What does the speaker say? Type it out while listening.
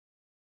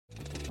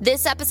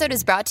This episode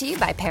is brought to you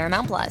by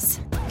Paramount Plus.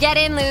 Get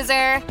in,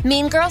 loser!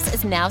 Mean Girls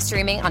is now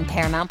streaming on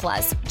Paramount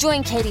Plus.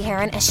 Join Katie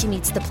Heron as she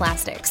meets the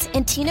plastics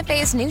in Tina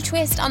Fey's new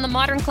twist on the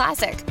modern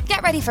classic.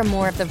 Get ready for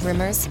more of the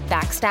rumors,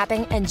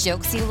 backstabbing, and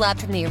jokes you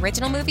loved from the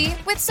original movie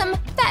with some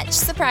fetch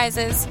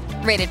surprises.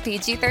 Rated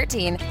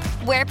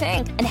PG-13. Wear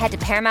pink and head to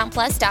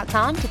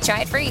ParamountPlus.com to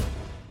try it free.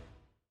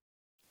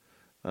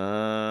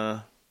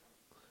 Hold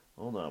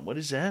on. What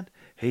is that?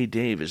 Hey,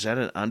 Dave, is that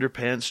an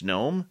underpants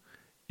gnome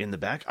in the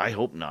back? I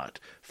hope not.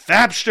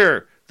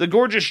 Fapster! The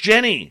gorgeous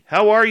Jenny,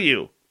 how are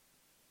you?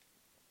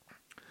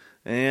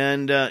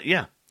 And,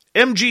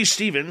 MG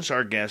Stevens,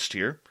 our guest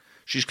here.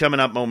 She's coming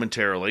up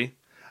momentarily.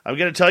 I'm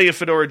going to tell you,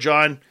 Fedora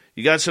John,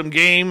 you got some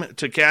game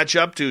to catch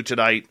up to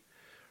tonight.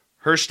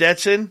 Her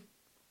Stetson,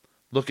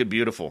 looking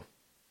beautiful.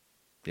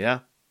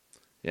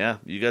 Yeah,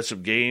 you got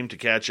some game to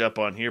catch up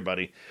on here,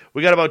 buddy.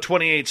 We got about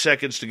 28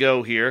 seconds to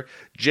go here.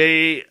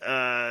 Jay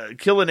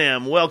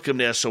Killingham, welcome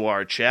to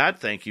SOR Chat.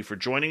 Thank you for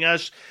joining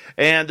us.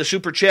 And the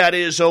Super Chat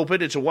is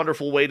open. It's a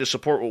wonderful way to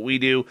support what we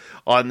do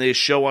on this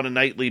show on a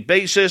nightly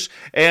basis.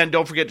 And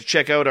don't forget to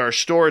check out our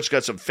store. It's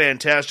got some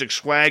fantastic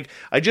swag.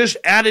 I just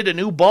added a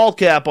new ball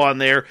cap on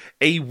there,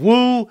 a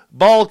Woo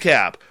ball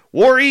cap.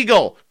 War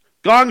Eagle,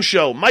 Gong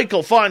Show,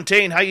 Michael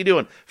Fontaine, how you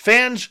doing?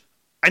 Fans,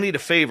 I need a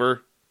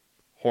favor.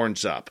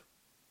 Horns up.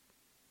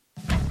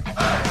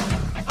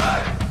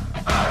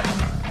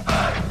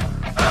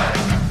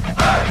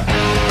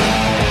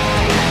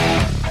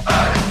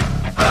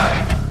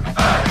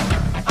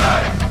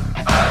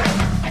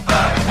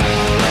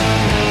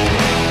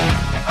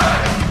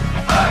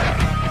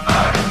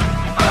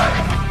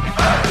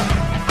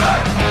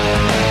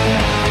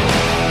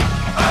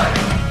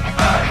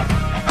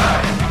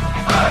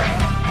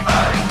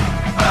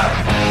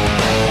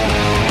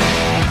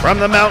 From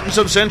the mountains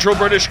of central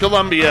British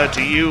Columbia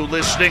to you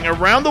listening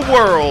around the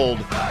world,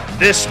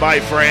 this,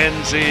 my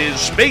friends, is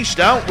Spaced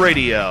Out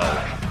Radio.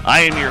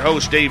 I am your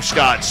host, Dave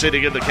Scott,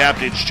 sitting in the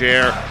captain's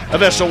chair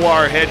of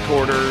SOR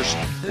headquarters.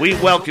 We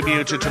welcome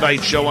you to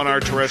tonight's show on our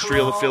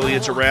terrestrial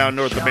affiliates around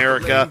North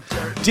America,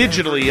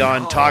 digitally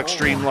on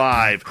TalkStream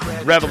Live,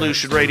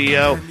 Revolution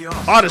Radio,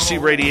 Odyssey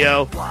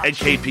Radio, and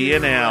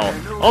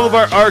KPNL. All of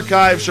our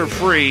archives are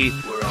free.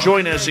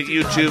 Join us at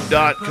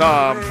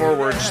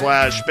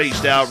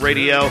youtube.com/Spaced Out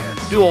Radio.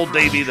 Do old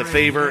Davey the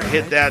favor,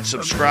 hit that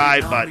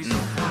subscribe button.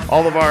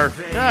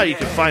 You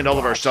can find all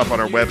of our stuff on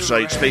our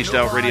website,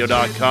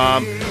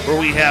 spacedoutradio.com, where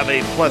we have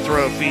a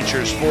plethora of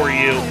features for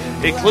you,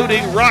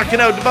 including rocking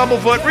out to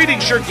Bumblefoot, reading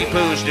Shirky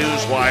Poo's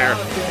Newswire,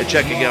 and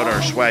checking out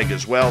our swag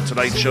as well.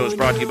 Tonight's show is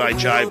brought to you by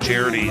Chive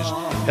Charities.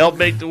 Help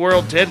make the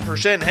world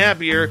 10%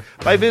 happier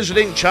by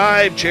visiting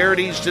Chive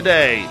Charities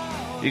today.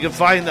 You can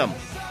find them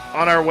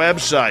on our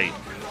website.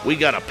 We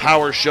got a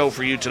power show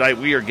for you tonight.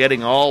 We are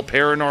getting all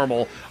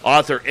paranormal.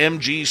 Author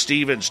MG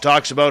Stevens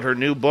talks about her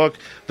new book,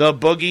 The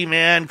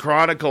Boogeyman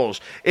Chronicles.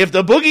 If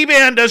The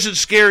Boogeyman doesn't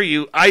scare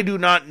you, I do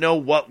not know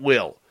what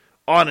will,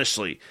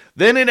 honestly.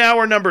 Then in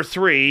hour number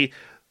 3,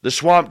 The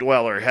Swamp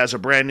Dweller has a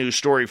brand new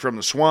story from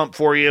the swamp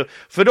for you.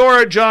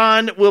 Fedora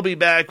John will be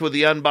back with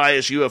the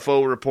unbiased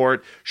UFO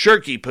report.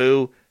 Shirky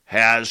Poo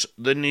has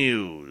the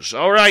news.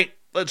 All right.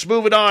 Let's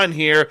move it on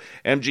here.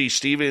 MG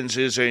Stevens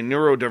is a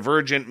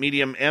neurodivergent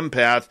medium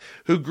empath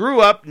who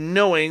grew up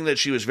knowing that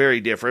she was very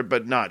different,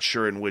 but not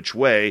sure in which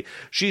way.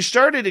 She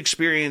started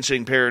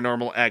experiencing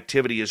paranormal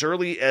activity as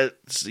early as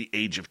the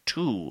age of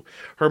 2.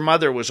 Her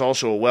mother was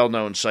also a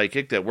well-known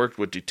psychic that worked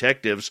with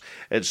detectives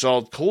and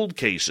solved cold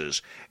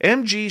cases.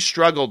 MG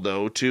struggled,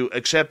 though, to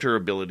accept her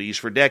abilities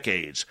for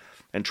decades,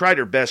 and tried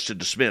her best to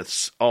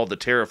dismiss all the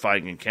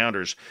terrifying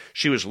encounters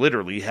she was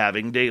literally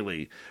having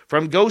daily.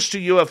 From ghosts to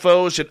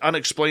UFOs and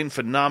unexplained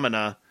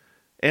phenomena,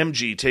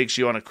 MG takes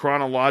you on a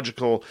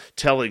chronological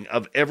telling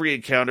of every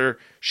encounter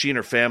she and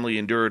her family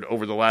endured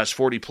over the last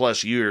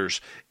 40-plus years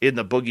in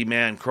the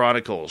Boogeyman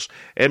Chronicles.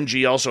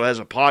 MG also has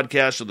a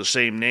podcast of the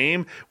same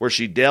name where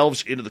she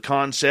delves into the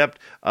concept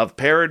of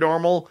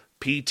paranormal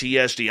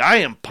PTSD. I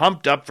am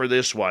pumped up for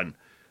this one,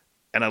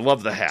 and I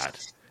love the hat.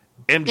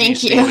 MG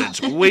Stevens,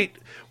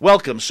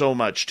 welcome so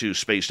much to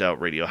Spaced Out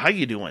Radio. How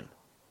you doing?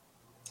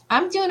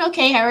 I'm doing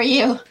okay. How are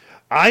you?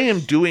 I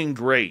am doing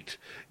great.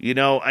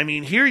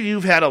 Here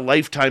you've had a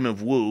lifetime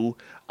of Woo.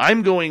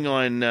 I'm going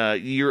on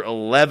year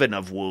 11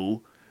 of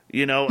Woo.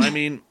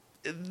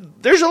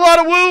 There's a lot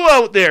of woo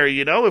out there,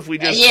 if we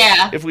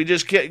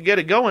just get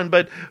it going.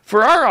 But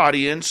for our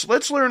audience,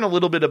 let's learn a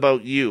little bit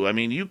about you.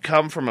 You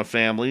come from a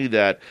family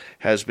that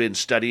has been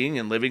studying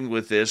and living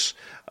with this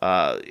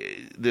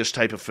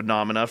type of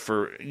phenomena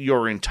for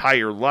your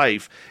entire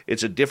life.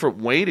 It's a different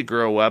way to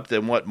grow up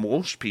than what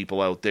most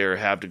people out there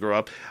have to grow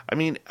up.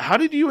 How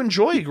did you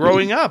enjoy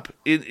growing up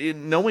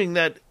in knowing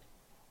that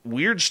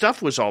weird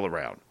stuff was all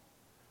around?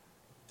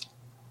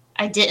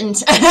 I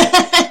didn't.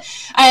 I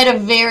had a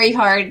very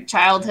hard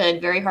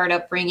childhood, very hard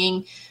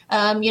upbringing.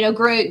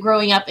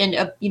 Growing up in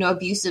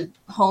abusive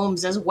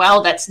homes as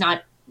well. That's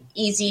not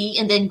easy.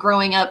 And then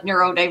growing up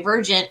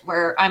neurodivergent,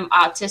 where I'm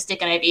autistic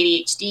and I have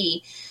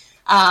ADHD,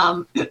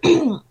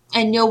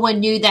 and no one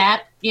knew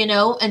that,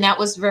 and that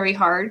was very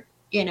hard.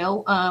 It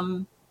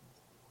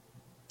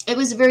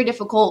was a very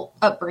difficult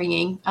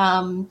upbringing,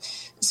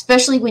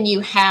 especially when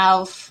you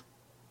have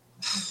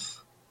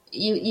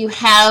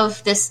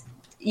this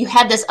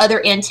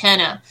other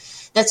antenna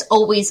that's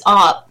always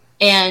up,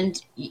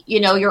 and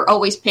you're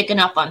always picking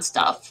up on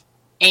stuff,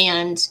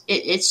 and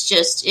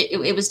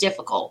it was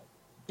difficult.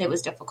 It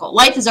was difficult.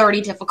 Life is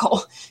already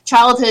difficult.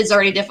 Childhood is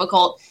already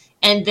difficult,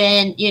 and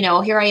then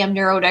here I am,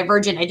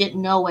 neurodivergent. I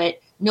didn't know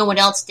it. No one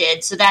else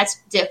did, so that's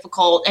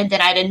difficult. And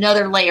then I had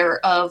another layer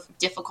of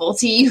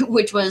difficulty,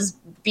 which was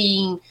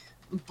being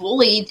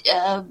bullied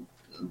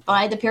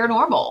by the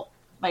paranormal,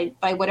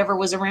 by whatever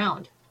was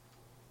around.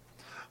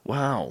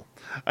 Wow.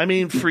 I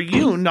mean, for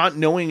you, not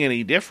knowing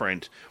any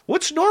different,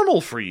 what's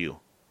normal for you?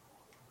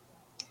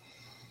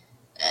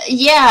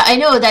 Yeah, I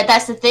know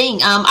that's the thing.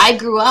 I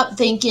grew up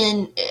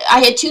thinking, I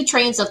had two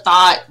trains of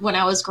thought when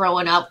I was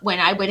growing up. When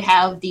I would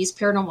have these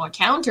paranormal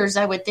encounters,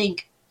 I would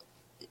think,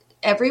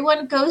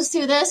 everyone goes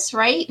through this,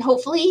 right?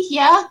 Hopefully,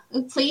 yeah.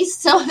 Please,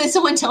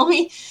 someone tell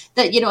me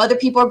that other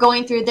people are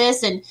going through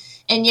this, and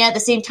yeah, at the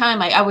same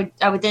time, I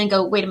would then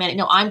go, wait a minute,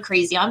 no, I'm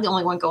crazy. I'm the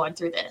only one going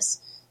through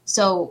this.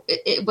 So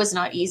it was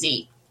not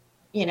easy.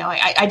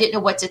 I didn't know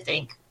what to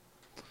think.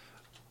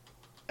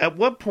 At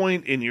what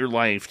point in your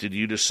life did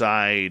you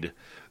decide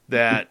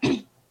that,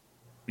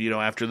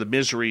 after the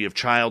misery of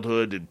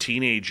childhood and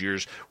teenage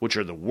years, which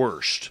are the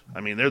worst?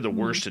 I mean, they're the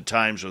worst at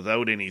times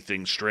without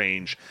anything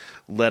strange,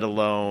 let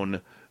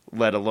alone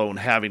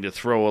having to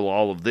throw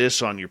all of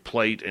this on your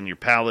plate and your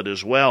palate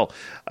as well.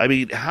 I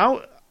mean,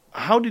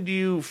 how did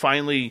you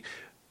finally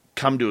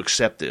come to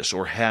accept this,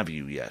 or have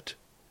you yet?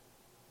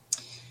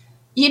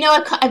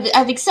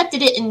 I've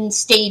accepted it in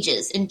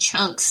stages, in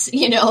chunks,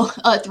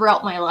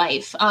 throughout my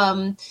life.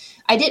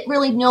 I didn't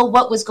really know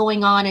what was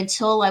going on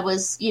until I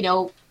was,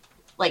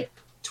 like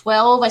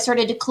 12. I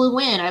started to clue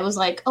in. I was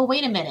like, oh,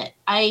 wait a minute.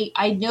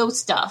 I know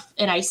stuff,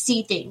 and I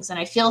see things, and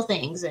I feel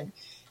things, and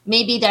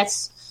maybe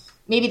that's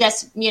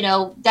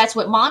that's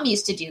what mom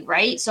used to do,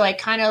 right? So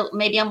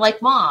maybe I'm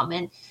like mom,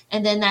 and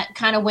then that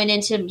kind of went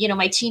into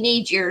my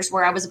teenage years,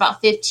 where I was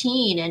about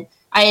 15, and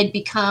I had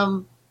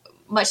become,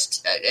 much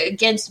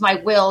against my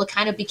will,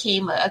 kind of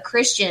became a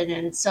Christian.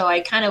 And so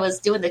I kind of was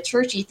doing the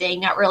churchy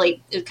thing, not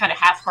really, kind of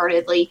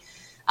half-heartedly.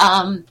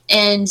 And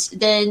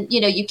then,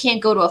 you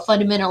can't go to a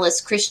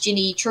fundamentalist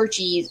Christian-y,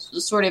 churchy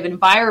sort of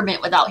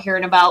environment without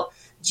hearing about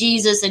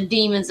Jesus and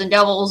demons and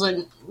devils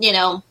and,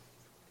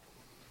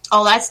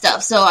 all that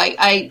stuff. So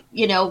I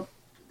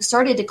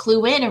started to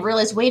clue in and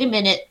realize, wait a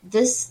minute,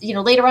 this,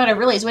 later on I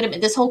realized, wait a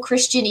minute, this whole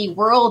Christian-y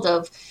world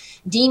of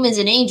demons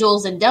and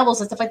angels and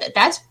devils and stuff like that,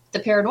 that's the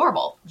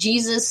paranormal.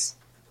 Jesus,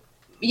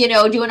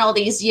 doing all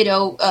these,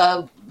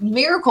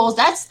 miracles,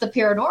 that's the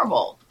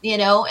paranormal,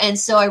 and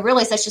so I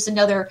realized that's just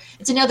another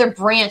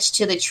branch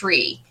to the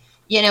tree,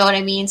 you know what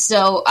I mean?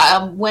 So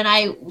when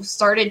I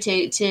started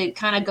to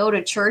kind of go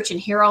to church and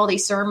hear all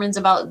these sermons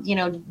about,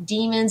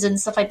 demons and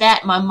stuff like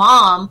that, my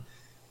mom,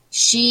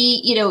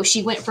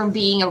 she went from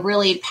being a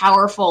really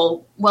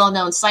powerful,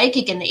 well-known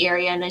psychic in the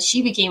area, and then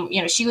she became,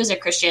 she was a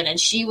Christian, and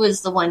she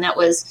was the one that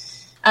was,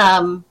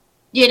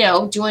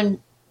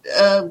 doing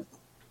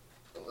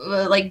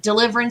like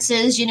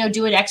deliverances,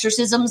 doing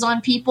exorcisms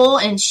on people,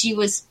 and she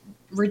was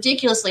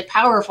ridiculously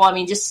powerful. I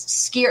mean, just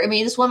scary. I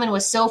mean, this woman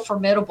was so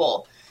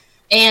formidable.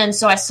 And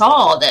so I saw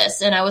all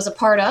this, and I was a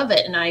part of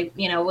it, and I,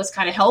 was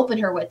kind of helping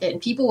her with it,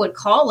 and people would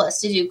call us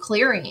to do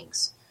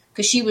clearings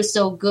because she was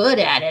so good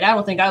at it. I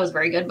don't think I was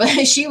very good,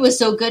 but she was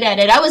so good at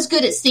it. I was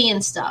good at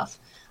seeing stuff.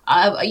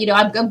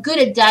 I'm good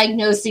at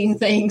diagnosing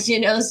things,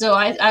 so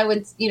I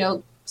would,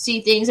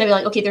 see things. I'd be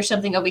like, okay, there's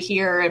something over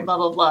here and blah,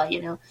 blah, blah,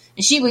 and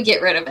she would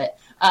get rid of it.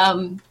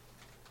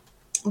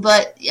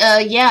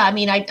 Yeah, I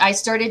mean, I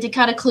started to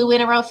kind of clue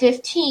in around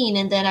 15,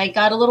 and then I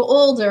got a little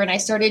older, and I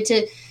started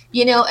to,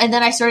 and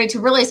then I started to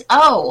realize,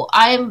 oh,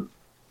 I'm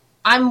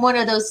one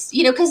of those,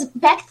 because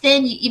back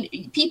then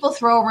people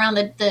throw around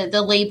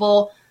the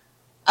label,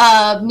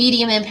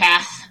 medium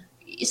empath,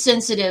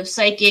 sensitive,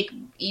 psychic,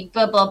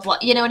 blah, blah, blah.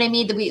 You know what I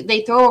mean?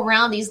 They throw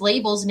around these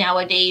labels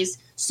nowadays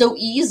so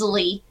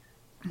easily.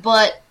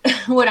 But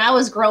when I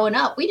was growing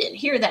up, we didn't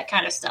hear that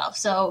kind of stuff.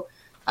 So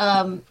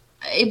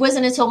it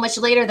wasn't until much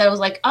later that I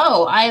was like,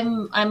 oh,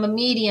 I'm a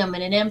medium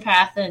and an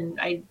empath, and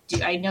I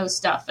know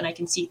stuff and I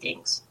can see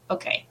things.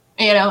 Okay.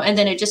 And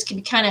then it just can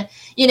be kind of,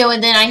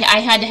 and then I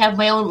had to have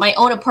my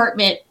own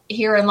apartment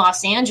here in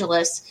Los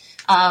Angeles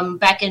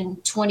back in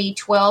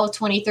 2012,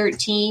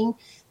 2013.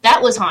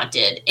 That was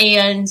haunted.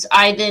 And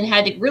I then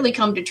had to really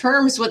come to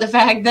terms with the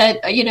fact that,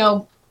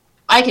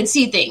 I can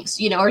see things,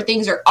 or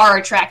things are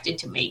attracted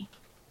to me.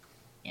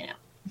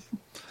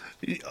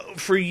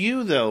 For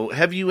you, though,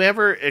 have you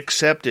ever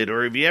accepted,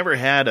 or have you ever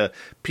had a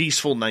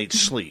peaceful night's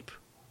sleep?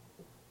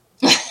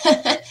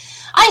 I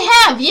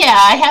have, yeah.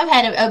 I have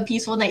had a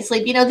peaceful night's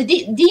sleep.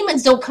 The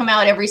demons don't come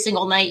out every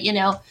single night,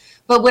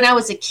 But when I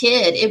was a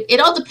kid, it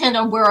all depended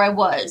on where I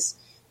was.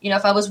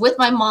 If I was with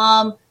my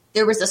mom,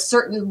 there was a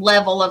certain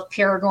level of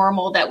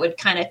paranormal that would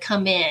kind of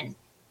come in.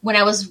 when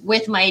I was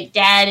with my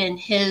dad and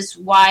his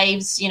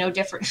wives,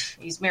 different,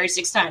 he's married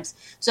 6 times.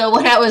 So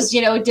when I was,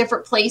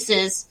 different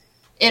places,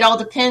 it all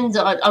depends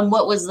on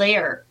what was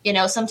there.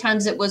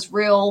 Sometimes it was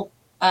real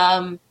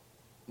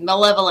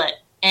malevolent,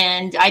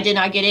 and I did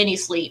not get any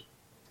sleep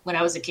when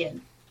I was a kid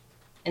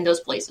in those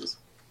places.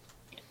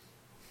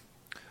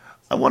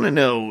 I want to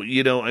know,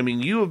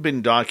 you have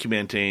been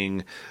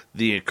documenting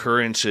the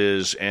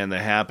occurrences and the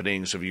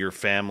happenings of your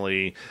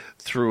family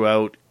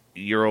throughout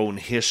your own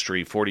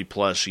history, 40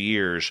 plus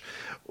years.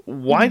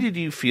 Why did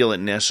you feel it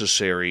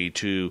necessary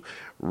to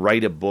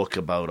write a book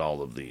about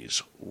all of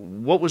these?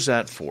 What was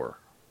that for?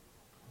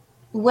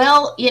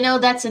 Well,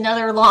 that's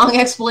another long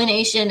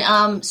explanation.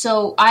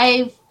 So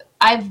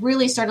I've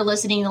really started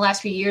listening in the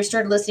last few years,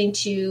 started listening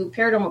to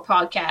paranormal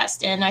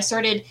podcasts, and I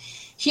started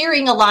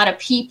hearing a lot of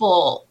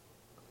people,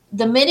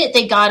 the minute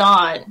they got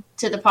on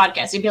to the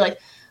podcast, they'd be like,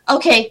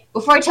 okay,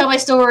 before I tell my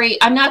story,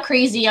 I'm not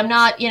crazy. I'm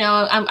not,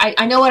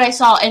 I know what I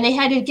saw. And they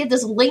had to give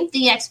this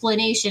lengthy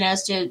explanation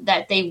as to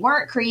that they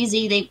weren't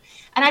crazy.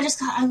 And I just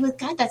thought,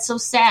 God, that's so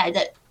sad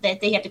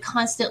that they had to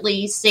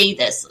constantly say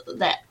this,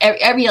 that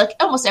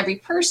almost every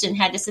person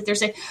had to sit there and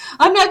say,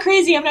 I'm not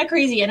crazy. I'm not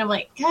crazy. And I'm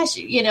like, gosh,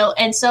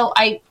 and so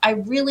I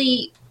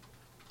really,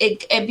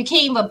 it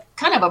became a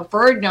kind of a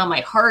burden on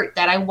my heart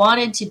that I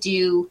wanted to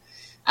do,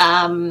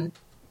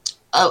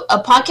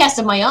 a podcast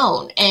of my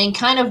own and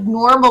kind of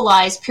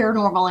normalize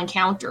paranormal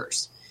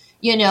encounters.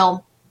 I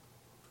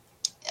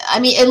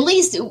mean, at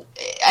least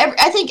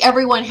I think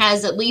everyone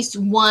has at least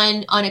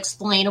one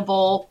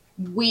unexplainable,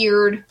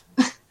 weird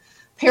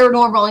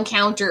paranormal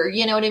encounter.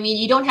 You know what I mean?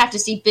 You don't have to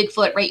see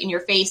Bigfoot right in your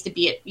face to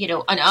be,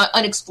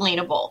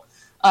 unexplainable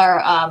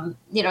or,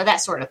 that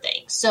sort of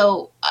thing.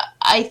 So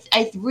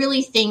I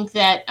really think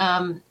that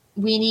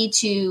we need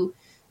to.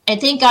 And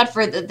thank God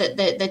for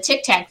the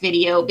Tic Tac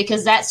video,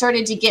 because that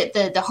started to get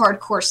the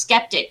hardcore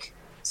skeptic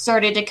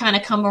started to kind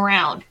of come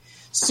around.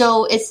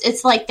 So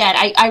it's like that.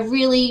 I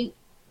really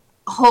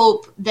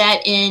hope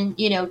that in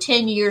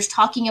 10 years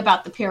talking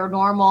about the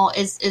paranormal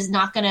is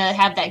not going to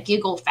have that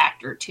giggle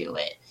factor to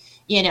it.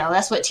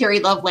 That's what Terry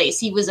Lovelace,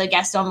 he was a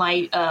guest on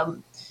my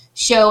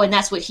show, and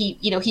that's what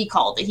he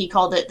called it. He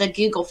called it the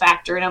giggle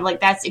factor, and I'm like,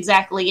 that's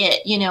exactly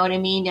it. You know what I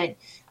mean?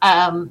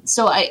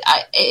 So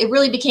it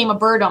really became a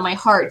burden on my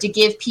heart to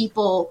give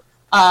people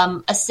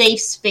a safe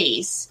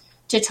space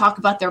to talk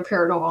about their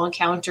paranormal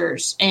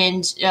encounters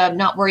and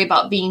not worry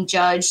about being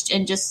judged,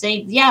 and just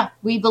say, yeah,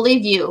 we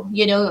believe you.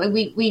 We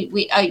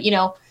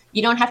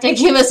you don't have to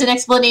give us an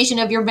explanation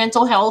of your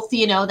mental health.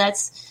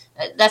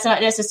 That's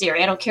not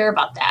necessary. I don't care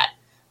about that.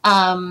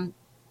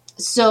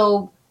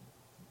 So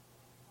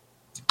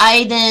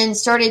I then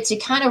started to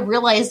kind of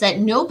realize that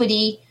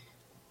nobody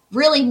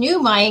really knew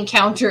my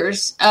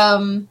encounters.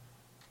 And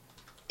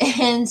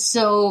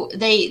so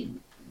they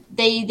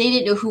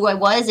didn't know who I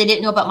was. They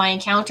didn't know about my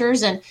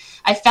encounters. And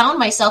I found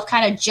myself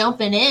kind of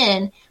jumping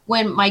in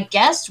when my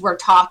guests were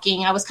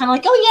talking. I was kind of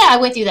like, oh yeah, I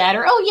went through that.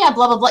 Or, oh yeah,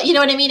 blah, blah, blah. You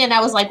know what I mean? And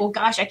I was like, well,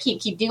 gosh, I can't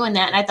keep doing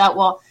that. And I thought,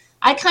 well,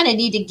 I kind of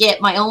need to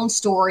get my own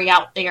story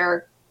out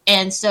there.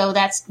 And so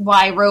that's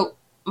why I wrote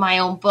my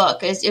own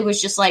book. It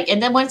was just like,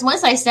 and then once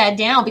I sat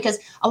down, because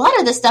a lot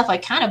of this stuff I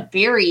kind of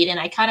buried, and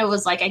I kind of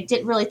was like, I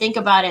didn't really think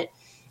about it.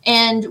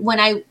 And when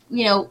I,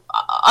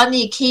 on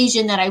the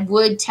occasion that I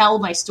would tell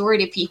my story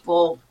to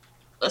people,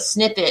 a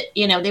snippet,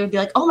 they would be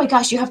like, oh my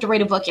gosh, you have to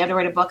write a book. You have to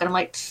write a book. And I'm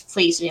like,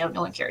 please, no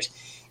one cares.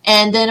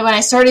 And then when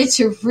I started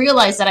to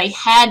realize that I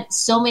had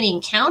so many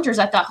encounters,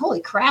 I thought,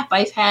 holy crap,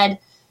 I've had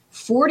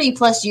 40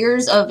 plus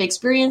years of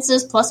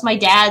experiences, plus my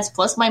dad's,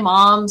 plus my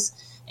mom's,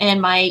 and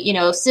my,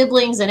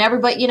 siblings and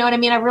everybody, you know what I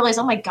mean? I realized,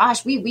 oh my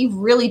gosh, we've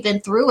really been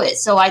through it.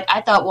 So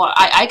I thought, well,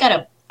 I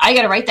gotta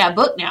write that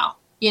book now.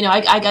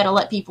 I gotta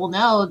let people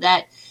know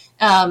that,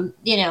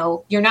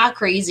 you're not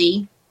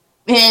crazy.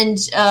 And,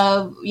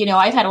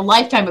 I've had a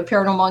lifetime of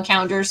paranormal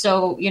encounters.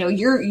 So,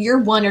 you're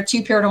 1 or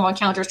 2 paranormal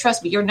encounters.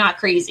 Trust me, you're not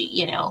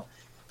crazy,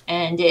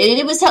 And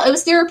it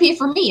was therapy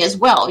for me as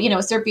well.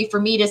 It's therapy for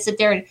me to sit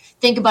there and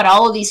think about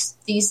all of these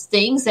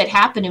things that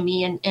happened to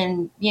me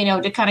and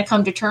to kind of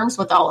come to terms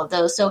with all of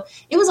those. So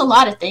it was a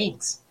lot of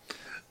things.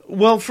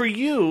 Well, for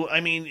you, I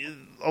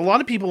mean, a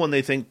lot of people, when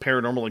they think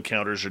paranormal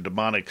encounters are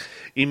demonic,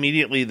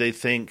 immediately they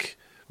think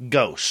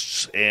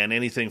ghosts and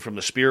anything from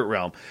the spirit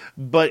realm.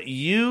 But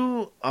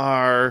you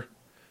are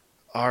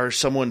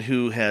someone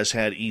who has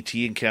had ET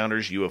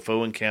encounters,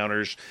 UFO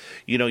encounters.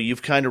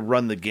 You've kind of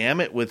run the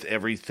gamut with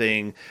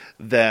everything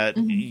that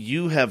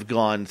you have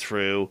gone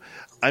through.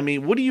 I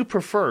mean, what do you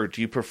prefer? Do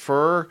you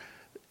prefer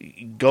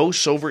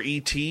ghosts over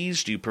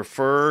ETs? Do you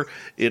prefer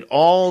it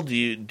all? Do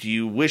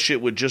you wish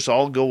it would just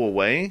all go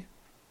away?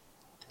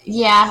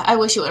 Yeah, I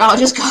wish it would all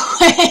just go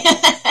away.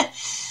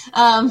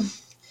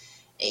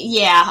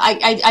 Yeah,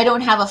 I don't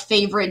have a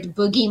favorite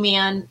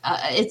boogeyman.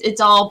 It's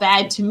all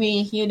bad to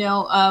me,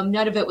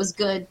 none of it was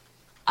good.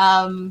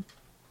 And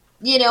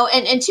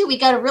too, we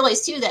got to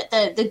realize too that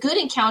the good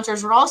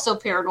encounters are also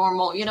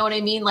paranormal. You know what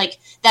I mean? Like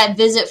that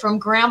visit from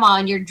grandma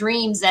in your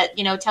dreams that,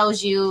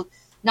 tells you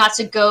not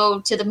to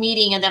go to the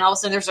meeting, and then all of a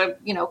sudden there's a,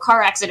 you know,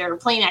 car accident or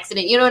plane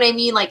accident. You know what I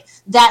mean? Like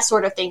that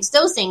sort of things.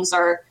 Those things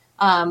are,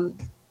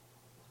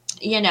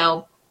 you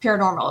know,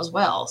 paranormal as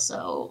well.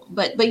 So,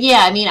 but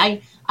yeah, I mean,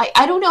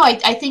 I don't know.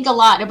 I think a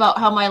lot about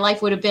how my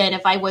life would have been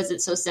if I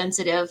wasn't so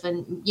sensitive.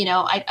 And, you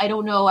know, I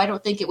don't know. I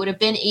don't think it would have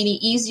been any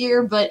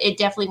easier, but it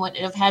definitely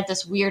wouldn't have had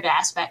this weird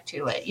aspect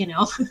to it, you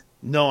know?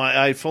 No,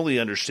 I fully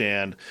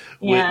understand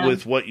Yeah.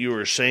 with what you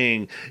were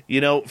saying.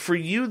 You know, for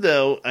you,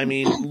 though, I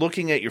mean,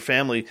 looking at your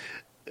family,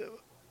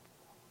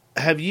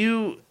 have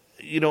you,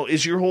 you know,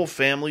 is your whole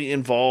family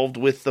involved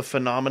with the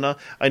phenomena?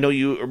 I know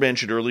you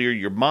mentioned earlier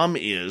your mom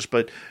is,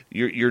 but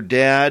your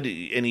dad,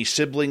 any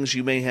siblings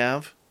you may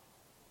have?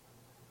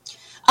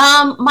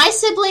 My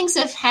siblings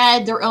have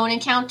had their own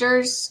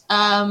encounters.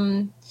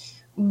 One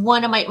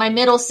of my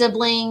middle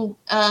sibling,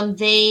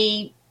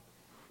 they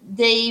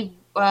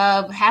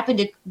happened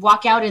to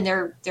walk out in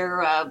their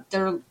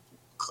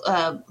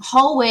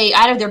hallway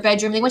out of their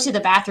bedroom. They went to the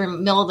bathroom in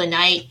the middle of the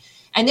night,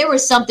 and there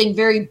was something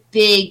very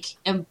big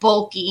and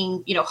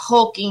bulking, you know,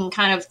 hulking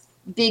kind of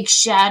big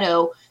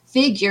shadow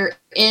figure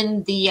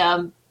in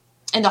the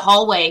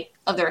hallway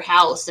of their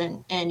house.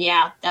 And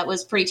yeah, that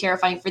was pretty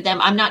terrifying for them.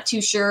 I'm not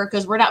too sure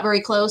because we're not very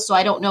close, so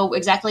I don't know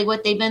exactly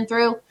what they've been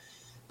through,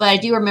 but I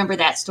do remember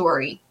that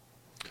story.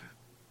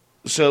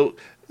 So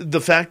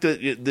the fact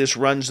that this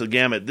runs the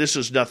gamut, this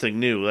is nothing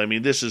new. I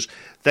mean, this is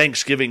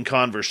Thanksgiving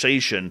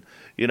conversation.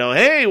 You know,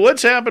 hey,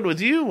 what's happened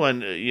with you?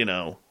 And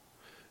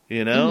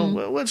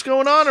what's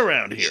going on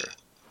around here?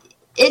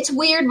 It's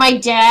weird. My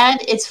dad,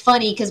 it's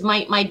funny because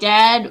my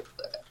dad,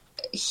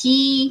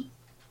 he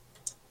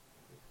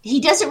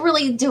doesn't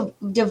really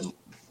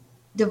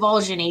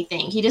divulge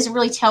anything. He doesn't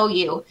really tell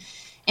you,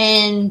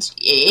 and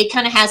it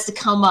kind of has to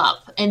come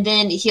up, and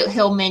then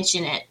he'll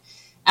mention it.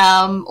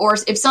 Or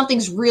if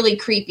something's really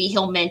creepy,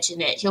 he'll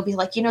mention it. He'll be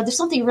like, you know, there's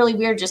something really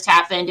weird just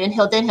happened, and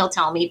he'll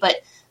tell me.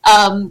 But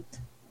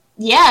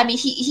yeah, I mean,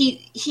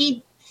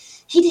 he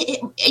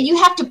you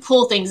have to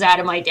pull things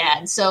out of my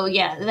dad. So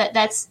yeah,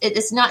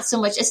 it's not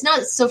so much. It's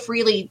not so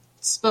freely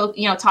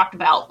talked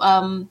about.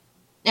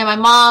 And my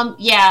mom,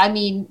 yeah, I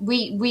mean,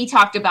 we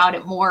talked about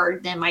it more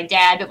than my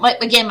dad.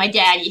 But again, my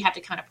dad, you have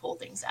to kind of pull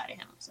things out of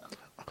him. So.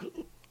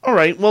 All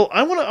right. Well,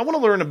 I want to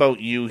learn about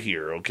you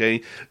here.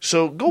 Okay.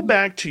 So go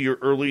back to your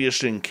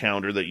earliest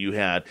encounter that you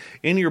had.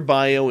 In your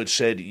bio, it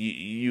said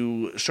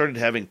you started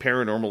having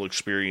paranormal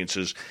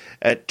experiences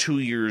at 2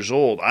 years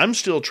old. I'm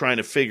still trying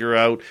to figure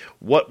out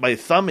what my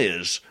thumb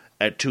is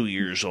at 2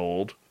 years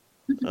old.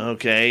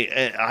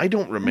 Okay. I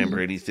don't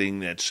remember anything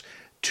that's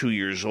 2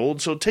 years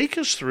old. So take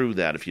us through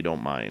that if you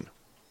don't mind.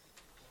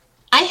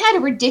 I had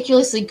a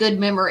ridiculously good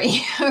memory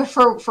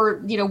for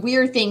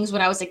weird things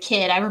when I was a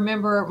kid. I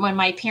remember when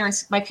my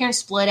parents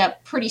split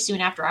up pretty soon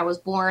after I was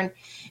born,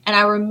 and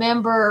I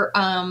remember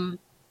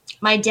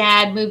my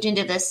dad moved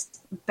into this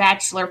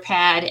bachelor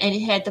pad, and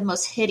it had the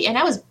most hideous. And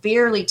I was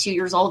barely 2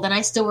 years old, and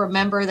I still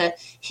remember the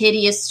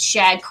hideous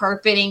shag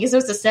carpeting because it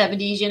was the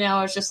 70s. You know,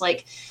 it was just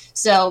like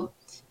so.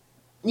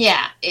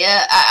 Yeah.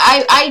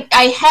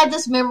 I had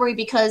this memory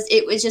because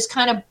it was just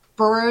kind of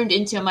burned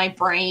into my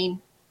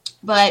brain,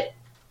 but.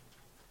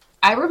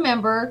 I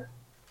remember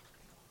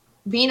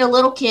being a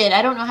little kid.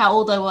 I don't know how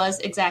old I was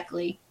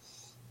exactly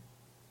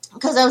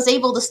because I was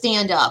able to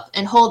stand up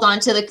and hold on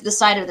to the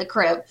side of the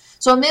crib.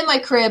 So I'm in my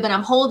crib and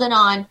I'm holding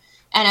on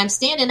and I'm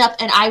standing up,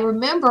 and I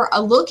remember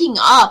looking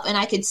up and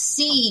I could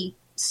see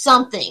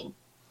something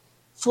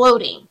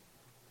floating.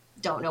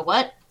 Don't know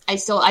what. I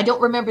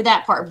don't remember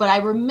that part, but I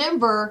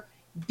remember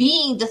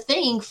being the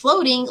thing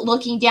floating,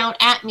 looking down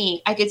at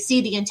me. I could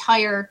see the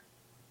entire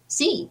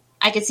scene.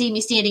 I could see me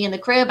standing in the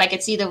crib. I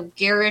could see the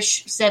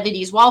garish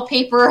 70s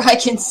wallpaper. I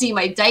can see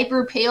my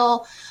diaper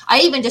pail. I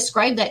even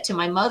described that to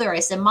my mother.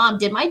 I said, Mom,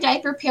 did my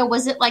diaper pail,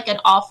 was it like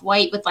an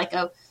off-white with like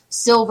a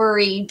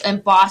silvery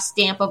embossed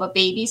stamp of a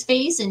baby's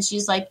face? And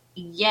she's like,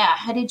 yeah,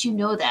 how did you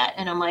know that?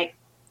 And I'm like,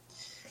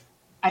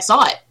 I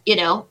saw it, you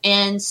know?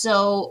 And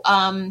so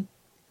I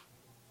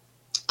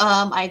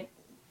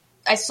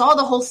saw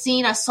the whole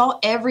scene. I saw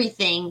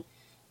everything.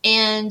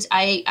 And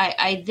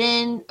I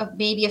then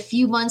maybe a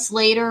few months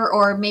later,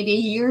 or maybe a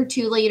year or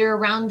two later,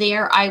 around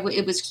there,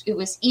 it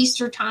was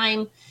Easter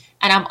time,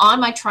 and I'm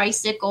on my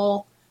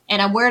tricycle, and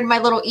I'm wearing my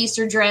little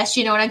Easter dress,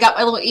 you know, and I got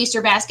my little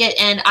Easter basket,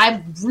 and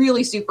I'm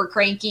really super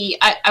cranky.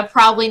 I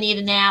probably need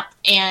a nap,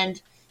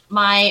 and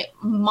my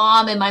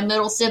mom and my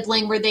middle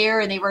sibling were there,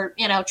 and they were,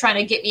 you know, trying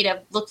to get me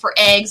to look for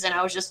eggs, and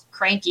I was just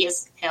cranky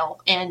as hell,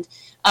 and.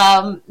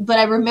 But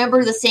I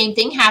remember the same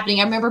thing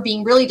happening. I remember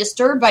being really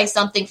disturbed by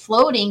something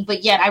floating,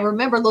 but yet I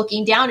remember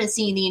looking down and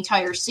seeing the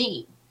entire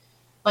scene,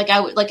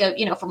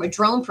 from a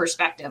drone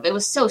perspective. It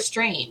was so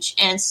strange,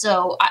 and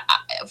so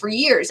for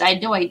years I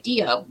had no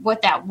idea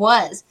what that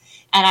was.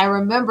 And I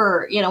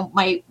remember, you know,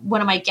 one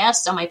of my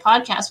guests on my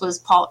podcast was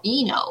Paul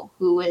Eno,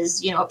 who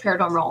is, you know, a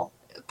paranormal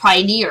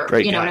pioneer,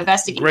 an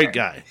investigator. Great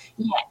guy.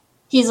 Yeah,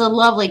 he's a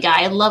lovely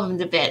guy. I love him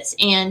to bits,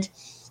 and.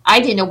 I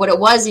didn't know what it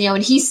was, you know,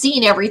 and he's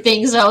seen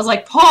everything. So I was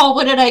like, Paul,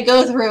 what did I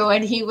go through?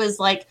 And he was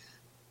like,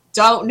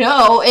 don't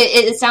know.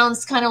 It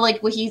sounds kind of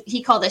like what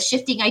he called a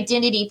shifting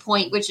identity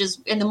point, which is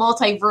in the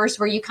multiverse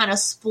where you kind of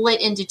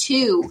split into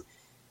two.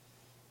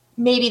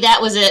 Maybe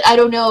that was it. I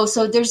don't know.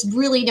 So there's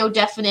really no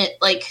definite,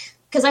 like,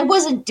 because I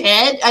wasn't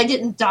dead. I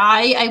didn't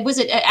die. I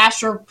wasn't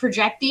astral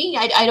projecting.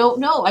 I don't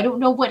know. I don't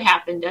know what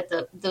happened at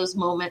those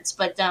moments.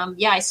 But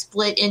I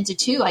split into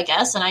two, I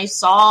guess, and I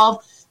saw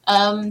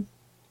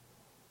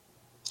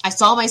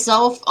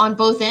myself on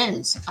both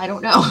ends. I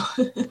don't know.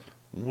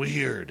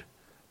 Weird.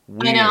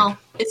 I know.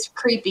 It's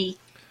creepy.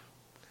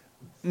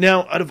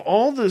 Now, out of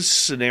all the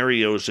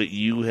scenarios that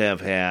you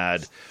have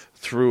had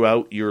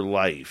throughout your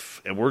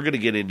life, and we're going to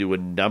get into a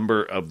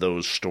number of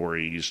those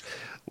stories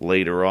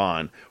later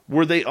on,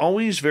 were they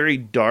always very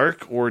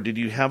dark, or did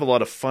you have a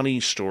lot of funny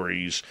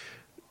stories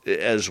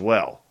as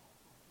well?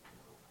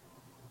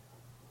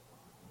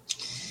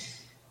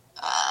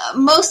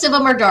 Most of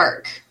them are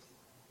dark.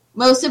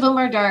 Most of them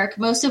are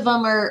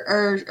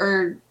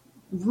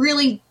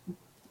really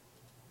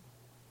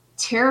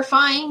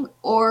terrifying,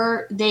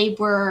 or they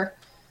were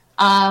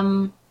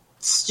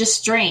just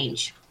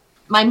strange.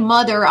 My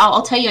mother,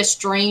 I'll tell you a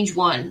strange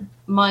one.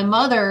 My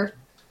mother,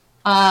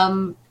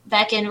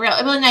 back in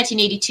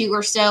 1982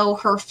 or so,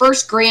 her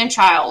first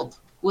grandchild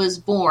was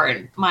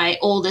born. My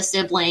oldest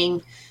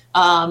sibling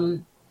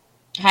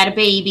had a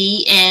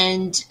baby,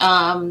 and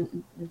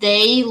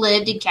they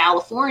lived in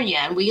California,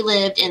 and we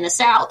lived in the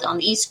South on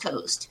the East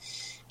Coast.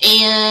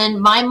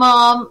 And my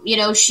mom,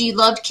 she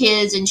loved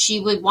kids, and she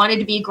wanted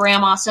to be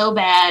grandma so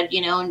bad,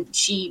 and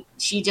she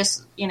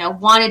just,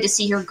 wanted to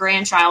see her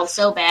grandchild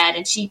so bad.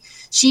 And she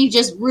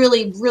just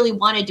really, really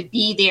wanted to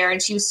be there. And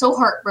she was so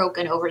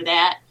heartbroken over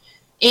that.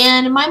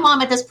 And my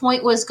mom at this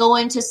point was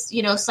going to,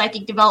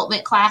 psychic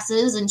development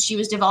classes, and she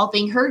was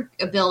developing her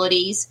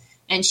abilities,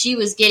 and she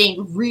was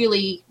getting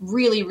really,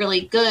 really,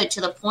 really good to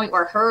the point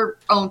where her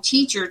own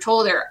teacher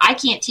told her, I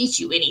can't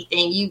teach you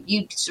anything.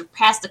 You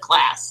surpassed the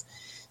class.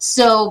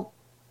 So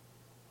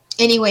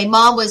anyway,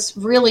 Mom was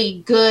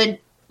really good.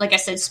 Like I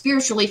said,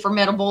 spiritually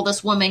formidable.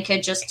 This woman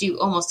could just do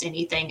almost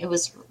anything. It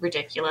was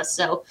ridiculous.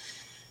 So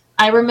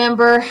I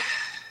remember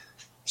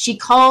she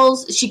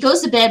goes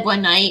to bed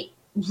one night,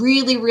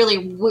 really,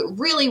 really,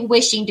 really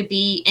wishing to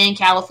be in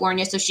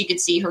California so she could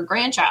see her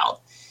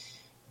grandchild.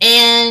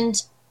 And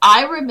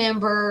I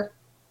remember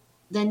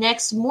the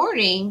next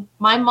morning,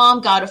 my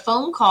mom got a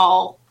phone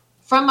call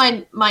from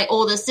my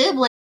oldest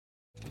sibling.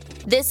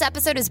 This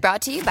episode is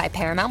brought to you by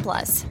Paramount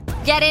Plus.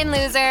 Get in,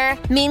 loser!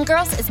 Mean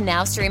Girls is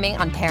now streaming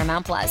on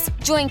Paramount Plus.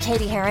 Join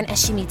Katie Heron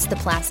as she meets the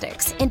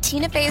plastics in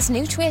Tina Fey's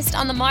new twist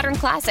on the modern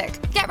classic.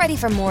 Get ready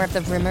for more of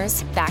the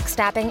rumors,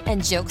 backstabbing,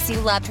 and jokes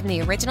you loved from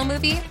the original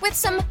movie with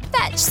some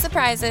fetch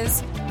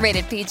surprises.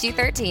 Rated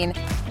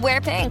PG-13. Wear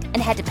pink and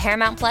head to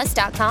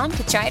ParamountPlus.com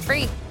to try it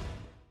free.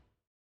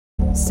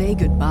 Say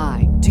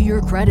goodbye to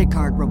your credit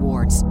card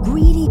rewards.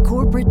 Greedy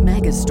corporate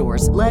mega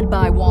stores, led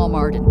by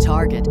Walmart and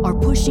Target, are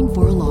pushing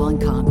for a law in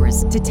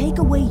Congress to take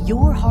away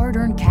your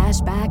hard-earned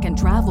cash back and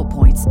travel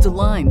points to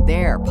line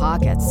their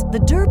pockets. The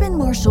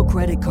Durbin-Marshall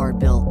credit card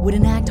bill would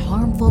enact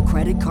harmful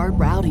credit card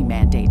routing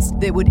mandates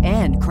that would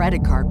end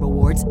credit card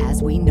rewards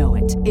as we know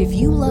it. If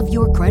you love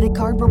your credit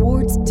card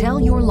rewards, tell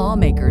your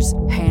lawmakers,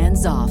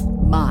 hands off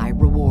my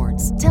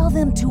rewards. Tell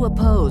them to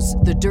oppose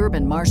the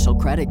Durbin-Marshall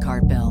credit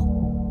card bill.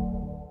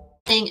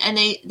 And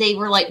they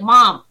were like,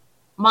 Mom,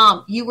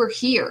 you were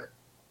here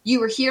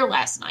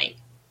last night.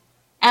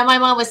 And my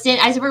mom was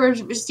I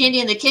remember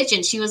standing in the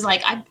kitchen. She was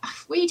like,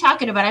 what are you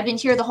talking about? I've been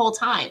here the whole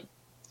time.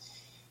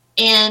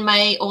 And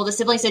my oldest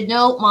sibling said,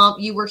 no,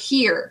 Mom, you were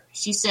here.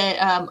 She said,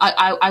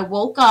 I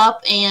woke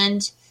up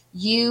and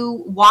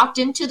you walked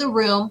into the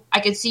room.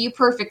 I could see you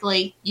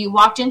perfectly. You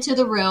walked into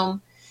the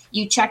room.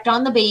 You checked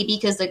on the baby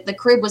because the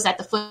crib was at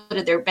the foot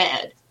of their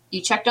bed. You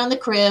checked on the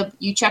crib,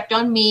 you checked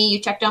on me, you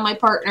checked on my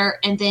partner,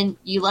 and then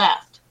you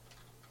left.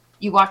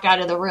 You walked out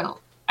of the room.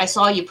 I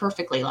saw you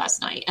perfectly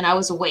last night, and I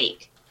was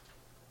awake.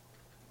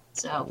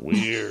 So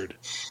weird.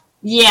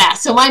 Yeah,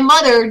 so my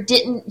mother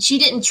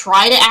didn't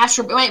try to ask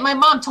her. My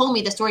mom told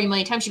me the story a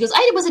million times. She goes,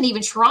 I wasn't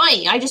even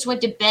trying. I just went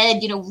to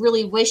bed,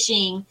 really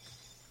wishing,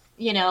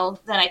 that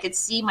I could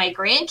see my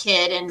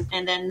grandkid,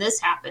 and then this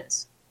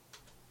happens.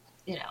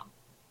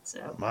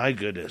 So. My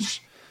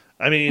goodness.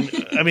 I mean,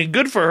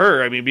 good for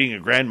her. I mean, being a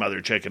grandmother,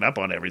 checking up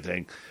on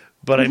everything.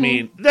 But I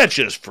mean, that's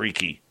just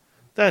freaky.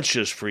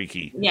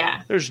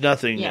 Yeah. There's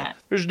nothing. Yeah.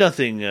 There's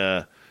nothing.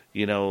 That's.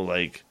 I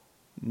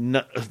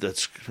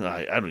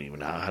don't even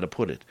know how to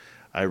put it.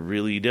 I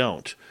really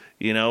don't.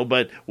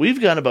 But we've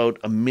got about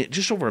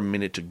just over a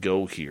minute to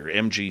go here.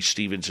 MG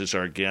Stevens is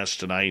our guest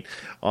tonight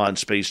on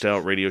Spaced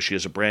Out Radio. She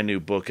has a brand new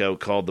book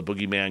out called The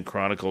Boogeyman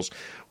Chronicles.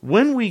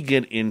 When we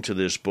get into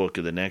this book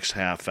in the next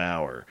half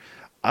hour,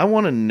 I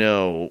want to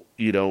know,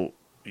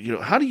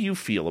 how do you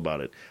feel about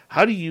it?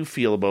 How do you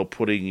feel about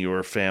putting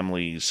your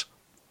family's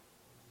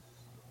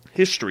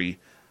history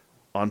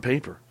on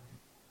paper?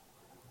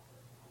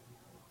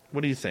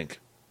 What do you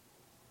think?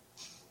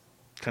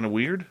 Kind of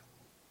weird?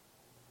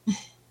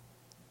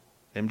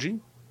 MG?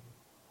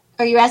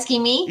 Are you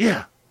asking me?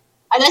 Yeah.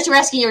 I thought you were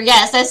asking your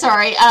guest. That's all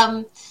right.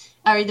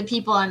 or the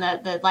people on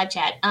the live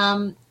chat.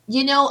 I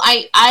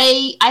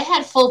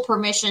had full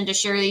permission to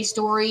share these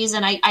stories,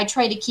 and I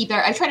try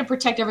to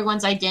protect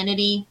everyone's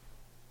identity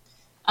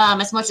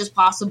as much as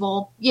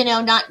possible.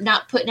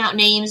 Not putting out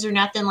names or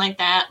nothing like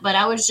that. But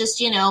I was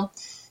just,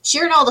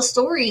 sharing all the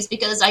stories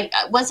because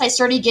once I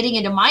started getting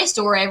into my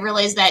story, I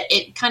realized that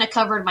it kind of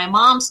covered my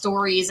mom's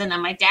stories and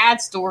then my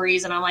dad's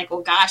stories, and I'm like, well,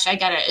 gosh, I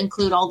got to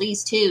include all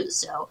these too.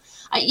 So,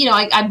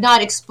 I'm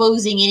not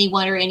exposing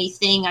anyone or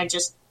anything. I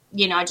just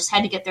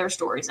had to get their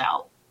stories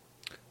out.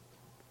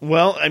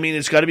 Well, I mean,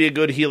 it's got to be a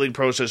good healing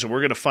process, and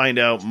we're going to find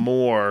out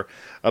more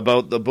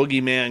about the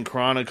Boogeyman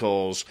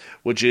Chronicles,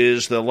 which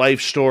is the life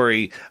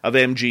story of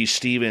M.G.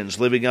 Stevens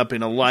living up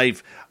in a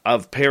life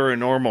of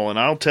paranormal. And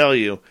I'll tell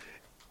you,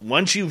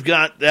 once you've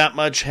got that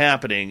much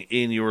happening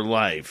in your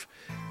life,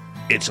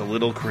 it's a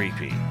little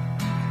creepy.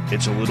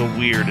 It's a little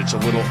weird. It's a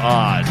little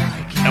odd.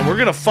 And we're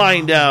going to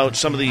find out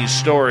some of these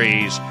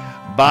stories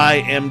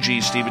by M.G.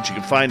 Stevens. You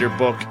can find her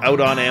book out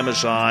on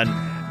Amazon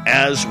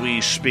as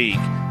we speak.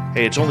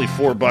 Hey, it's only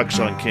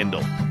 $4 on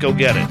Kindle. Go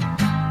get it.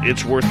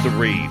 It's worth the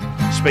read.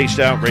 Spaced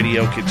Out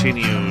Radio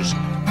continues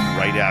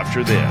right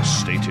after this.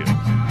 Stay tuned.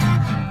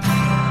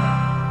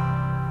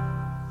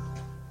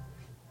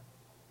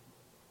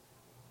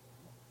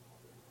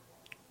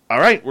 All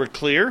right, we're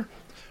clear.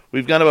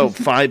 We've got about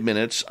 5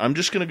 minutes. I'm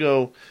just going to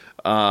go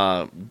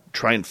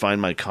try and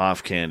find my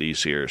cough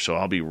candies here, so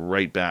I'll be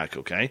right back,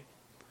 okay?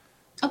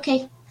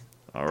 Okay.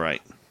 All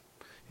right.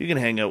 You can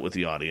hang out with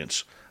the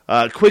audience.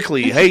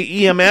 Quickly, hey,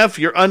 EMF,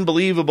 you're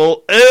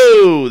unbelievable.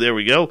 Oh, there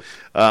we go.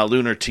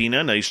 Lunar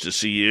Tina, nice to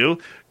see you.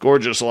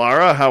 Gorgeous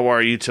Lara, how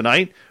are you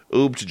tonight?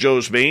 Oob to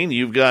Joe's Bane,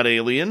 you've got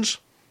aliens.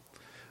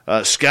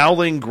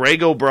 Scowling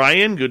Greg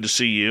O'Brien, good to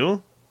see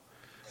you.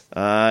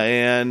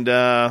 And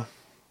I'll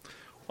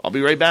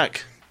be right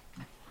back.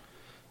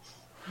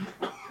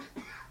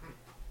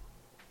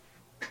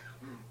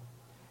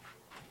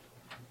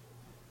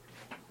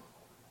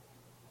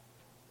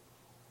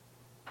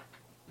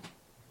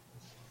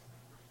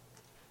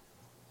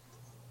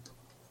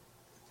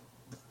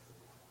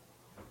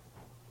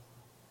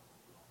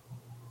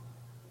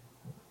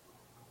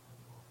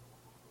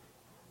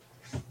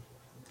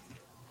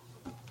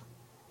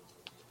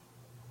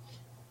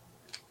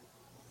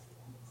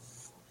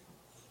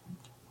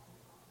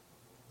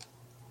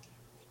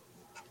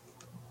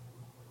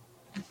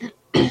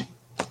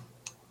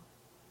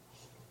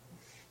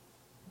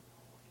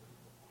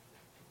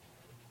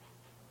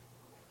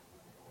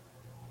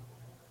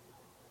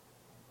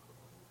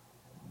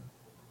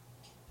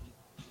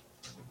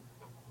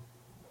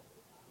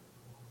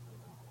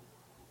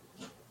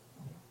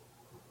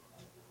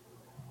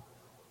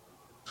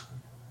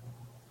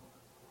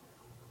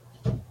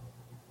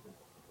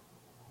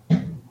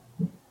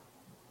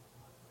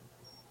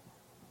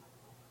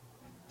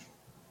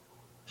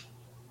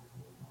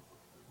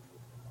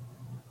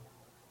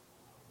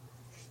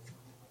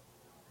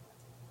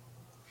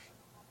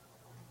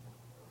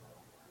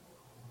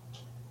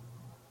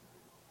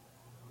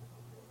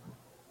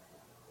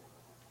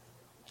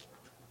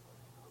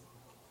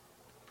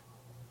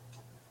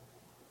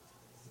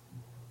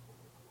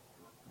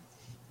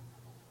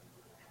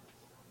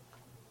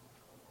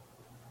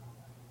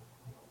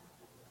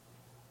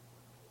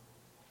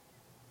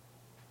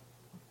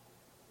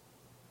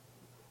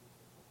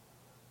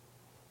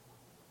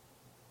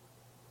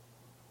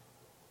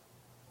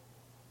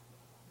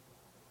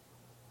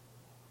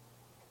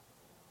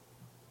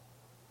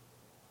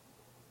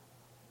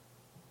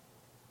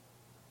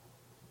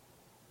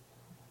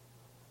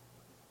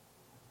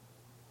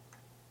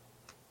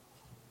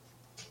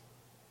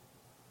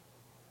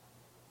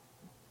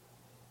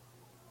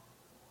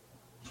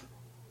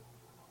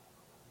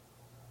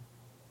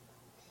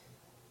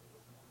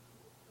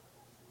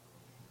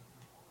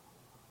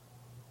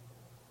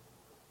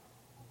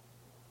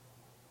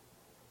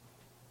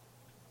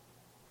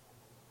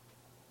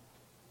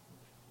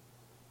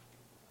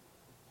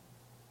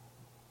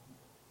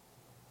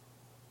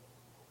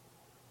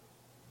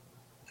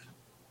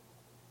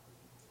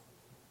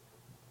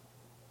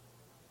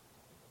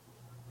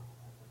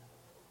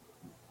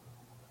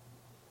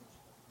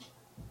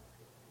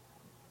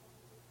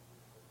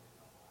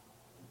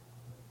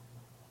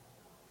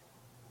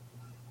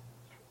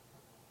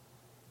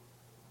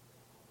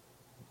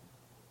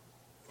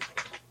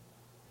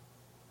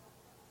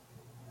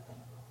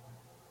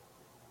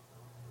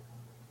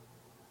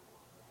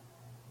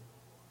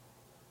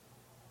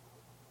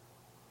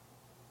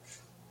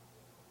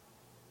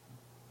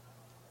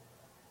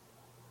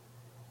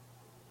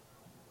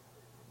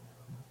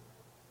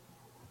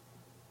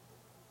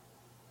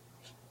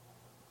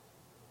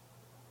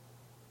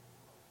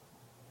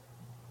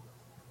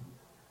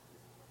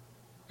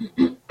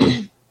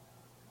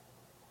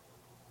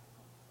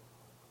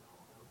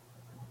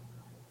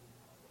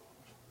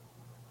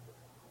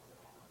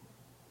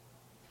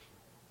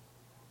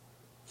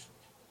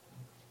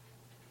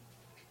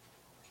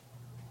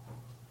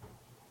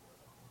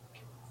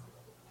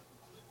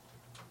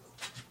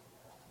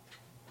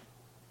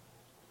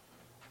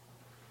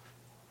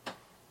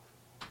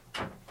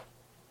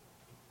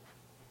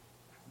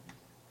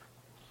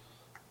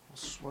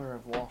 swear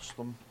I've lost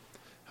them.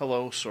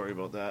 Hello, sorry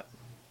about that.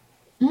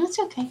 No, it's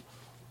okay.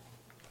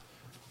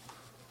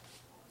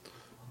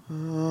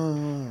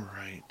 All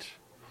right.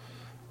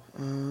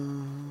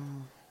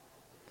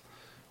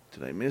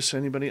 Did I miss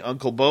anybody?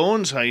 Uncle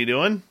Bones, how you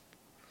doing?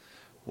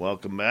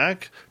 Welcome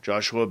back.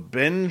 Joshua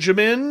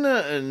Benjamin,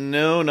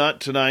 no, not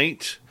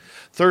tonight.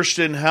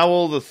 Thurston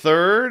Howell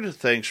III,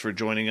 thanks for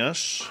joining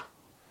us.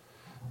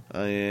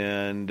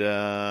 And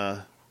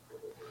who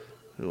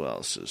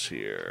else is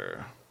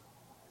here?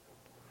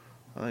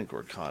 I think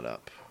we're caught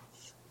up.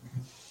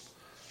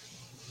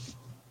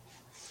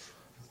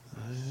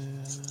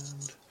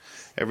 And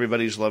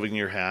everybody's loving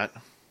your hat.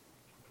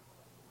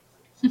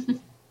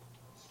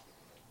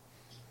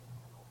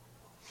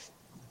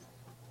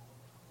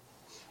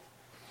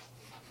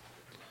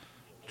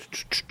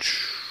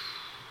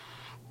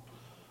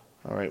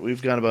 All right,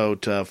 we've got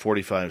about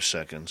 45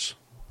 seconds.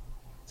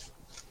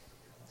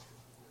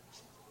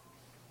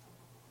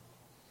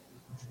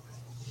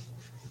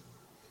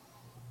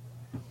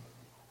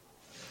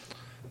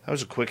 That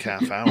was a quick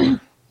half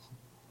hour.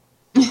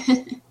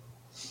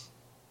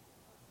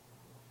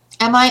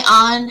 Am I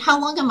on? How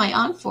long am I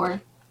on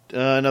for?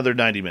 Another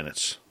 90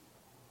 minutes.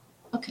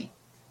 Okay.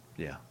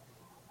 Yeah.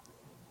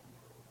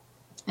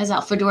 Is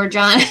that Fedora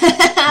John?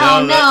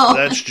 Oh, no.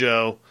 That's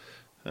Joe.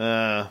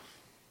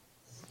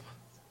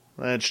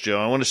 That's Joe.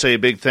 I want to say a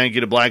big thank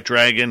you to Black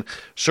Dragon,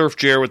 Surf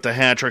Jer with the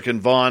hat trick,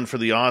 and Vaughn for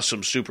the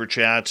awesome super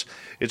chats.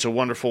 It's a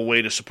wonderful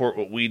way to support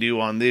what we do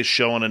on this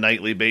show on a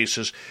nightly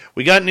basis.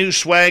 We got new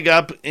swag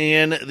up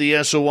in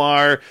the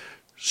SOR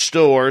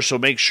store, so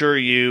make sure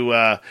you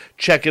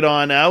check it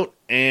on out.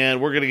 And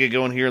we're going to get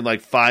going here in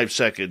like 5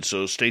 seconds,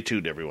 so stay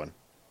tuned, everyone.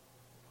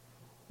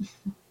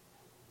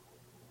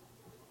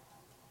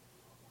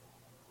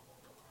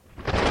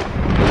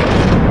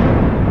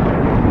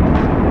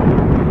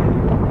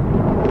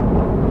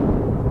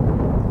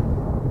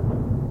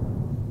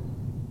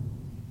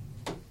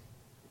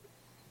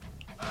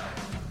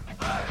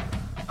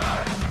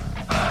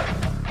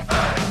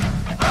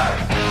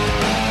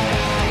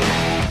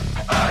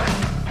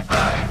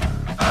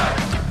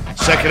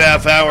 Second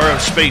half hour of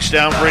Spaced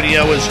Out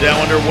Radio is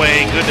now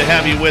underway. Good to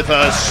have you with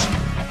us.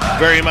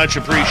 Very much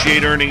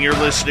appreciate earning your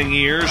listening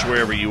ears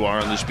wherever you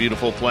are on this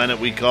beautiful planet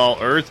we call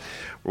Earth.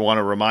 We want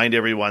to remind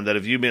everyone that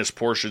if you miss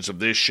portions of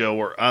this show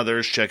or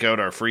others, check out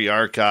our free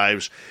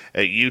archives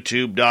at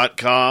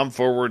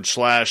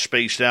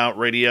youtube.com/Spaced Out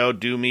Radio.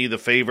 Do me the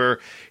favor,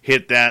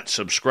 hit that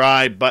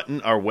subscribe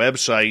button. Our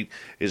website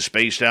is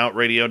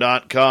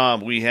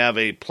spacedoutradio.com. We have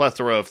a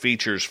plethora of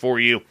features for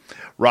you.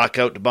 Rock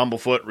out to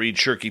Bumblefoot, read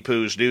Shirky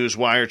Poo's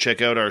Newswire,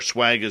 check out our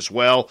swag as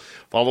well.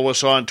 Follow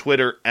us on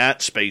Twitter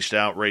at Spaced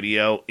Out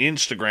Radio,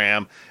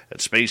 Instagram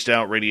at Spaced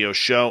Out Radio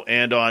Show,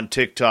 and on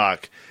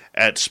TikTok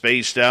at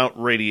Spaced Out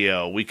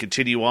Radio. We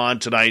continue on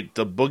tonight,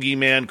 The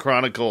Boogeyman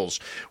Chronicles,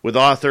 with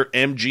author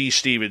M.G.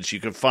 Stevens. You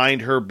can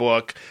find her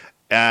book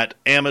at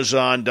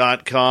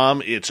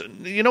Amazon.com. It's,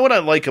 you know what I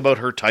like about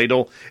her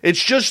title?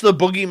 It's just The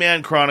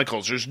Boogeyman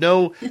Chronicles. There's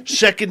no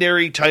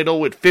secondary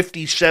title with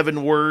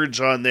 57 words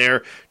on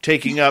there,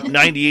 taking up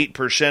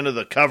 98% of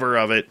the cover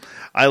of it.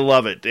 I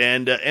love it.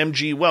 And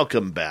MG,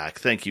 welcome back.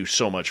 Thank you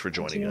so much for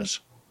joining us.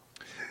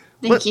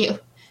 Thank you.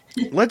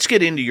 Let's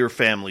get into your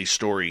family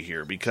story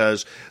here,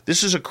 because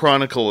this is a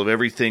chronicle of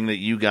everything that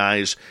you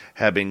guys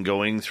have been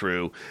going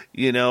through.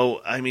 You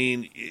know, I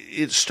mean,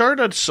 it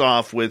started us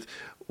off with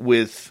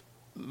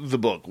the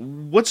book.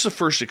 What's the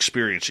first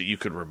experience that you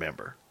could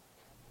remember?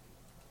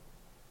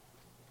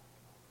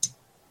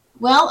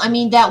 Well, I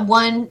mean, that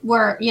one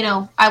where, you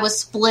know, I was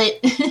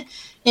split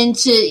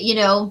into, you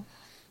know,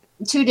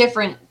 two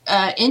different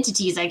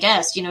entities, I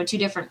guess, you know, two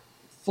different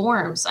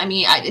forms. I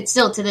mean, it's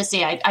still to this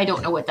day, I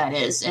don't know what that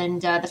is.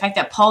 And the fact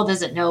that Paul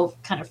doesn't know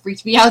kind of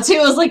freaked me out too.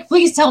 I was like,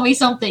 please tell me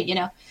something, you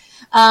know.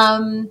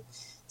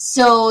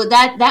 So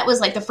that was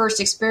like the first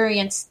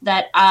experience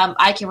that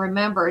I can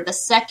remember. The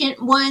second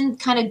one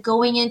kind of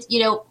going into,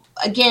 you know,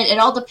 again, it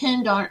all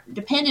depended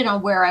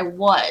on where I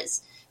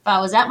was. If I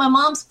was at my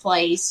mom's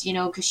place, you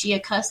know, because she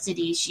had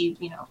custody,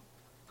 you know,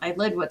 I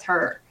lived with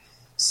her.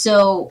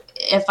 So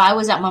if I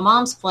was at my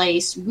mom's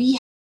place,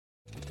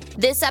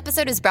 This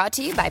episode is brought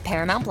to you by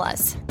Paramount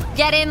Plus.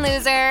 Get in,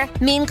 loser!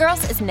 Mean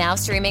Girls is now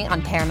streaming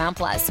on Paramount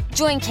Plus.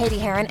 Join Katie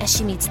Heron as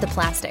she meets the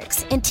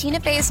plastics in Tina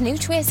Fey's new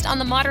twist on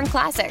the modern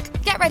classic.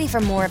 Get ready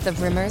for more of the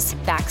rumors,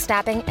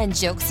 backstabbing, and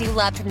jokes you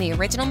loved from the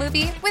original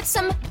movie with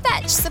some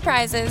fetch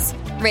surprises.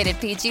 Rated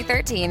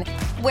PG-13.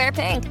 Wear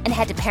pink and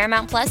head to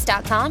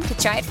ParamountPlus.com to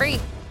try it free.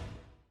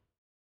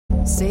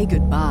 Say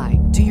goodbye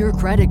to your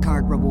credit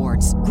card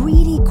rewards.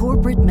 Greedy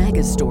corporate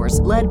mega stores,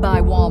 led by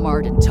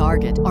Walmart and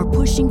Target, are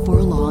pushing for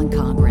a law in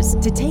Congress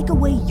to take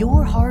away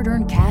your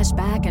hard-earned cash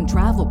back and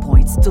travel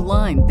points to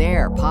line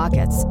their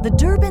pockets. The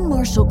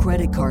Durbin-Marshall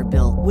credit card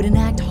bill would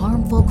enact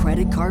harmful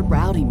credit card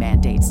routing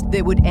mandates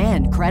that would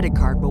end credit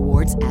card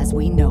rewards as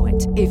we know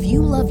it. If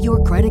you love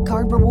your credit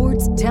card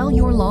rewards, tell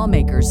your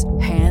lawmakers,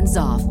 hands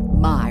off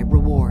my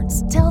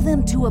rewards. Tell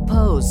them to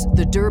oppose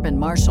the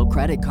Durbin-Marshall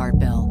credit card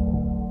bill.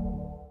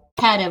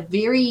 had a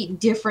very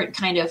different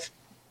kind of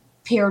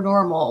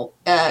paranormal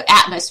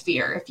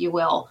atmosphere, if you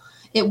will.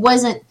 It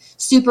wasn't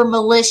super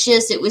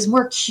malicious. It was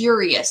more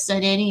curious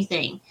than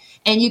anything.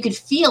 And you could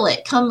feel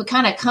it come,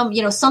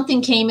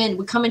 something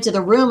would come into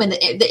the room and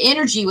the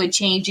energy would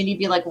change and you'd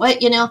be like, what,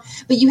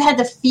 but you had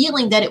the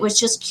feeling that it was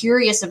just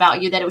curious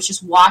about you, that it was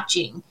just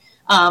watching.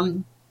 My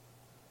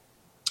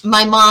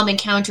mom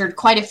encountered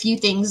quite a few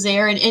things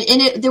there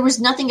and there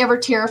was nothing ever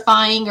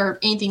terrifying or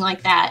anything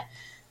like that.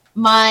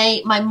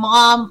 My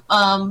mom,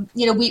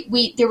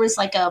 there was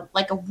like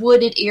a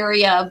wooded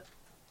area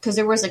because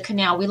there was a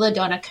canal. We lived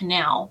on a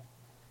canal.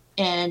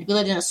 And we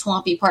lived in a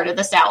swampy part of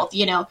the South,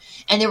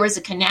 and there was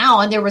a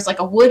canal and there was like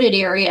a wooded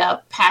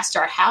area past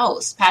our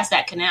house, past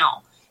that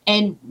canal.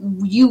 And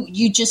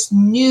you just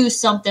knew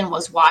something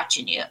was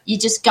watching you. You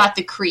just got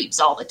the creeps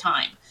all the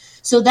time.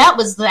 So that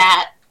was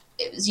that,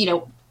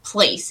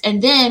 place.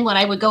 And then when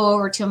I would go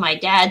over to my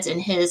dad's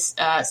and his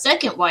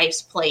second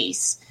wife's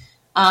place,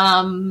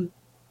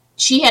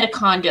 she had a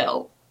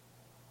condo.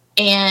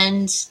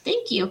 And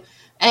thank you.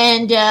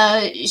 And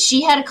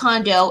she had a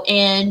condo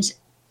and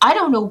I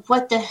don't know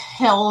what the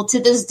hell to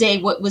this day,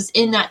 what was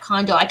in that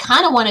condo. I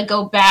kind of want to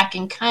go back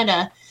and kind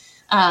of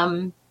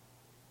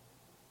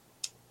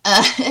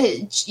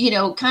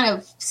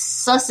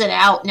suss it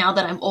out now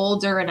that I'm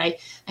older and I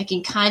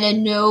can kind of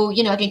know,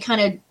 I can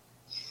kind of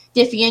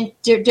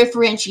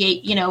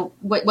differentiate,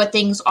 what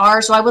things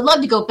are. So I would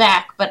love to go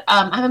back, but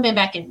I haven't been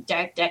back in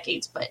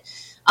decades, but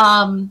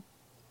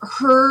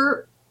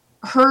her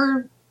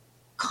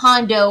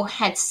condo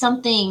had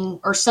something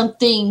or some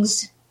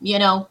things,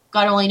 God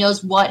only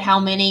knows what, how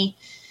many.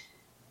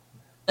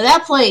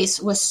 That place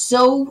was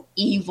so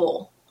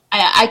evil.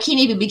 I can't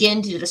even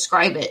begin to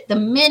describe it. The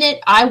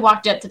minute I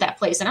walked up to that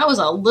place, and I was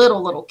a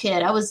little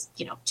kid, I was,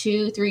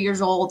 2-3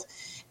 years old,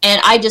 and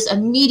I just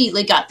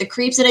immediately got the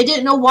creeps, and I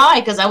didn't know why,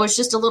 because I was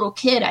just a little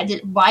kid.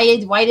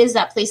 Why does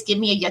that place give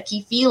me a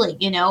yucky feeling,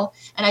 and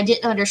I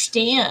didn't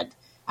understand.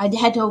 I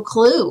had no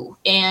clue.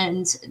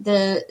 And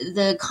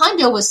the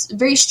condo was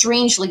very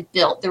strangely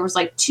built. There was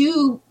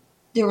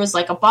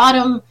like a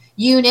bottom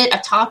unit, a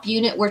top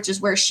unit, which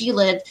is where she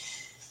lived.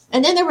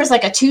 And then there was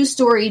like a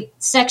 2-story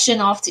section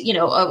off to,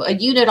 a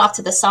unit off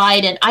to the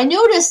side. And I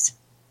noticed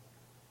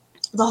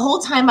the whole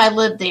time I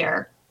lived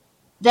there,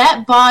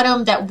 that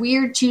bottom, that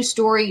weird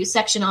 2-story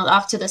section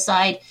off to the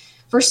side,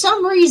 for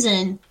some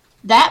reason,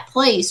 that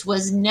place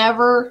was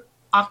never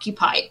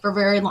occupied for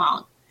very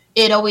long.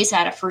 It always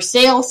had a for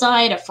sale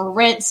sign, a for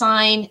rent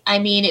sign. I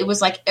mean, it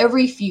was like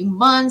every few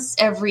months,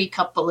 every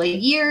couple of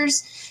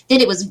years.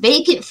 Then it was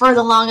vacant for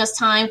the longest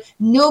time.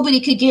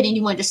 Nobody could get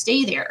anyone to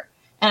stay there.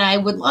 And I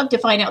would love to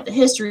find out the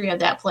history of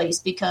that place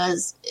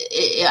because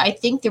I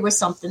think there was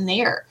something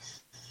there.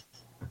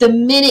 The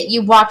minute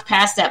you walked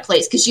past that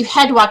place, because you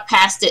had to walk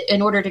past it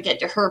in order to get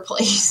to her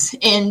place,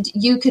 and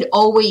you could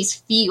always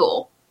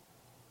feel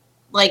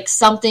like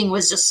something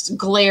was just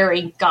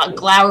glowering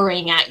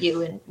at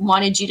you and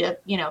wanted you to,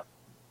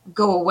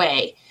 go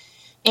away.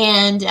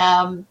 And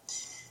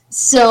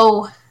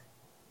so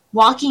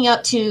you have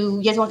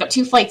to walk up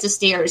 2 flights of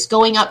stairs,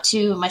 going up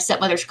to my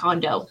stepmother's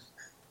condo.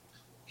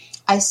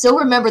 I still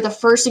remember the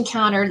first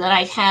encounter that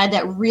I had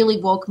that really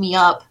woke me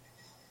up.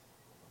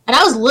 And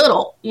I was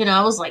little,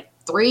 I was like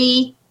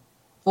 3,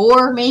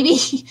 4 maybe.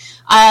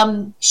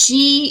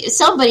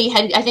 Somebody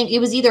had, I think it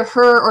was either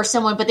her or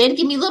someone, but they had to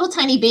give me a little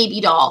tiny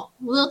baby doll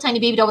with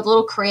a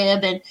little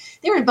crib, and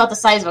they were about the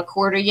size of a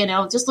quarter,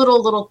 just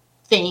little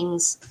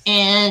things.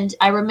 And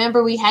I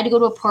remember we had to go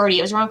to a party.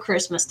 It was around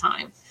Christmas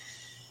time.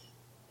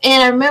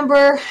 And I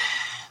remember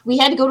we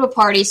had to go to a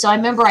party, so I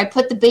remember I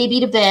put the baby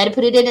to bed,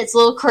 put it in its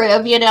little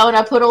crib, and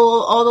I put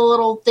all the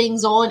little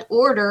things all in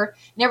order,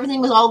 and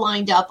everything was all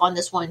lined up on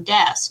this one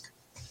desk.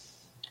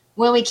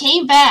 When we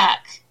came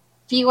back,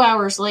 few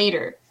hours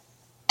later,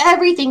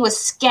 everything was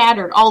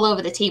scattered all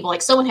over the table.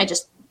 Like someone had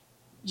just,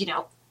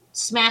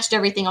 smashed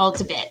everything all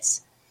to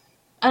bits.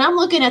 And I'm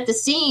looking at the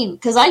scene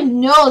because I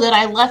know that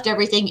I left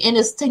everything in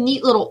a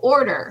neat little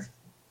order.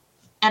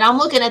 And I'm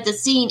looking at the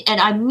scene and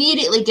I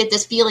immediately get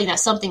this feeling that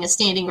something is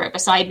standing right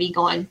beside me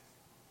going,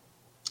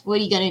 what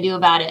are you going to do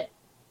about it?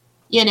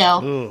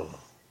 Ooh.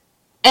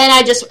 And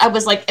I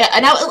was like,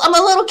 and I'm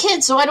a little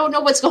kid, so I don't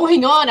know what's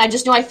going on. I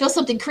just know I feel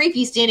something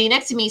creepy standing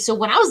next to me. So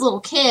when I was a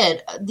little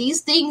kid,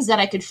 these things that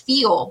I could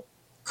feel,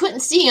 couldn't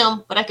see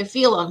them, but I could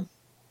feel them.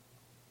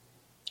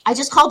 I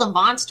just called them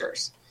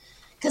monsters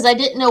because I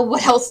didn't know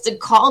what else to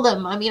call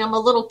them. I mean, I'm a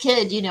little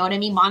kid, you know what I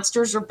mean?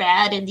 Monsters are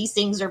bad and these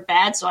things are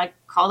bad, so I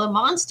call them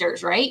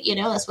monsters, right?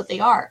 That's what they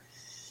are.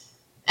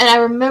 And I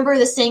remember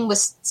this thing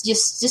was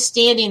just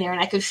standing there,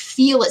 and I could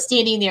feel it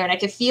standing there, and I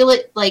could feel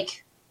it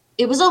like,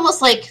 it was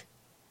almost like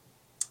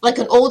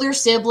an older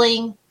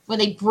sibling when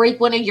they break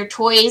one of your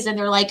toys and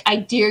they're like, I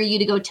dare you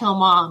to go tell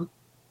mom.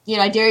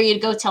 I dare you to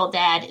go tell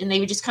dad. And they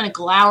would just kind of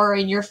glower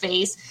in your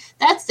face.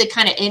 That's the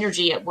kind of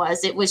energy it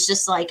was. It was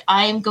just like,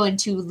 I'm going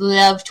to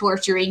love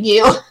torturing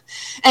you.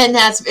 And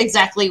that's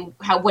exactly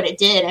what it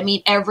did. I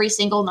mean, every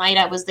single night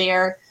I was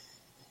there,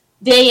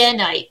 day and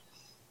night.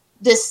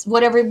 this,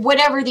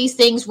 whatever these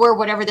things were,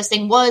 whatever this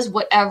thing was,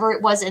 whatever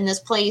it was in this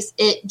place,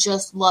 it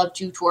just loved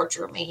to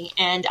torture me.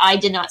 And I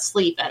did not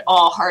sleep at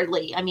all,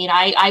 hardly. I mean,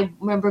 I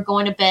remember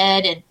going to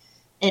bed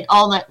and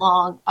all night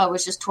long, I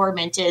was just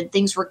tormented.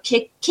 Things were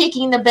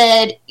kicking the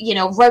bed,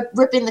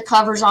 ripping the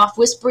covers off,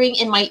 whispering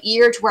in my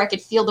ear to where I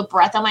could feel the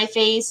breath on my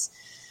face.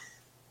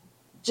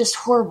 Just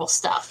horrible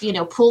stuff,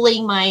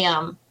 pulling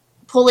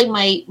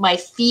my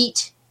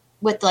feet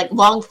with like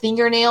long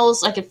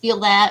fingernails. I could feel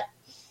that.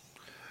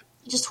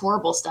 Just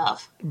horrible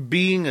stuff.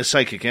 Being a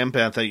psychic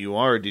empath that you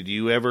are, did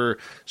you ever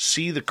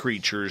see the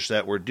creatures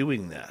that were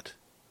doing that?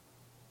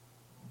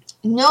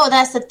 No,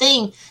 that's the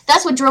thing.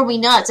 That's what drove me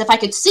nuts. If I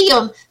could see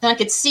them, then I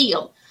could see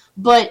them.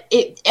 But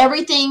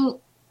everything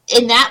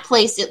in that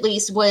place, at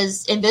least,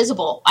 was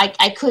invisible.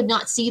 I could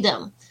not see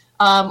them.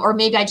 Or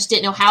maybe I just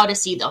didn't know how to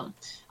see them.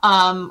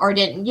 I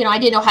didn't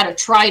know how to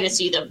try to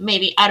see them.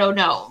 Maybe, I don't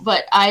know.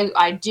 But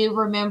I do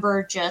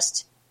remember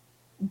just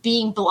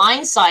being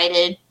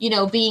blindsided,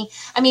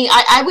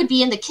 I would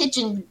be in the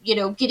kitchen,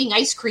 getting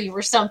ice cream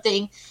or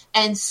something,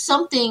 and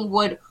something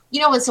would,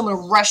 when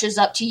someone rushes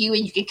up to you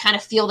and you can kind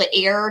of feel the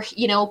air,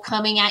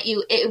 coming at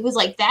you. It was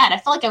like that. I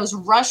felt like I was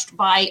rushed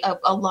by a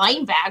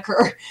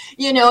linebacker,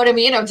 you know what I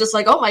mean? I'm just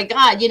like, oh my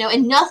God,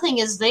 and nothing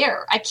is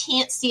there. I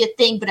can't see a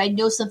thing, but I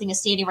know something is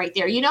standing right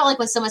there. Like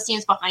when someone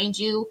stands behind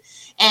you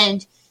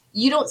and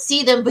you don't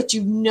see them, but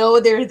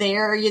they're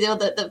there.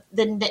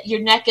 Your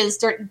neck is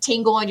starting to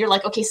tingle, and you're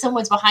like, okay,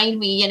 someone's behind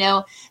me,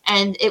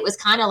 And it was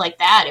kind of like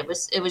that. It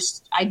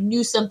was. I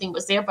knew something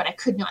was there, but I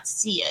could not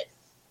see it.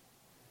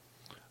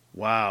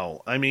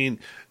 Wow, I mean,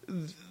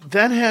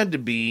 that had to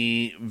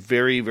be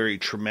very, very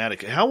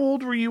traumatic. How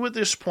old were you at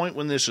this point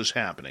when this was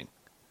happening?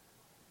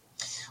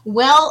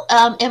 Well,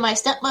 in my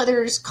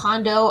stepmother's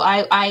condo,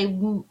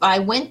 I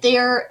went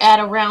there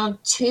at around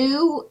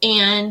 2,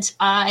 and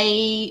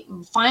I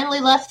finally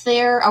left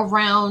there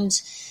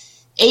around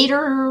 8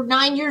 or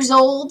 9 years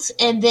old,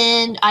 and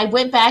then I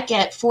went back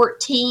at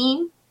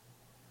 14.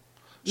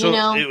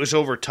 So it was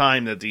over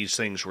time that these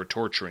things were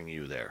torturing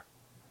you there.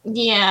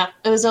 Yeah,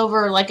 it was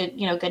over like a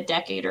good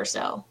decade or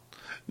so.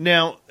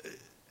 Now,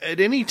 at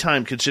any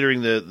time,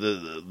 considering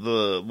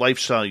the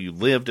lifestyle you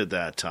lived at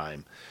that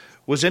time,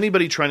 was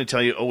anybody trying to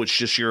tell you, oh, it's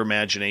just your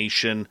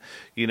imagination,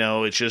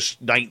 it's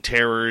just night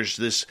terrors,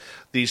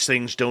 these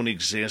things don't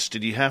exist?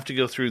 Did you have to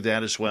go through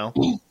that as well?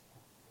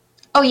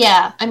 Oh,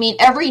 yeah. I mean,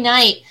 every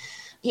night,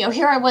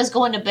 here I was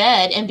going to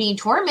bed and being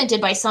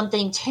tormented by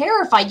something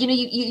terrified.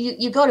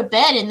 You go to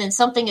bed and then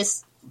something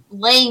is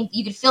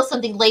you can feel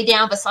something lay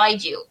down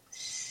beside you.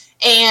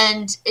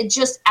 And it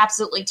just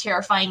absolutely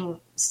terrifying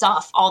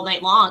stuff all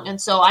night long.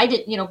 And so I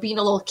did, being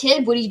a little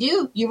kid, what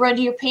do? You run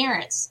to your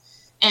parents.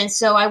 And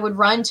so I would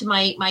run to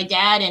my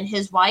dad and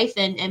his wife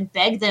and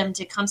beg them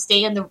to come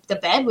stay in the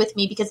bed with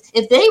me, because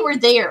if they were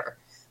there,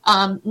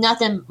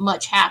 nothing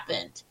much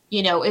happened.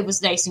 It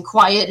was nice and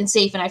quiet and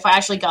safe, and I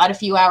actually got a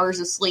few hours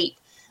of sleep.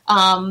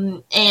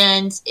 And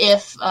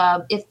if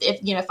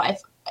I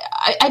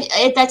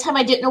at that time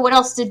I didn't know what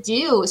else to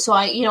do, so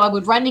I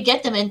would run to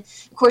get them, and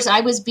of course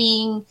I was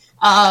being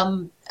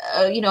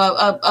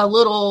a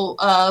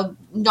little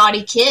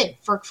naughty kid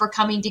for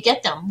coming to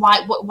get them.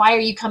 Why are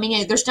you coming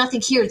in? There's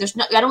nothing here.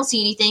 I don't see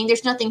anything.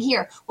 There's nothing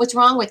here. What's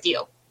wrong with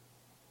you?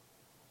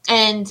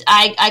 And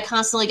I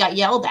constantly got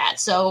yelled at.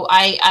 So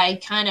I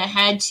kind of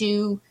had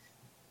to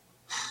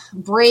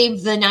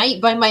brave the night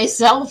by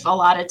myself a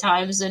lot of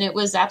times, and it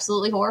was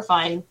absolutely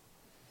horrifying.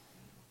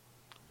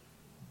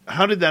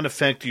 How did that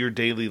affect your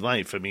daily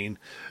life? I mean,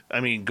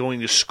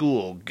 going to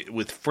school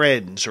with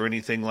friends or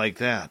anything like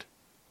that?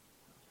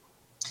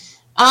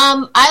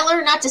 I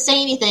learned not to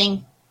say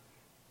anything.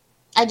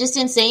 I just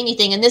didn't say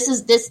anything. And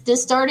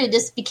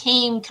this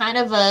became kind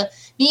of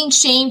being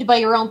shamed by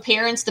your own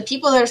parents, the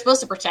people that are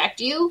supposed to protect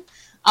you.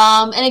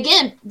 And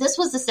again, this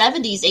was the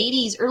 70s,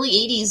 80s, early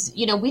 80s.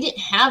 We didn't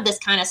have this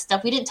kind of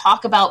stuff. We didn't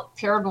talk about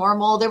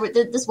paranormal.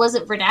 This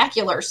wasn't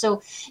vernacular.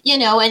 So,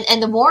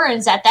 and the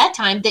Warrens at that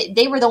time,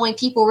 they were the only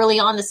people really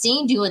on the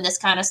scene doing this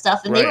kind of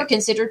stuff. And They were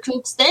considered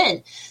kooks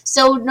then.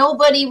 So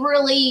nobody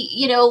really,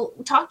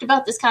 talked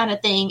about this kind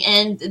of thing.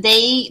 And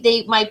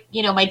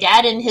my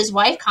dad and his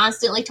wife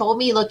constantly told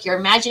me, look, you're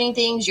imagining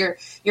things. You're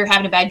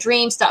having a bad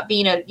dream. Stop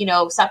being a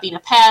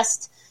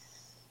pest.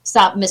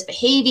 Stop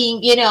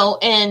misbehaving,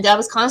 and I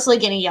was constantly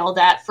getting yelled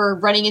at for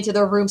running into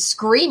the room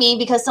screaming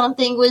because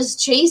something was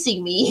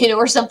chasing me,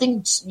 or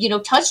something,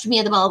 touched me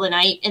in the middle of the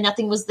night and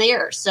nothing was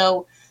there.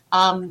 So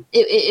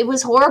it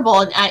was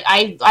horrible. And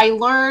I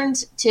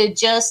learned to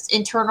just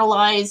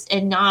internalize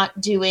and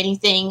not do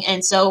anything.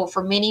 And so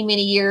for many,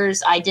 many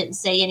years, I didn't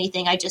say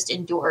anything. I just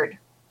endured.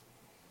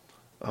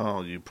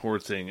 Oh, you poor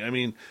thing. I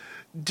mean,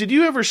 did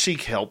you ever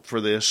seek help for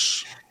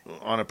this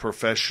on a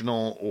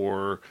professional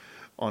or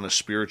on a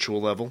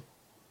spiritual level?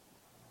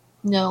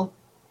 No.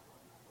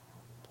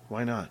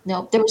 Why not?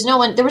 No, there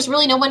was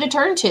really no one to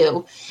turn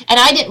to. And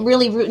I didn't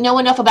really know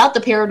enough about the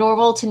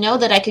paranormal to know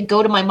that I could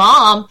go to my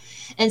mom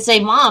and say,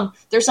 Mom,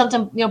 there's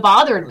something,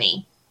 bothering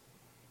me.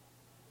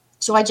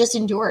 So I just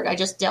endured. I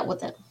just dealt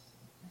with it.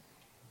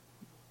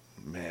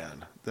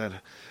 Man,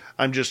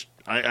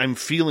 I'm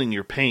feeling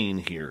your pain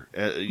here,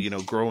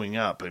 growing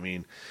up. I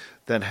mean,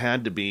 that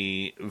had to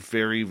be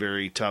very,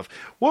 very tough.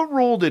 What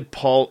role did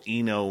Paul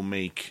Eno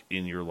make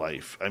in your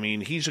life? I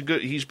mean, he's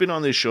been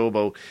on this show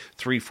about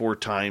 3-4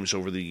 times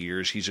over the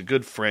years. He's a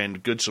good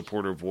friend, good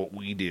supporter of what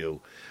we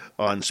do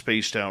on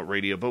Spaced Out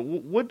Radio. But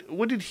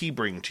what did he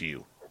bring to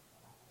you?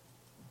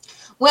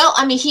 Well,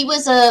 I mean, he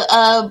was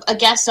a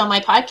guest on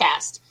my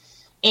podcast.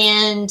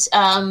 And,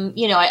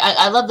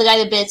 I love the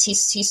guy to bits.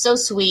 He's so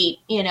sweet.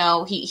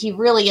 He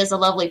really is a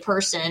lovely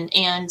person.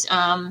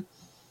 And,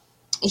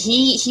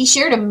 he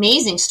shared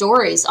amazing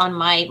stories on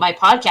my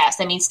podcast.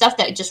 I mean, stuff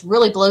that just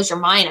really blows your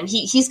mind. I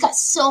mean, he's got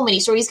so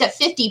many stories. He's got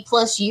 50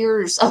 plus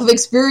years of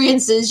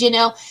experiences,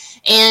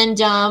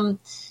 and,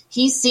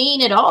 he's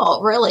seen it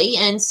all, really.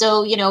 And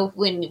so,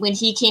 when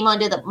he came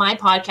onto my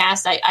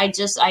podcast,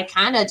 I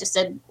kind of just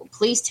said,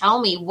 please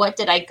tell me, what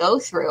did I go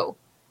through?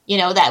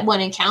 That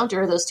one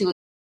encounter, those two.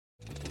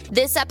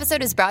 This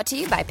episode is brought to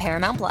you by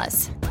Paramount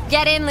Plus.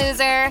 Get in,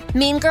 loser!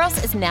 Mean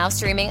Girls is now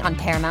streaming on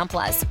Paramount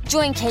Plus.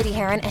 Join Katie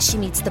Heron as she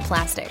meets the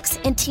plastics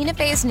in Tina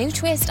Fey's new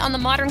twist on the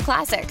modern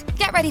classic.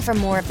 Get ready for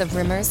more of the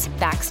rumors,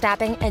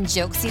 backstabbing, and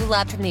jokes you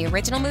loved from the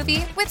original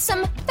movie with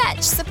some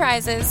fetch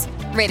surprises.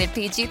 Rated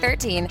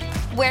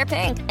PG-13. Wear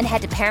pink and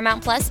head to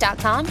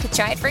ParamountPlus.com to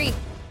try it free.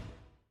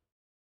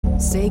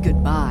 Say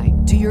goodbye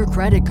to your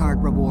credit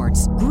card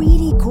rewards.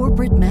 Greedy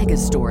corporate mega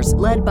stores,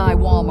 led by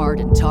Walmart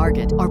and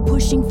Target, are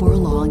pushing for a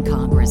law in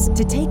Congress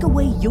to take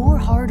away your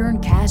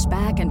hard-earned cash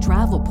back and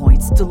travel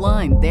points to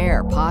line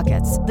their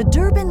pockets. The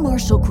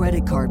Durbin-Marshall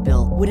credit card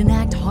bill would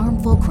enact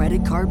harmful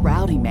credit card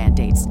routing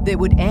mandates that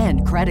would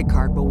end credit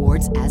card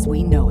rewards as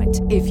we know it.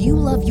 If you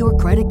love your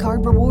credit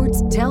card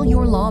rewards, tell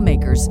your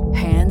lawmakers,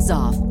 hands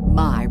off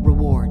my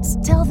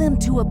rewards. Tell them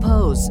to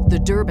oppose the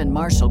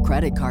Durbin-Marshall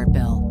credit card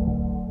bill.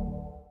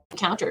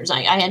 Encounters.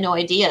 I had no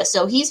idea.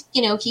 So he's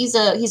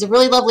a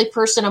really lovely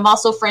person. I'm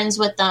also friends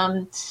with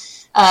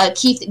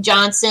Keith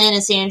Johnson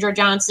and Sandra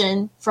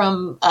Johnson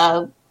from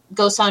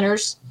Ghost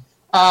Hunters.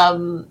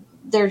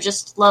 They're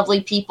just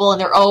lovely people, and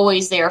they're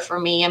always there for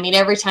me. I mean,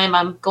 every time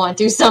I'm going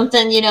through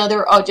something,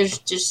 they're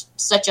just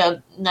such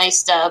a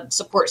nice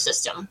support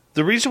system.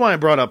 The reason why I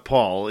brought up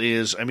Paul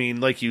is, I mean,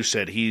 like you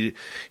said,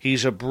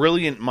 he's a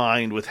brilliant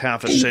mind with over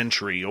half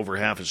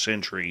a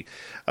century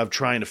of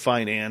trying to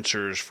find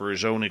answers for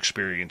his own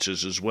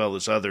experiences as well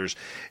as others.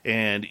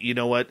 And you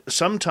know what?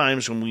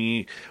 Sometimes when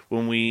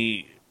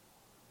we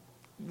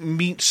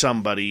meet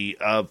somebody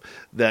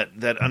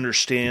that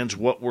understands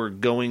what we're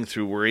going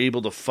through, we're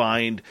able to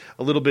find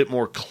a little bit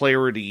more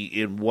clarity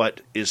in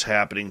what is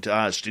happening to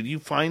us. Did you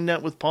find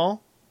that with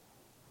Paul?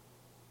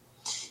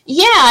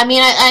 Yeah, I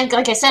mean, I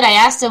like I said, I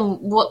asked him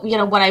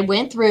what I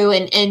went through,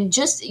 and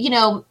just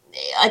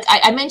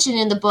I mentioned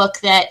in the book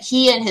that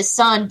he and his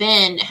son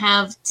Ben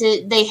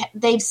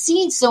they've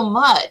seen so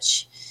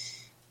much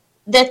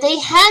that they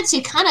had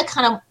to kind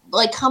of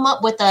like come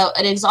up with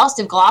an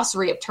exhaustive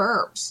glossary of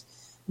terms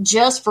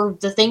just for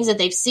the things that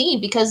they've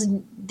seen, because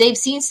they've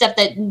seen stuff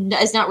that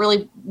is not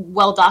really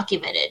well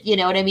documented, you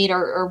know what I mean?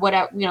 Or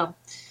whatever,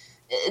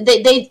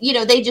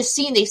 they've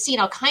seen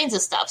all kinds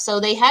of stuff.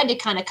 So they had to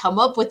kind of come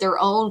up with their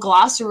own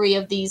glossary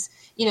of these,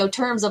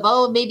 terms of,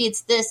 oh, maybe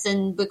it's this,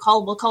 and we'll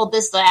call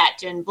this that,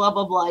 and blah,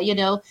 blah, blah,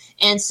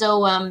 And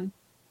so,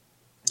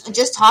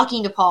 just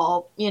talking to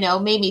Paul,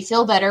 made me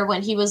feel better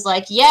when he was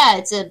like,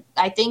 yeah,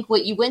 I think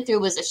what you went through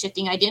was a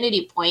shifting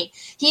identity point.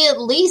 He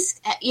at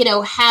least,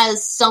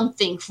 has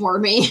something for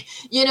me.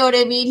 You know what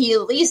I mean? He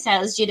at least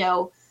has,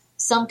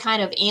 some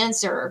kind of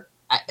answer.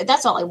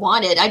 That's all I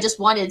wanted. I just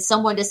wanted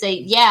someone to say,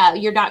 yeah,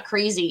 you're not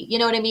crazy. You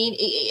know what I mean?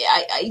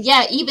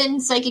 Yeah,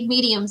 even psychic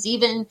mediums,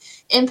 even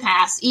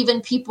empaths,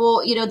 even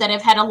people, that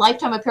have had a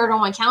lifetime of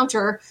paranormal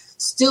encounter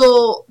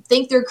still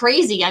think they're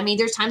crazy. I mean,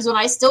 there's times when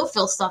I still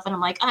feel stuff and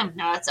I'm like, I'm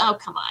nuts. Oh,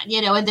 come on.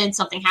 And then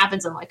something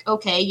happens. I'm like,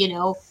 okay,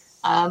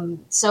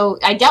 so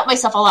I doubt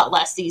myself a lot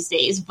less these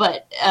days,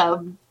 but,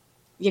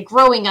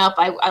 growing up,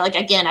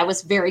 I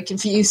was very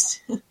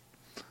confused.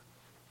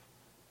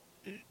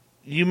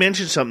 You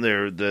mentioned something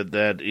there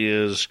that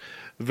is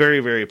very,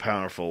 very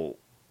powerful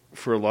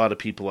for a lot of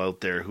people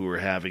out there who are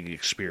having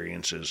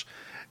experiences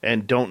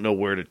and don't know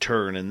where to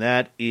turn. And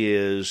that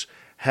is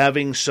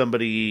having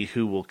somebody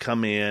who will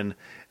come in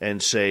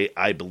and say,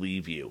 I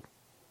believe you.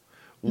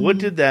 Mm-hmm. What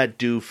did that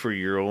do for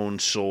your own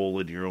soul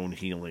and your own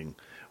healing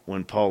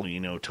when Paul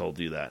Eno told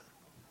you that?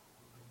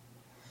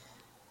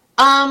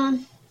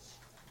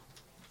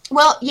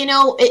 Well,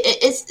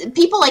 it's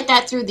people like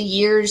that through the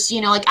years,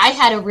 like I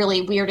had a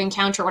really weird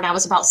encounter when I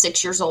was about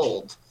 6 years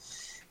old.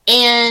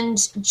 And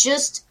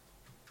that's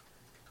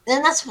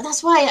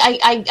why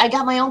I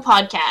got my own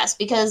podcast,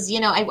 because,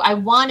 I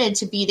wanted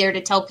to be there to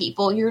tell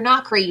people you're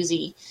not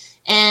crazy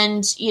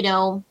and,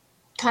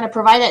 kind of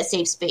provide that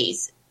safe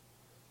space.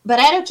 But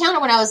I had an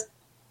encounter when I was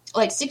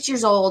like 6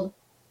 years old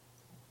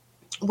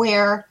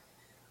where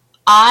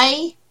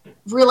I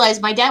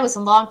realized my dad was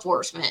in law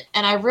enforcement,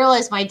 and I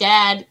realized my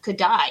dad could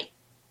die.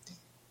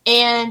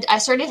 And I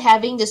started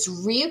having this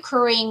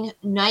reoccurring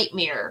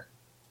nightmare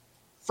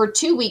for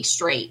 2 weeks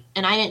straight,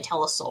 and I didn't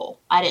tell a soul.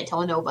 I didn't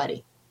tell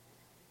nobody.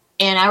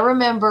 And I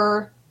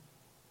remember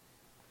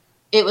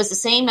it was the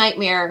same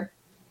nightmare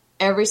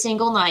every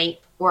single night,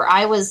 where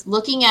I was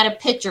looking at a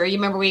picture. You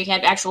remember we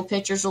had actual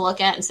pictures to look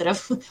at instead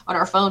of on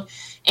our phone.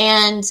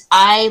 And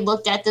I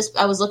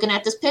was looking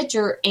at this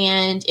picture,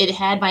 and it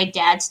had my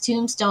dad's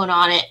tombstone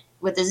on it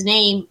with his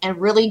name, and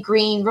really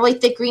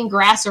thick green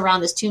grass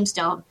around this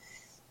tombstone.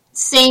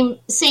 Same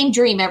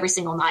dream every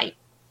single night.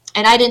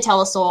 And I didn't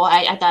tell a soul.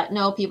 I thought,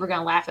 no, people are going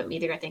to laugh at me.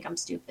 They're going to think I'm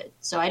stupid.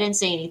 So I didn't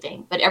say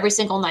anything. But every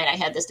single night I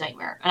had this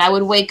nightmare. And I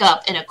would wake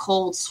up in a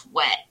cold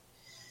sweat.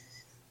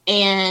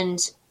 And,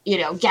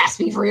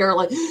 gasping for air,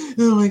 like,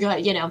 oh my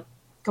God,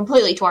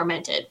 completely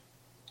tormented.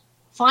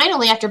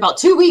 Finally, after about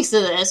 2 weeks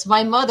of this,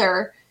 my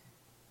mother,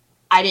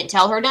 I didn't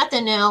tell her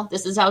nothing now.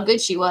 This is how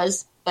good she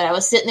was. But I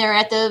was sitting there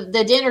at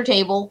the dinner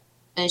table,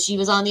 and she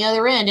was on the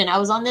other end, and I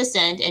was on this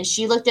end. And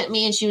she looked at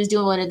me, and she was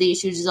doing one of these.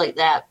 She was just like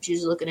that. She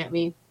was looking at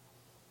me.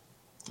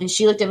 And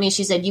she looked at me, and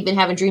she said, you've been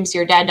having dreams of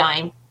your dad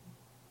dying.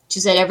 She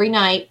said, every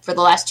night for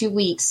the last 2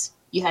 weeks,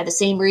 you had the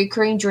same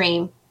recurring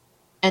dream.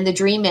 And the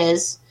dream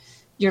is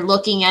you're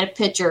looking at a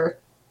picture,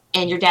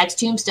 and your dad's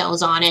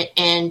tombstone's on it,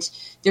 and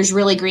there's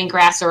really green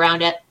grass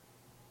around it.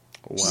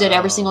 Wow. She said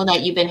every single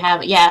night you've been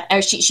having,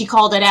 she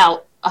called it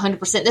out 100%.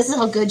 This is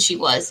how good she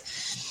was.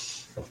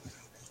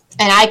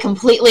 And I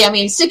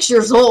completely, 6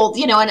 years old,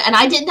 and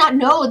I did not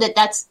know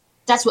that's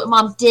what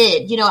Mom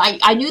did.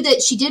 I knew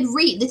that she did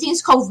read, the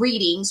thing's called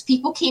readings.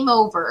 People came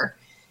over,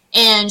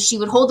 and she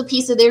would hold a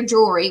piece of their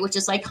jewelry, which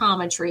is like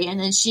commentary, and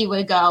then she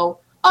would go,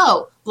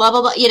 oh, blah,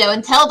 blah, blah,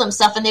 and tell them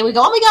stuff. And they would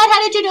go, oh my God,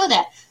 how did you know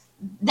that?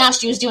 Now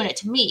she was doing it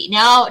to me.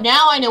 Now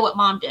I know what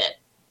Mom did.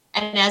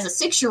 And as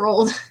a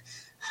 6-year-old,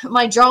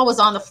 my jaw was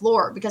on the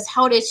floor, because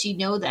how did she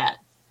know that?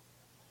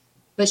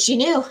 But she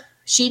knew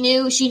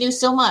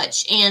so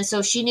much. And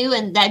so she knew,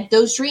 and that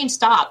those dreams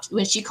stopped.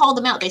 When she called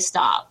them out, they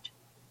stopped.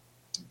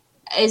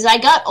 As I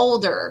got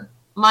older,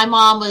 my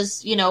mom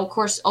was, of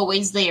course,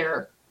 always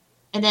there.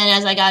 And then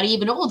as I got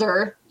even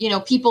older,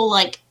 people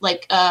like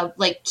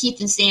Keith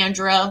and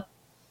Sandra,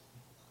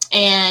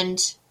 and,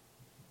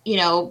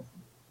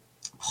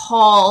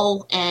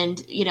 Paul,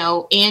 and,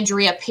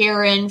 Andrea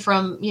Perrin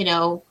from,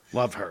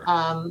 love her.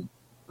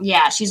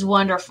 Yeah, she's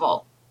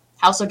wonderful.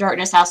 House of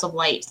Darkness, House of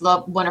Light,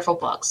 love wonderful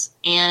books.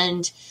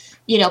 And,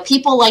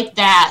 people like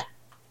that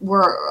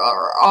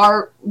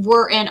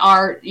were and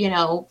are,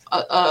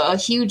 a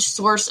huge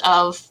source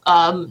of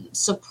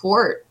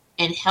support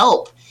and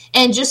help,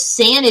 and just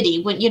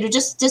sanity. When,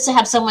 just to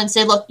have someone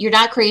say, look, you're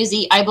not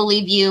crazy. I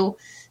believe you.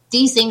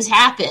 These things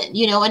happen,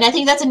 and I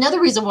think that's another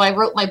reason why I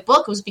wrote my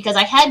book, was because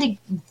I had to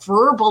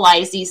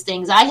verbalize these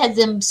things. I had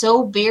them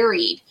so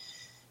buried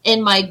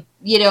in my,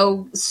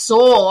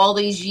 soul all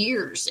these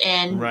years.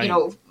 And, right.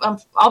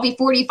 I'll be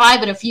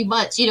 45 in a few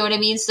months, you know what I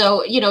mean?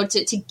 So,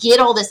 to get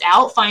all this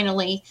out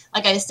finally,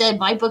 like I said,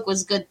 my book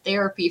was good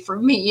therapy for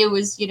me. It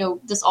was,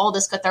 all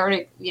this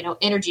cathartic,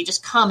 energy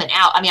just coming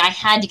out. I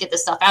had to get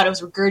this stuff out. I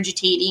was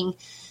regurgitating.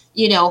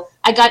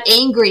 I got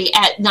angry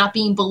at not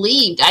being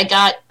believed. I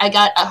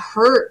got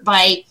hurt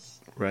by,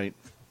 right.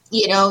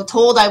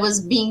 Told I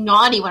was being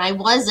naughty when I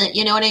wasn't,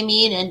 you know what I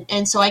mean?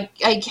 And so I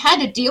had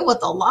to deal with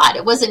a lot.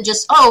 It wasn't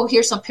just, oh,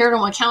 here's some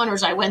paranormal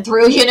encounters I went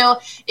through,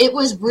 it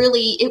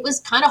was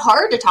kind of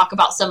hard to talk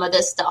about some of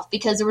this stuff,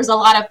 because there was a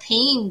lot of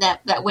pain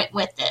that went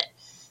with it.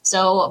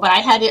 So, but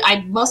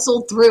I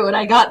muscled through it.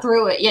 I got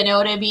through it, you know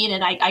what I mean?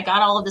 And I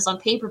got all of this on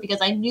paper, because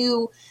I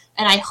knew,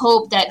 and I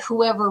hope that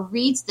whoever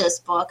reads this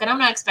book, and I'm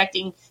not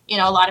expecting,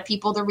 a lot of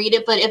people to read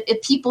it, but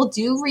if people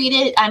do read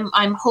it,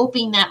 I'm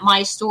hoping that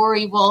my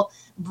story will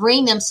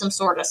bring them some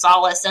sort of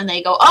solace, and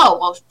they go, oh,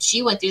 well,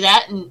 she went through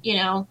that, and,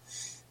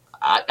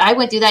 I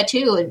went through that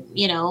too.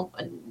 And,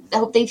 I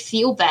hope they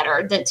feel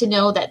better to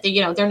know that,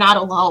 they're not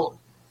alone.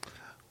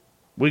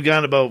 We've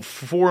got about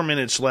 4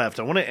 minutes left.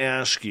 I want to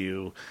ask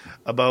you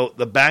about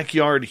the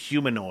backyard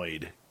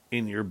humanoid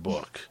in your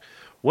book.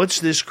 What's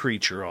this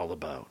creature all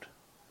about?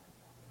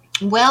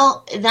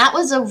 Well, that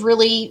was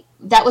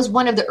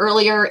one of the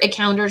earlier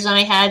encounters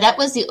I had. That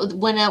was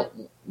when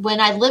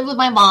I lived with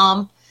my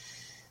mom.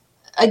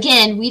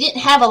 Again, we didn't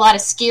have a lot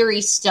of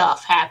scary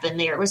stuff happen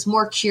there. It was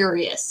more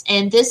curious.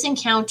 And this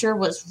encounter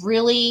was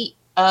really,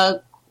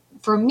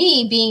 for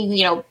me,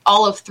 being,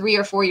 all of 3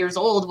 or 4 years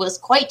old, was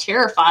quite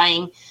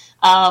terrifying.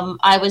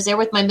 I was there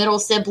with my middle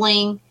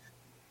sibling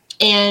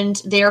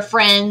and their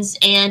friends,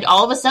 and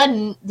all of a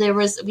sudden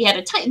we had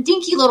a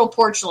dinky little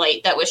porch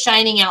light that was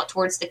shining out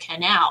towards the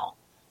canal,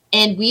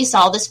 and we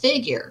saw this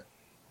figure,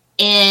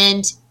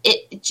 and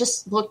it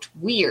just looked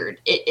weird.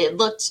 It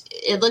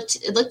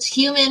looked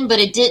human, but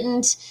it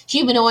didn't,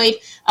 humanoid,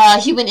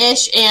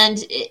 humanish, and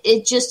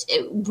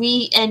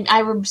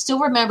I still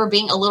remember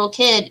being a little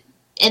kid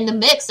in the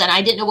mix, and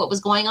I didn't know what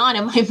was going on,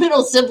 and my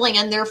middle sibling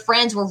and their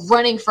friends were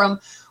running from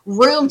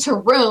room to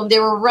room. They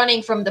were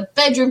running from the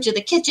bedroom to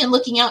the kitchen,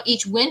 looking out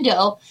each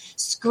window,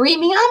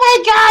 screaming, oh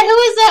my God, who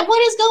is that?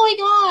 What is going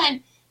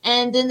on?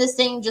 And then this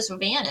thing just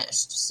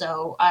vanished.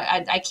 So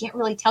I can't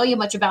really tell you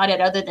much about it,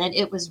 other than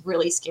it was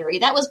really scary.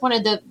 That was one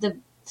of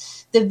the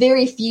the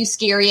very few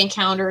scary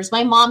encounters.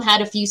 My mom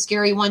had a few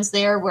scary ones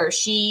there where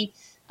she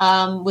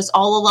was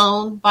all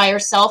alone by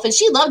herself, and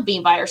she loved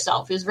being by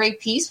herself. It was very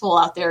peaceful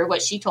out there,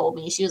 what she told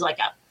me. She was like,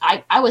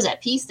 I was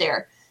at peace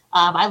there.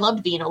 I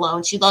loved being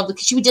alone. She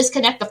would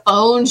disconnect the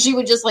phone. She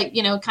would just like,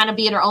 kind of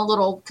be in her own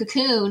little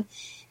cocoon.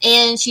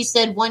 And she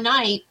said one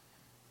night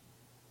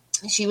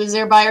she was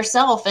there by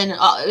herself, and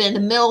in the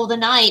middle of the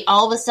night,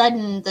 all of a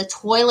sudden the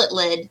toilet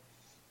lid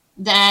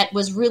that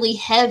was really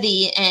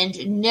heavy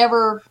and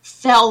never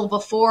fell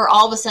before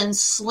all of a sudden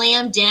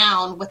slammed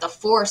down with a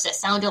force that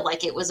sounded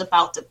like it was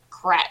about to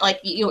crack. Like,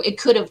 it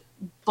could have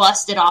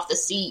busted off the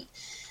seat.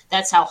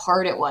 That's how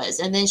hard it was.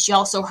 And then she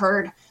also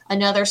heard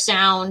another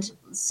sound,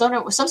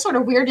 some sort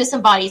of weird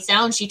disembodied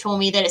sound. She told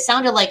me that it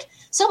sounded like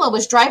someone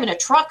was driving a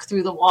truck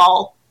through the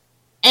wall,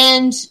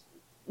 and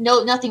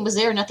no, nothing was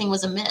there. Nothing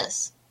was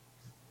amiss.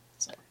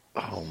 So.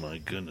 Oh my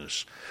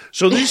goodness.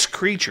 So this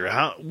creature,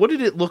 what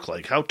did it look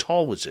like? How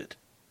tall was it?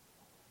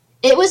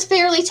 It was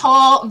fairly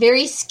tall,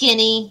 very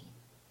skinny.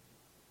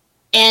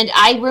 And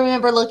I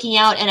remember looking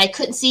out and I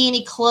couldn't see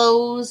any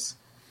clothes.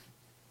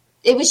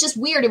 It was just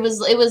weird. It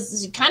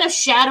was kind of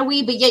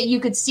shadowy, but yet you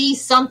could see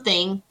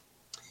something.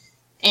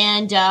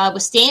 And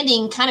was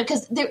standing kind of,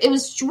 because it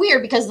was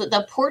weird because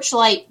the porch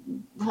light,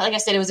 like I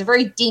said, it was a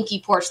very dinky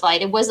porch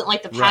light. It wasn't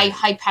like the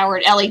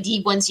high-powered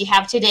LED ones you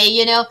have today,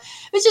 It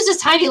was just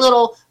this tiny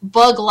little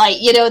bug light,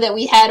 that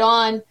we had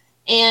on.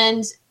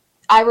 And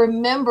I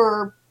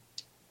remember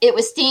it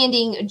was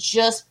standing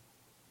just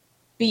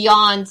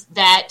beyond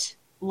that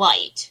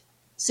light.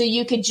 So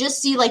you could just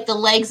see like the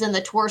legs and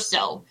the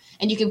torso,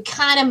 and you could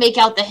kind of make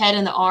out the head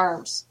and the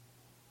arms.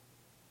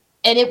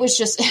 And it was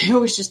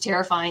just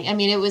terrifying. I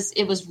mean, it was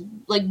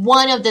like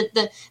one of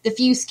the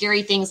few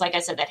scary things, like I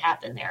said, that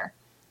happened there.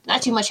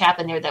 Not too much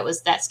happened there that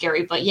was that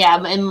scary, but yeah,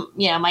 my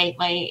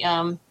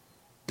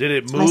did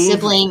it move? My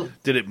sibling.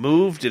 Did it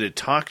move? Did it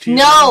talk to you?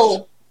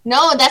 No,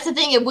 that's the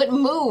thing. It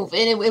wouldn't move,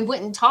 and it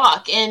wouldn't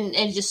talk, and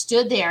it just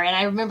stood there. And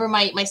I remember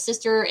my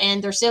sister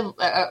and their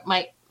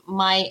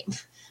my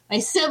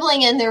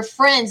sibling and their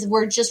friends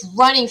were just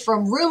running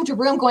from room to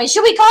room, going,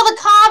 "Should we call the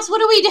cops? What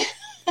do we do?"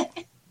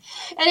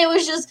 And it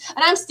was just,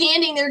 and I'm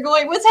standing there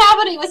going, what's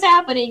happening?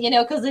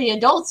 Because the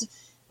adults,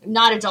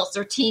 not adults,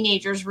 they're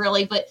teenagers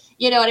really, but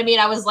you know what I mean?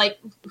 I was like,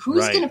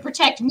 who's going to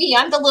protect me?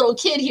 I'm the little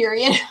kid here,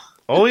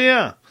 Oh,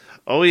 yeah.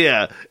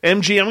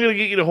 MG, I'm going to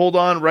get you to hold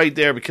on right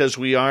there because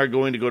we are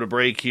going to go to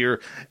break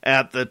here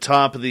at the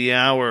top of the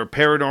hour.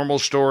 Paranormal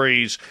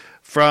Stories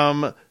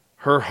from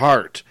Her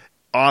Heart,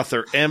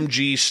 author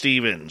MG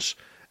Stevens,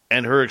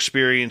 and her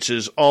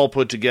experiences all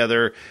put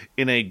together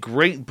in a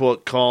great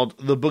book called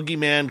The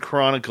Boogeyman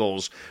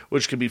Chronicles,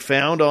 which can be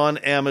found on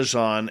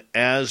Amazon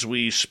as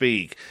we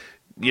speak.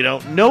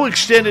 No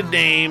extended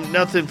name,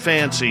 nothing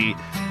fancy.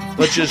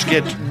 Let's just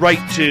get right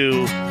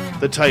to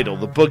the title,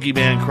 The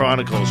Boogeyman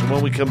Chronicles. And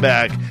when we come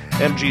back,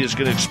 MG is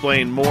going to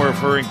explain more of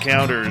her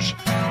encounters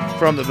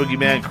from The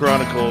Boogeyman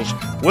Chronicles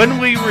when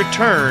we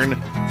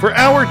return for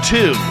Hour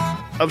 2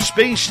 of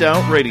Spaced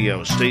Out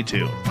Radio. Stay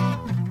tuned.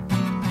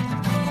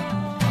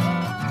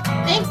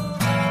 Thanks.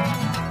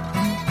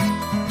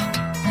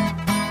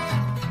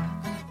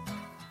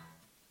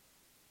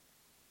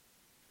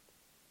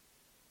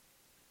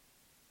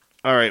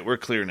 All right, we're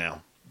clear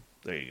now.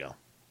 There you go.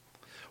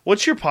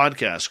 What's your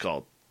podcast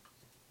called?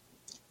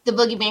 The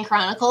Boogeyman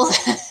Chronicles.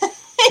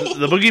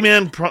 The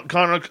Boogeyman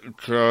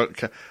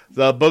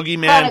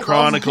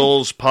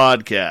Chronicles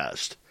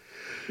podcast.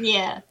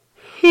 Yeah.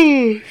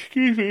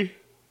 Excuse me.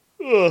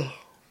 Ugh.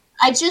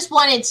 I just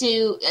wanted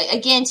to,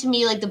 again, to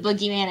me, like the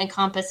Boogeyman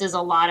encompasses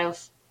a lot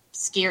of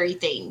scary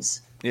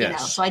things.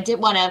 Yes. So I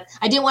didn't want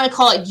to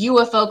call it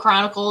UFO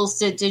Chronicles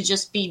to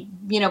just be,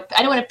 I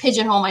didn't want to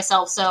pigeonhole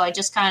myself. So I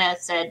just kind of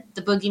said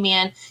the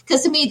Boogeyman,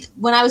 because to me,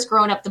 when I was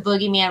growing up, the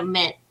Boogeyman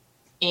meant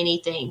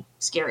anything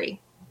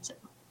scary. So.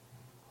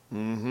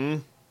 Mm-hmm.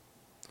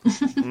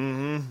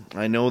 Mm-hmm.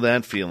 I know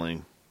that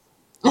feeling.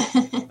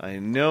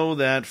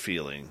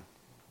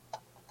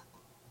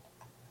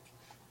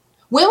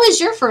 When was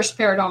your first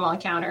paranormal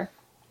encounter?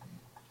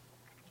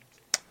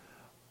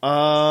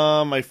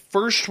 My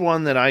first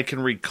one that I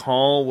can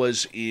recall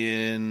was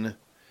in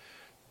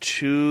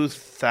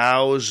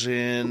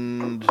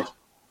 2000,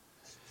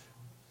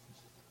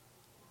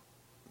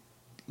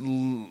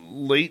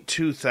 late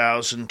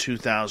 2000,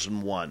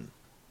 2001.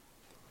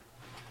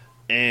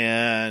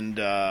 And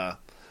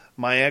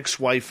my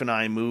ex-wife and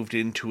I moved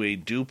into a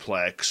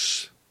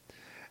duplex,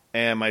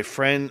 and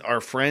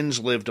our friends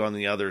lived on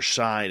the other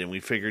side, and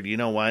we figured, you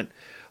know what?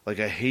 Like,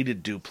 I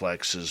hated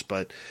duplexes,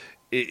 but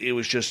it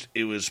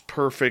was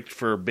perfect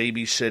for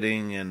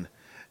babysitting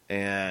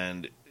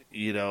and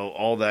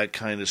all that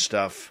kind of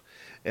stuff.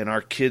 And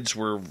our kids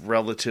were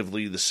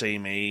relatively the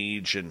same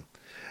age,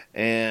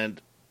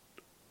 and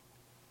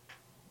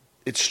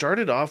it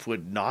started off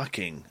with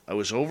knocking. I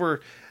was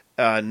over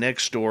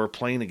next door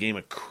playing a game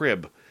of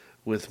crib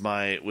with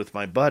my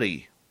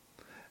buddy,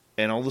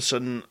 and all of a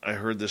sudden I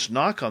heard this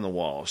knock on the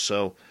wall.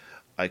 So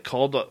I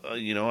called,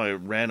 I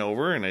ran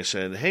over and I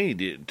said, "Hey,"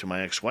 to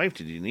my ex-wife,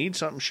 "Did you need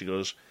something?" She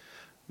goes,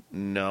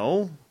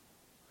 no.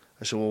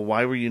 I said, well,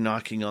 why were you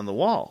knocking on the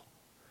wall?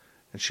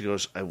 And she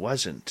goes, I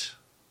wasn't.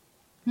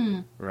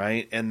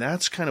 Right? And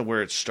that's kind of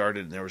where it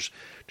started. And there was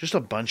just a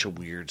bunch of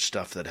weird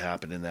stuff that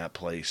happened in that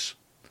place.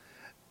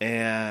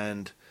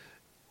 And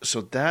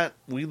so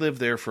we lived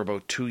there for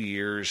about 2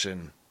 years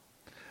and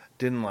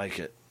didn't like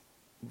it.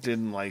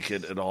 Didn't like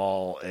it at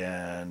all.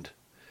 And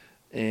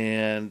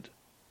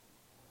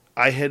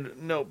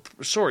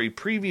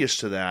previous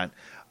to that,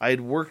 I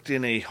had worked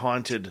in a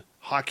haunted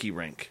hockey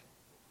rink,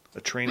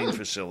 a training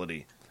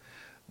facility.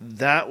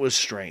 That was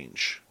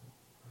strange.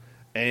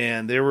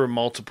 And there were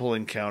multiple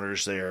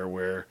encounters there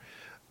where,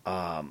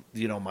 I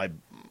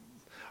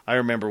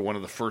remember one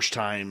of the first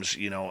times,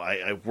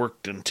 I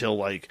worked until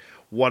like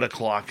 1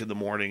 o'clock in the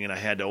morning and I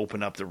had to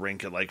open up the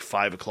rink at like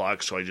 5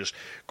 o'clock. So I just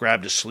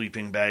grabbed a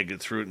sleeping bag and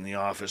threw it in the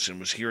office and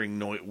was hearing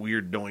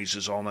weird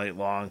noises all night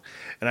long.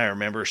 And I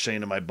remember saying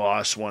to my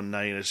boss one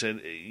night, I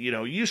said,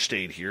 you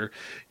stayed here,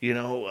 you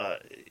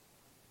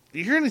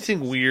hear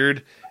anything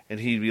weird? And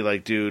he'd be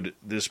like, dude,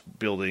 this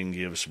building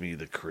gives me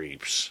the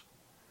creeps.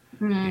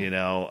 We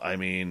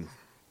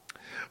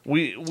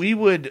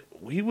would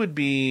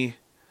be,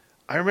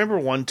 I remember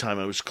one time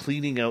I was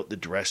cleaning out the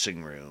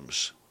dressing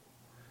rooms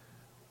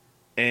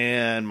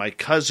and my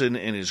cousin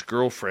and his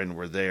girlfriend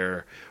were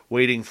there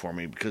waiting for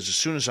me because as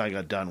soon as I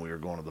got done, we were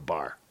going to the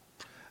bar.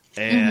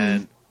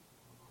 And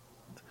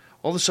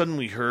all of a sudden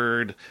we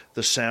heard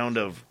the sound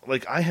of,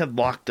 like, I had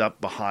locked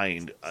up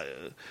behind.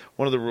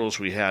 One of the rules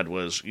we had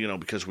was,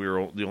 because we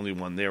were the only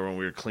one there when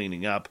we were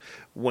cleaning up,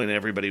 when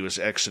everybody was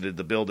exited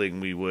the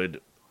building, we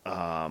would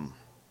lock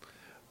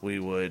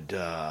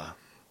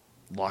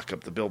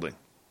up the building.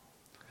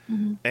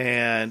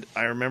 And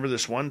I remember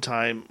this one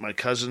time, my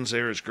cousin's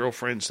there, his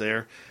girlfriend's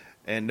there,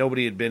 and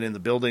nobody had been in the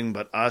building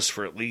but us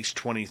for at least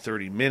 20,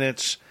 30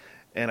 minutes,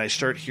 and I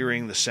start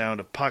hearing the sound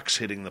of pucks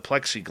hitting the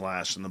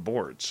plexiglass and the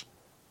boards.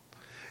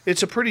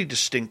 It's a pretty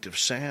distinctive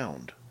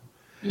sound.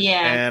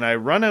 Yeah. And I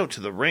run out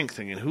to the rink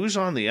thinking, who's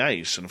on the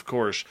ice? And, of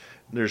course,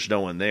 there's no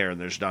one there,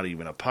 and there's not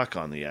even a puck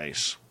on the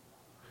ice.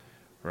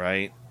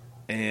 Right?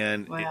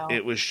 And wow.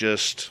 it was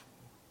just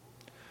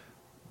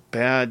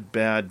bad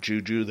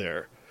juju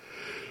there.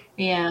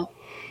 Yeah.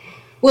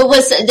 Well,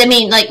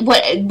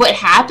 what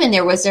happened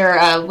there? Was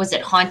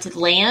it haunted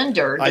land,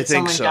 or did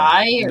someone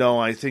die? Or? No,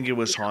 I think it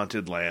was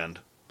haunted land.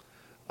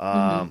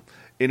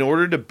 In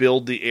order to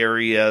build the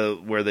area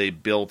where they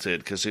built it,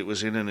 because it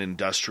was in an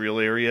industrial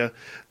area,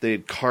 they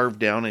had carved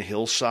down a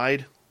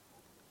hillside,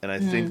 and I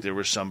think there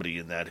was somebody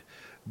in that,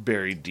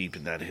 buried deep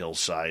in that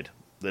hillside,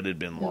 that had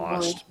been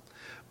lost. Boy.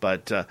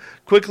 But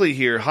quickly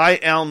here, hi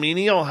Al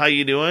Menial, how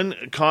you doing?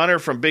 Connor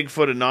from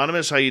Bigfoot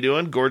Anonymous, how you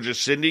doing? Gorgeous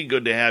Cindy,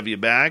 good to have you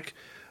back.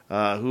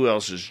 Who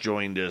else has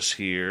joined us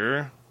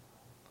here?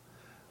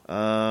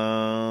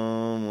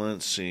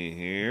 Let's see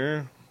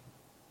here.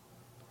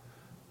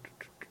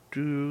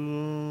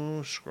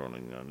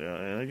 Scrolling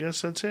down. I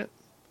guess that's it.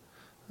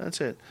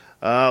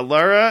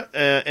 Laura,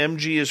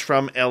 MG is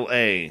from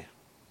L.A.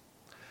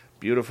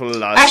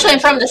 Beautiful. Actually, I'm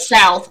from the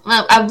South.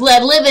 I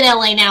live in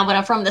L.A. now, but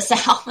I'm from the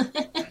South.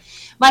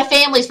 My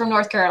family's from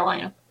North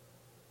Carolina.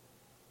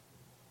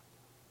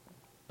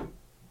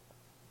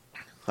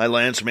 Hi,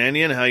 Lance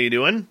Mannion. How you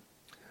doing?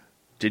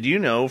 Did you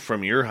know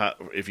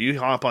if you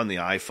hop on the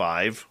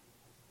I-5,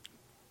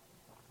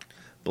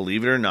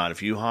 believe it or not,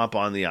 if you hop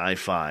on the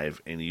I-5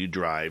 and you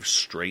drive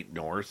straight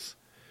north,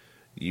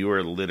 you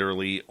are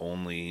literally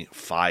only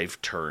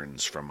 5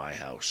 turns from my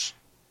house.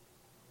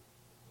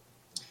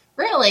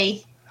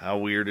 Really? How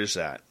weird is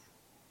that?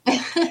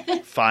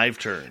 5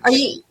 turns.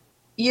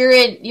 You're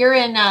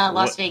in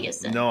Las Vegas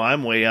then? No,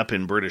 I'm way up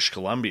in British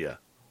Columbia.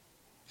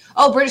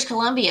 Oh, British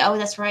Columbia. Oh,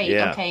 that's right.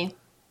 Yeah. Okay.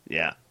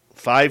 Yeah.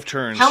 5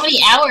 turns. How many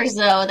hours,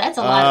 though? That's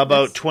a lot.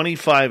 About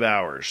 25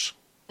 hours.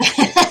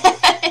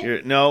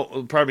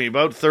 No, pardon me,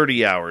 about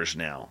 30 hours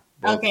now.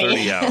 About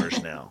 30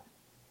 hours now.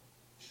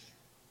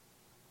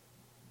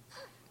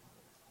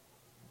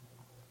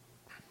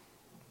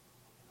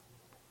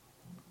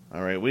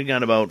 All right, we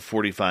got about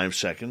 45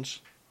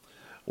 seconds.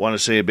 Want to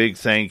say a big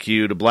thank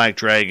you to Black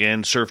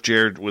Dragon, Surf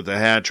Jared with the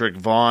hat trick,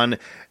 Vaughn,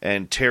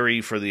 and Terry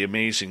for the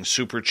amazing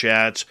super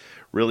chats.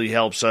 Really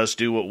helps us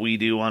do what we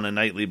do on a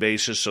nightly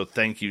basis, so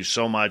thank you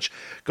so much.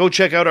 Go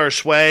check out our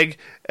swag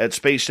at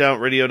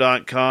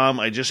spacedoutradio.com.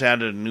 I just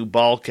added a new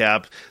ball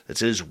cap that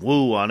says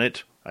Woo on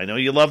it. I know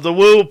you love the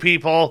Woo,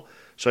 people.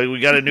 So we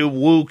got a new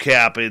Woo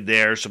cap in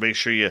there, so make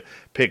sure you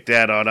pick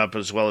that on up,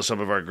 as well as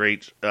some of our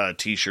great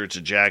T-shirts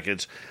and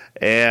jackets.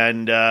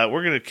 And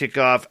we're going to kick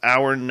off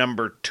hour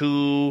number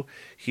 2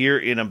 here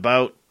in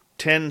about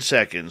 10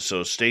 seconds,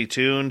 so stay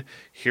tuned.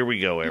 Here we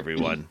go,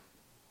 everyone.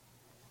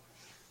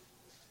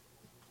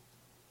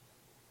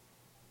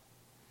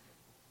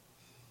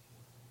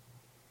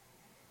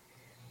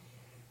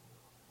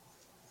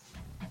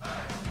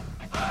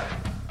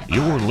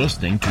 You're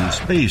listening to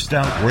Spaced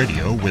Out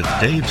Radio with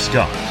Dave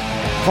Scott.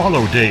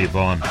 Follow Dave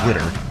on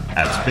Twitter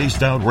at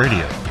Spaced Out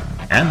Radio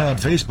and on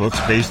Facebook,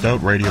 Spaced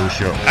Out Radio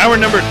Show. Hour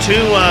number 2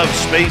 of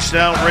Spaced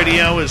Out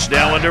Radio is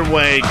now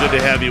underway. Good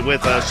to have you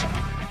with us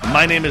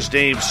My name is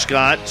Dave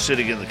Scott,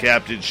 sitting in the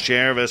captain's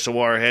chair of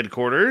SOR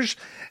headquarters,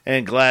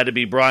 and glad to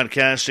be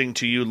broadcasting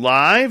to you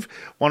live.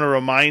 Want to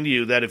remind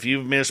you that if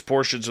you've missed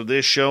portions of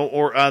this show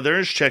or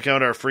others, check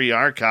out our free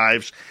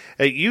archives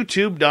at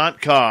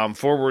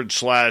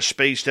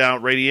youtube.com/Spaced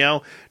Out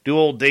Radio. Do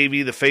old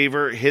Davey the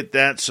favor, hit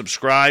that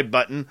subscribe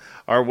button.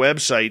 Our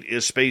website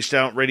is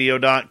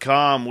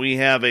spacedoutradio.com. We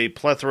have a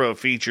plethora of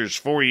features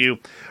for you.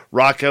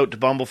 Rock out to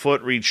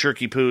Bumblefoot, read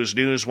Shirky Poo's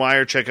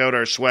Newswire, check out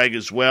our swag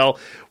as well.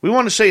 We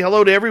want to say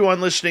hello to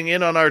everyone listening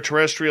in on our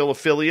terrestrial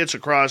affiliates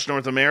across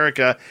North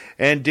America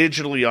and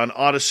digitally on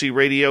Odyssey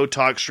Radio,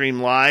 TalkStream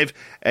Live,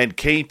 and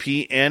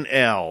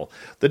KPNL.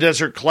 The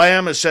Desert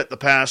Clam has set the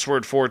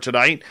password for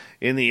tonight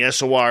in the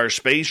SOR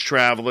Space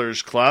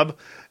Travelers Club.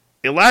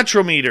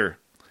 Elatrometer.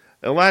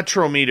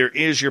 Elatrometer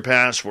is your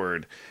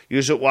password.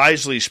 Use it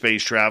wisely,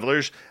 Space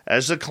Travelers,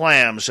 as the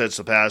Clam sets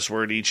the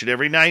password each and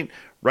every night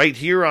right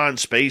here on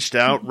Spaced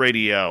Out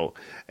Radio.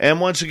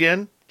 And once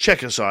again,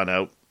 check us on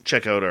out.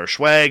 Check out our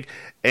swag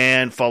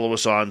and follow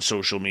us on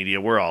social media.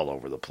 We're all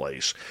over the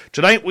place.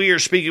 Tonight we are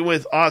speaking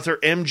with author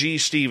M.G.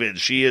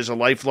 Stevens. She is a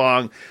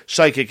lifelong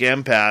psychic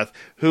empath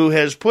who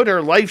has put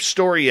her life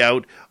story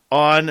out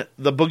on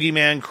the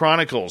Boogeyman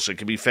Chronicles. It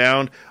can be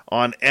found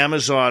on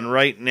Amazon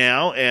right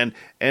now. And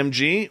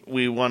MG,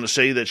 we want to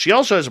say that she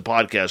also has a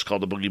podcast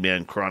called the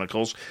Boogeyman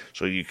Chronicles,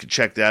 so you can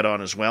check that on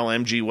as well.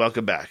 MG,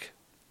 welcome back.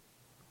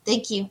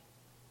 Thank you.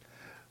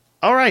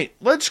 All right,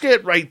 let's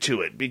get right to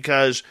it,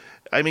 because,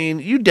 I mean,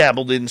 you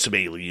dabbled in some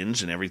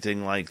aliens and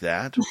everything like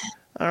that.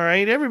 All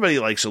right, everybody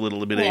likes a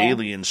little bit of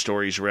alien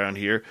stories around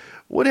here.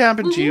 What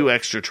happened to you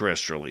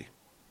extraterrestrially?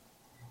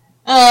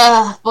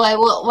 Boy,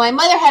 well, my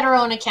mother had her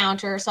own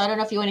encounter, so I don't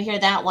know if you want to hear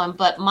that one,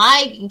 but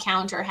my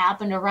encounter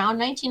happened around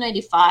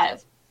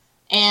 1995,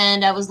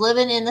 and I was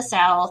living in the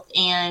South,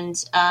 and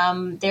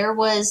there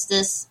was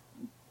this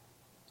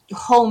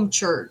home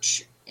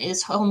church,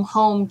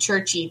 home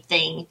churchy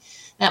thing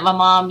that my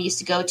mom used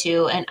to go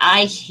to, and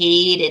I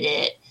hated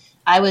it.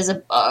 I was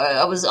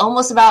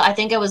almost about, I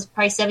think I was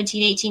probably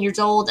 17, 18 years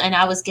old, and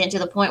I was getting to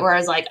the point where I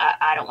was like,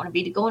 I don't want to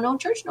be going to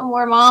church no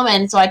more, Mom,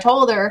 and so I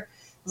told her, I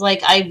was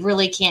like, I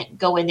really can't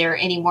go in there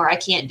anymore. I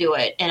can't do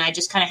it. And I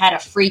just kind of had a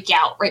freak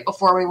out right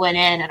before we went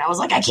in. And I was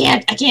like, I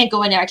can't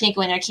go in there. I can't go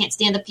in there. I can't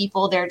stand the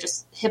people. They're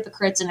just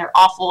hypocrites and they're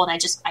awful. And I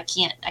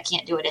can't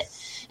do it.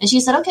 And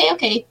she said,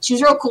 okay. She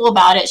was real cool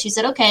about it. She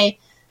said, okay,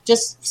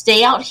 just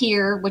stay out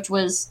here, which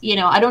was,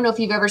 I don't know if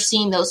you've ever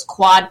seen those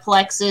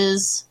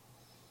quadplexes,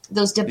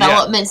 those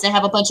developments that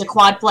have a bunch of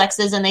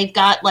quadplexes, and they've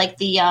got like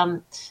the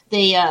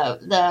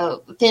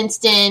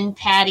fenced in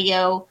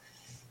patio.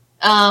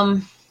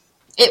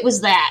 It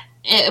was that.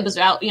 It was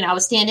out, I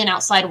was standing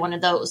outside one of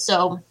those.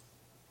 So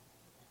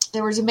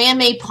there was a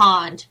man-made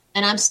pond,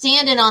 and I'm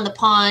standing on the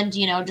pond,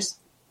 just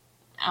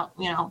out,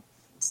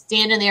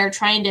 standing there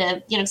trying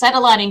to, because I had a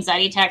lot of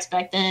anxiety attacks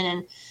back then,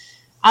 and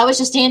I was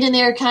just standing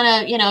there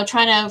kind of,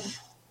 trying to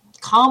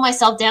calm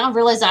myself down,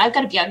 realize that I've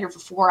got to be out here for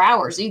 4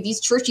 hours.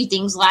 These churchy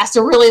things last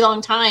a really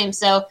long time.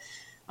 So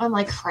I'm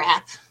like,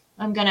 crap,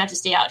 I'm going to have to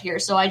stay out here.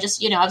 So I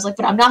just, I was like,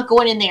 but I'm not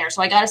going in there.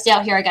 So I got to stay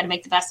out here. I got to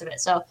make the best of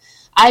it. So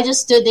I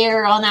just stood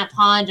there on that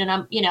pond, and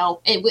I'm,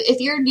 if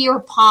you're near a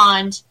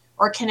pond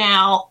or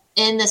canal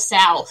in the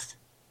South,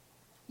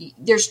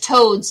 there's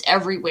toads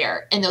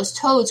everywhere, and those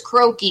toads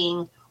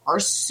croaking are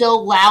so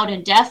loud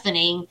and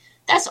deafening.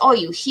 That's all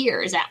you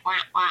hear is that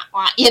wah, wah,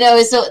 wah.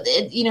 So,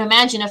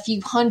 imagine a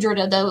few hundred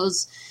of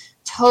those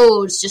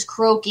toads just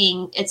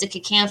croaking. It's a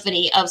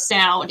cacophony of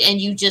sound,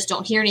 and you just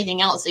don't hear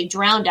anything else. They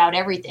drowned out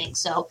everything.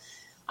 So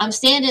I'm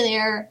standing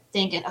there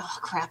thinking, oh,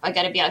 crap, I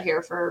got to be out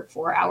here for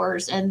 4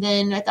 hours. And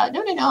then I thought,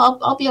 no,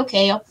 I'll be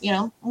okay. I'm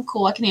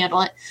cool. I can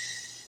handle it.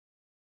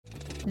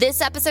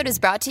 This episode is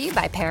brought to you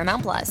by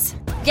Paramount Plus.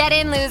 Get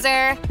in,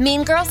 loser!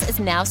 Mean Girls is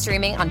now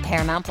streaming on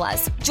Paramount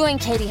Plus. Join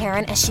Katie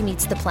Heron as she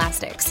meets the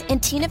plastics in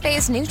Tina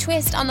Fey's new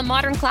twist on the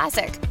modern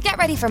classic. Get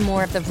ready for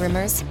more of the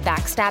rumors,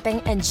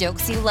 backstabbing, and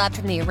jokes you loved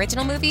from the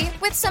original movie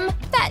with some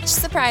fetch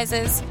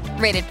surprises.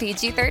 Rated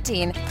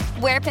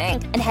PG-13. Wear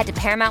pink and head to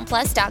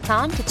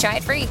ParamountPlus.com to try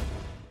it free.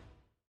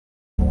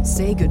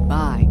 Say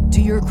goodbye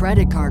to your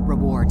credit card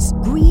rewards.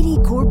 Greedy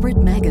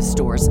corporate mega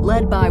stores,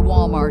 led by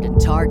Walmart and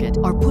Target,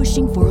 are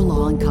pushing for a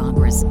law in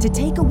Congress to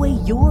take away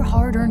your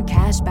hard-earned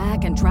cash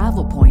back and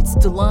travel points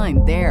to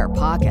line their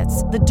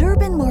pockets. The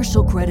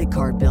Durbin-Marshall credit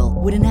card bill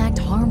would enact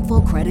harmful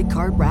credit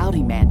card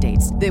routing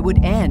mandates that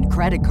would end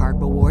credit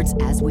card rewards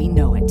as we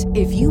know it.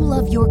 If you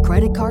love your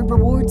credit card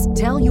rewards,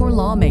 tell your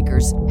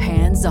lawmakers,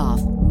 hands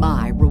off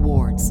my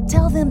rewards.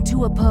 Tell them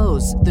to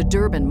oppose the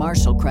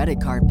Durbin-Marshall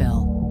credit card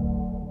bill.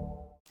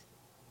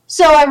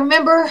 So I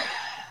remember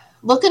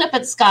looking up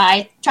at the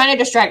sky, trying to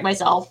distract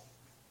myself.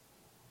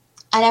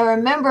 And I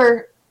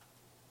remember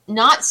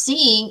not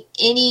seeing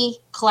any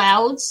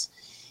clouds,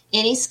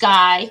 any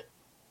sky,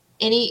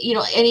 any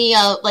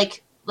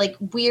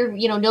weird,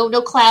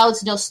 no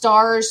clouds, no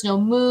stars, no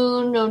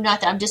moon, no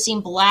nothing. I'm just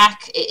seeing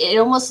black. It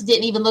almost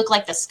didn't even look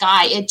like the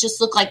sky. It just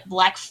looked like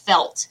black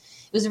felt.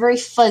 It was very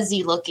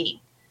fuzzy looking.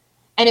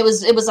 And it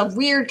was a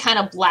weird kind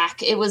of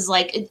black. It was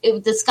like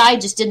the sky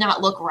just did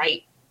not look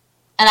right.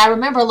 And I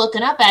remember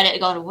looking up at it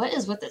and going, what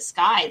is with the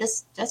sky?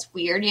 That's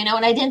weird, And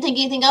I didn't think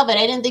anything of it.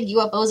 I didn't think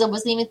UFOs. I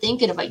wasn't even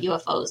thinking about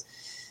UFOs.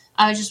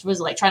 I just was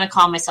like trying to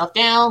calm myself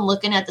down,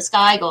 looking at the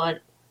sky, going,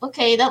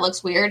 okay, that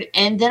looks weird.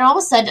 And then all of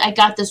a sudden I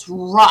got this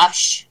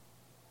rush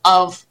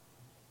of,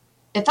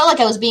 it felt like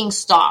I was being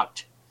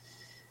stalked.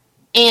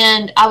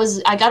 And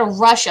I got a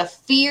rush of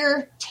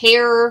fear,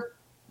 terror,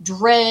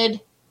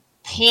 dread,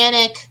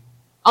 panic.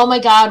 Oh my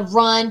God,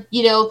 run,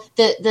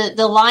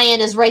 the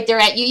lion is right there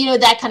at you,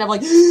 that kind of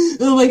like,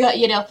 oh my God,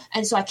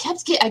 and so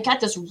I got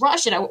this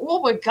rush and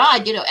oh my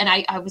God, and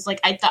I was like,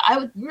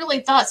 I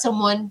really thought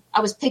I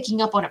was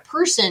picking up on a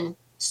person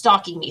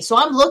stalking me. So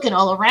I'm looking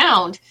all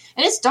around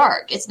and it's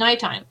dark, it's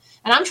nighttime,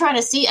 and I'm trying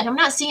to see, and I'm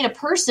not seeing a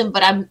person,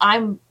 but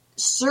I'm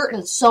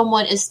certain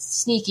someone is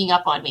sneaking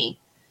up on me.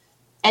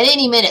 At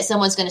any minute,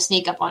 someone's going to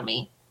sneak up on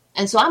me.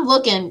 And so I'm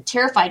looking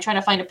terrified, trying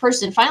to find a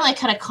person. Finally, I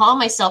kind of calm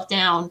myself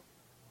down.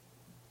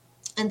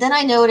 And then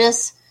I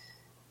notice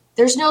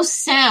there's no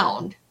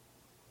sound.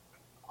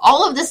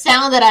 All of the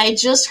sound that I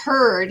just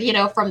heard,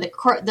 from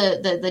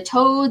the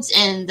toads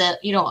and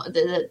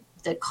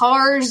the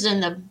cars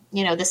and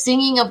the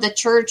singing of the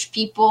church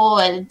people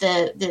and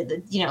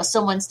the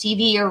someone's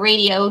TV or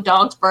radio,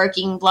 dogs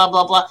barking, blah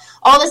blah blah.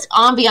 All this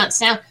ambient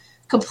sound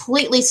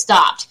completely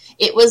stopped.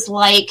 It was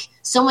like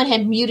someone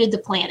had muted the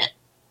planet.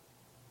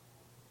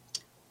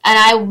 And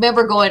I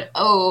remember going,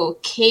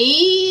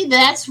 okay,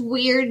 that's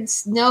weird.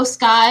 No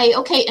sky.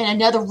 Okay. And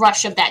another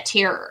rush of that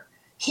terror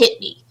hit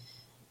me.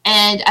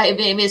 And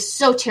it was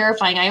so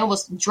terrifying. I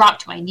almost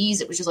dropped to my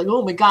knees. It was just like,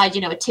 oh my God,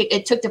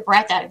 it took the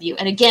breath out of you.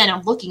 And again,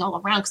 I'm looking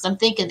all around because I'm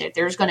thinking that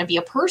there's going to be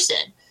a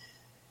person.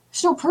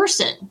 There's no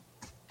person.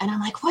 And I'm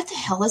like, what the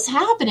hell is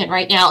happening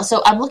right now?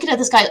 So I'm looking at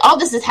the sky. All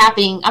this is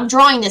happening. I'm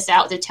drawing this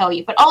out to tell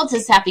you, but all of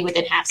this is happening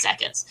within half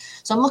seconds.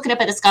 So I'm looking up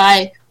at the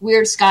sky,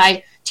 weird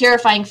sky,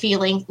 terrifying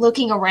feeling,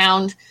 looking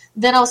around.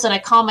 Then all of a sudden I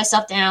calm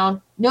myself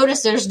down,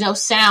 notice there's no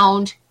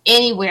sound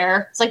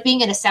anywhere. It's like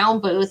being in a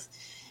sound booth.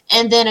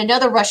 And then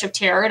another rush of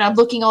terror, and I'm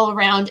looking all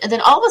around. And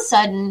then all of a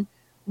sudden,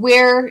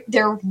 where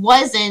there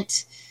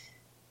wasn't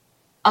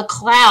a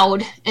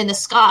cloud in the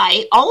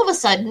sky, all of a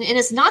sudden, and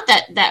it's not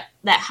that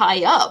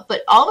high up,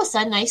 but all of a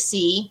sudden I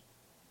see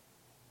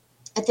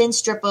a thin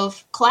strip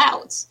of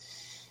clouds.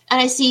 And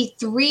I see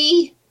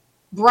 3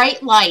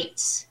 bright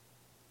lights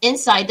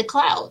inside the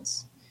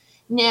clouds.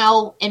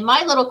 Now, in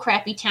my little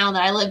crappy town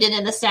that I lived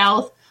in the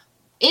South,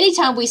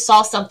 anytime we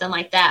saw something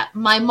like that,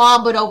 my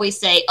mom would always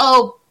say,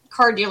 oh,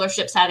 car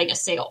dealership's having a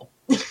sale.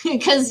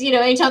 Because,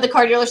 anytime the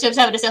car dealership's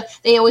having a sale,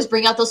 they always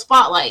bring out those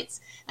spotlights.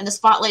 And the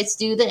spotlights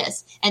do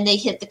this. And they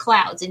hit the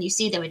clouds. And you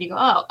see them and you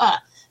go,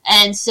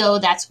 And so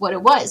that's what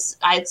it was.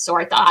 So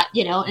I thought,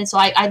 And so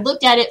I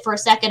looked at it for a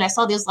second. I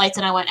saw those lights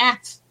and I went,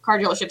 car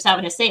dealership's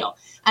having a sale.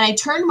 And I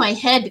turned my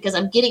head because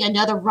I'm getting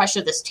another rush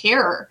of this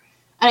terror.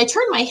 And I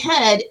turned my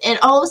head, and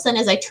all of a sudden,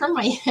 as I turn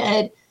my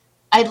head,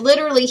 I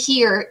literally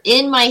hear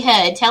in my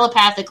head,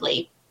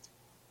 telepathically,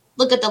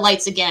 look at the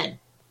lights again.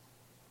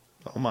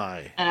 Oh,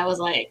 my. And I was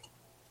like,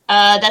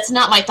 that's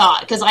not my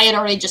thought, because I had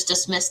already just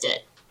dismissed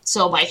it.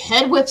 So my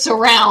head whips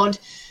around,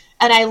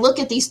 and I look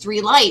at these 3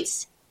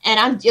 lights, and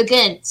I'm,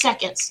 again,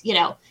 seconds,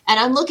 and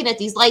I'm looking at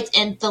these lights,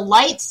 and the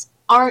lights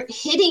aren't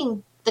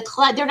hitting the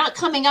cloud. They're not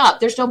coming up.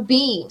 There's no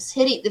beams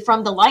hitting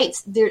from the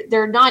lights.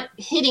 They're not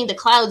hitting the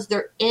clouds.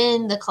 They're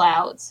in the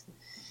clouds.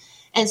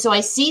 And so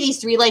I see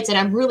these 3 lights and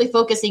I'm really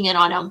focusing in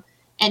on them.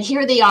 And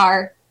here they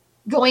are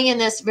going in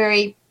this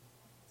very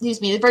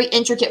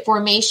intricate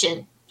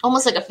formation,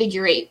 almost like a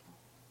figure 8.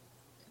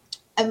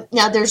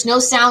 Now there's no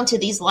sound to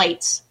these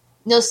lights,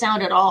 no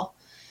sound at all.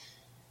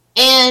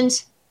 And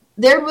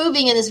they're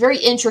moving in this very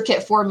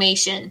intricate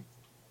formation.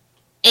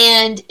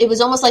 And it was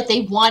almost like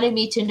they wanted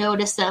me to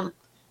notice them.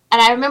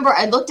 And I remember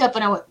I looked up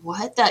and I went,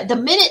 what the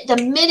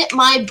minute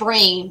my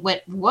brain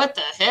went, what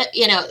the heck?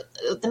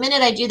 The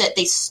minute I do that,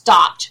 they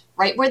stopped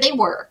right where they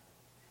were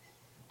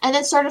and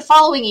then started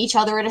following each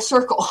other in a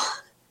circle.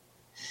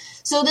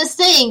 So this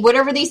thing,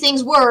 whatever these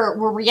things were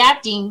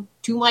reacting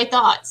to my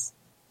thoughts.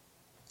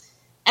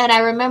 And I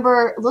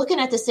remember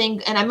looking at this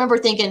thing and I remember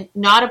thinking,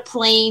 not a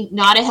plane,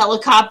 not a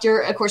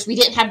helicopter. Of course, we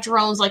didn't have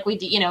drones like we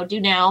do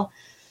now.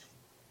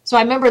 So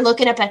I remember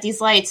looking up at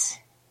these lights.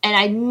 And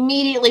I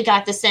immediately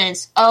got the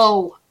sense,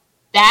 oh,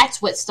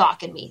 that's what's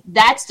stalking me.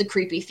 That's the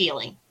creepy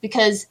feeling.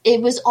 Because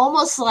it was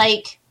almost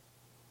like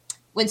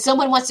when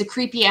someone wants to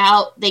creep you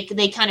out,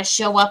 they kind of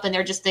show up and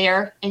they're just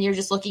there. And you're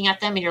just looking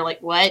at them and you're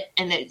like, what?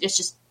 And they're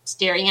just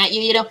staring at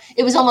you,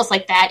 It was almost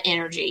like that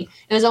energy.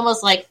 It was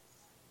almost like,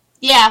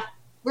 yeah,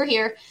 we're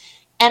here.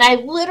 And I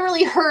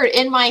literally heard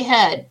in my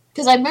head,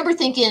 because I remember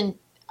thinking,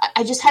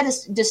 I just had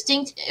this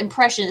distinct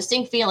impression,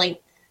 distinct feeling,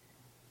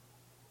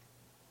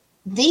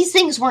 these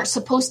things weren't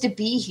supposed to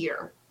be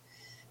here.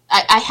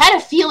 I had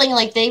a feeling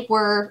like they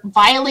were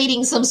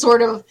violating some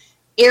sort of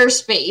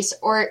airspace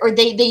or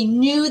they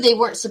knew they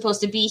weren't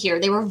supposed to be here.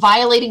 They were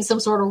violating some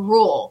sort of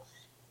rule.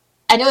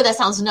 I know that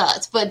sounds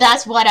nuts, but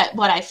that's what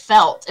I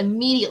felt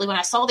immediately when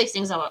I saw these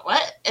things. I went,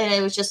 what? And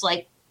it was just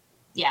like,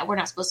 yeah, we're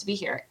not supposed to be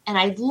here. And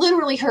I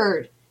literally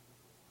heard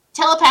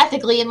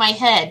telepathically in my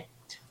head,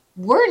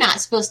 we're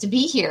not supposed to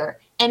be here,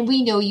 and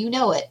we know you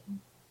know it.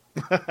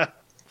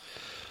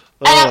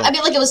 I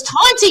mean, like, it was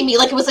taunting me,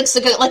 like it was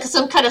like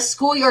some kind of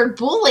schoolyard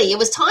bully. It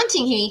was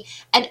taunting me,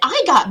 and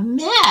I got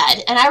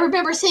mad. And I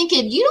remember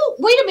thinking,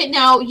 wait a minute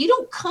now, you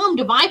don't come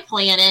to my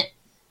planet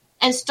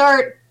and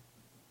start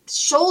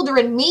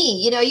shouldering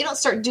me. You don't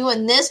start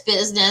doing this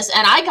business.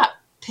 And I got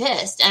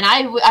pissed. And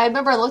I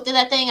remember I looked at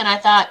that thing and I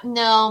thought,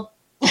 no,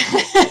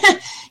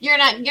 you're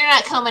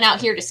not coming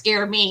out here to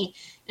scare me.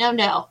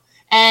 No.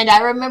 And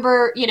I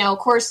remember, of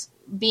course,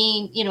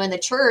 being, in the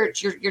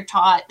church, you're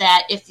taught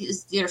that if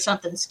there's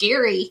something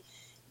scary,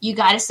 you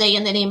got to say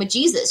in the name of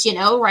Jesus,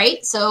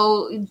 right?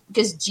 So,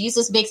 because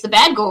Jesus makes the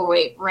bad go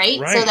away, right?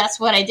 So that's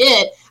what I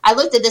did. I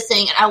looked at this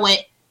thing and I went,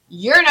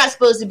 you're not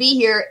supposed to be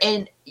here,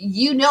 and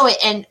you know it.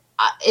 And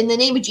in the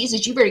name of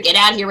Jesus, you better get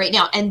out of here right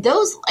now. And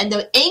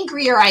the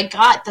angrier I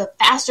got, the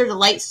faster the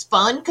light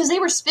spun, because they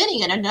were spinning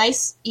in a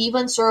nice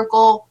even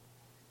circle,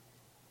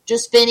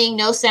 just spinning,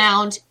 no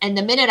sound. And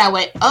the minute I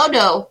went, oh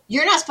no,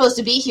 you're not supposed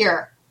to be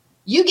here.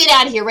 You get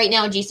out of here right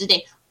now in Jesus'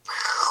 name.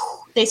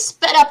 They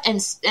sped up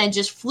and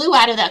just flew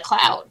out of that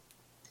cloud.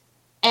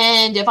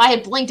 And if I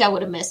had blinked, I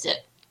would have missed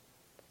it.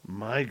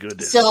 My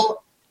goodness.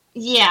 So,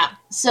 yeah.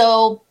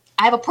 So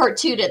I have a part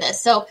 2 to this.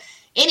 So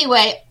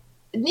anyway,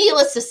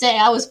 needless to say,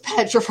 I was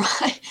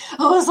petrified.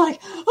 I was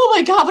like, oh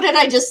my God, what did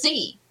I just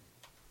see?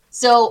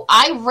 So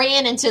I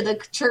ran into the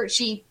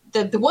churchy,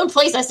 the one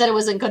place I said I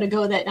wasn't going to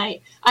go that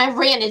night. I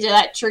ran into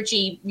that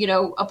churchy,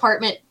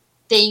 apartment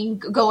thing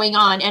going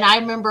on. And I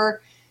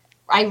remember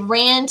I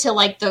ran to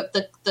like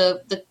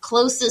the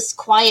closest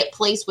quiet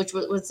place, which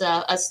was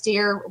a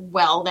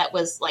stairwell that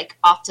was like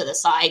off to the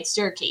side,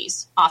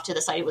 staircase off to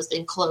the side. It was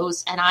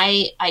enclosed. And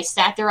I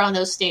sat there on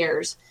those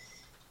stairs,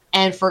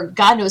 and for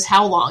God knows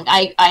how long,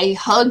 I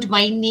hugged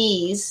my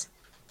knees,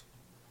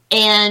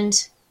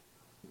 and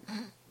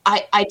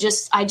I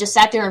just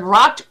sat there and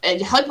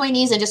hugged my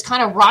knees and just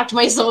kind of rocked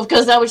myself,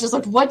 because I was just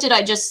like, what did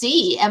I just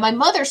see? And my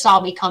mother saw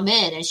me come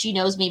in, and she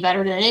knows me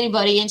better than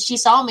anybody. And she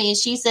saw me and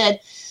she said,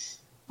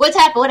 what's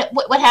happened?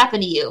 What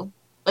happened to you?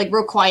 Like,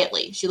 real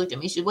quietly. She looked at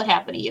me. She said, what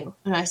happened to you?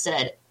 And I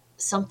said,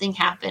 something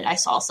happened. I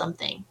saw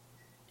something.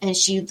 And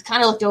she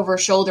kind of looked over her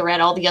shoulder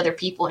at all the other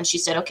people, and she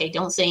said, okay,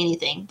 don't say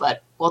anything,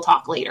 but we'll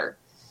talk later.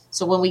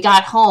 So when we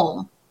got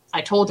home,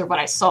 I told her what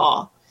I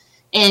saw,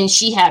 and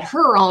she had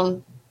her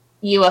own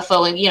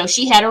UFO, and,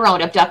 she had her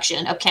own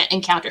abduction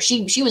encounter.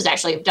 She was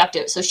actually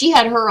abducted. So she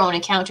had her own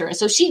encounter. And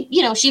so she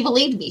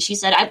believed me. She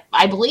said,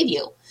 I believe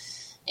you.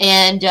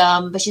 And,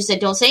 but she said,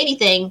 don't say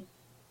anything,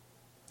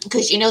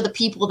 because, the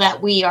people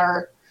that we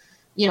are,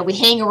 we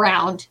hang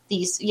around,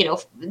 these,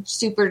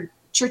 super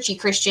churchy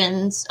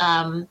Christians,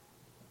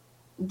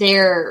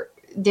 they're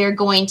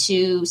going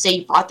to say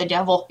you brought the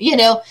devil,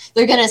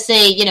 they're going to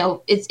say,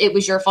 it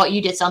was your fault.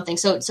 You did something.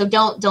 So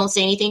don't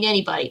say anything to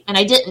anybody. And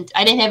I didn't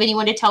have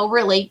anyone to tell,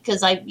 really,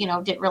 because I,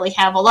 didn't really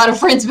have a lot of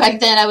friends back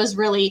then. I was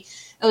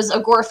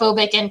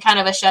agoraphobic and kind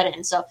of a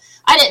shut-in. So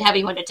I didn't have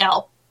anyone to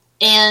tell.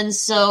 And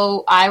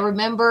so I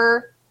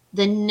remember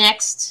the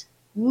next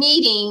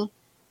meeting,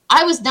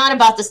 I was not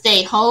about to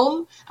stay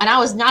home, and I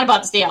was not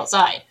about to stay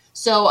outside.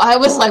 So I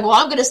was like, well,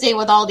 I'm going to stay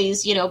with all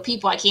these,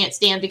 people I can't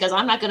stand, because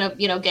I'm not going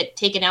to, get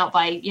taken out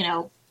by,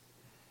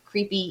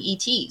 creepy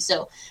ET.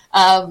 So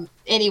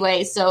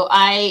anyway, so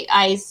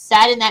I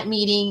sat in that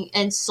meeting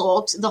and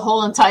sulked the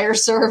whole entire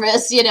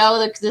service,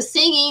 the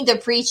singing, the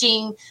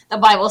preaching, the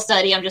Bible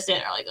study. I'm just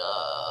sitting there like,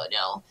 oh,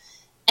 no.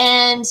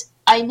 And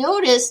I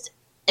noticed,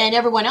 and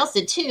everyone else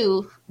did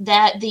too,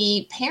 that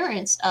the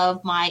parents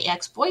of my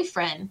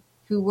ex-boyfriend,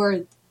 who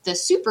were the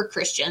super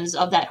Christians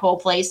of that whole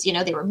place,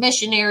 they were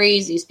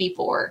missionaries. These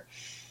people were,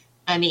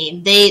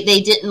 they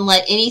didn't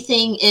let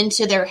anything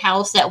into their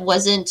house that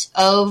wasn't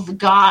of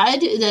God,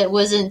 that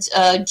wasn't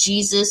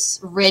Jesus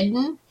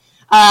ridden.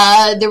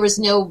 There was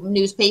no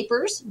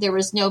newspapers. There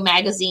was no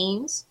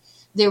magazines.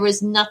 There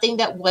was nothing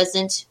that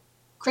wasn't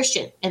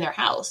Christian in their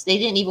house. They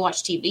didn't even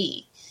watch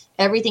TV.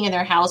 Everything in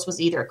their house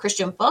was either a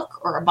Christian book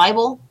or a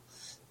Bible.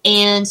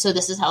 And so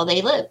this is how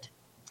they lived.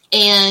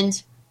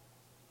 And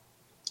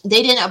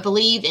they didn't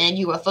believe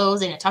in UFOs.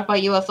 They didn't talk about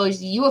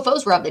UFOs.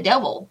 UFOs were of the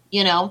devil,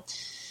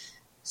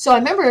 So I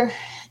remember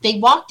they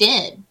walked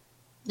in.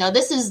 Now,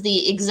 this is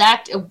the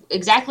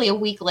exactly a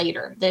week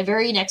later, the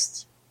very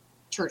next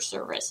church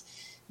service.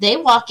 They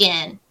walk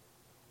in,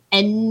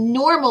 and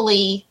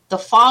normally the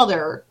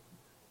father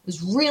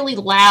was really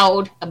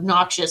loud,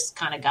 obnoxious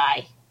kind of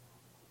guy.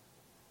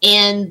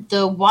 And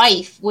the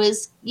wife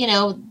was,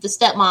 the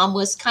stepmom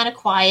was kind of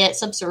quiet,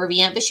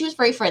 subservient, but she was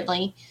very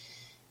friendly.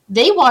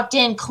 They walked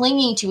in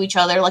clinging to each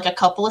other like a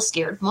couple of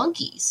scared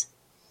monkeys.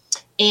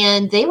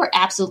 And they were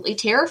absolutely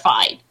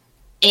terrified.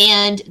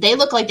 And they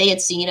looked like they had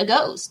seen a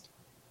ghost.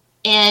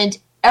 And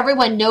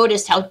everyone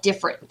noticed how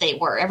different they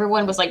were.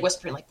 Everyone was like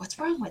whispering, like, what's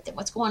wrong with them?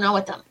 What's going on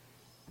with them?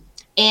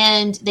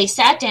 And they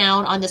sat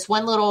down on this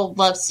one little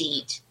love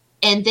seat.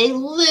 And they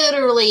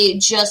literally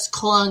just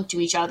clung to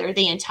each other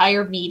the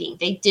entire meeting.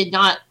 They did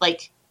not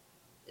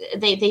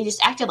they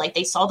just acted like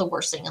they saw the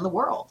worst thing in the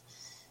world.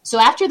 So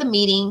after the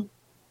meeting,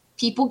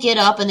 people get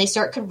up and they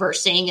start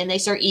conversing and they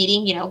start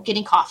eating,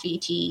 getting coffee,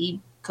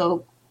 tea,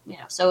 Coke,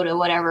 soda,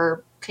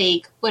 whatever,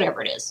 cake,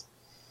 whatever it is.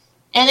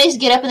 And they just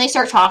get up and they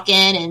start talking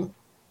and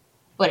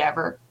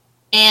whatever.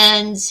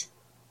 And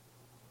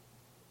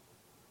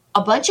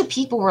a bunch of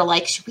people were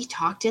like, should we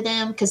talk to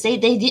them? Because they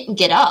didn't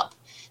get up.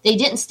 They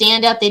didn't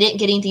stand up. They didn't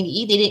get anything to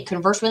eat. They didn't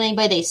converse with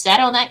anybody. They sat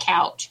on that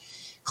couch,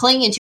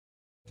 clinging to.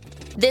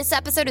 This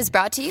episode is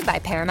brought to you by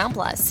Paramount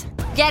Plus.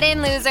 Get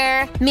in,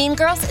 loser! Mean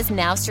Girls is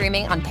now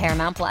streaming on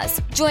Paramount Plus.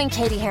 Join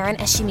Katie Heron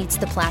as she meets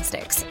the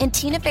plastics in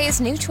Tina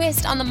Fey's new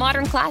twist on the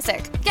modern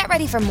classic. Get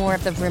ready for more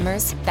of the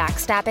rumors,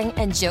 backstabbing,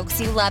 and jokes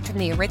you loved from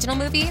the original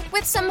movie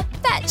with some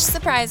fetch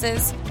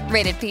surprises.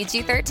 Rated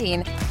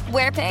PG-13.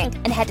 Wear pink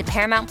and head to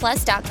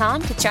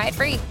ParamountPlus.com to try it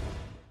free.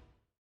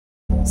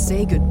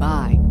 Say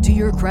goodbye to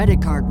your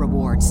credit card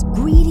rewards.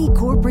 Greedy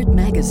corporate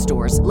mega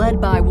stores,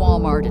 led by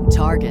Walmart and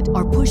Target,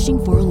 are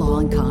pushing for a law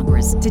in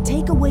Congress to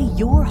take away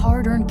your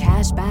hard-earned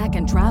cash back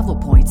and travel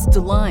points to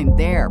line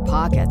their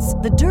pockets.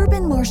 The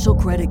Durbin-Marshall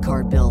credit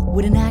card bill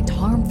would enact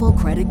harmful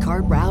credit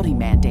card routing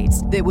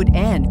mandates that would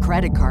end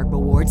credit card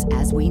rewards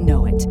as we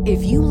know it.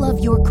 If you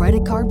love your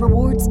credit card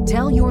rewards,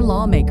 tell your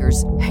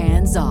lawmakers,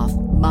 hands off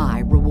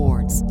my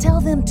rewards. Tell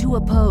them to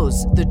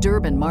oppose the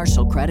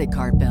Durbin-Marshall credit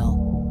card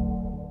bill.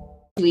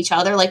 To each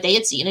other like they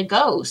had seen a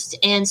ghost.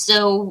 And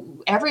so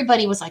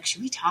everybody was like,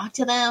 should we talk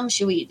to them?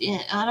 Should we,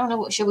 I don't know,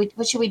 what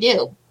should we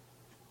do?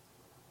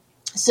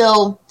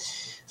 So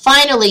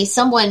finally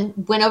someone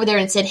went over there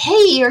and said,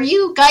 hey, are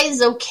you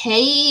guys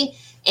okay?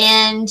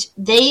 And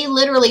they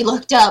literally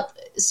looked up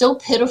so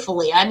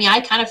pitifully. I mean,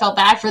 I kind of felt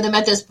bad for them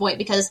at this point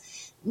because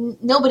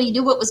nobody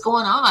knew what was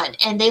going on.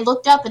 And they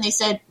looked up and they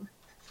said,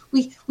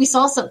 we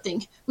saw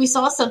something. We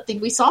saw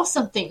something. We saw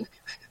something.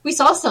 We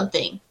saw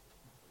something.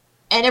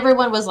 And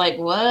everyone was like,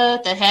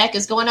 what the heck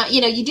is going on?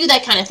 You do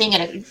that kind of thing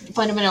in a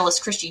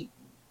fundamentalist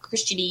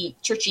Christian-y,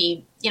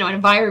 churchy,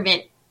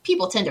 environment.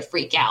 People tend to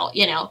freak out,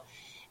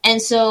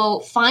 And so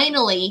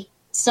finally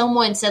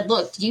someone said,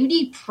 look, do you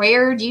need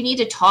prayer? Do you need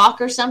to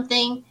talk or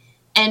something?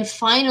 And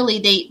finally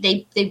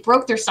they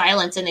broke their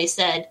silence and they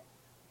said,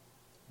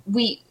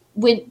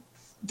 when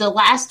the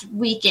last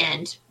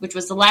weekend, which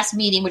was the last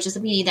meeting, which is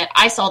the meeting that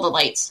I saw the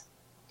lights,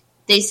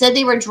 they said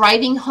they were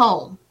driving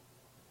home.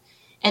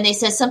 And they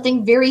said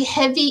something very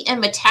heavy and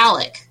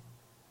metallic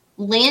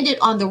landed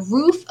on the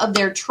roof of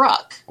their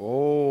truck.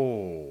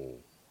 Oh.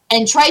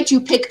 And tried to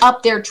pick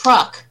up their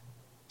truck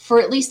for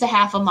at least a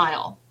half a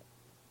mile.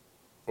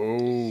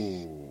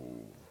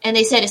 Oh. And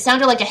they said it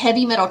sounded like a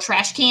heavy metal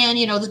trash can,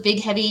 those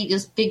big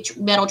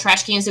metal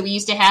trash cans that we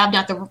used to have,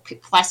 not the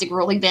plastic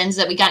rolling bins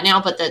that we got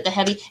now, but the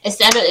heavy.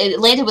 It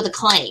landed with a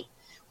clang.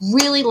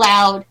 Really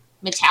loud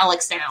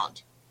metallic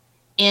sound.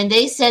 And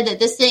they said that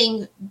this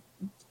thing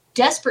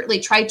desperately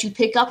tried to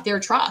pick up their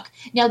truck.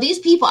 Now, these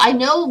people, I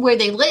know where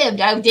they lived.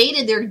 I've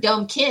dated their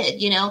dumb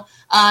kid,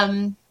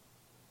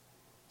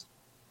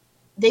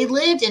 They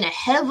lived in a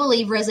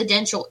heavily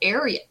residential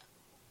area.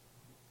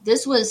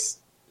 This was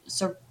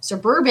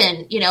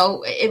suburban,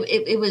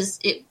 it was,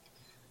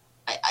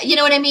 you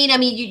know what I mean? I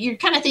mean, you're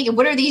kind of thinking,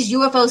 what are these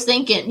UFOs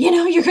thinking?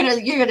 You're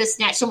going to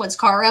snatch someone's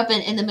car up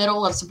in the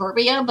middle of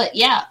suburbia. But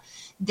yeah,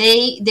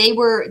 they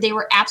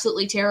were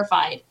absolutely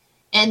terrified.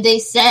 And they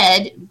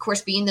said, of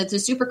course, being the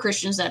super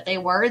Christians that they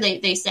were,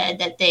 they said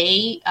that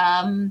they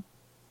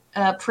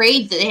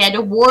prayed, that they had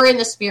a war in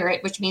the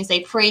spirit, which means they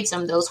prayed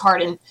some of those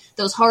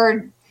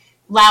hard,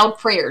 loud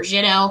prayers,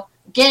 get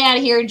out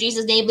of here in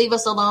Jesus' name, leave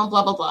us alone,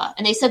 blah, blah, blah.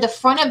 And they said the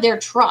front of their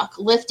truck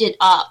lifted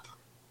up.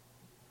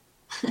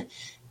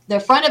 The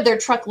front of their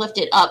truck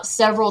lifted up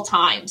several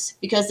times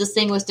because this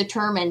thing was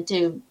determined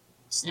to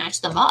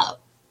snatch them up.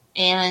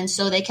 And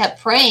so they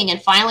kept praying,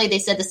 and finally they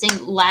said this thing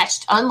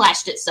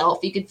unlatched itself.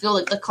 You could feel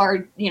the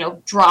car,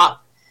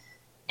 drop,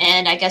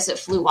 and I guess it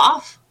flew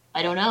off.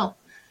 I don't know,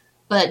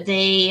 but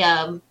they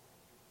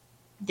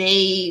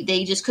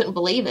just couldn't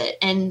believe it.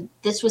 And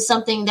this was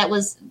something that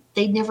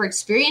they'd never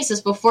experienced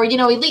this before. At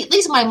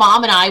least my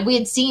mom and we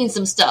had seen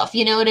some stuff.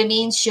 You know what I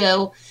mean?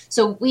 So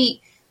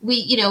we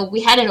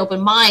had an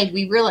open mind.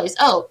 We realized,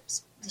 oh,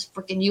 this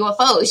freaking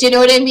UFOs. You know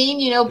what I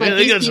mean? But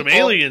they got some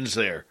aliens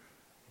there.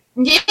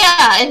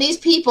 Yeah, and these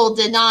people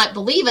did not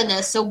believe in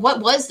this. So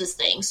what was this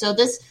thing? So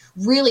this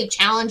really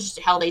challenged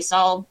how they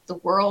saw the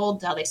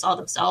world, how they saw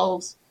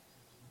themselves.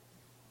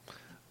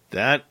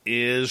 That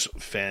is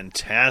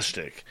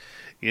fantastic.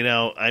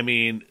 I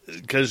mean,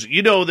 because,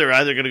 they're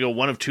either going to go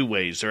one of two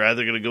ways. They're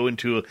either going to go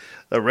into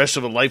the rest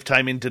of a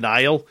lifetime in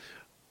denial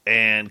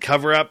and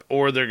cover up,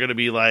 or they're going to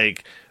be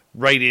like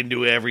right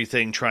into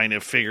everything trying to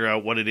figure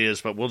out what it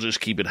is, but we'll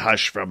just keep it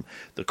hush from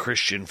the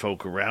Christian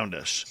folk around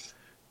us.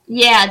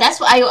 Yeah, that's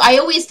what I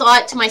always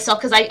thought to myself,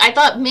 because I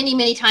thought many,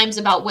 many times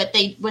about what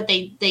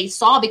they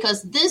saw,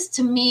 because this,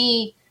 to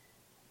me,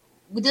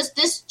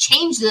 this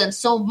changed them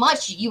so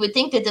much. You would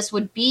think that this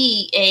would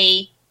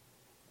be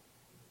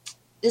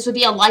this would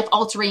be a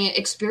life-altering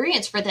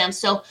experience for them.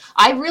 So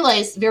I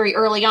realized very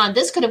early on,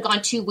 this could have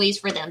gone two ways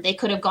for them. They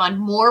could have gone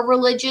more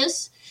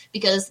religious,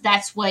 because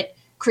that's what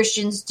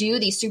Christians do.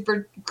 These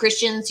super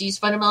Christians, these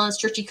fundamentalist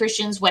churchy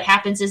Christians, what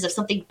happens is if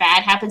something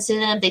bad happens to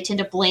them, they tend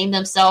to blame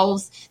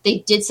themselves. They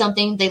did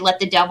something, they let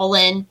the devil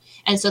in,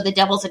 and so the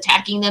devil's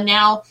attacking them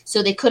now.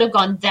 So they could have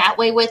gone that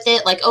way with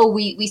it. Like, oh,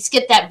 we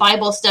skipped that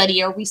Bible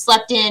study, or we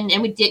slept in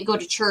and we didn't go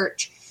to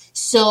church.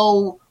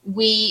 So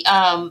we're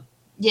the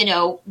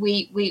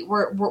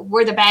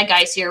bad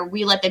guys here.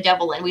 We let the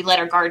devil in. We let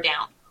our guard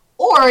down.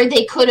 Or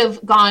they could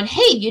have gone,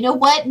 hey, you know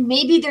what?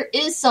 Maybe there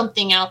is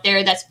something out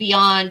there that's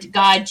beyond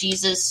God,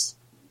 Jesus,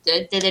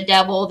 the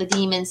devil, the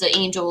demons, the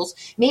angels.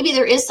 Maybe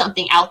there is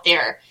something out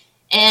there.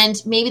 And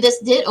maybe this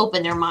did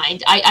open their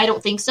mind. I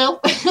don't think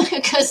so,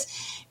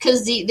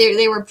 because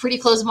they were pretty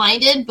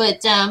close-minded,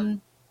 but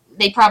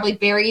they probably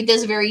buried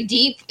this very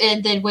deep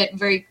and then went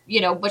very,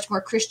 much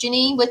more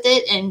Christian-y with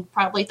it, and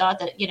probably thought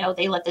that,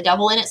 they let the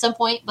devil in at some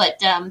point. But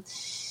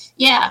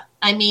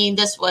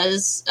this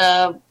was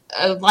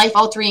a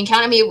life-altering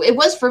encounter. I mean, it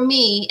was for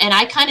me, and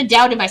I kind of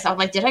doubted myself.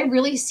 Like, did I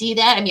really see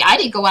that? I mean, I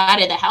didn't go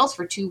out of the house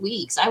for 2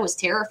 weeks. I was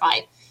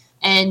terrified.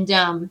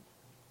 And,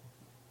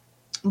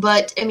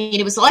 but I mean,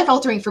 it was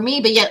life-altering for me,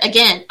 but yet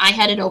again, I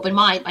had an open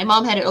mind. My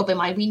mom had an open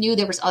mind. We knew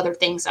there was other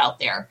things out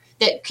there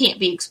that can't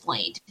be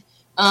explained.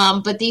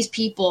 But these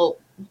people,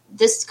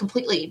 this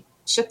completely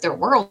shook their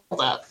world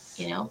up,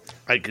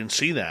 I can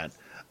see that.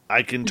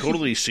 I can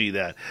totally see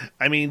that.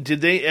 I mean,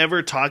 did they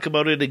ever talk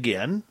about it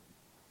again?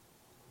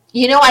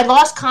 I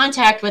lost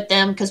contact with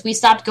them because we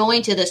stopped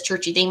going to this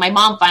churchy thing. My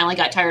mom finally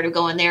got tired of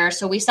going there,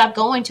 so we stopped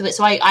going to it.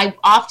 So I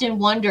often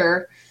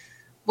wonder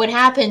what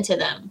happened to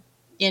them.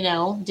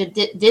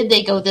 Did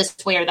they go this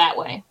way or that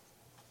way?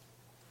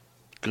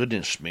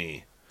 Goodness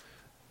me.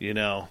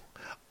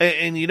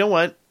 And you know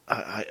what?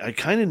 I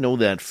kind of know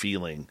that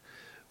feeling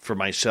for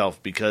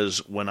myself, because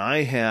when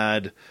I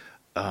had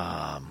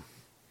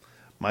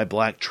my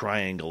black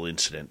triangle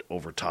incident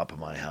over top of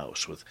my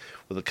house with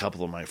a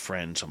couple of my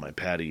friends on my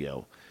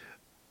patio,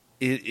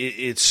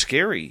 it's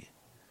scary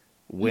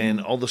when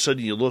all of a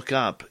sudden you look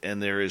up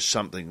and there is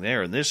something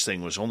there, and this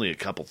thing was only a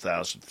couple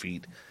thousand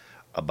feet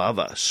above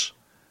us.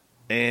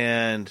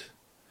 And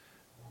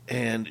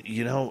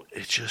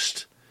it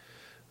just,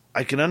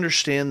 I can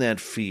understand that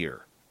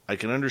fear. I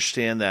can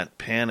understand that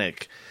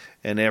panic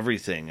and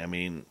everything. I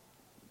mean,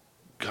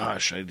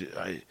 gosh,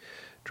 I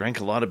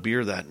drank a lot of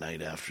beer that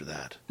night after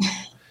that,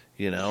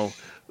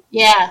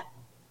 Yeah.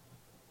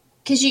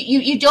 Because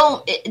you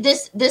don't,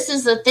 this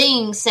is a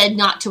thing said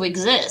not to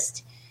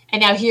exist.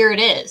 And now here it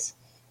is.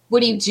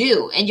 What do you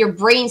do? And your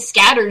brain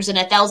scatters in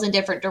 1,000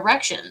 different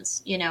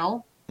directions,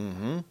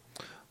 Mm-hmm.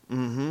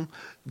 Mm-hmm.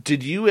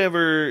 Did you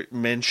ever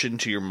mention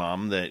to your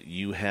mom that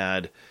you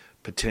had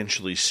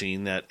potentially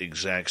seen that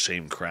exact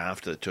same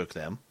craft that took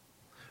them,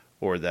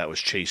 or that was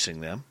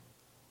chasing them?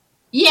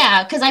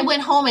 Yeah, because I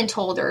went home and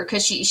told her,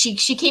 because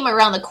she came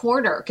around the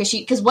corner,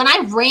 because when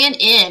I ran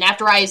in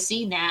after I had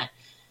seen that,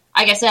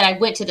 like I said, I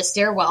went to the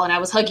stairwell and I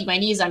was hugging my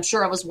knees. I'm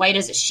sure I was white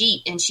as a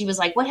sheet, and she was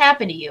like, "What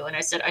happened to you?" And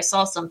I said, "I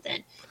saw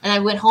something." And I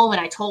went home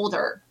and I told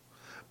her.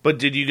 But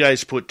did you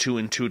guys put two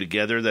and two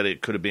together that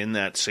it could have been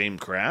that same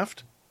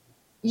craft?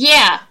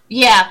 Yeah.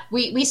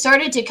 We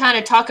started to kind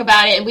of talk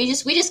about it, and we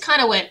just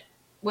kind of went,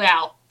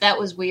 wow, that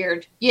was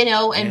weird,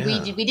 and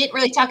we didn't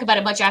really talk about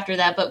it much after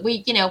that, but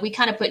we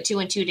kind of put two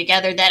and two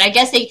together that I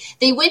guess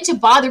they went to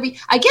bother me.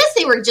 I guess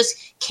they were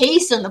just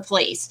casing the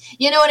place.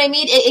 You know what I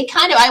mean? It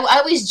kind of, I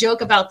always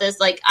joke about this.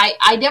 Like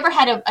I never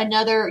had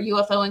another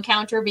UFO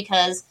encounter,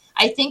 because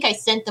I think I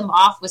sent them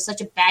off with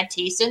such a bad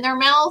taste in their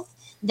mouth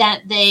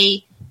that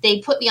they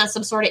put me on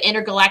some sort of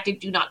intergalactic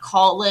do not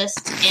call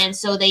list. And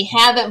so they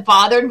haven't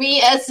bothered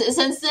me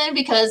since then,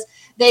 because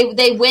they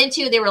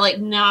were like,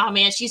 nah,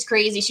 man, she's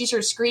crazy. She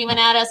started screaming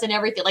at us and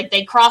everything. Like,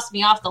 they crossed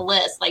me off the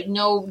list. Like,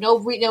 no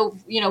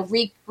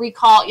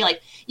recall,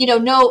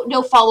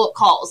 no follow-up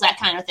calls, that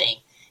kind of thing.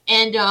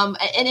 And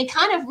it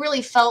kind of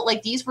really felt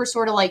like these were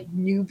sort of like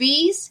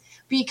newbies,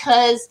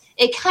 because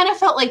it kind of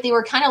felt like they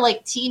were kind of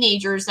like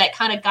teenagers that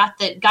kind of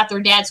got their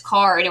dad's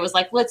car, and it was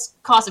like, let's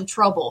cause some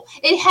trouble.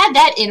 It had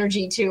that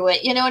energy to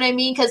it, you know what I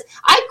mean? Because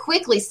I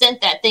quickly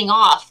sent that thing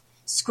off,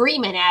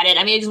 screaming at it.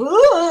 I mean,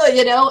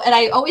 and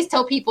I always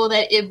tell people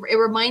that it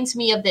reminds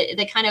me of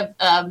the kind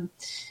of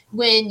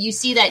when you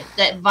see that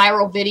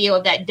viral video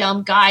of that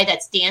dumb guy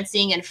that's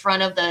dancing in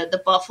front of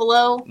the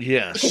buffalo.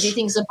 Yes. Because he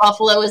thinks the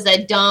buffalo is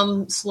that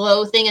dumb,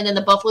 slow thing, and then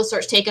the buffalo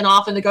starts taking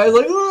off, and the guy's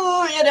like,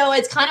 oh,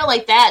 it's kind of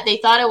like that. They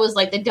thought it was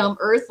like the dumb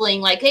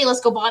earthling, like, hey, let's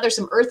go bother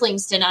some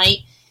earthlings tonight.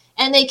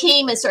 And they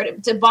came and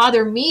started to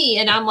bother me,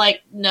 and I'm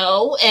like,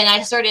 no. And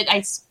I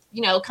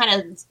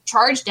kind of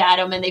charged at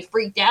them, and they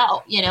freaked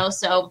out,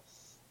 so.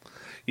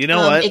 You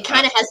know what? It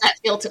kind of has that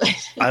feel to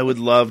it. I would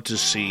love to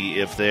see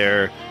if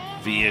their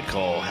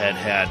vehicle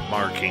had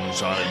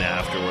markings on it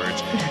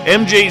afterwards.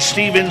 MJ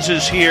Stevens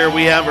is here.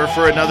 We have her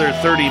for another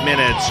 30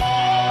 minutes.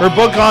 Her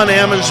book on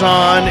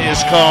Amazon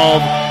is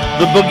called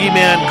The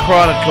Boogeyman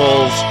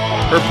Chronicles.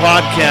 Her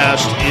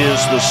podcast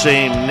is the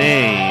same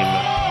name.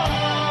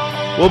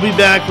 We'll be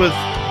back with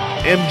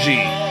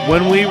MG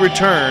when we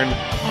return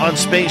on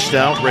Spaced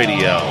Out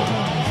Radio.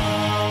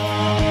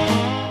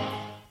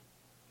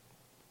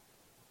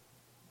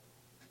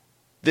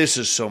 This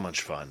is so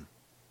much fun.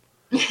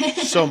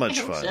 So much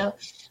fun. So.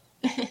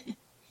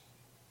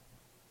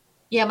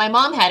 Yeah, my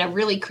mom had a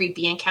really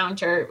creepy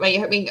encounter.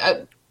 I mean,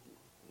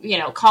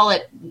 call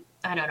it,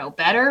 I don't know,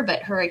 better,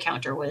 but her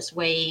encounter was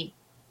way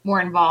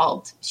more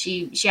involved.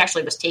 She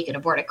actually was taken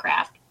aboard a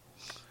craft.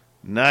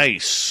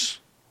 Nice.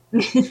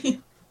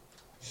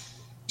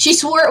 She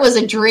swore it was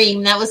a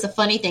dream. That was the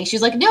funny thing. She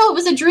was like, no, it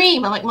was a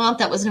dream. I'm like, Mom,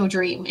 that was no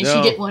dream. And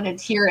she didn't want to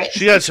hear it.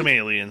 She got some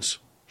aliens.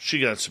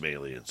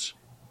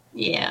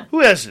 Yeah.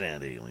 Who hasn't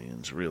had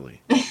aliens,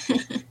 really?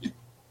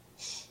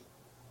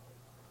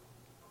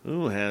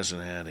 Who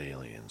hasn't had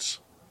aliens?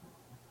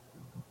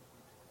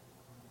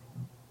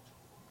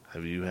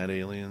 Have you had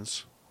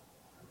aliens?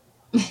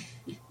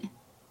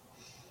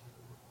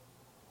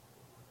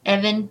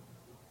 Evan?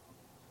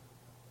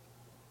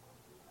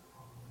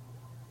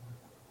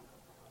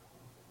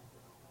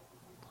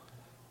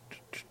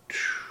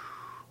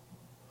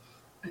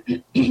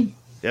 You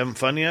having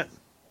fun yet?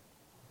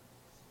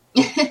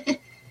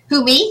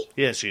 Who, me?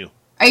 Yes, you.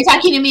 Are you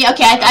talking to me?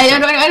 Okay, I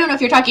don't know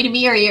if you're talking to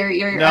me or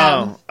you're.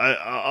 No,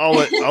 I'll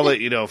let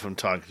you know if I'm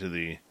talking to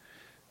the.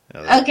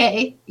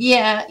 Okay.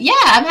 Yeah,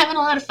 I'm having a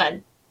lot of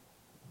fun.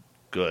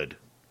 Good.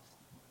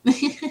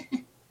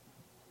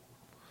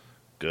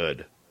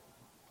 Good.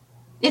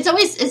 It's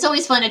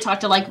always fun to talk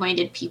to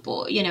like-minded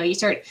people. You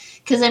start,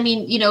 because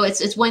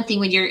it's one thing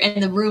when you're in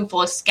the room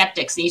full of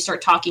skeptics and you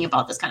start talking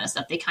about this kind of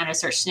stuff, they kind of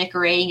start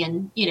snickering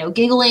and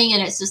giggling,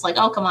 and it's just like,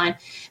 oh, come on.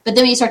 But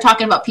then when you start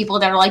talking about people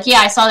that are like, yeah,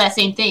 I saw that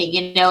same thing,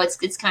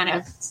 it's kind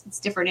of, it's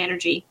different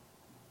energy.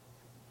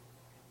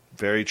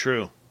 Very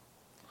true.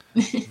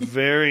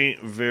 Very,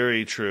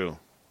 very true.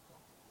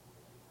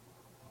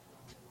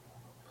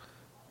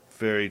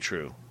 Very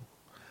true.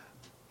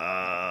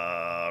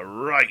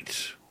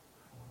 Right.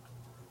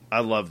 I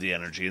love the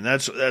energy, and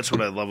that's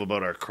what I love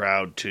about our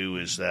crowd too.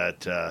 Is that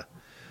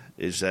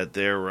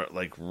they're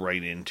like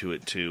right into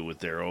it too with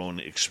their own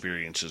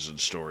experiences and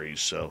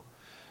stories. So,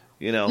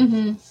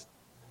 Mm-hmm.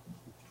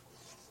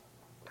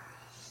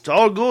 It's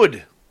all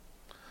good.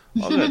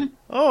 All good.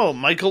 Oh,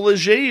 Michael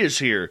Leger is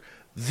here.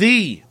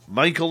 The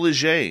Michael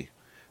Leger,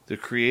 the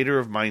creator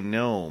of my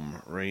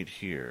gnome, right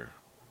here.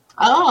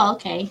 Oh,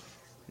 okay.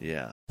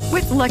 Yeah.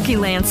 With Lucky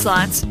Land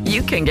Slots,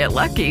 you can get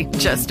lucky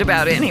just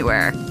about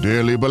anywhere.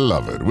 Dearly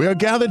beloved, we are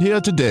gathered here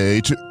today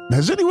to...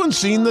 Has anyone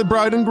seen the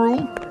bride and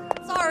groom?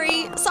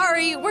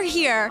 Sorry, we're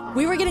here.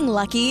 We were getting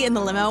lucky in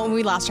the limo and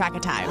we lost track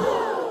of time.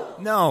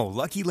 No,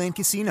 Lucky Land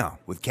Casino,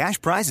 with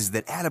cash prizes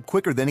that add up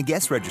quicker than a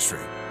guest registry.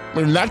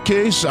 In that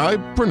case, I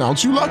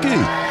pronounce you lucky.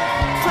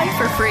 Play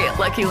for free at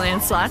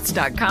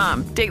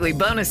LuckyLandSlots.com. Daily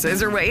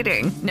bonuses are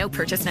waiting. No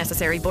purchase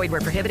necessary. Void where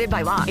prohibited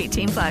by law.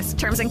 18+.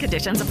 Terms and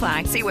conditions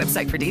apply. See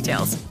website for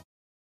details.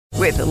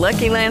 With the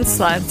Lucky Land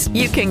Slots,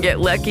 you can get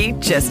lucky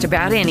just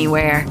about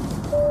anywhere.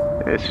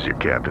 This is your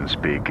captain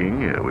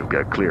speaking. We've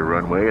got clear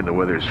runway and the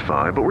weather's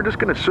fine, but we're just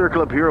going to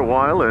circle up here a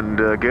while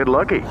and get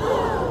lucky.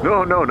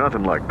 No,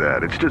 nothing like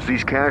that. It's just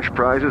these cash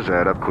prizes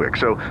add up quick.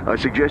 So I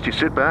suggest you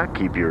sit back,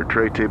 keep your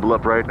tray table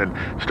upright, and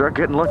start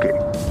getting lucky.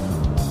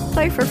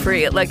 Play for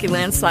free at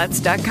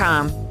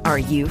LuckyLandSlots.com. Are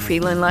you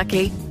feeling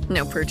lucky?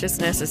 No purchase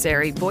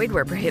necessary. Void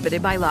where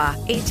prohibited by law.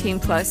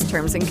 18+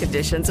 terms and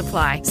conditions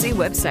apply. See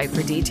website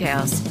for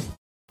details.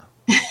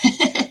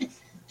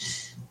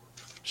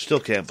 Still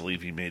can't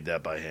believe he made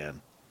that by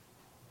hand.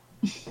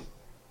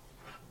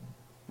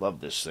 Love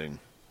this thing.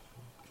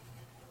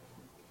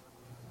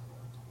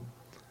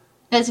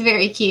 That's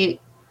very cute.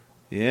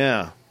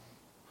 Yeah.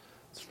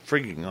 It's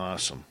freaking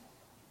awesome.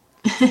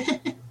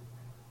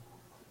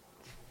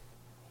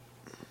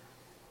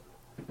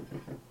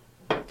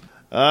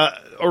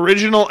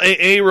 Original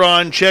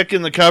Aaron, check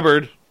in the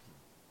cupboard.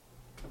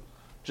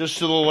 Just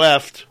to the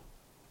left.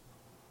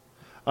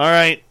 All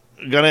right.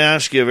 I'm going to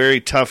ask you a very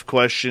tough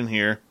question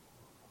here.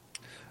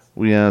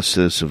 We ask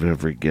this of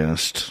every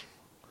guest.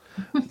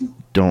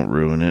 Don't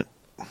ruin it.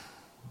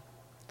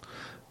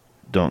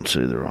 Don't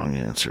say the wrong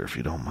answer if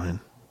you don't mind.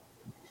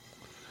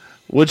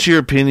 What's your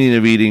opinion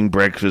of eating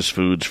breakfast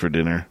foods for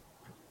dinner?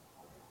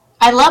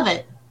 I love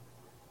it.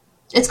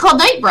 It's called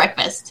night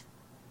breakfast.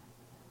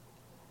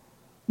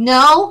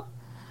 No?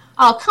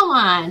 Oh, come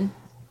on.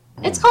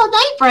 It's called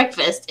night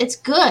breakfast. It's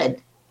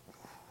good.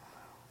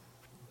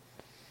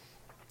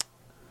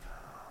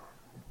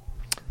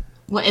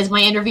 What, is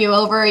my interview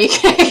over? You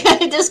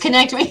can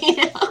disconnect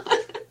me.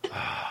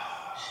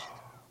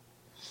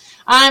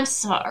 I'm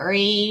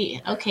sorry.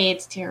 Okay,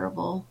 it's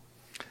terrible.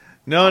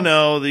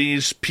 No,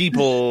 these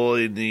people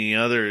in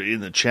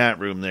the chat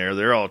room there,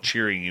 they're all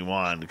cheering you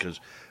on because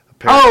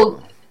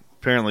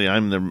apparently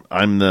I'm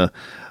the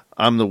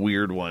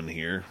weird one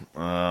here.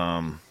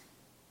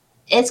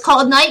 It's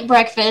called night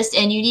breakfast,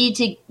 and you need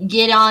to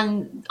get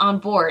on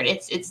board.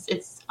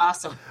 It's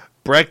awesome.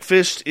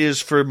 Breakfast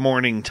is for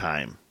morning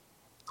time.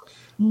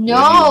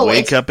 No,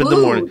 wake it's up food. in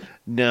the morning.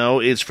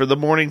 No, it's for the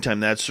morning time.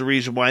 That's the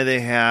reason why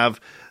they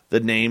have the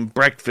name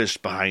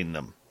breakfast behind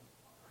them.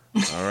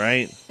 All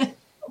right?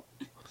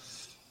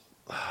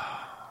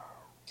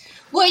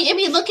 Well, I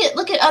mean, look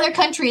at other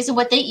countries and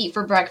what they eat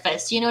for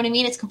breakfast. You know what I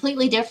mean? It's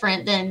completely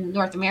different than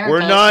North America.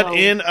 We're not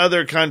in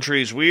other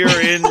countries. We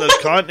are in the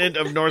continent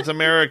of North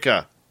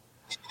America.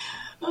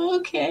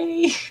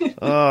 Okay.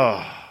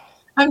 Oh.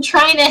 I'm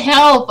trying to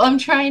help.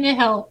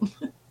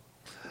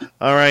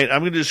 All right,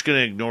 I'm just going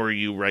to ignore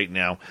you right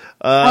now.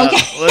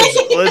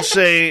 Okay. let's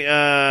say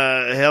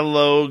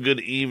hello, good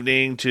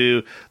evening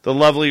to the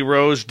lovely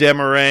Rose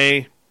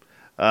Demarais.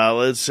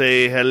 Let's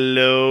say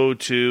hello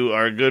to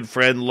our good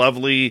friend,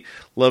 lovely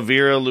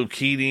Lavira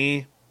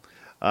Lucchini.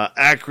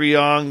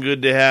 Acreon,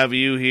 good to have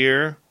you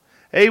here.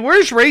 Hey,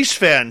 where's Race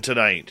Fan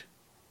tonight?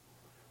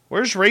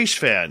 Where's Race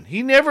Fan?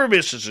 He never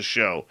misses a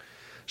show.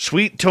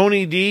 Sweet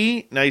Tony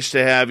D, nice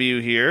to have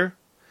you here.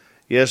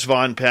 Yes,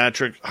 Von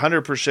Patrick,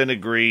 100%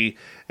 agree,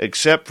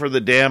 except for the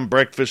damn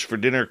breakfast for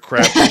dinner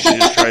crap that she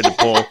just tried to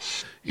pull.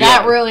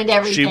 That ruined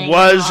everything. She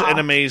was an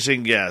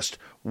amazing guest.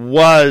 All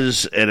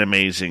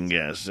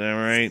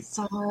right?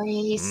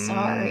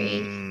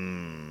 Sorry.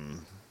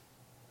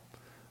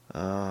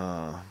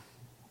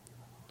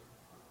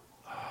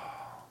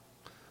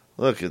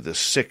 Look at the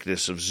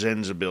sickness of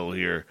Zenzabil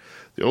here.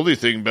 The only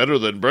thing better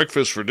than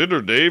breakfast for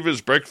dinner, Dave,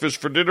 is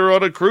breakfast for dinner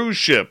on a cruise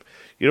ship.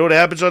 You know what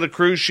happens on a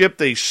cruise ship?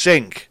 They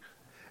sink.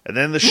 And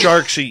then the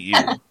sharks eat you.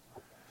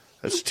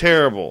 That's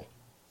terrible.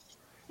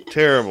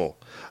 Terrible.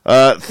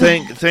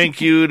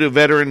 Thank you to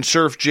veteran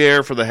Surf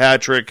Jair for the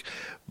hat trick.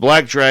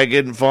 Black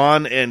Dragon,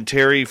 Vaughn, and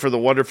Terry for the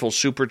wonderful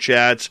super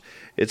chats.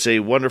 It's a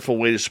wonderful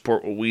way to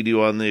support what we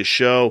do on this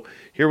show.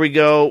 Here we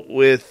go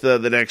with the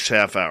next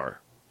half hour.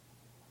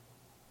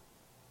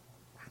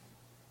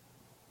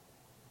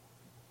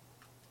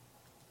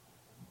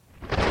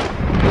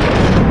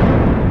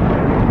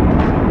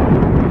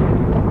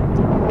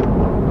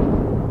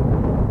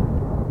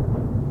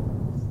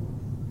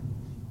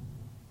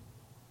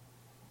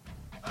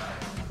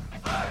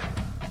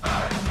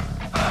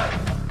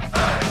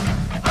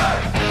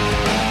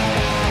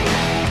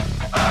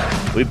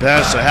 We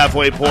passed the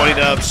halfway point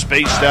of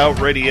Spaced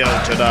Out Radio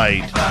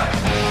tonight.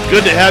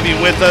 Good to have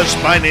you with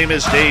us. My name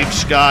is Dave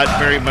Scott.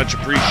 Very much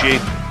appreciate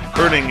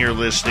earning your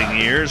listening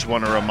ears.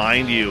 Want to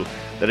remind you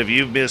that if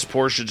you've missed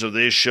portions of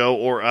this show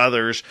or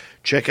others,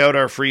 check out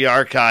our free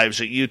archives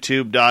at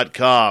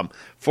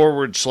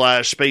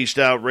youtube.com/Spaced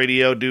Out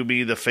Radio. Do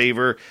me the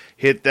favor,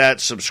 hit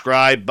that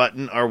subscribe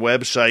button. Our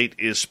website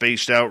is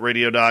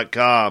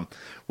spacedoutradio.com.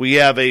 We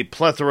have a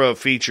plethora of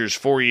features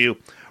for you.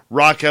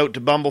 Rock out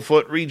to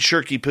Bumblefoot, read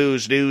Shirky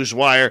Poo's News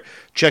Wire,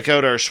 check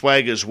out our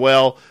swag as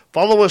well.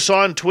 Follow us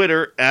on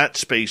Twitter at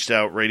Spaced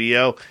Out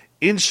Radio,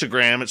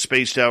 Instagram at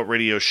Spaced Out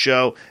Radio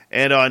Show,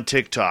 and on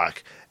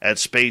TikTok at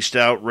Spaced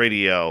Out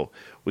Radio.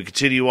 We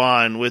continue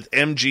on with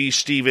MG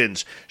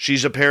Stevens.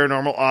 She's a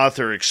paranormal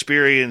author,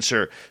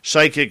 experiencer,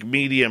 psychic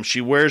medium. She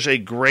wears a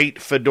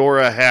great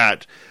fedora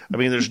hat. I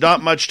mean, there's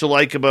not much to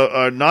like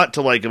about not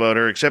to like about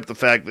her, except the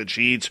fact that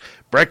she eats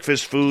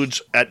breakfast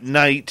foods at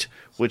night,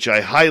 which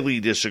I highly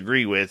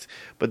disagree with,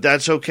 but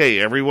that's okay.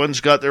 Everyone's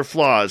got their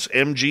flaws.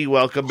 MG,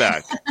 welcome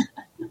back.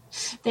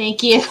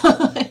 Thank you.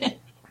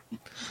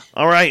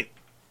 All right.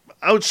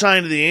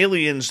 Outside of the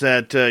aliens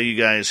that you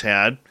guys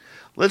had,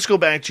 let's go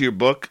back to your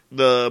book,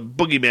 The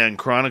Boogeyman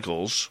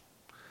Chronicles.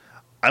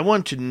 I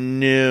want to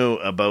know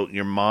about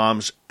your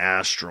mom's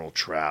astral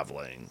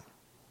traveling.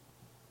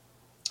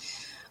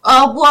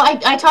 Well,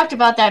 I talked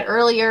about that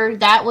earlier.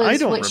 That was I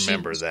don't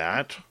remember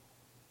that.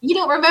 You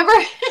don't remember?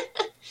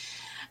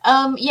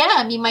 Yeah,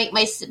 I mean,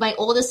 my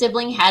oldest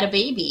sibling had a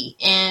baby,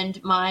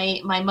 and my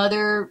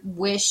mother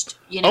wished,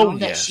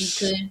 that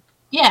she could.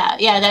 Yeah,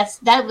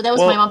 that was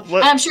my mom.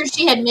 And I'm sure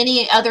she had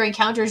many other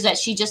encounters that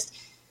she just.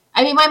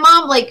 I mean, my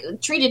mom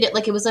treated it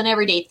like it was an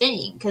everyday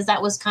thing because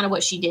that was kind of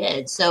what she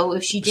did. So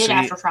if she did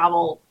astral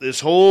travel, this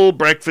whole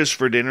breakfast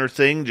for dinner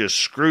thing just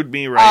screwed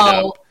me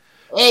right up.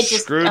 It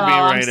just screwed me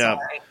right up.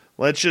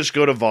 Let's just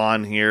go to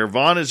Vaughn here.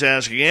 Vaughn is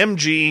asking,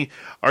 MG,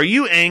 are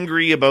you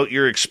angry about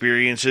your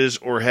experiences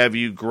or have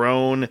you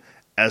grown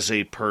as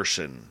a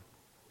person?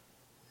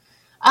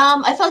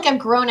 I feel like I've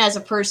grown as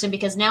a person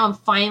because now I'm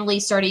finally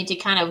starting to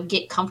kind of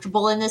get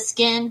comfortable in this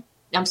skin.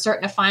 I'm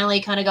starting to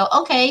finally kind of go,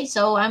 okay,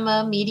 so I'm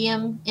a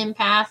medium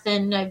empath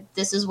and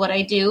this is what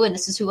I do and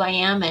this is who I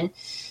am and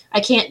I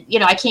can't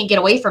get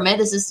away from it.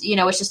 This is,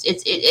 it's just,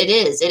 it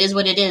is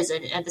what it is.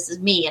 And this is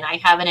me. And I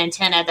have an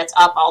antenna that's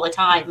up all the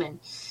time and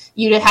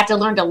you have to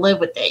learn to live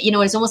with it.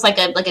 It's almost like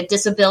a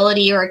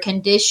disability or a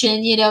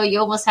condition, you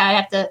almost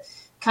have to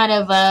kind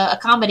of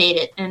accommodate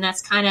it. And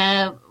that's kind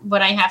of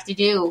what I have to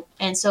do.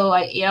 And so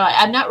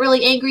I'm not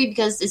really angry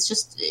because it's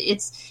just,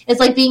 it's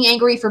like being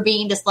angry for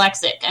being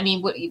dyslexic. I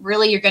mean,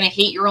 really, you're going to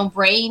hate your own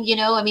brain,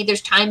 I mean,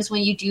 there's times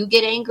when you do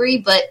get angry,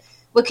 but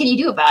what can you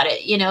do about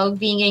it?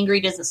 Being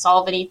angry doesn't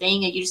solve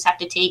anything and you just have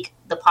to take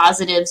the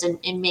positives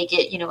and make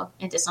it,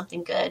 into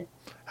something good.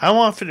 How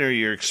often are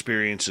your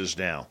experiences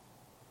now?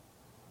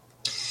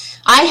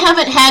 I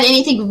haven't had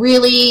anything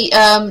really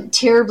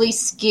terribly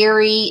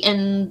scary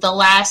in the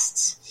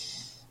last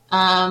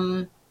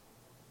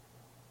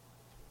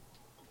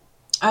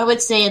I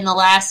would say in the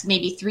last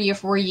maybe 3 or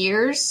 4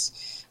 years.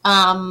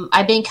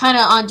 I've been kind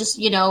of on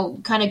just,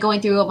 kind of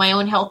going through my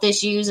own health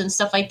issues and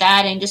stuff like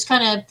that, and just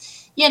kind of,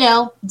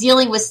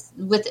 dealing with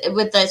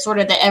the sort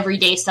of the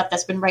everyday stuff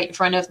that's been right in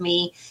front of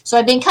me. So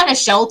I've been kind of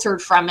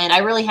sheltered from it. I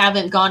really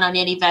haven't gone on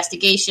any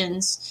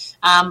investigations.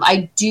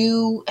 I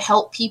do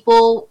help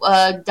people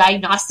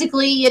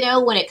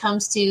diagnostically, when it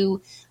comes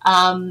to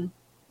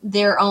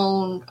their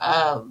own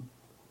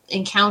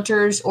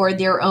encounters or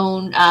their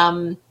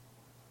own,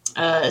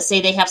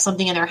 say they have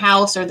something in their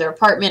house or their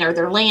apartment or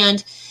their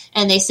land,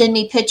 and they send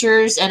me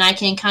pictures, and I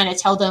can kind of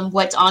tell them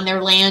what's on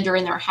their land or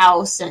in their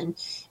house.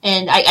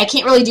 And I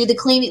can't really do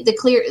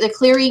the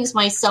clearings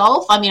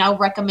myself. I mean, I'll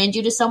recommend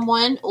you to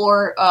someone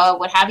or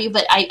what have you,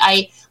 but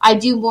I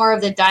do more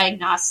of the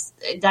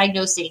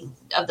diagnosing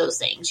of those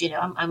things.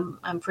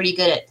 I'm pretty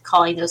good at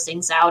calling those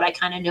things out. I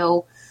kind of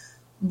know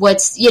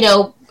what's,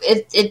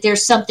 if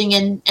there's something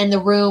in the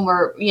room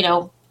or,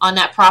 on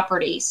that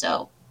property.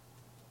 So.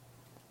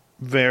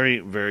 Very,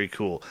 very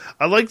cool.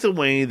 I like the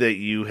way that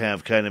you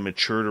have kind of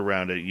matured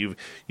around it.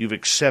 You've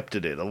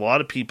accepted it. A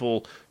lot of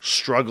people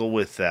struggle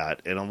with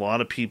that, and a lot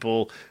of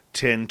people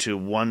tend to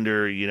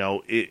wonder,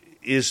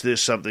 is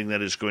this something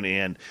that is going to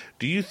end?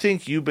 Do you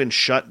think you've been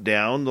shut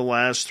down the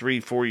last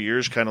 3-4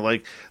 years, kind of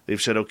like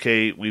they've said,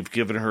 okay, we've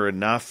given her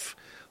enough,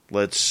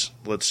 let's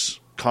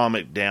calm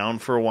it down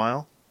for a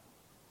while?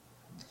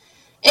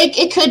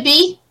 It could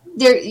be.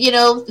 There,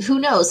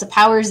 who knows? The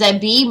powers that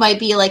be might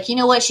be like, you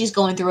know what, she's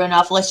going through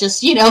enough. Let's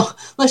just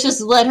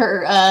let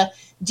her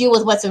deal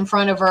with what's in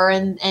front of her,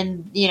 and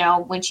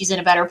when she's in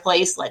a better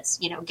place, let's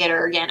get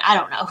her again. I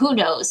don't know. Who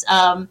knows?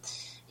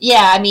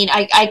 Yeah, I mean,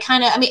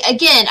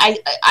 again,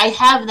 I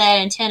have that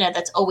antenna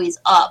that's always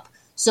up,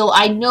 so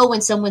I know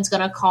when someone's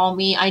going to call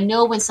me. I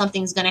know when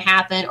something's going to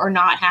happen or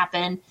not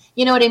happen.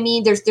 You know what I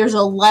mean? There's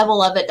a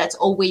level of it that's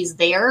always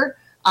there.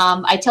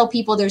 I tell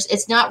people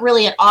it's not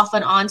really an off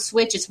and on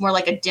switch. It's more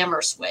like a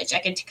dimmer switch. I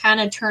can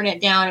kind of turn it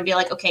down and be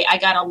like, okay, I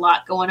got a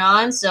lot going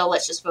on, so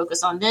let's just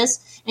focus on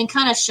this and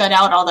kind of shut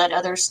out all that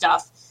other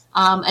stuff.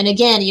 And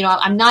again,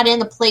 I'm not in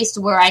the place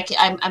to where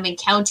I'm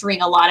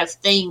encountering a lot of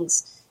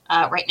things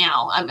right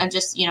now. I'm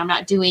just, I'm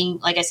not doing,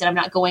 like I said, I'm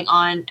not going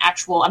on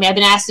actual. I mean, I've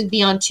been asked to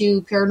be on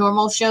 2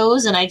 paranormal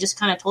shows, and I just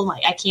kind of told them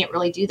I can't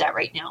really do that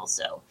right now.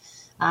 So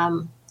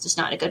it's just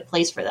not a good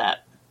place for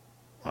that.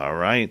 All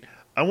right.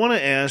 I want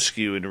to ask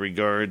you in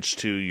regards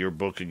to your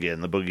book again,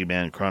 The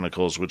Boogeyman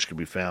Chronicles, which can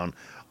be found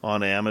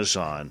on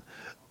Amazon.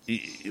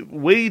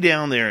 Way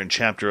down there in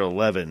chapter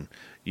 11,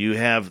 you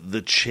have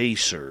the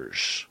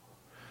chasers.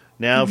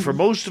 Now, for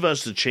most of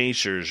us, the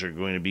chasers are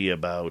going to be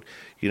about,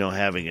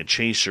 having a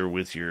chaser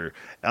with your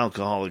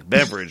alcoholic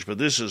beverage, but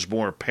this is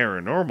more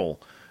paranormal,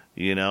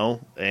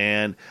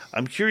 and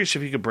I'm curious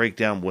if you could break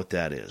down what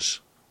that is.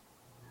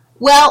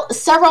 Well,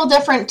 several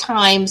different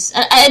times,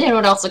 I didn't know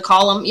what else to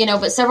call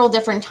them, but several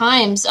different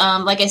times,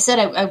 like I said,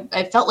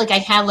 I felt like I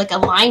had like a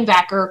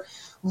linebacker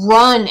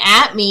run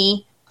at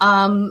me,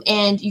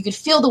 and you could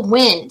feel the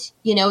wind,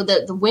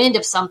 the wind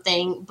of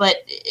something, but,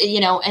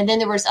 and then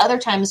there was other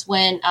times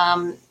when,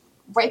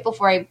 right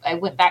before I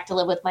went back to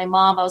live with my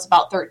mom, I was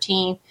about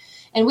 13,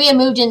 and we had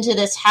moved into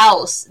this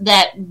house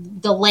that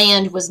the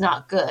land was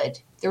not good.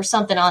 There was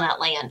something on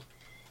that land.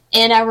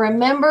 And I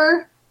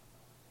remember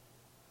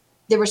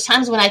there was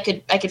times when I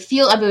could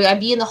feel,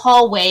 I'd be in the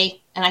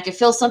hallway and I could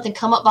feel something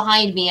come up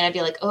behind me, and I'd be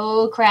like,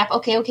 oh crap,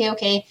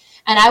 okay.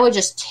 And I would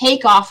just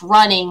take off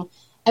running,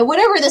 and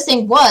whatever this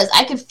thing was,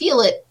 I could feel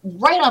it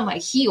right on my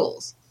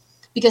heels,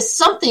 because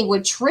something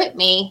would trip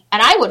me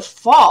and I would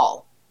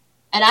fall,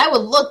 and I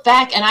would look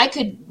back and I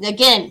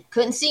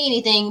couldn't see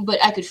anything,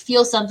 but I could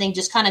feel something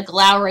just kind of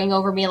glowering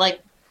over me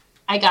like,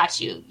 I got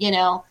you,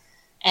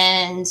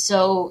 And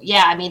so,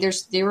 yeah, I mean,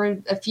 there were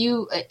a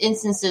few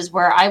instances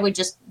where I would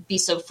just be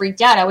so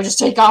freaked out, I would just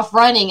take off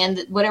running, and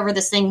whatever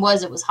this thing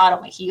was, it was hot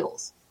on my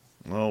heels.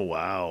 Oh,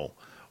 wow.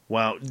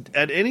 Wow.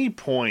 At any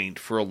point,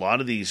 for a lot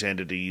of these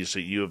entities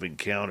that you have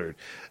encountered,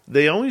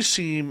 they always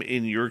seem,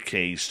 in your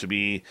case, to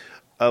be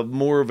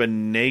more of a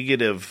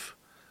negative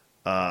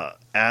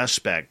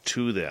aspect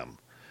to them.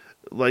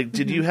 Like,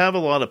 did you have a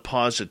lot of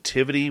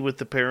positivity with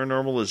the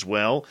paranormal as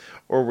well?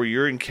 Or were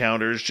your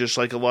encounters just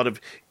like a lot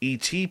of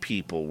E.T.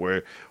 people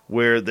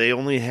where they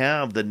only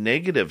have the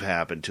negative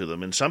happen to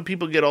them? And some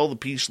people get all the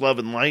peace, love,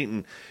 and light,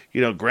 and,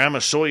 Grandma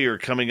Sawyer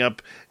coming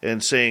up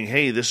and saying,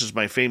 hey, this is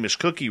my famous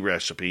cookie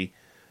recipe,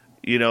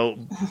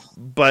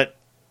 but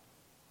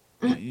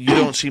you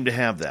don't seem to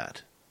have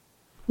that.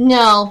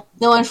 No,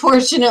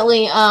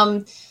 unfortunately.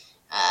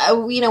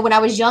 When I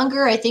was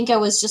younger, I think I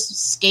was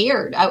just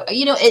scared.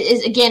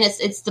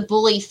 It's the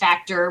bully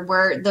factor,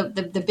 where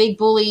the big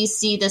bullies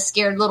see the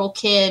scared little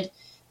kid,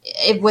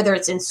 whether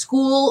it's in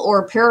school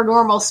or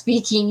paranormal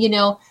speaking,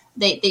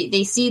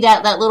 they see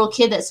that little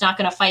kid that's not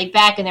going to fight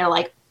back, and they're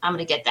like, I'm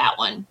going to get that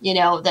one,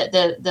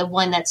 the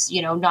one that's,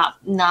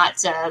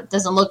 not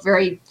doesn't look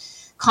very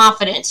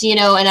confident,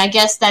 and I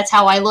guess that's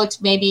how I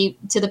looked maybe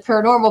to the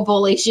paranormal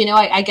bullies.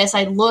 I guess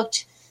I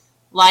looked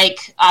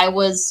like I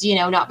was,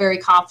 not very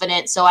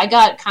confident. So I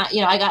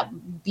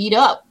got beat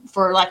up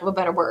for lack of a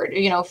better word,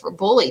 for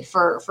bullied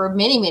for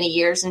many, many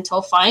years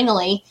until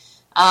finally,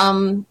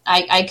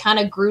 I kind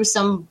of grew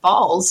some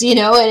balls,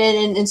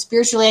 and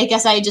spiritually, I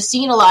guess I had just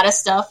seen a lot of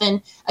stuff.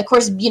 And of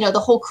course,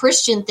 the whole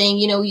Christian thing,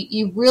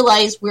 you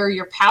realize where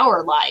your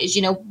power lies,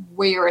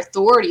 where your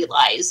authority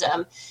lies.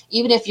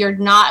 Even if you're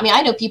not,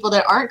 I know people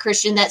that aren't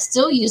Christian that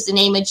still use the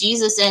name of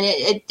Jesus, and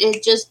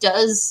it just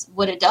does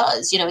what it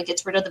does. It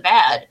gets rid of the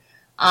bad.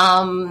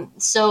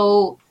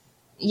 So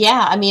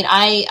yeah,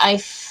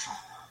 I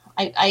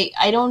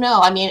don't know.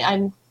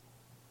 I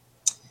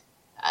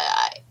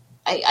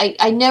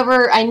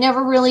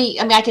never really,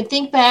 I can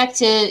think back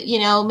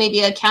to,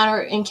 maybe a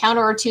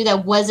encounter or two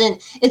that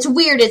wasn't, it's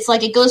weird. It's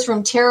like it goes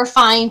from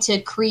terrifying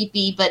to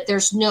creepy, but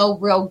there's no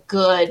real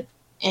good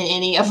in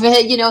any of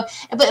it,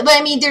 but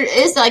there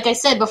is, like I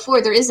said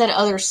before, there is that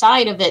other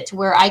side of it to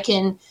where I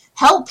can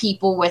help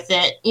people with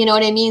it. You know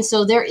what I mean?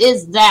 So there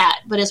is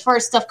that, but as far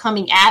as stuff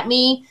coming at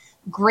me,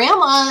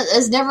 Grandma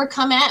has never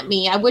come at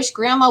me. I wish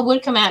Grandma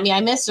would come at me.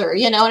 I miss her.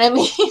 You know what I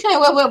mean?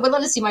 I would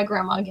love to see my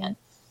grandma again.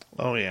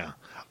 Oh, yeah.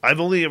 I've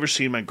only ever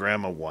seen my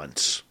grandma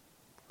once.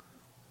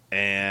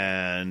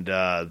 And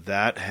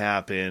that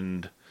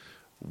happened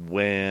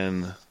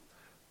when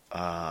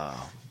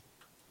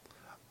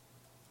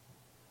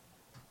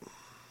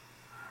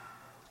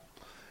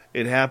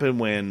it happened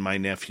when my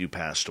nephew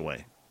passed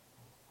away.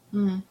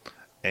 Mm-hmm.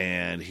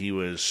 And he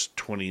was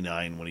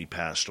 29 when he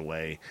passed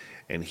away.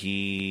 And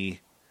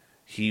he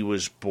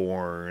was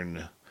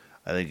born,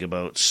 I think,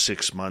 about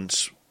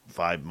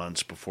 5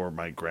 months before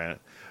right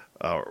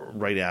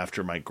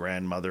after my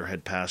grandmother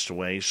had passed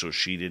away, so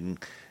she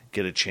didn't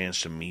get a chance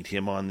to meet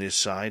him on this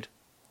side.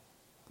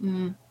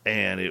 Mm.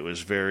 And it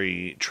was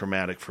very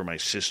traumatic for my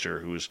sister,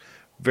 who was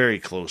very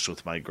close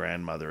with my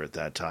grandmother at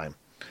that time.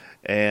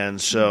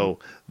 And so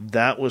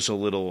that was a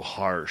little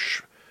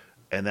harsh,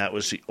 and that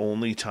was the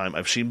only time.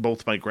 I've seen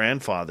both my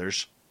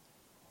grandfathers,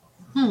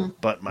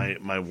 but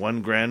my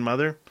one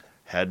grandmother,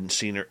 hadn't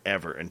seen her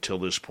ever until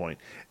this point.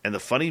 And the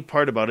funny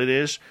part about it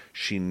is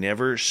she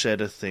never said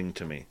a thing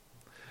to me.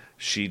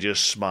 She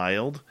just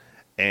smiled,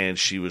 and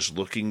she was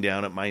looking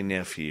down at my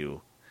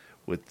nephew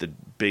with the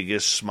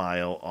biggest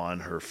smile on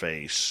her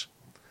face.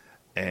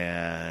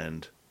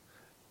 And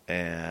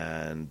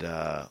kind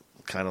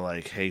of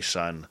like, hey,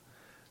 son,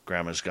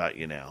 Grandma's got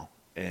you now.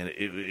 And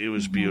it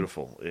was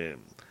beautiful.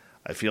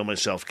 I feel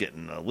myself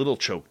getting a little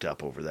choked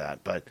up over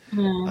that. But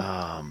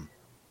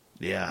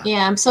yeah.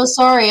 Yeah, I'm so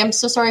sorry. I'm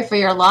so sorry for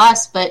your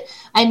loss. But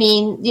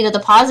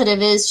the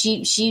positive is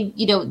she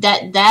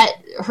that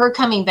her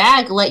coming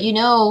back let you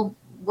know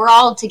we're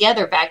all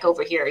together back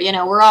over here.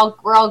 We're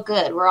all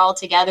good. We're all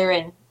together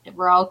and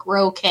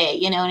we're okay.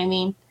 You know what I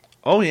mean?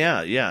 Oh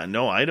yeah, yeah.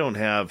 No, I don't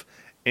have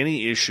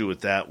any issue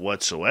with that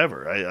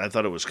whatsoever. I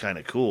thought it was kind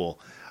of cool.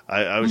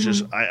 I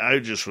was I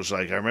just was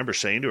like, I remember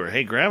saying to her,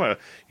 "Hey, Grandma,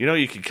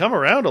 you can come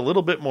around a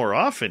little bit more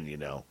often.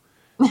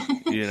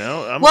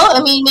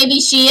 Well, maybe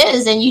she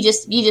is, and you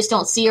just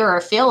don't see her or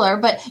feel her.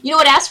 But you know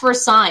what? Ask for a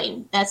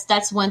sign.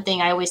 That's one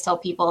thing I always tell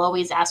people.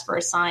 Always ask for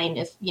a sign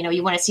if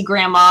you want to see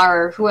Grandma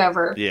or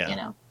whoever.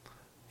 Yeah.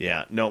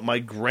 Yeah. No, my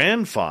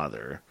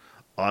grandfather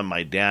on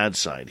my dad's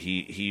side,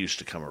 he used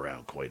to come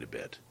around quite a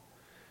bit.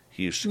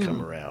 He used to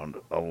come around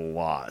a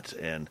lot,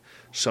 and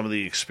some of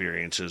the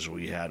experiences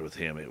we had with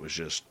him, it was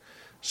just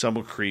some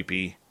were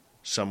creepy,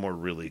 some were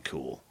really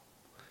cool.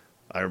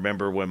 I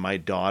remember when my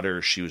daughter,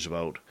 she was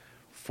about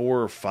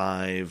 4 or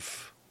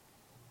 5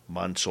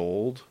 months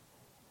old,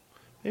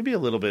 maybe a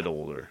little bit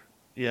older.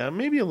 Yeah,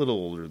 maybe a little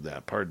older than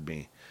that, pardon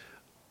me.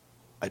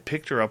 I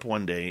picked her up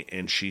one day,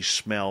 and she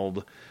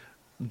smelled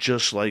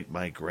just like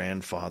my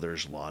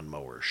grandfather's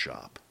lawnmower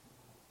shop.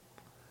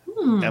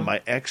 And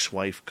my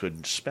ex-wife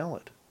couldn't smell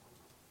it.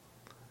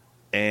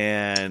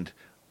 And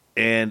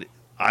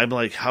I'm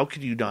like, how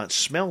could you not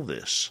smell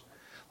this?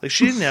 Like,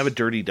 she didn't have a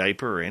dirty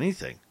diaper or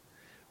anything,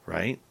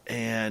 right?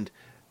 And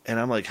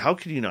I'm like, how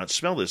can you not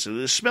smell this?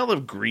 The smell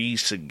of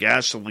grease and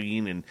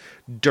gasoline and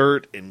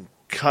dirt and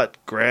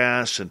cut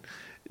grass and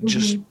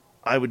just,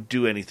 I would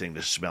do anything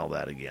to smell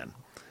that again.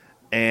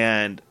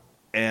 And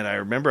I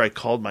remember I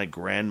called my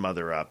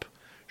grandmother up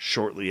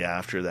shortly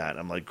after that.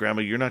 I'm like,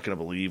 Grandma, you're not going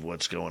to believe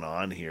what's going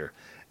on here.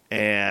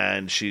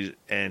 And she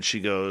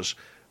goes,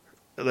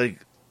 like,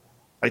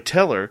 I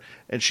tell her,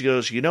 and she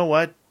goes, you know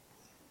what?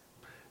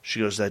 She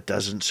goes, that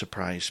doesn't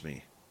surprise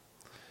me.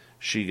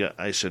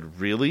 I said,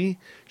 really?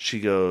 She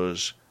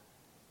goes,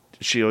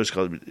 she always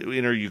called me,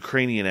 in her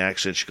Ukrainian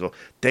accent, she goes,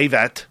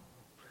 David.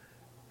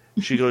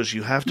 She goes,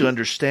 you have to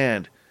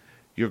understand,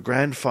 your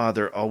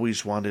grandfather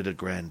always wanted a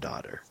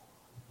granddaughter.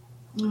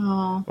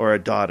 Aww. Or a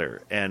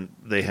daughter, and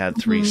they had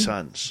 3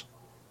 sons.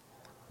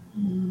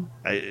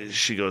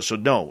 She goes, so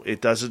no,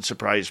 it doesn't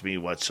surprise me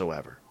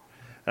whatsoever.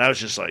 And I was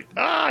just like,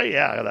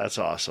 yeah, that's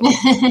awesome.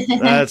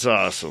 That's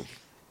awesome.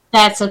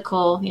 That's so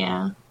cool,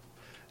 yeah.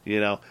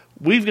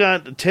 We've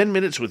got 10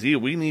 minutes with you.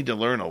 We need to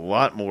learn a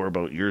lot more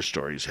about your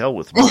stories. Hell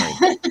with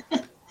mine.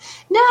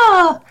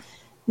 No,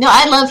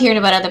 I love hearing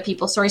about other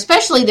people's stories,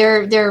 especially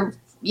their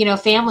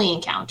family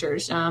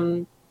encounters.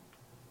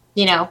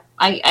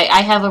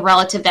 I have a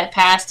relative that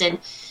passed, and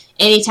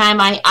anytime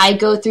I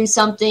go through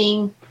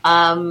something,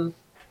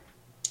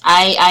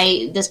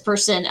 this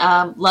person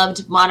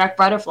loved monarch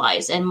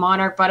butterflies, and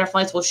monarch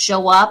butterflies will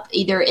show up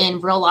either in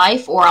real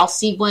life, or I'll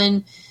see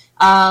one.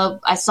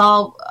 I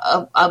saw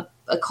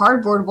a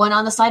cardboard one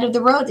on the side of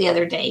the road the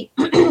other day.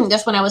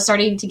 That's when I was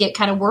starting to get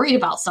kind of worried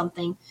about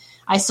something.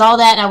 I saw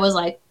that and I was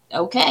like,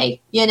 okay,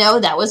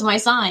 that was my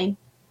sign,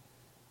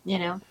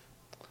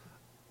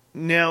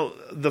 Now,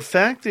 the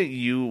fact that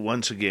you,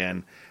 once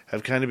again,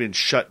 have kind of been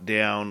shut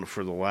down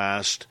for the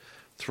last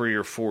 3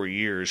 or 4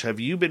 years, have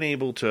you been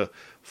able to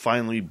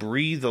finally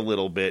breathe a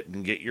little bit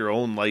and get your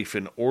own life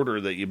in order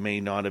that you may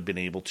not have been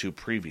able to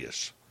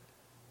previous?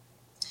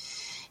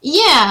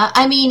 Yeah,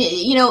 I mean,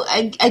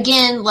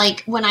 again,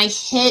 like when I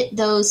hit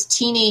those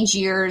teenage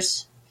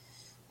years,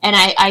 and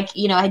I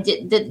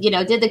did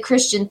the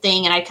Christian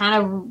thing, and I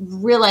kind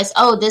of realized,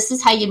 oh, this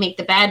is how you make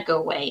the bad go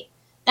away.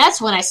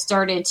 That's when I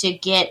started to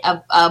get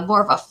a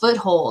more of a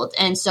foothold.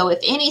 And so if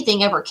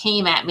anything ever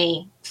came at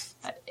me,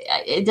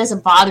 it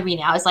doesn't bother me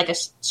now. It's like a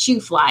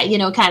shoe fly,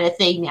 kind of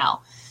thing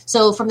now.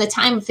 So from the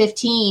time of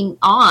 15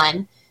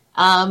 on,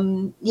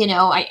 I've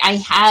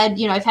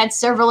had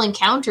several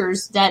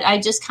encounters that I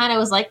just kind of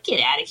was like, get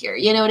out of here.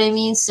 You know what I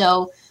mean?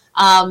 So,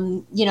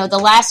 the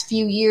last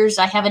few years,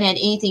 I haven't had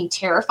anything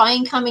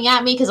terrifying coming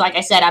at me. Cause like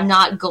I said, I'm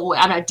not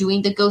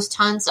doing the ghost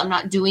hunts. I'm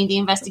not doing the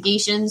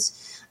investigations.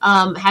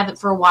 Haven't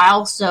for a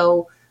while.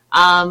 So,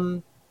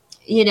 I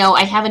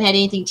haven't had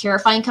anything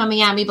terrifying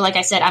coming at me, but like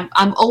I said,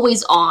 I'm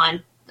always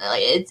on.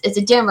 It's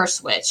a dimmer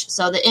switch.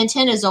 So the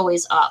antenna is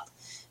always up.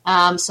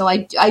 So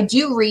I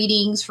do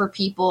readings for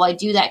people. I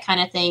do that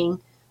kind of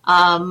thing.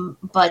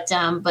 But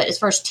as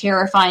far as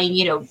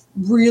terrifying,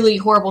 really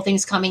horrible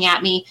things coming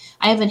at me,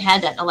 I haven't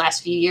had that in the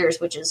last few years,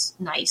 which is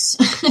nice.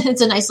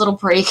 It's a nice little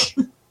break.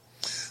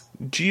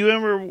 Do you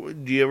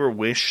ever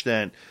wish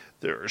that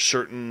there are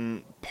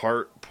certain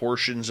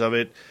portions of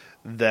it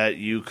that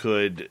you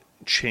could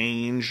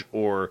change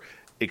or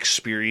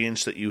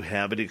experience that you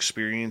haven't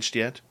experienced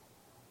yet?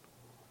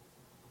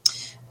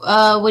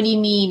 What do you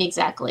mean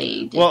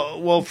exactly?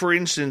 Well, for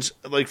instance,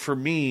 like for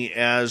me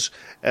as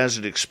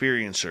an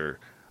experiencer,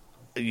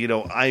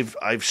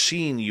 I've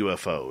seen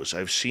UFOs.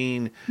 I've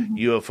seen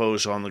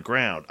UFOs on the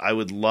ground. I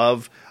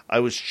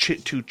was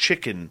too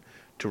chicken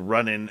to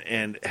run in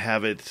and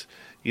have it,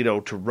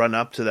 to run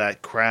up to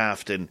that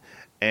craft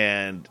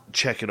and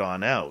check it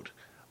on out.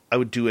 I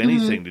would do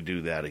anything to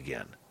do that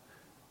again.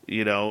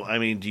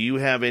 Do you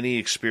have any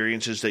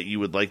experiences that you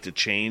would like to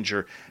change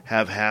or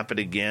have happen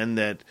again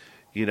that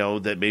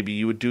maybe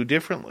you would do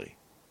differently?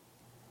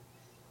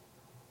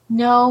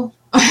 No.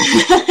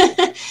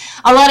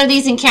 A lot of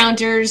these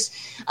encounters,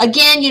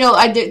 again,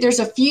 there's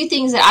a few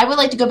things that I would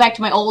like to go back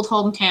to my old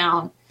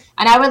hometown,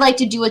 and I would like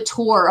to do a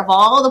tour of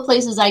all the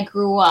places I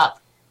grew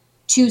up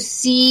to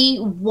see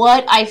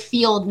what I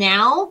feel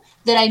now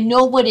that I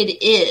know what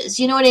it is.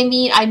 You know what I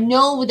mean? I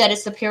know that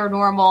it's the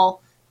paranormal.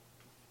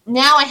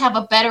 Now I have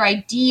a better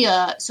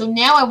idea. So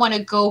now I want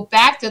to go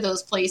back to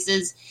those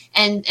places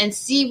and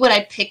see what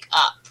I pick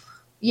up.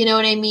 You know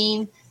what I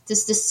mean?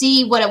 Just to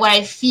see what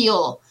I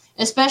feel,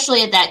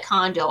 especially at that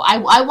condo.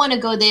 I want to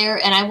go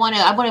there, and I want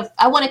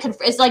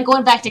to. It's like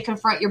going back to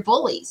confront your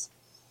bullies.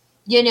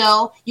 You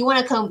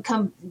want to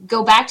come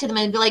go back to them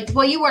and be like,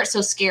 well, you weren't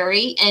so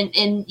scary,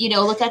 and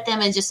look at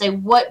them and just say,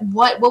 what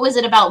was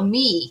it about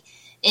me?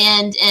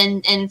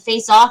 And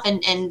face off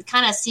and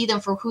kind of see them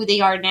for who they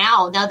are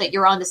now that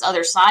you're on this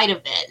other side of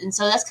it. And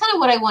so that's kind of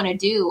what I want to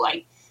do.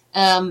 I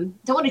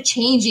don't want to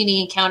change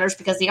any encounters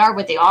because they are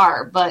what they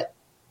are, but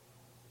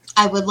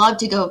I would love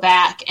to go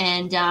back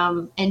and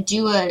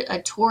do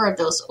a tour of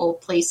those old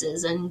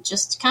places and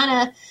just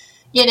kind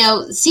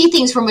of, see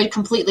things from a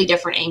completely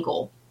different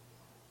angle.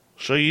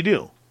 So you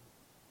do.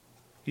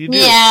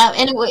 Yeah.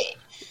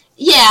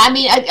 Yeah. I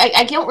mean,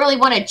 I don't really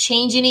want to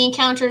change any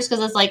encounters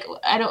because it's like,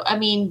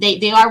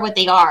 they are what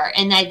they are.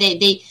 And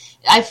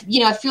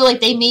I feel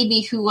like they made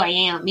me who I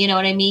am. You know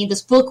what I mean?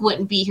 This book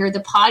wouldn't be here. The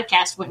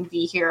podcast wouldn't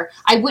be here.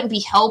 I wouldn't be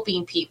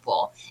helping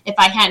people if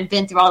I hadn't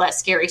been through all that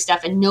scary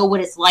stuff and know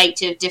what it's like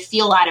to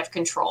feel out of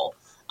control.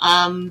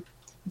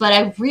 But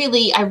I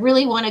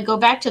really want to go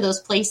back to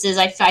those places.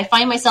 I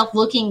find myself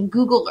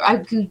Google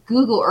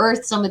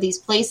Earth some of these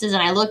places,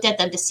 and I looked at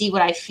them to see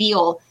what I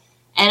feel.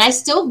 And I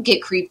still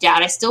get creeped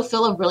out. I still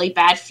feel a really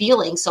bad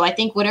feeling. So I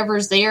think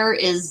whatever's there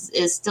is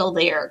still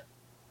there.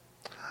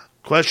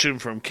 Question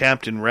from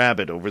Captain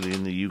Rabbit over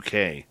in the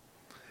UK.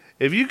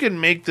 If you can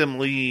make them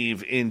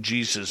leave in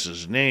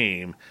Jesus'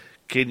 name,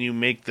 can you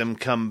make them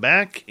come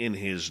back in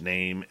his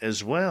name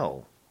as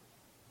well?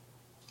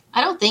 I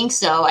don't think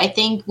so. I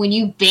think when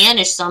you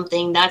banish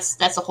something, that's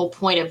the whole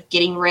point of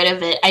getting rid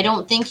of it. I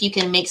don't think you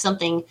can make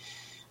something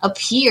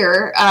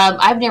appear.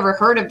 I've never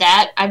heard of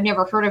that. I've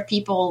never heard of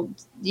people,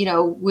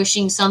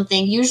 wishing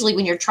something. Usually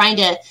when you're trying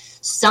to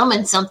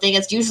summon something,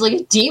 it's usually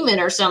a demon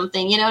or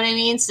something. You know what I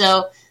mean?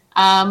 So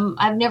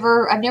I've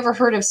never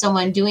heard of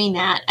someone doing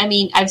that. I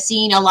mean, I've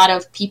seen a lot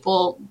of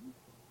people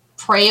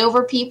pray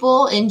over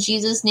people in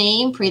Jesus'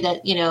 name, pray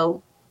that,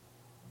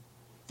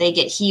 they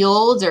get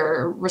healed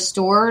or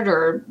restored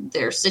or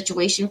their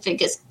situation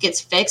gets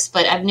fixed.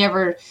 But I've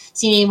never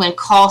seen anyone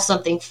call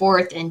something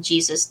forth in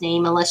Jesus'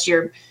 name unless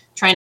you're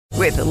trying to.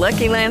 With the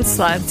Lucky Land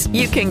Slots,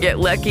 you can get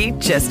lucky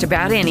just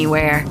about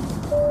anywhere.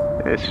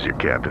 This is your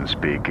captain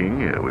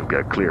speaking. We've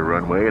got clear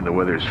runway and the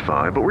weather's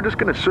fine, but we're just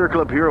going to circle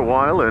up here a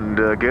while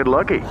and get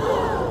lucky.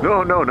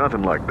 No,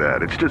 nothing like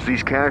that. It's just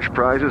these cash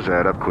prizes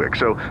add up quick.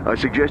 So I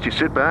suggest you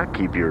sit back,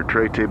 keep your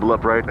tray table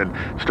upright, and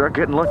start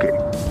getting lucky.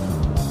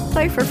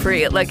 Play for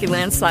free at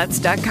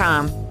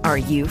LuckyLandSlots.com. Are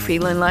you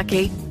feeling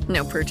lucky?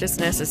 No purchase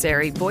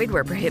necessary. Void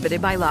where prohibited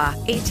by law.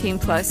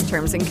 18+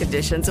 terms and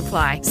conditions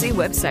apply. See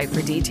website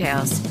for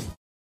details.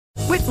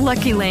 With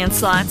Lucky Land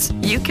Slots,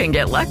 you can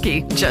get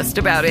lucky just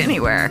about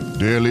anywhere.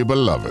 Dearly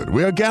beloved,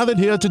 we are gathered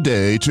here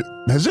today to...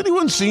 Has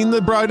anyone seen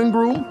the bride and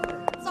groom?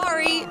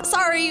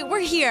 Sorry, we're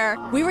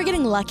here. We were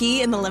getting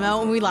lucky in the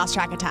limo and we lost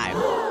track of time.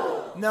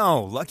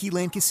 No, Lucky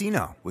Land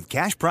Casino, with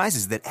cash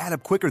prizes that add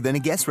up quicker than a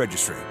guest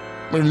registry.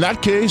 In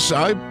that case,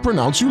 I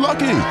pronounce you lucky.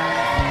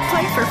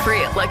 Play for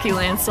free at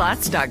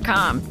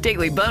LuckyLandSlots.com.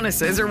 Daily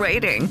bonuses are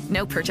waiting.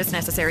 No purchase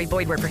necessary.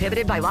 Void where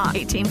prohibited by law.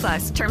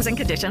 18+. Terms and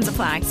conditions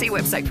apply. See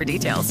website for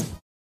details.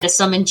 To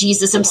summon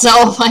Jesus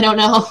himself. I don't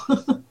know.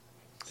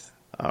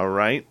 All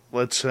right.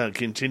 Let's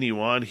continue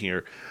on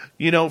here.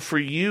 You know, for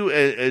you,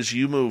 as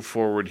you move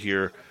forward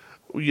here,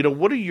 you know,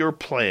 what are your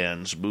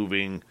plans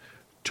moving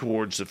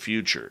towards the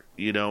future,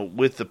 you know,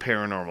 with the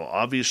paranormal?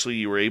 Obviously,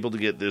 you were able to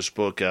get this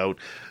book out,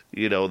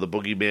 you know, the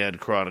Boogeyman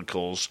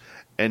Chronicles,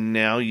 and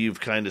now you've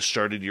kind of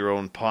started your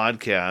own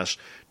podcast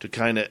to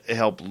kind of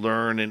help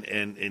learn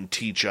and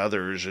teach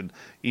others and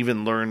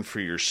even learn for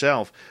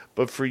yourself.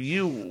 But for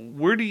you,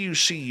 where do you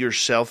see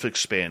yourself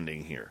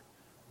expanding here?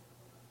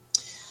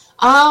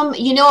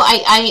 You know,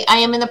 I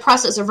am in the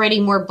process of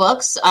writing more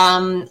books.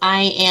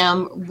 I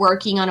am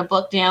working on a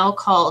book now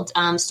called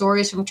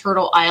Stories from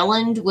Turtle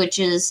Island, which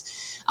is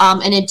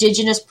an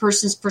indigenous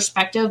person's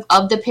perspective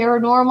of the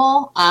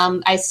paranormal.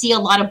 I see a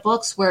lot of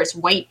books where it's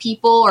white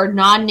people or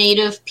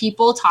non-native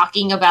people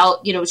talking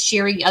about, you know,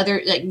 sharing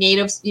other like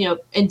natives, you know,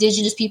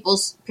 indigenous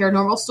people's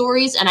paranormal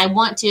stories. And I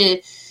want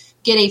to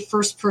get a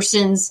first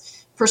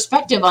person's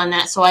perspective on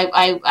that. So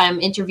I'm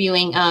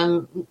interviewing,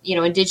 you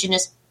know,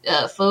 indigenous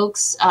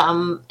folks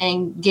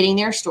and getting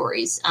their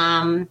stories.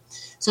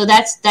 So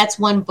that's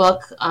one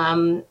book.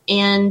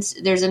 And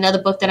there's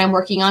another book that I'm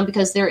working on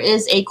because there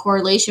is a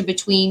correlation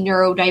between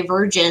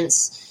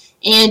neurodivergence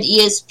and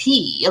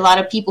ESP. A lot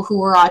of people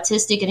who are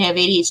autistic and have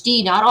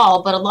ADHD, not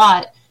all, but a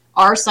lot,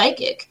 are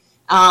psychic.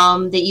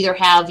 They either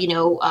have, you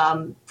know,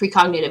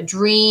 precognitive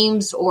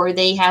dreams, or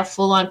they have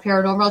full-on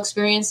paranormal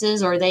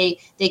experiences, or they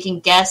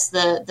can guess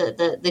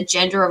the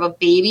gender of a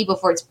baby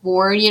before it's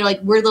born, you know,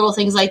 like weird little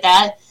things like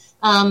that.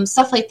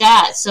 Stuff like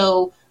that.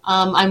 So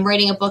I'm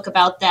writing a book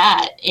about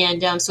that.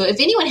 And so if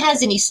anyone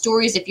has any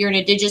stories, if you're an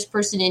indigenous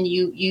person and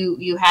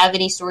you have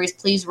any stories,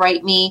 please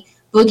write me,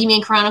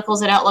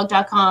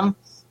 boogeymanchronicles@outlook.com.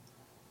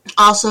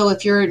 Also,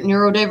 if you're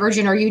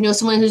neurodivergent or you know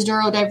someone who's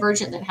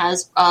neurodivergent that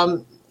has,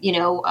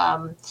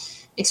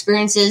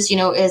 experiences, you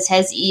know, has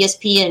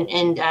ESP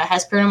and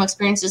has paranormal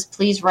experiences,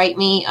 please write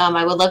me.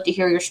 I would love to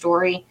hear your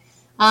story.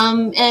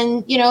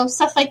 And, you know,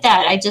 stuff like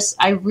that.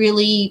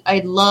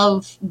 I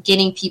love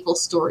getting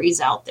people's stories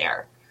out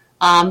there.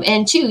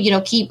 And two, you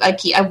know,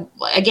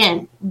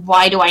 again,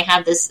 why do I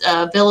have this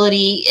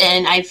ability?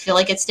 And I feel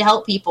like it's to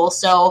help people.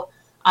 So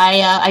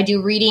I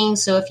do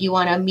readings. So if you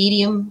want a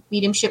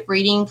mediumship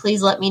reading,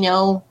 please let me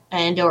know.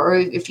 And, or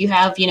if you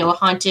have, you know, a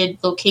haunted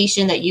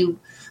location that you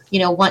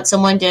know, want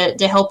someone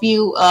to help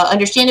you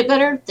understand it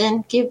better,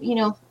 then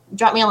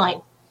drop me a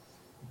line.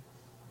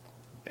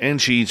 And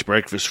she eats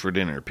breakfast for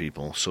dinner,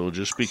 people. So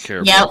just be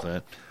careful with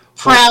that.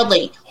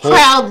 Proudly.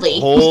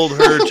 Hold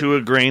her to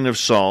a grain of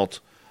salt.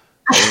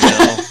 You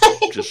know,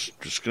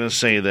 just going to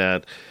say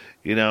that.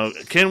 You know,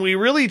 can we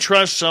really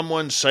trust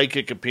someone's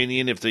psychic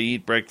opinion if they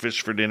eat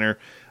breakfast for dinner?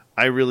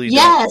 I really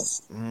don't.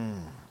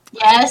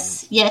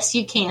 Yes,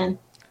 you can.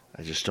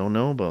 I just don't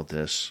know about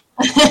this.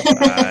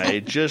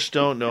 I just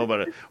don't know about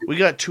it. We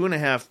got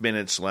 2.5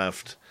 minutes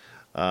left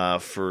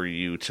for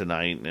you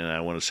tonight, and I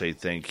want to say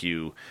thank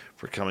you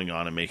for coming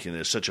on and making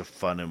this such a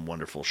fun and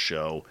wonderful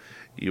show.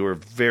 You were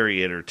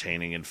very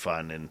entertaining and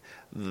fun, and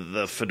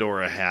the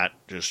fedora hat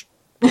just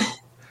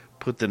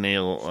put the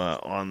nail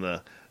on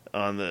the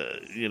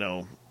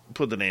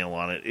put the nail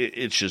on it.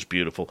 It's just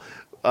beautiful.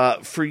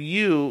 For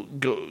you,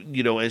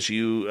 as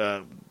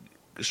you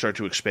start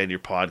to expand your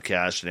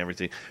podcast and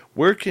everything,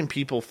 where can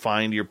people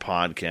find your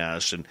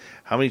podcast, and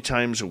how many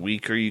times a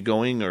week are you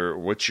going, or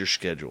what's your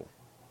schedule?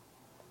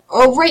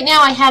 Oh, right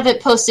now I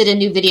haven't posted a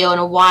new video in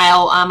a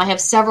while. I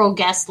have several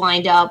guests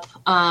lined up,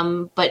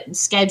 but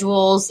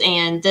schedules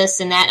and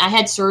this and that. I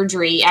had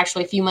surgery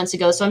actually a few months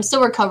ago, so I'm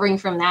still recovering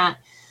from that.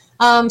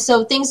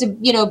 So things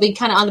have, been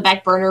kind of on the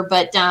back burner,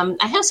 but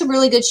I have some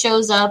really good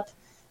shows up.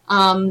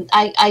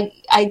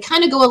 I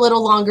kind of go a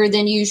little longer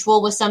than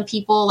usual with some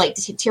people, like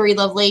Terry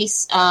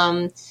Lovelace.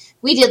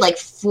 We did like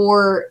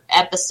 4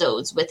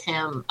 episodes with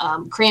him,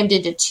 crammed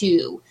into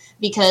 2.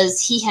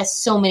 because he has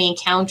so many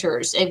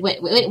encounters. It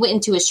went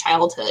into his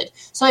childhood.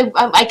 So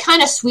I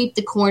kind of sweep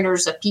the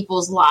corners of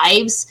people's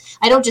lives.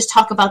 I don't just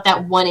talk about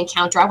that one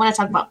encounter. I want to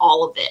talk about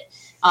all of it.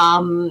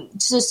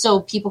 Just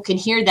so people can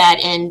hear that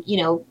and,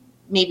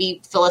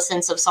 maybe feel a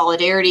sense of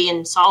solidarity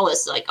and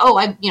solace. Like, oh,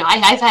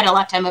 I've had a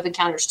lifetime of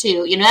encounters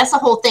too. That's the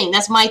whole thing.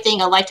 That's my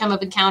thing, a lifetime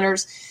of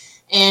encounters.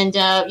 And,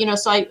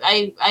 so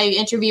I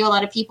interview a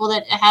lot of people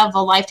that have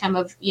a lifetime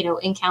of,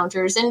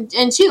 encounters.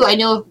 And two, I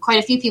know quite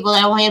a few people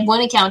that only had one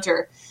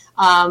encounter.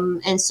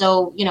 And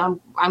so,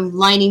 I'm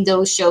lining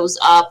those shows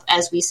up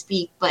as we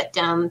speak. But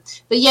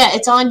yeah,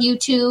 it's on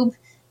YouTube.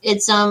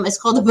 It's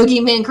called the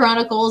Boogeyman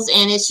Chronicles,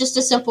 and it's just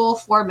a simple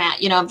format.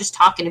 I'm just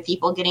talking to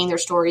people, getting their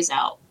stories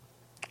out.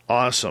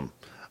 Awesome.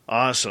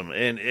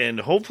 And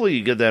hopefully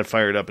you get that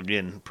fired up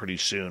again pretty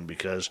soon,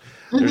 because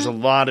there's a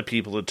lot of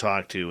people to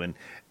talk to, and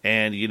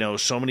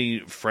so many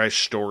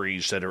fresh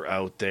stories that are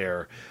out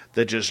there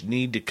that just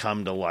need to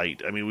come to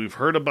light. I mean, we've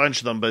heard a bunch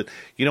of them, but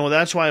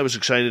that's why I was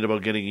excited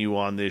about getting you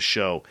on this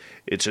show.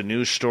 It's a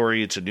new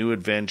story, it's a new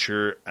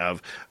adventure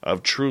of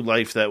true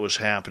life that was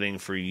happening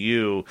for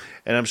you,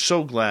 and I'm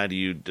so glad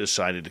you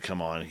decided to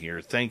come on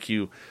here. Thank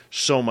you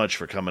so much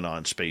for coming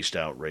on Spaced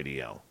Out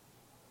Radio.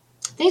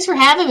 Thanks for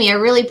having me. I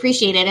really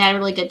appreciate it. I had a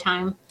really good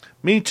time.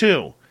 Me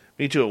too.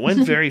 It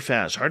went very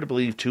fast. Hard to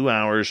believe 2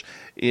 hours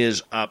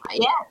is up.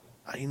 Yeah.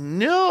 I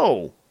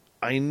know.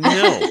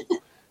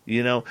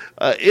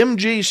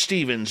 MJ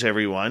Stevens,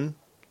 everyone.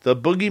 The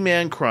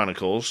Boogeyman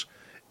Chronicles.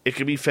 It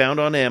can be found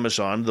on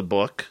Amazon, the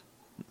book.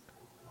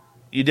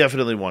 You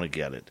definitely want to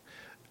get it.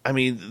 I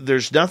mean,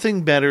 there's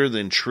nothing better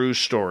than true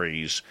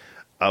stories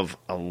of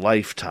a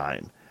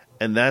lifetime.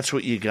 And that's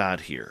what you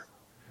got here,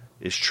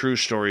 is true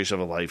stories of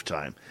a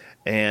lifetime.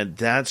 And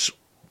that's,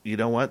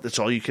 that's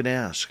all you can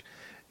ask,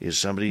 is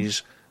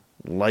somebody's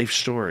life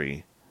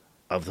story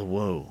of the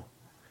woo.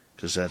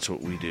 Because that's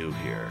what we do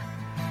here.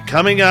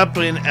 Coming up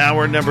in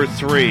hour number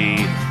 3,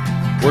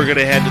 we're going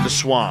to head to the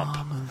swamp.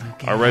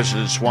 Our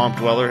resident swamp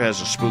dweller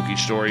has a spooky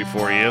story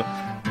for you.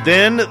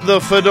 Then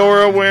the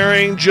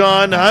fedora-wearing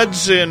John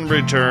Hudson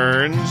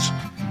returns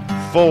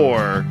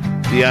for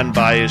the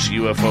Unbiased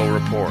UFO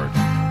Report.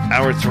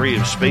 Hour 3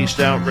 of Spaced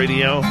Out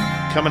Radio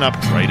coming up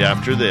right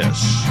after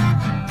this.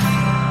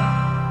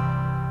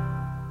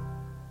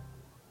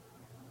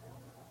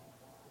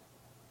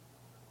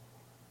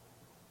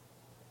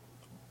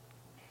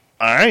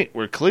 All right,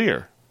 we're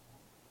clear.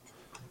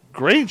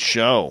 Great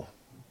show.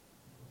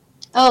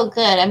 Oh,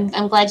 good.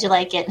 I'm glad you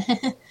like it.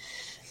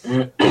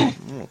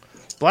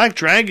 Black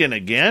Dragon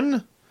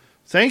again?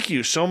 Thank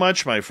you so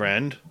much, my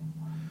friend.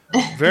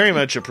 Very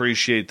much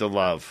appreciate the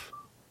love.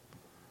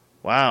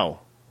 Wow.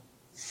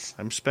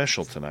 I'm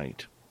special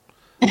tonight.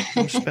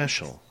 I'm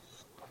special.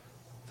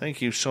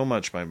 Thank you so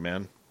much, my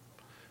man.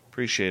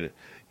 Appreciate it.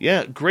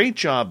 Yeah, great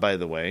job, by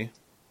the way.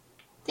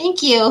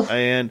 Thank you.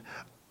 And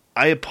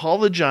I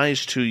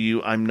apologize to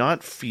you. I'm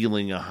not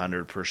feeling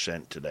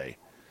 100% today.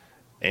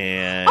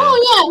 And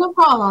oh, yeah, no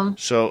problem.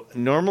 So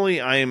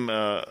normally I'm,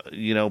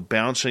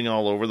 bouncing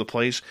all over the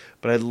place,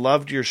 but I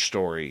loved your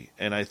story,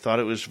 and I thought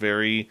it was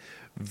very,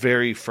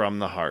 very from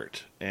the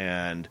heart.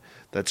 And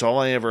that's all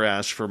I ever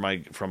ask from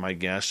my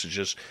guests, is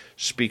just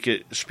speak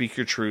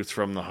your truth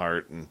from the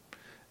heart. And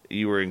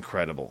you were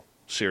incredible,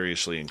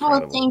 seriously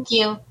incredible. Oh, thank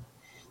you.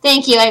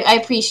 Thank you. I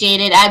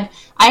appreciate it. I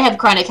have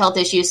chronic health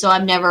issues, so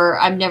I'm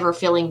never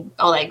feeling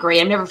all that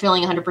great. I'm never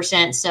feeling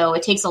 100%. So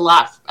it takes a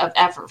lot of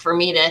effort for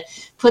me to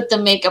put the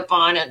makeup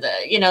on and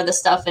the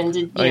stuff and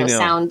to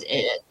sound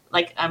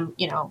like I'm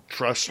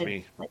Trust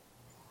me.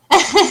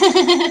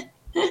 I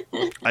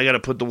got to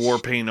put the war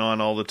paint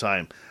on all the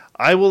time.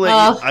 I will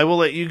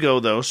let you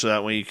go though, so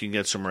that way you can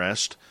get some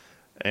rest.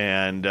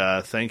 And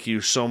thank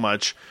you so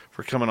much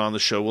for coming on the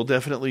show. We'll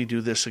definitely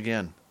do this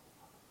again.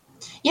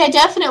 Yeah,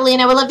 definitely.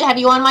 And I would love to have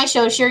you on my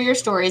show. Share your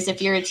stories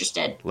if you're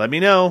interested. Let me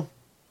know.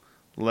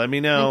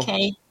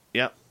 Okay.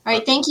 Yep. All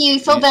right. Thank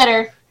you. Feel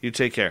better. You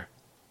take care.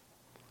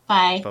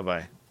 Bye.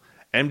 Bye-bye.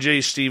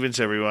 MJ Stevens,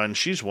 everyone.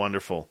 She's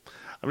wonderful.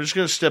 I'm just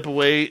going to step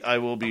away. I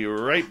will be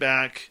right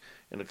back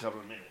in a couple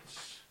of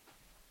minutes.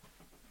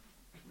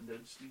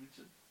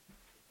 Stevenson.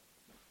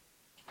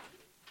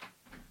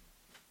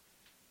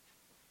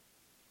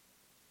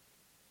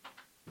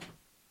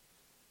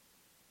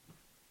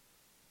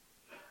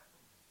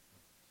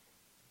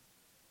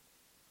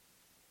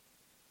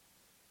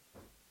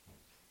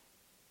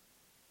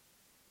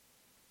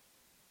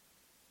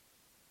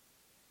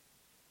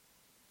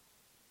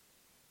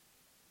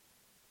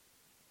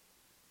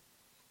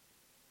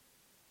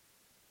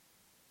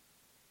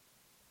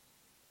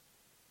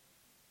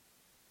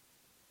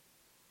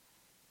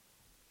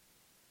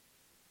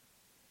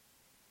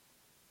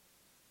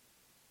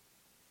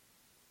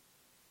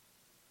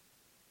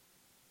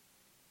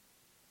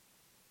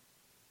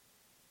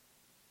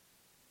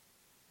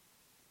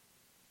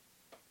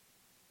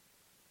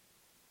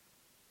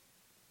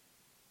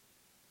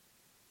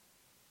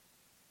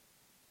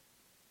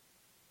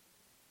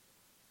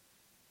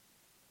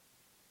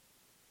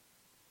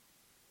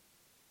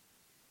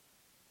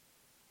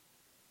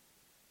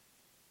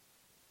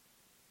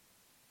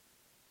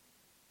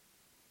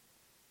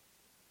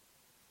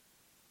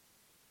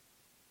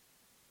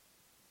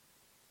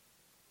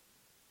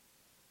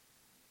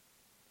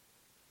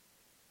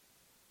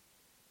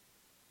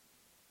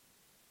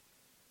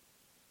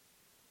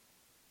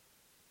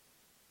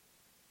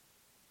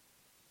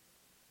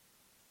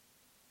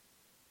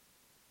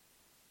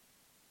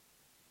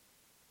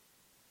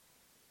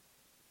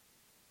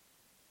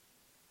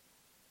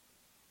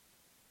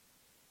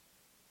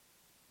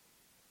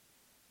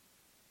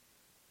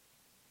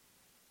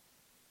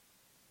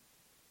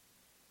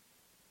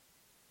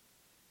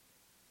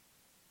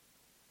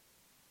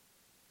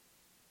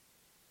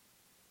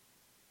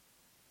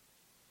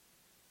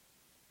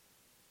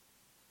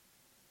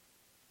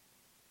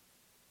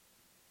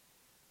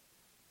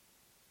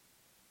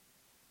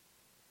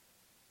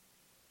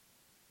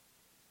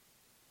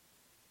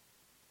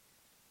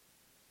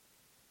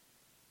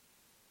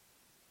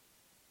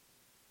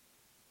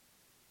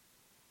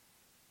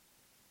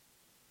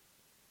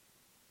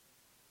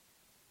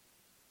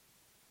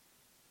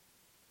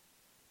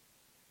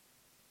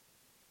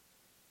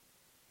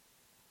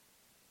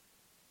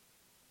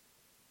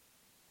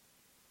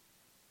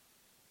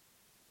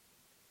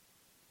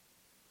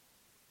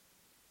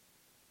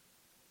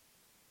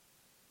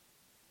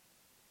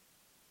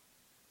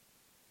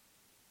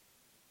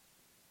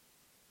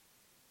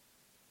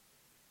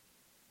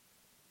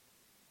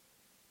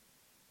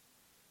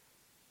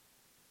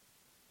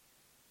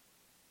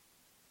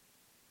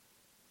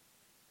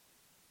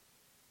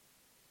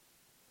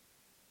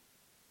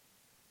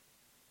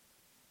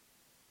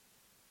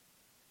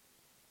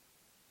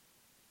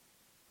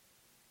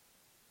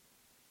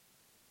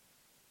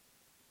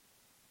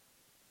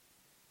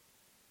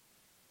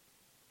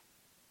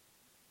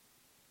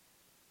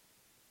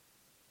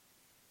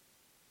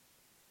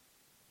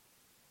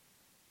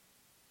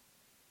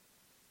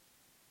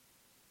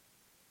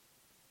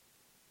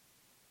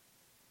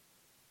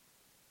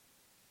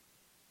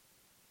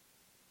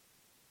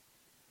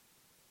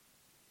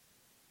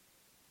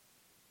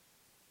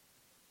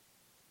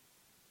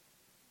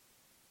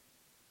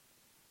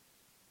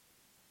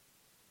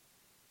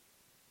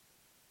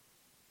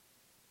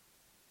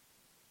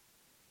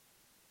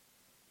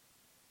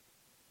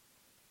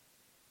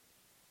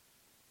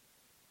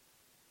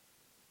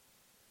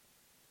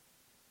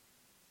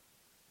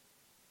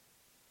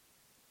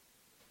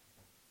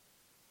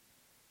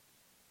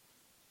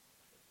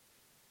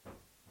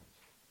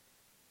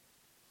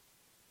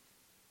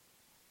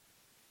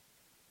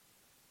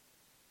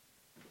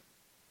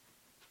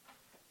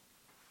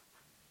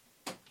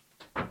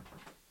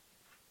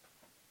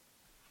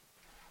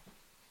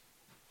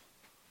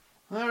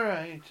 All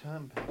right,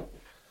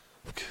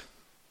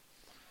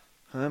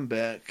 I'm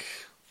back.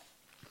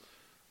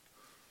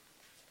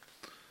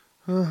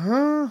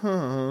 Oh,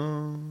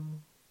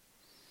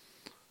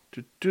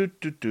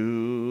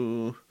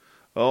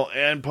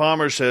 Ann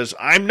Palmer says,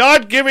 I'm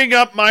not giving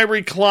up my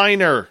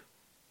recliner.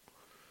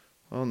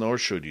 Well, nor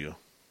should you.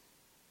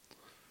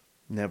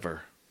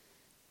 Never.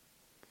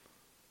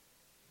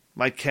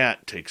 My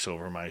cat takes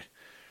over my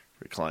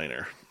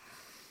recliner.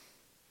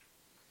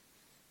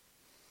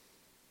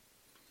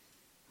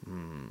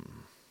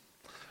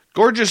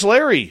 Gorgeous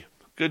Larry,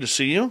 good to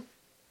see you.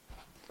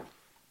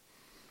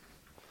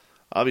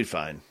 I'll be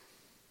fine.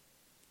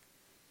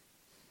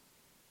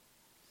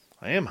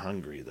 I am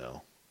hungry,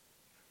 though.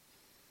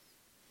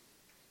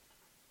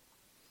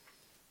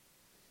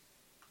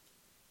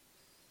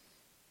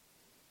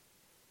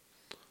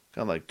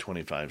 Got like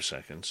 25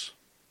 seconds.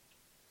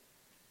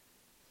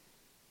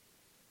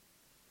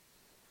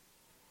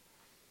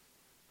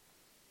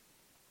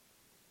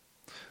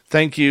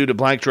 Thank you to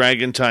Black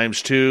Dragon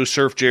 ×2,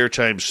 Surf Jare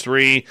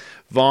 ×3,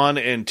 Vaughn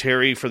and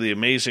Terry for the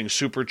amazing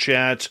super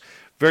chats.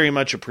 Very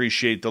much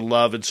appreciate the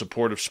love and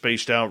support of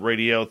Spaced Out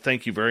Radio.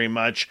 Thank you very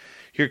much.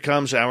 Here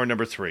comes hour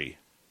number 3.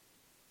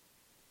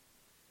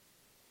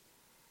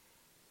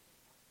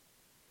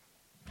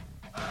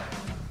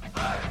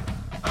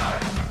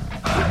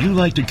 Would you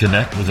like to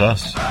connect with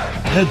us?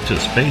 Head to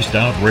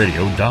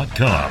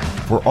spacedoutradio.com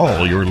for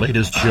all your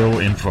latest show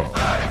info.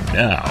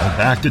 Now,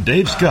 back to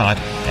Dave Scott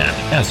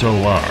and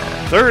SOR.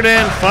 Third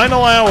and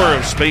final hour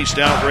of Spaced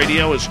Out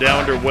Radio is now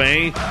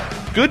underway.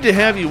 Good to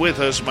have you with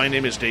us. My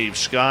name is Dave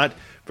Scott.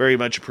 Very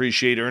much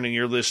appreciate earning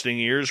your listening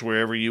ears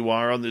wherever you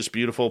are on this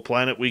beautiful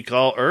planet we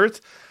call Earth.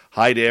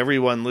 Hi to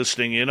everyone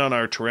listening in on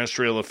our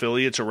terrestrial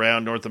affiliates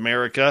around North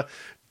America,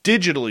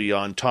 digitally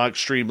on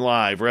TalkStream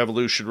Live,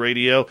 Revolution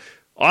Radio,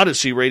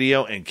 Odyssey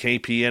Radio, and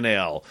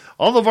KPNL.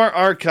 All of our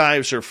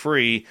archives are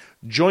free.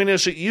 Join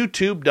us at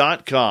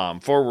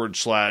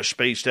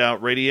youtube.com/Spaced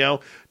Out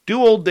Radio.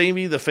 Do old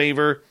Davey the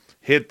favor,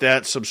 hit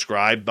that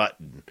subscribe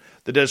button.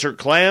 The Desert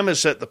Clam has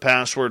set the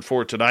password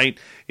for tonight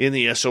in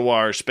the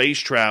SOR Space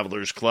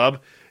Travelers Club.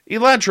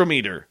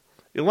 Electrometer.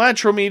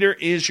 Electrometer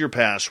is your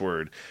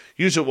password.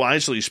 Use it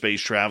wisely,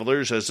 Space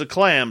Travelers, as the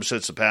Clam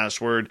sets the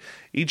password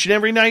each and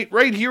every night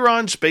right here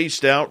on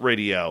Spaced Out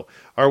Radio.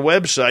 Our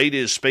website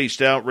is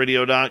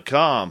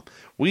spacedoutradio.com.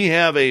 We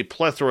have a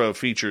plethora of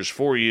features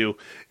for you,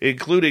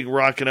 including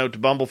rocking out to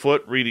Bumblefoot,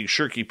 reading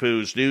Shirky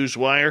Poo's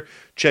Newswire.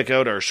 Check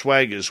out our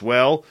swag as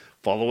well.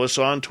 Follow us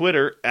on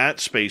Twitter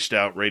at Spaced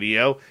Out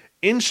Radio,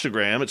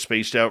 Instagram at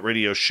Spaced Out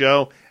Radio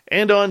Show,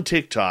 and on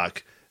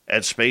TikTok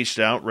at Spaced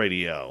Out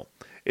Radio.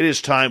 It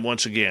is time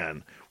once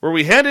again where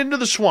we head into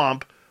the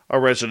swamp. Our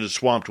resident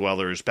swamp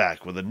dweller is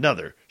back with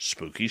another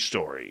spooky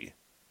story.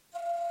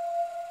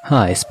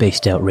 Hi,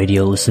 Spaced Out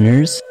Radio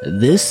listeners.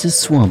 This is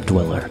Swamp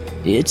Dweller.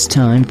 It's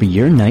time for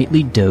your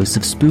nightly dose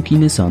of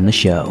spookiness on the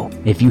show.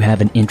 If you have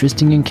an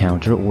interesting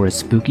encounter or a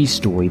spooky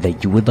story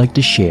that you would like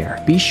to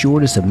share, be sure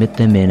to submit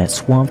them in at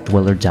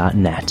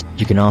swampdweller.net.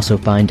 You can also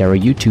find our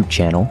YouTube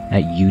channel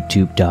at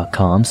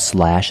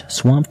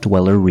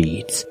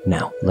youtube.com/swampdwellerreads.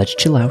 Now, let's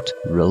chill out,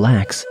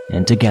 relax,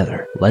 and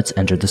together, let's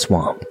enter the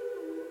swamp.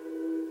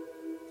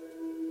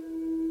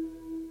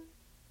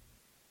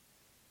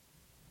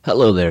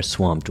 Hello there,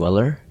 Swamp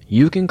Dweller.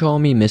 You can call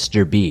me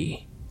Mr.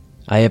 B.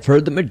 I have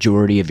heard the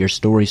majority of your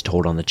stories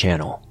told on the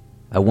channel.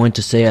 I want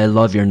to say I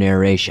love your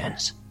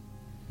narrations.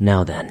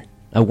 Now then,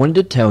 I wanted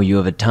to tell you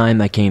of a time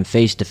I came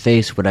face to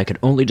face with what I could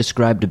only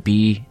describe to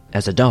be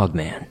as a dog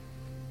man.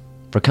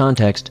 For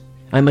context,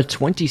 I'm a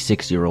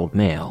 26-year-old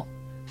male,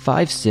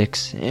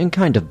 5'6", and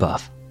kind of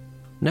buff.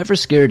 Never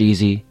scared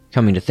easy.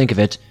 Coming to think of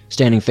it,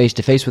 standing face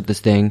to face with this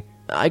thing,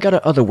 I got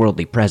an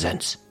otherworldly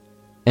presence.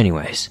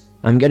 Anyways,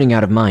 I'm getting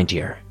out of mind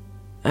here.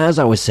 As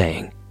I was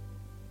saying,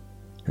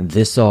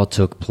 this all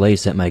took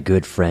place at my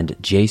good friend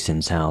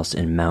Jason's house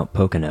in Mount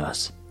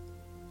Poconos.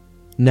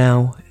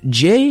 Now,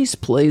 Jay's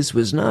place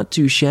was not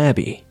too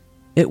shabby.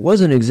 It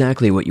wasn't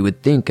exactly what you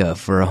would think of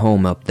for a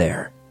home up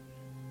there.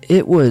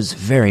 It was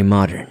very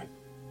modern.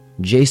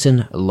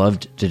 Jason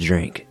loved to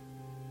drink.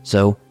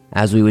 So,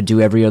 as we would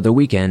do every other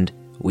weekend,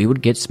 we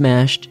would get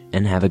smashed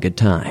and have a good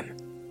time.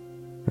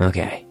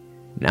 Okay,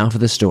 now for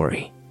the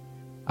story.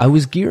 I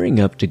was gearing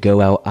up to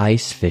go out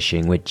ice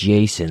fishing with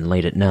Jason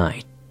late at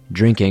night,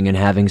 drinking and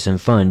having some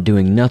fun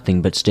doing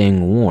nothing but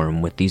staying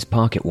warm with these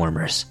pocket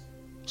warmers.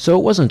 So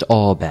it wasn't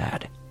all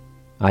bad.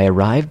 I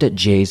arrived at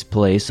Jay's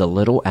place a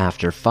little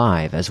after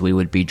 5 as we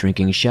would be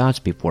drinking shots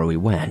before we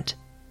went.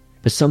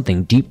 But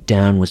something deep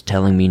down was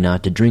telling me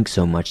not to drink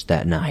so much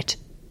that night.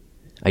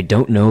 I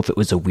don't know if it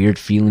was a weird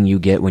feeling you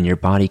get when your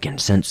body can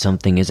sense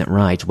something isn't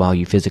right while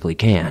you physically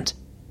can't.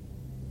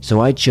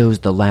 So I chose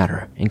the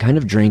latter and kind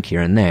of drank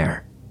here and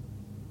there.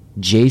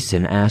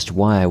 Jason asked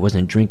why I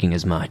wasn't drinking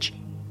as much,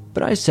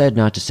 but I said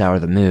not to sour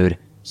the mood.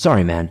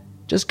 Sorry man,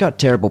 just got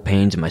terrible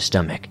pains in my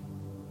stomach.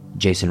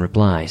 Jason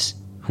replies,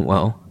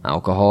 well,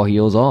 alcohol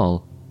heals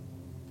all.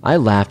 I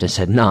laughed and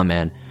said, nah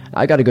man,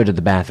 I gotta go to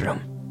the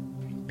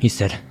bathroom. He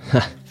said,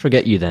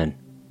 forget you then.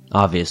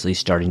 obviously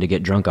starting to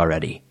get drunk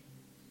already.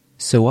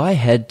 So I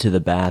head to the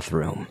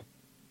bathroom.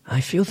 I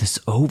feel this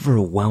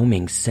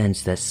overwhelming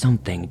sense that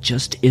something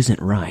just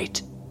isn't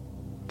right.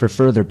 For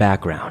further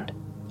background,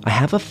 I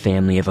have a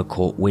family of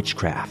occult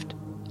witchcraft.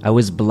 I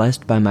was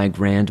blessed by my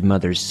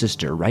grandmother's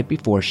sister right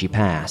before she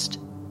passed.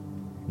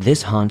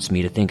 This haunts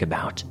me to think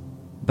about,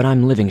 but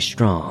I'm living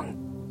strong.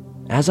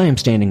 As I am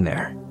standing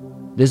there,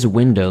 this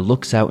window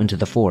looks out into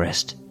the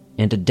forest,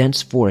 and a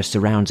dense forest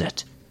surrounds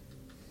it.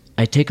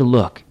 I take a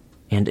look,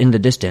 and in the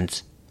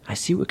distance, I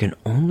see what can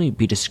only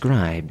be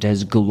described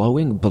as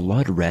glowing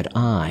blood-red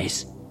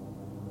eyes.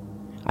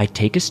 I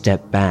take a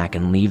step back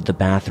and leave the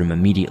bathroom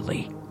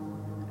immediately.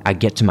 I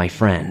get to my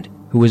friend,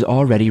 who was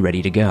already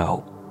ready to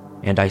go,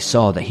 and I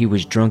saw that he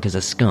was drunk as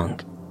a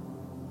skunk.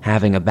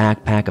 Having a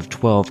backpack of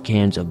 12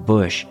 cans of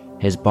Busch,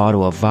 his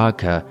bottle of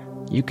vodka,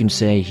 you can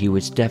say he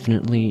was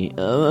definitely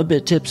a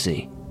bit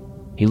tipsy.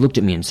 He looked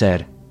at me and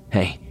said,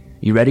 "Hey,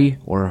 you ready,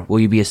 or will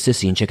you be a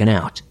sissy and chicken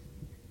out?"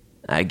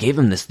 I gave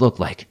him this look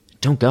like,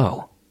 "Don't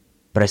go."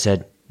 But I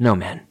said, "No,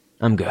 man,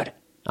 I'm good.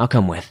 I'll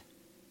come with.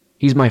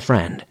 He's my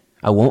friend.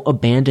 I won't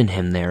abandon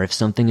him there if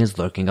something is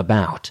lurking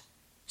about."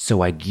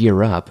 So I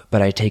gear up,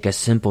 but I take a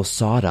simple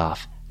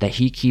sawed-off that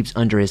he keeps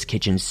under his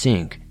kitchen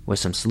sink with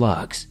some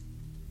slugs.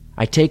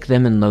 I take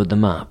them and load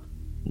them up.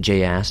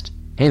 Jay asked,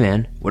 "Hey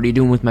man, what are you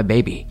doing with my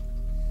baby?"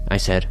 I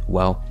said,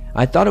 "Well,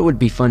 I thought it would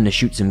be fun to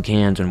shoot some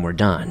cans when we're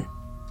done."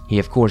 He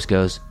of course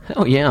goes,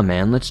 "Hell yeah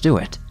man, let's do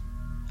it."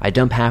 I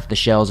dump half the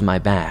shells in my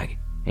bag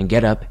and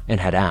get up and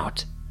head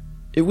out.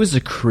 It was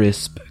a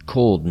crisp,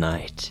 cold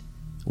night.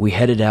 We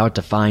headed out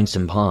to find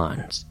some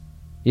ponds.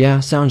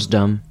 Yeah, sounds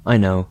dumb, I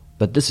know,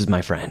 but this is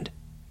my friend.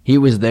 He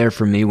was there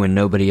for me when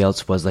nobody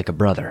else was, like a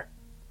brother.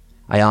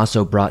 I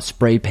also brought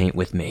spray paint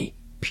with me,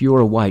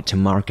 pure white, to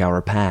mark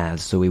our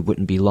paths so we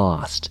wouldn't be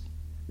lost.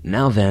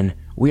 Now then,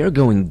 we are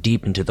going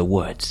deep into the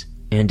woods,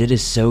 and it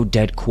is so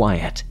dead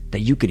quiet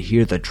that you could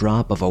hear the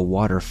drop of a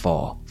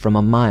waterfall from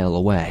a mile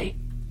away.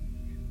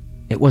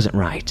 It wasn't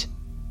right.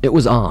 It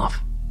was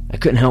off. I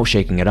couldn't help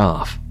shaking it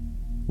off.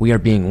 We are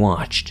being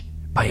watched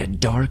by a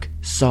dark,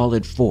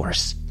 solid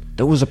force.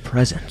 There was a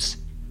presence.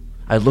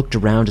 I looked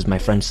around as my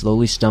friend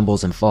slowly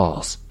stumbles and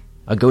falls.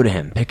 I go to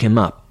him, pick him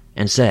up,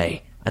 and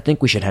say, "I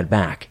think we should head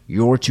back.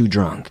 You're too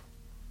drunk.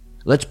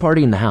 Let's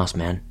party in the house,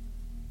 man."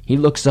 He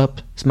looks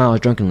up, smiles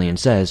drunkenly, and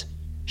says,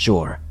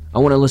 "Sure, I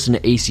want to listen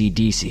to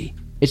AC/DC.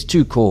 It's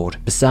too cold.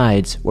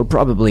 Besides, we're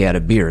probably out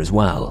of beer as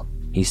well,"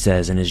 he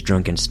says in his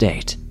drunken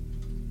state.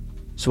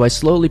 So I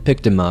slowly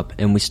picked him up,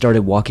 and we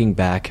started walking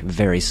back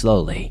very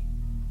slowly.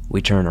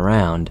 We turn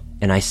around,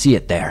 and I see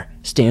it there,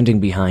 standing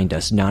behind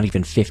us, not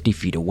even 50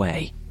 feet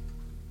away.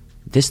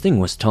 This thing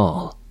was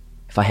tall.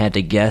 If I had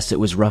to guess,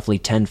 it was roughly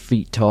 10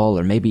 feet tall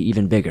or maybe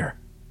even bigger.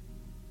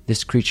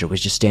 This creature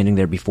was just standing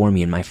there before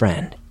me and my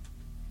friend.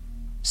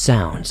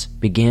 Sounds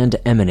began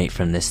to emanate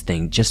from this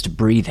thing, just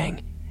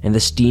breathing, and the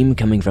steam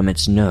coming from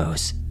its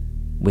nose,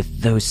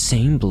 with those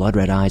same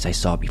blood-red eyes I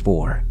saw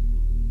before.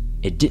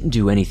 It didn't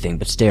do anything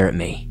but stare at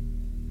me,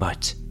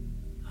 but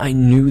I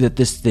knew that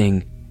this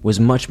thing was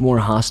much more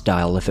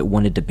hostile if it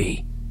wanted to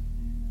be.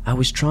 I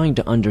was trying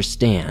to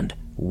understand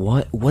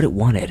what it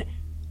wanted,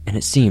 and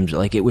it seemed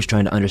like it was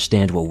trying to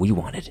understand what we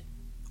wanted.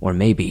 Or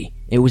maybe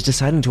it was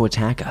deciding to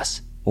attack us,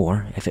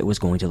 or if it was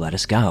going to let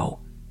us go.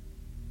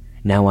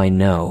 Now I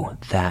know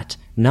that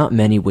not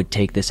many would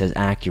take this as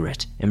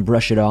accurate and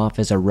brush it off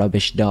as a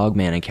rubbish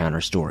dogman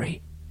encounter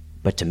story.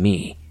 But to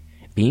me,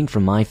 being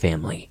from my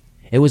family,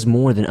 it was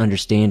more than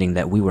understanding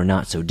that we were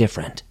not so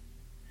different.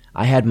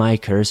 I had my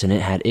curse and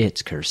it had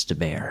its curse to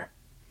bear.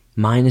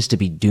 Mine is to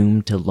be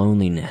doomed to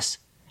loneliness,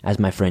 as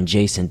my friend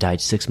Jason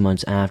died 6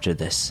 months after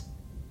this.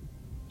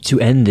 To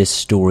end this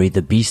story,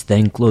 the beast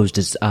then closed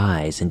its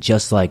eyes, and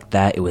just like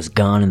that, it was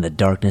gone in the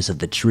darkness of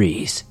the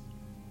trees.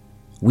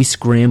 We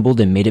scrambled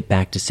and made it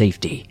back to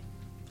safety.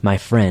 My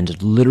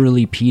friend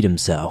literally peed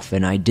himself,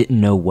 and I didn't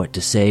know what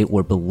to say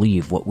or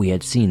believe what we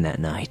had seen that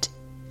night.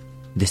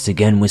 This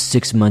again was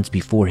 6 months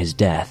before his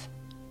death.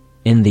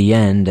 In the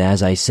end,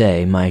 as I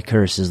say, my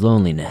curse is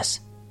loneliness.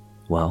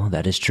 Well,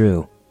 that is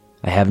true.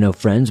 I have no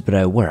friends, but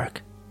I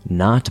work.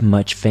 Not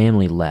much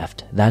family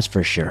left, that's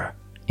for sure.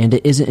 And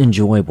it isn't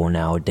enjoyable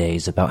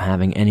nowadays about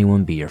having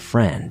anyone be your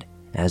friend,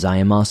 as I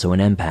am also an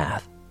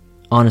empath.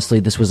 Honestly,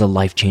 this was a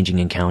life-changing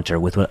encounter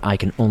with what I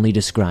can only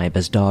describe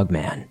as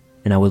Dogman,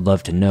 and I would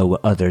love to know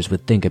what others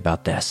would think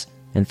about this.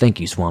 And thank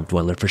you, Swamp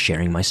Dweller, for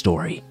sharing my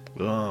story.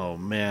 Oh,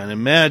 man,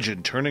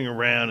 imagine turning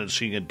around and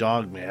seeing a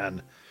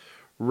Dogman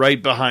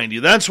right behind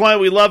you. That's why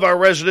we love our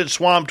resident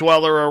Swamp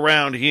Dweller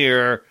around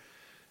here,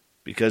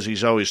 because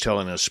he's always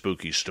telling us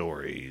spooky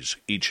stories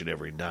each and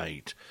every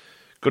night.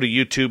 Go to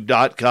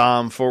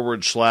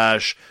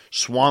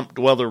youtube.com/Swamp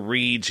Dweller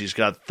Reads. He's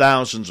got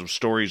thousands of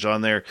stories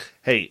on there.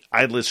 Hey,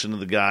 I listen to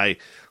the guy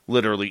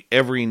literally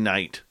every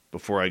night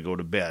before I go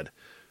to bed.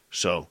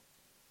 So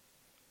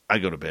I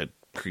go to bed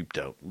creeped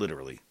out,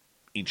 literally,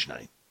 each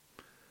night.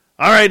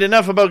 All right,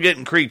 enough about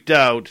getting creeped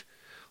out.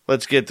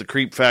 Let's get the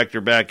creep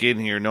factor back in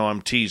here. No,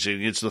 I'm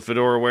teasing. It's the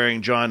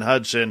fedora-wearing John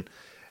Hudson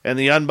and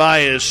the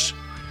unbiased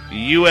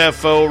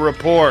UFO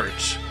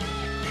report.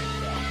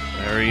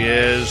 There he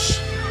is,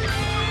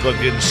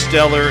 looking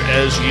stellar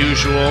as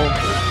usual.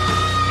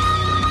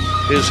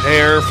 His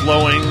hair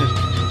flowing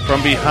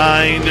from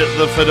behind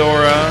the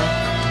fedora.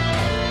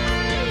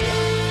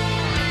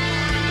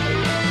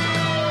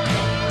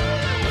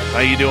 How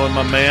you doing,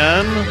 my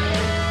man?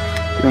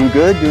 Doing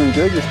good.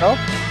 Yourself?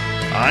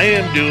 I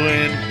am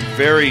doing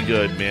very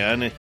good,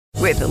 man.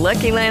 With the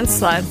Lucky Land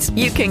Slots,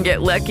 you can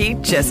get lucky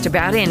just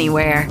about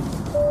anywhere.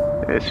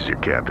 This is your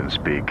captain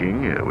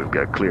speaking. We've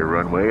got clear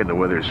runway and the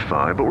weather's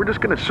fine, but we're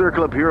just going to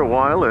circle up here a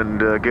while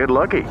and get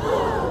lucky.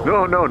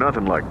 No,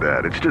 nothing like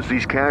that. It's just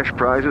these cash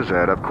prizes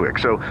add up quick.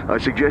 So I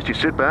suggest you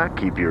sit back,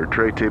 keep your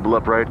tray table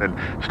upright, and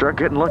start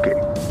getting lucky.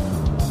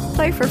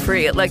 Play for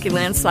free at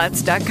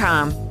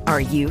LuckyLandSlots.com.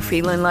 Are you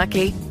feeling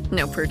lucky?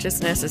 No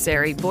purchase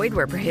necessary. Void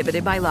where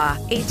prohibited by law.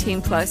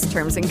 18+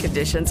 terms and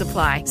conditions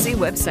apply. See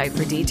website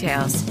for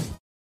details.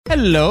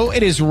 Hello,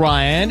 it is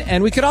Ryan,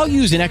 and we could all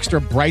use an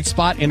extra bright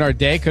spot in our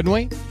day, couldn't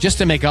we? Just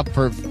to make up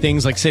for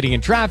things like sitting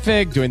in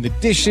traffic, doing the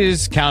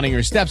dishes, counting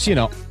your steps,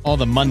 all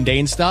the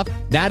mundane stuff.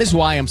 That is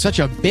why I'm such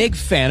a big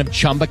fan of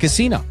Chumba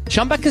Casino.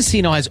 Chumba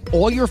Casino has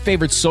all your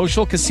favorite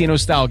social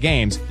casino-style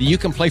games that you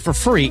can play for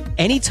free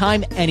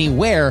anytime,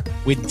 anywhere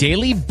with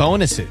daily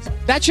bonuses.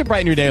 That should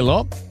brighten your day a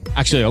little.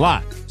 Actually, a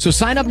lot. So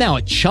sign up now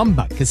at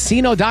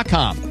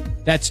ChumbaCasino.com.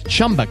 That's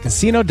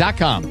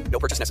ChumbaCasino.com. No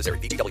purchase necessary.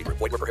 VGW Group.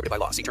 Void where prohibited by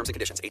law. See terms and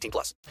conditions.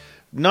 18+.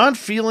 Not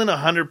feeling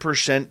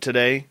 100%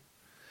 today,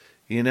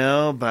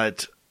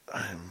 but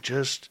I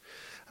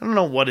don't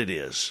know what it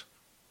is.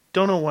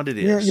 Don't know what it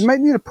is. Yeah, you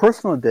might need a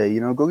personal day.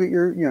 Go get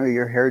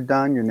your hair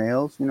done, your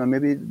nails.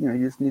 Maybe you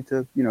just need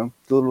to do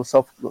a little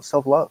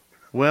self-love.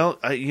 Well,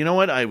 you know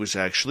what? I was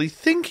actually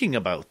thinking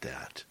about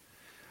that.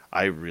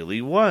 I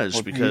really was,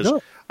 because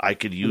I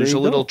could use a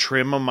little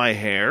trim on my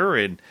hair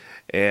and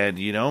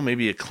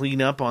maybe a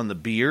clean up on the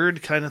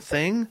beard kind of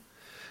thing.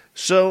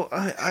 So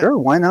sure,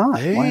 why not?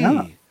 Hey, why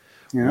not?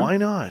 Why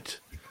not?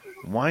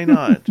 Why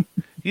not?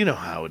 You know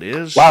how it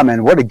is. Wow,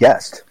 man, what a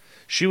guest!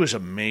 She was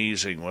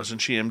amazing,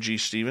 wasn't she, MG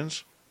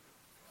Stevens?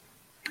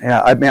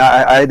 Yeah, I mean,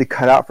 I had to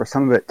cut out for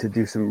some of it to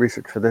do some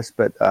research for this,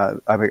 but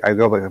I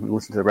go back and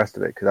listen to the rest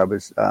of it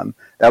because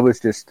that was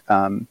just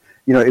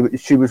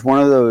she was one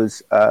of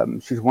those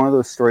she's one of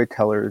those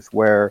storytellers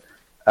where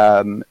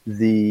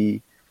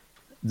the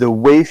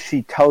way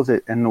she tells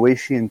it and the way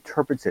she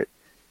interprets it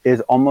is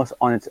almost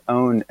on its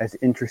own as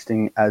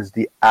interesting as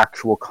the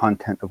actual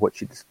content of what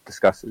she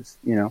discusses.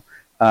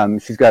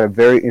 She's got a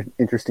very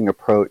interesting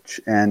approach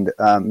and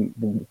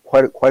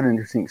quite an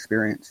interesting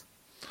experience.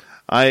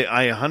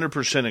 I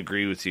 100%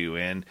 agree with you,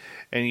 and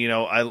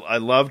I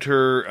loved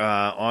her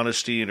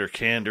honesty and her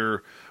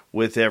candor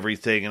with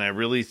everything, and I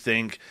really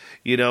think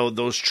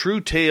those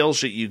true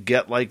tales that you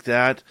get like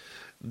that,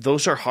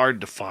 those are hard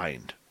to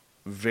find.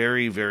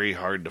 Very, very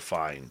hard to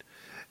find.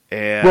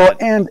 And well,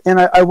 and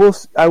I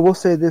will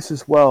say this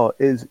as well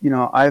is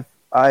I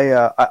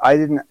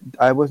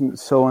wasn't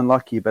so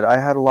unlucky, but I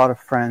had a lot of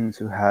friends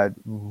who had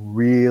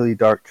really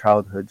dark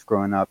childhoods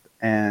growing up,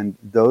 and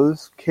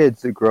those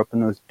kids that grew up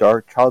in those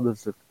dark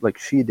childhoods like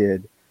she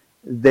did,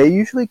 they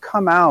usually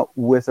come out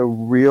with a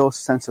real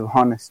sense of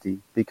honesty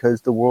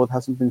because the world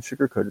hasn't been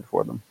sugarcoated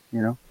for them.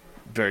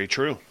 Very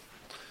true.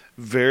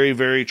 Very,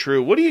 very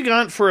true. What do you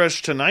got for us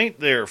tonight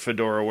there,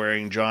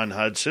 fedora-wearing John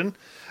Hudson?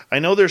 I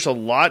know there's a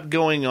lot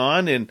going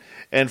on,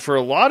 and for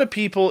a lot of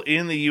people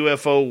in the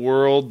UFO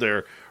world,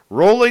 they're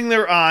rolling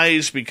their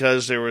eyes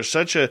because there was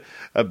such a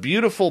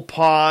beautiful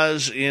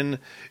pause in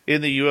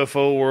the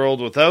UFO world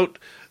without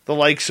the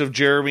likes of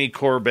Jeremy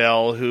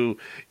Corbell, who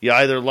you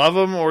either love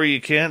him or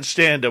you can't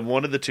stand him,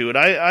 one of the two. And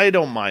I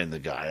don't mind the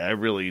guy. I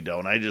really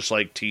don't. I just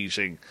like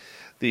teasing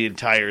the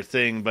entire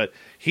thing. But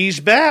he's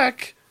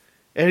back.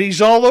 And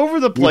he's all over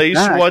the place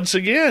once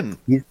again.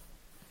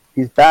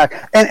 He's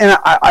back, and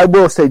I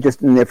will say,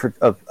 just in the effort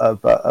of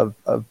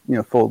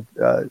full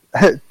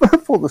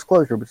full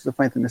disclosure, which is a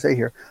funny thing to say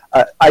here,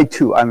 I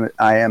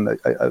am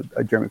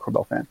a Jeremy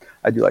Corbell fan.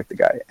 I do like the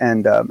guy,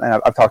 and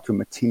I've talked to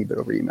him a teeny bit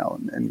over email,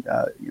 and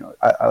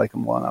I like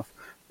him well enough.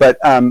 But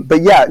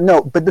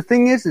the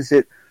thing is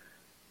that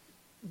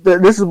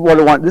this is what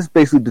I want. This is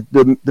basically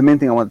the main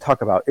thing I want to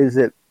talk about is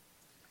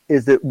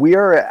that we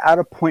are at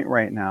a point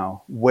right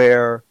now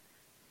where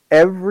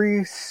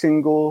every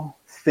single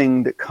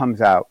thing that comes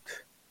out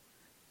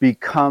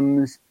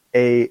becomes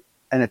an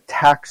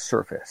attack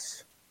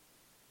surface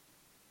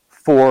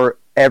for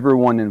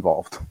everyone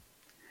involved.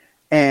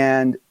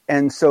 And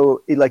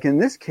so, like in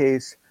this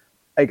case,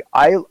 like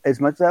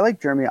as much as I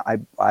like Jeremy,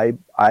 I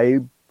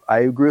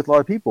agree with a lot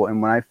of people. And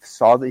when I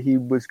saw that he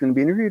was going to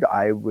be interviewed,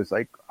 I was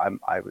like,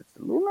 I was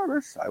a little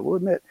nervous, I will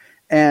admit.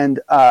 And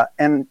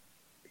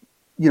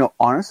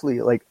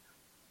honestly, like,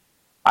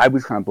 I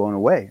was kind of blown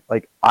away.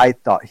 Like, I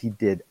thought he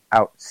did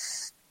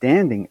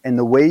outstanding, and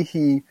the way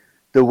he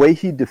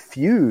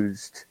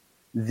diffused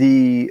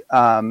the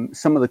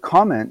some of the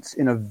comments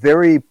in a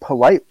very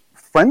polite,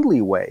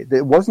 friendly way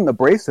that wasn't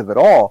abrasive at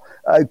all.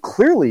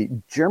 Clearly,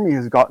 Jeremy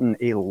has gotten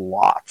a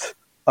lot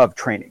of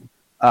training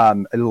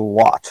a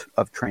lot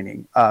of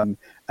training.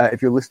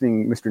 If you're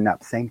listening, Mr.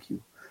 Knapp, thank you.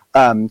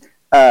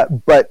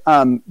 But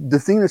the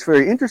thing that's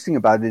very interesting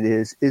about it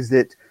is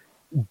that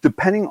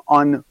depending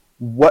on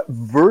what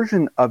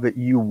version of it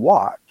you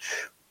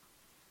watch,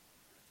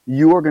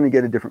 you are going to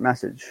get a different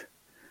message.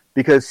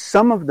 Because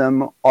some of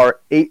them are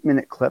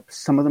 8-minute clips,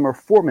 some of them are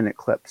 4-minute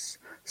clips.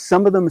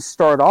 Some of them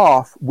start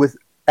off with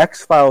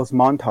X-Files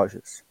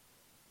montages.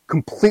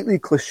 Completely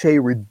cliche,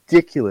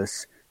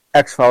 ridiculous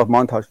X-Files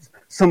montages.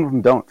 Some of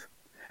them don't.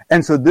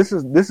 And so this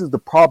is the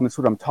problem. It's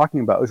what I'm talking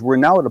about, is we're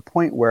now at a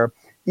point where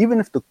even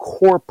if the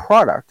core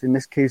product, in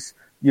this case,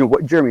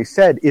 what Jeremy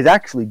said, is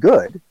actually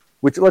good,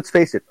 which, let's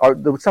face it,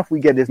 the stuff we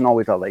get isn't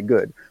always all that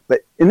good.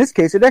 But in this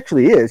case, it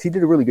actually is. He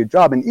did a really good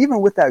job. And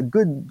even with that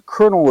good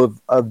kernel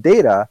of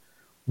data,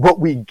 what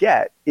we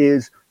get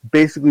is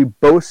basically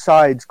both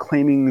sides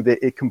claiming that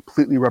it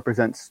completely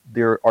represents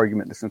their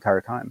argument this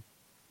entire time.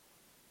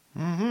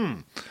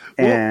 Mm-hmm.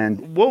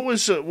 And what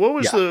was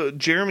the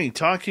Jeremy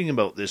talking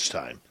about this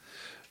time?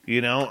 Go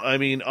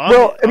ahead.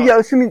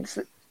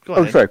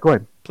 Sorry, go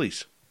ahead.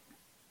 Please.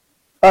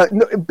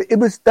 No,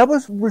 that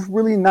was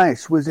really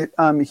nice. Was it?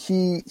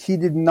 He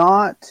did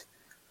not.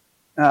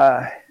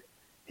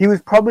 He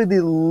was probably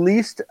the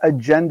least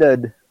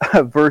agended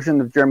version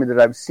of Jeremy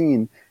that I've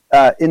seen.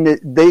 In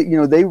that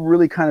they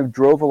really kind of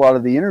drove a lot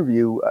of the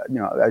interview,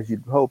 as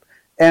you'd hope,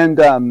 and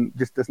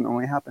just doesn't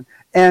only happen.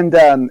 And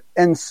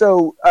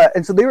so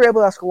they were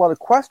able to ask a lot of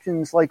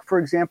questions. Like, for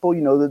example,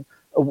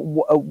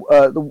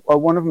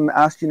 one of them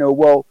asked,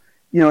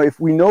 if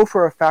we know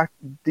for a fact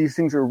these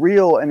things are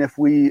real, and if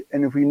we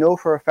know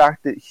for a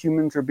fact that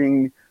humans are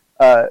being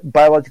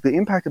biologically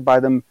impacted by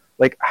them,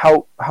 like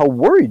how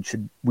worried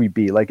should we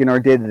be, like in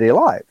our day-to-day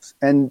lives?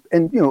 And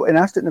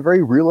asked it in a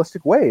very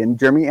realistic way. And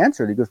Jeremy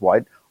answered. He goes,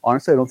 "Well,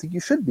 honestly, I don't think you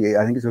should be.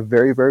 I think it's a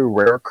very, very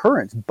rare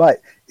occurrence, but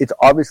it's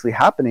obviously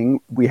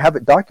happening. We have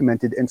it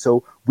documented, and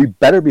so we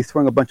better be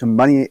throwing a bunch of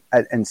money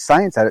and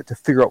science at it to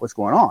figure out what's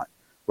going on."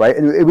 Right,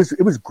 and it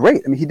was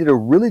great. I mean, he did a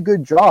really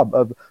good job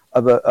of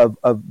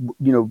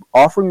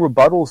offering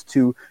rebuttals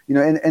to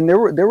and there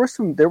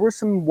were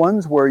some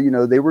ones where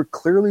they were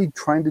clearly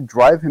trying to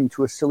drive him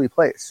to a silly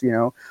place.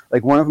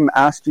 Like one of them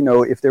asked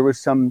if there was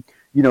some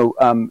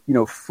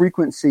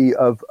frequency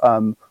of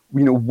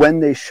when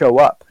they show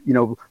up.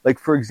 Like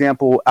for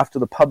example after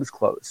the pubs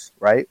close.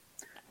 Right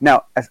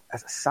now, as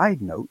a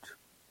side note,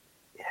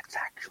 it's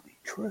actually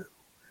true.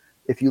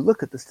 If you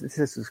look at the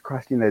statistics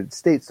across the United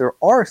States, there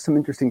are some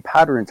interesting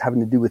patterns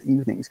having to do with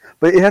evenings,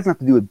 but it has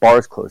nothing to do with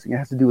bars closing. It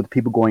has to do with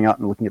people going out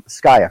and looking at the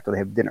sky after they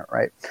have dinner,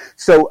 right?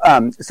 So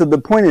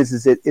the point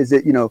is that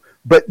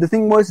but the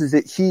thing was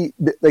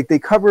that they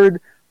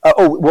covered. What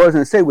I was going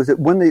to say was that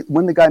when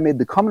the guy made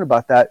the comment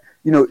about that,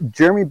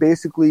 Jeremy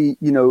basically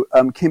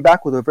came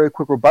back with a very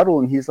quick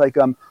rebuttal, and he's like,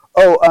 we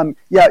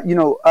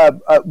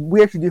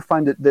actually do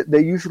find that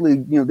they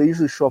usually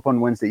show up on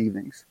Wednesday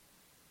evenings.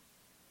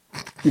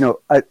 Wasn't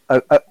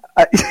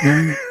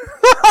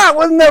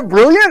that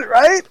brilliant,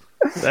 right?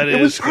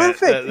 It was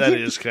perfect. That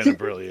is kind of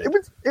brilliant.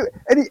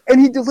 And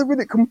he delivered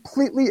it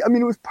completely. I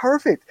mean, it was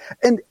perfect.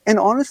 And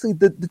honestly,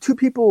 the two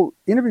people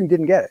interviewing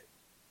didn't get it.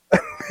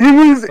 It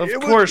was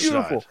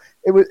beautiful.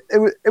 It was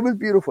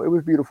beautiful. It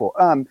was beautiful.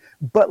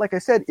 But like I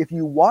said, if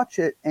you watch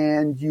it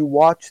and you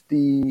watch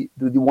the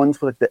ones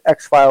with the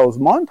X-Files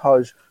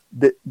montage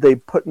that they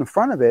put in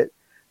front of it,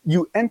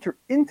 you enter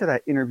into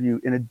that interview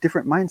in a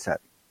different mindset.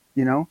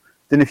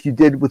 Than if you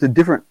did with a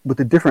different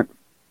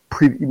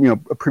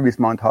previous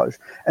montage.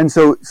 And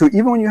so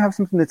even when you have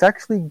something that's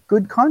actually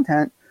good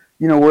content,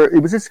 where it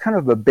was just kind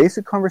of a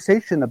basic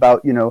conversation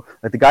about,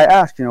 like the guy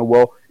asked,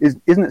 well,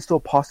 isn't it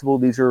still possible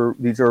these are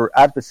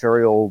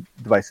adversarial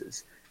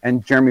devices?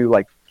 And Jeremy,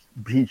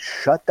 he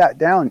shut that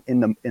down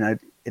in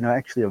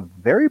actually a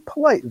very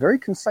polite, very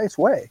concise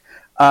way.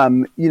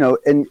 And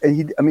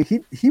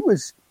he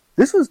was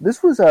this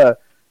was a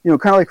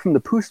kind of like from the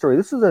Pooh story.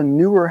 This was a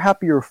newer,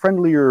 happier,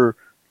 friendlier,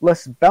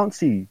 less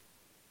bouncy,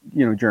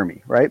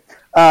 Jeremy, right?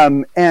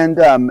 It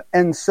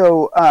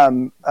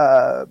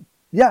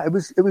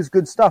was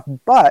good stuff.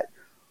 But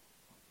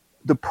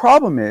the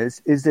problem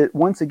is that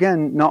once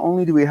again, not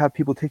only do we have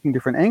people taking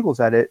different angles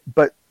at it,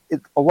 but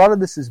a lot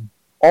of this is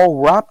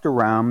all wrapped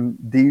around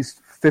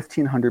these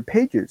 1,500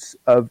 pages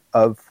of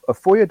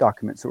FOIA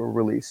documents that were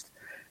released.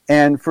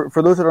 And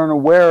for those that aren't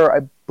aware,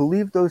 I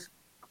believe those.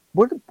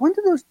 When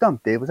did those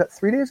dump, Dave? Was that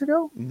 3 days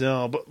ago?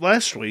 No, but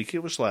last week.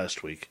 It was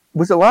last week.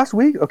 Was it last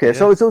week? Okay, yeah.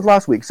 So it was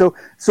last week. So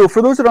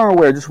for those that aren't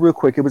aware, just real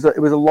quick, it was a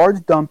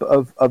large dump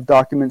of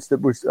documents that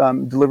was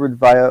delivered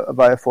via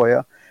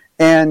FOIA,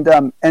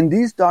 and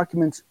these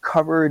documents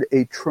covered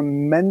a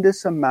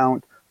tremendous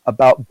amount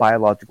about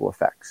biological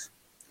effects.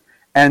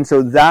 And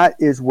so that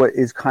is what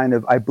is kind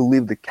of, I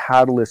believe, the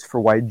catalyst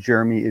for why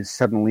Jeremy is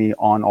suddenly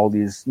on all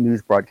these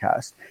news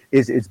broadcasts.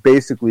 It's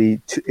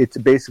basically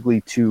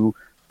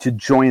to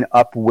join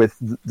up with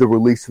the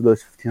release of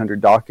those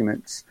 1,500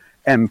 documents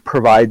and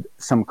provide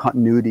some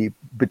continuity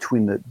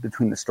between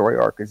the story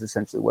arc is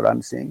essentially what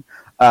I'm seeing.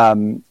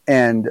 And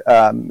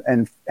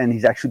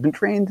he's actually been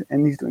trained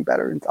and he's doing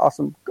better. It's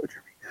awesome. Go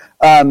Jeremy.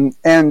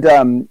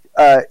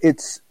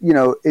 It's, you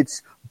know,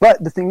 it's,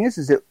 but the thing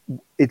is that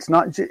it's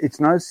not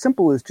as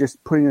simple as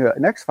just putting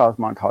an X-Files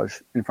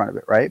montage in front of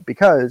it, right?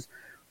 Because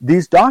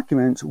these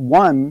documents,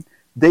 one,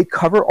 they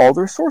cover all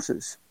their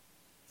sources,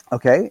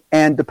 okay?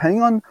 And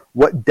depending on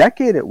what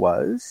decade it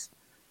was,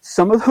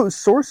 some of those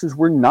sources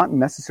were not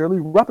necessarily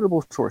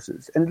reputable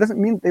sources, and it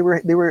doesn't mean they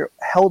were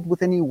held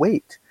with any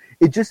weight.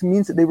 It just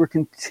means that they were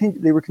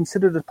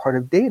considered as part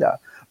of data.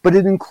 But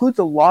it includes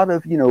a lot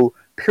of, you know,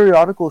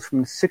 periodicals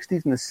from the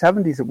 60s and the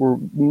 70s that were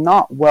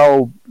not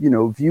well, you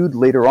know, viewed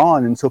later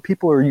on, and so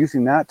people are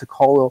using that to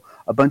call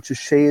a bunch of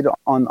shade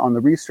on the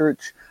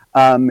research.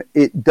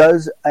 It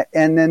does,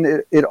 and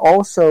then it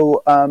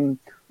also,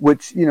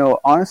 which, you know,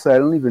 honestly, I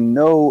don't even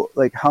know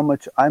like how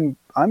much I'm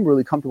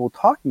really comfortable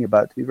talking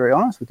about, to be very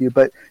honest with you.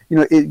 But you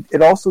know,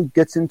 it also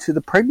gets into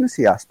the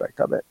pregnancy aspect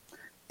of it,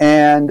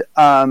 and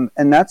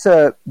that's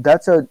a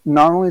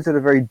not only is it a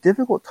very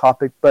difficult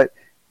topic, but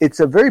it's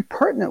a very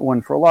pertinent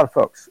one for a lot of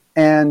folks.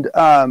 And we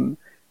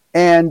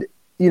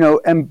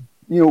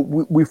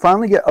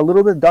finally get a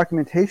little bit of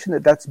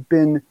documentation that's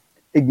been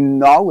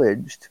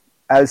acknowledged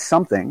as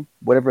something,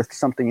 whatever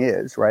something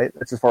is, right?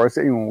 That's as far as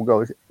anyone will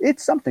go.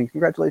 It's something.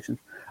 Congratulations.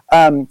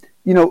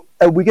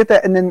 We get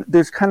that, and then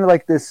there's kind of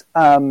like this.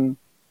 I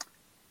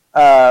don't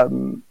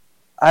know.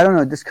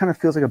 It just kind of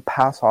feels like a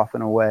pass off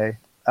in a way.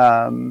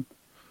 But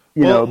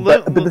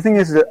the thing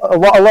is that a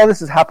lot of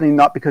this is happening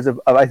not because of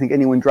I think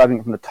anyone driving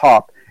it from the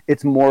top.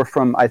 It's more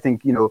from, I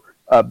think,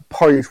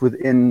 parties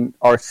within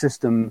our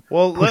system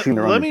pushing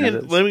their own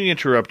agendas. Let me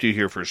interrupt you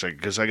here for a second,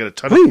 because I got a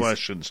ton of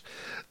questions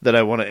that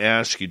I want to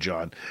ask you,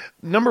 John.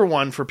 Number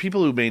one, for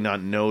people who may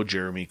not know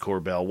Jeremy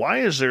Corbell, why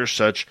is there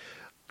such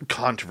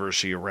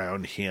controversy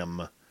around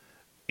him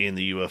in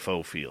the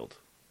UFO field?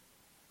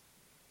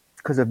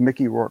 Because of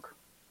Mickey Rourke.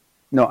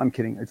 No, I'm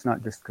kidding. It's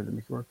not just because of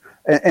Mickey Rourke.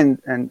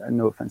 And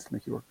no offense to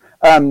Mickey Rourke.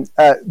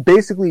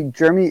 Basically,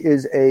 Jeremy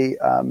is a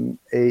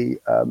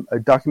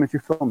documentary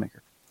filmmaker,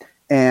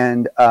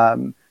 and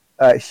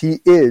he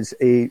is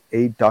a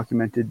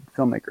documented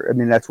filmmaker. I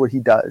mean, that's what he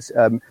does.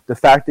 The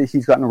fact that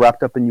he's gotten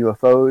wrapped up in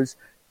UFOs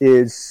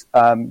is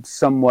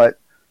somewhat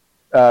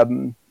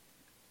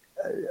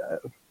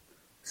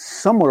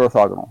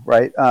orthogonal,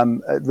 right?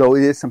 Though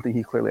it is something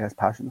he clearly has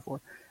passion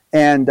for.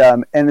 And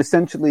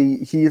essentially,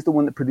 he is the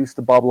one that produced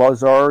the Bob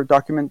Lazar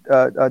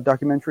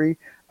documentary.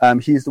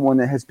 He's the one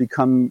that has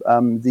become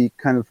the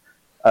kind of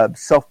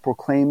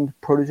self-proclaimed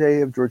protege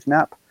of George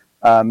Knapp.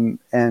 And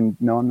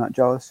no, I'm not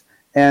jealous.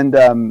 And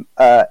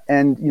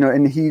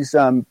he's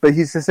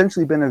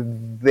essentially been a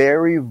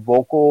very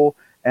vocal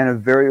and a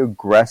very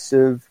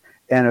aggressive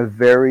and a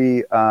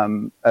very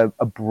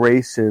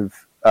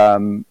abrasive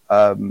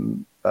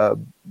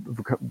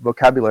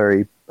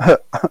vocabulary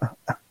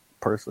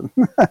person.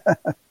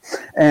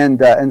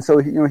 and so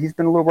he's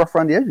been a little rough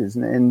around the edges,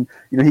 and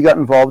he got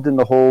involved in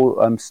the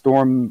whole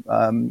Storm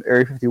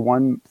Area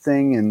 51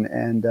 thing,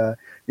 and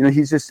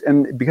he's just,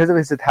 and because of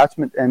his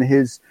attachment and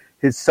his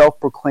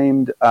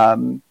self-proclaimed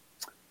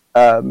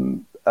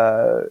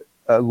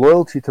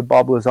loyalty to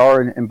Bob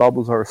Lazar and Bob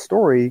Lazar's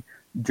story,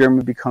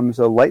 Jeremy becomes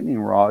a lightning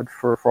rod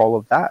for all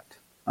of that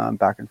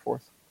back and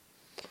forth.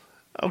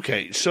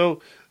 Okay,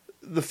 so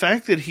the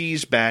fact that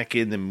he's back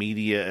in the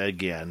media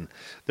again,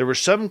 there were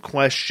some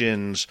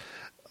questions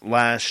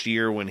last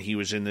year when he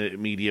was in the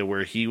media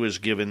where he was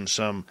given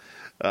some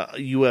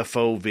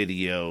UFO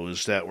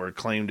videos that were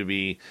claimed to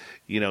be,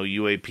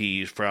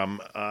 UAPs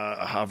from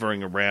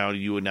hovering around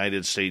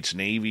United States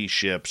Navy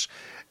ships.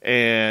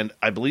 And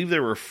I believe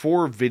there were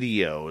 4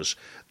 videos.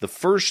 The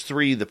first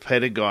 3, the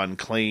Pentagon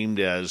claimed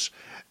as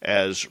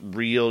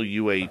real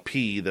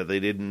UAP, that they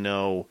didn't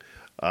know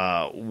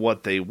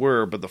what they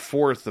were, but the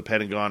 4th, the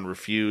Pentagon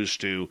refused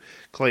to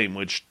claim,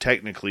 which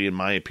technically, in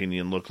my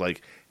opinion, looked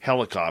like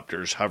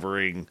helicopters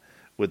hovering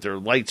with their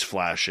lights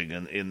flashing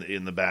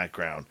in the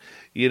background.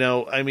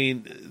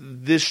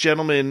 This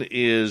gentleman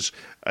is,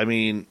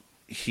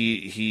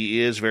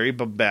 he is very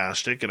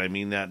bombastic, and I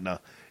mean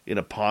that in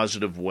a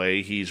positive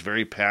way. He's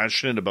very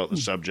passionate about the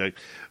subject,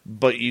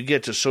 but you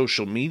get to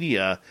social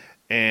media,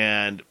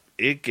 and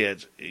it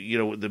gets,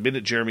 the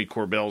minute Jeremy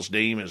Corbell's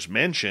name is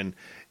mentioned,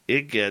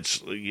 it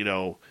gets,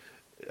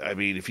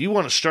 if you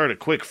want to start a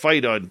quick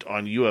fight on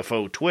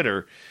UFO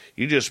Twitter,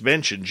 you just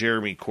mention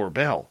Jeremy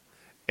Corbell,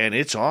 and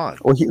it's on.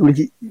 Well, a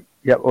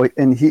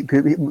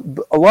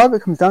lot of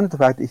it comes down to the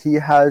fact that he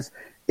has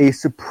a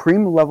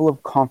supreme level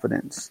of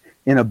confidence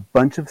in a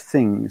bunch of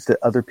things that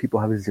other people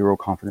have zero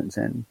confidence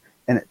in,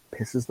 and it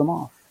pisses them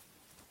off.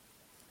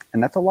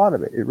 And that's a lot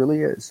of it. It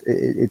really is.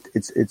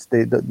 It's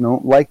they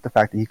don't like the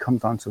fact that he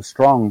comes on so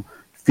strong,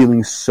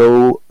 feeling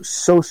so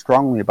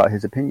strongly about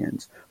his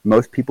opinions.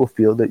 Most people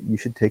feel that you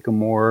should take a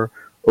more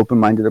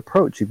open-minded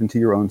approach, even to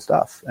your own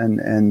stuff.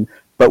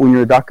 But when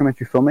you're a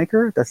documentary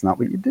filmmaker, that's not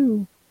what you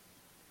do.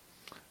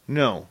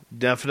 No,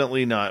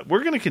 definitely not.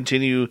 We're going to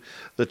continue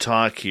the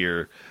talk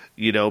here,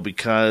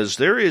 because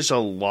there is a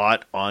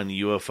lot on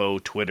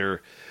UFO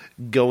Twitter.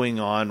 going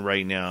on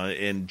right now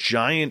and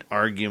giant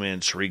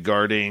arguments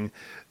regarding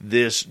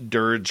this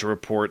DIRDS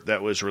report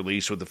that was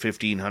released with the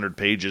 1,500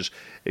 pages,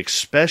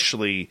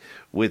 especially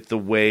with the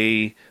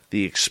way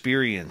the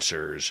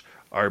experiencers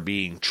are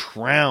being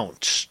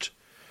trounced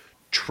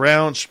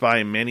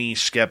by many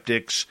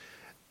skeptics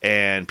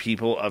and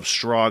people of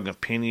strong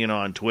opinion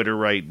on Twitter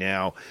right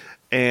now.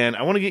 And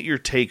I want to get your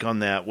take on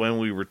that when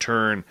we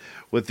return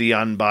with the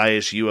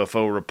Unbiased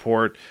UFO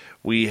Report.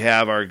 We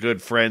have our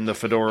good friend, the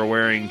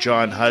fedora-wearing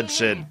John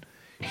Hudson,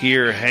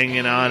 here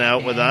hanging on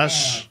out with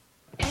us.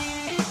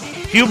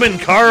 Human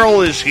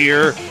Carl is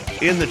here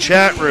in the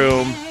chat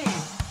room.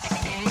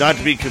 Not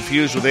to be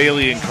confused with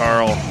Alien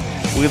Carl.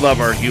 We love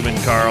our Human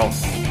Carl.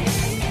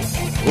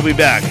 We'll be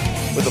back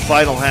with the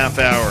final half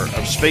hour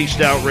of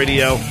Spaced Out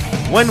Radio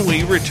when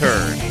we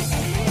return.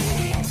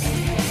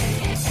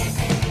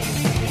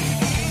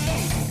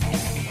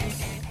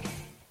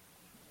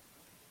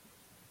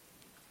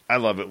 I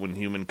love it when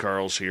Human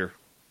Carl's here.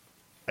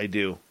 I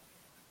do.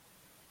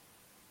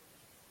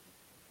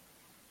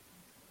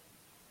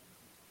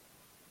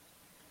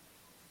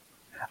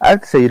 I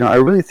have to say, I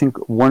really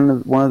think one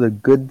of the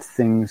good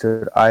things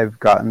that I've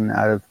gotten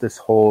out of this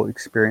whole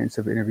experience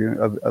of interviewing,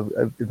 of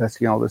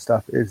investigating all this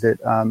stuff, is that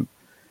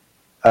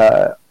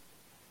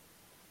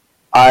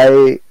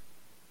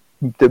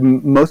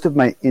most of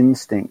my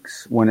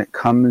instincts when it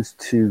comes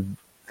to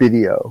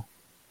video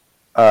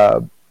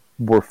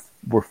were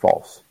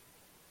false,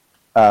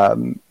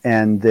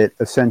 and that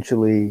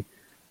essentially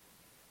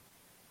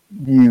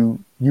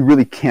you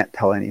really can't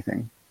tell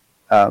anything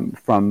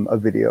from a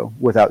video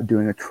without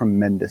doing a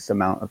tremendous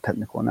amount of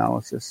technical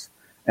analysis.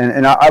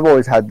 And I've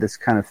always had this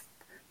kind of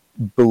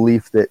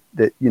belief that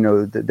that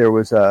there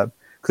was a,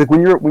 because like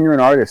when you're an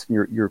artist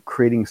and you're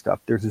creating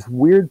stuff, there's this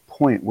weird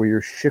point where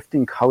you're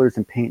shifting colors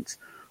and paints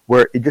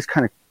where it just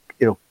kind of,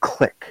 it'll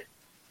click,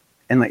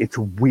 and like it's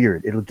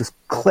weird, it'll just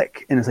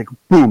click, and it's like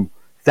boom,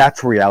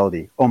 that's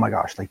reality. Oh my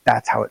gosh, like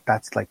that's how it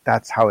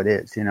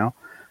is, and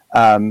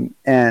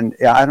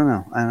yeah, I don't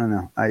know.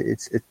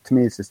 To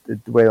me, it's just the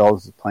way all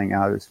this is playing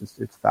out.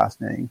 It's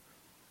fascinating.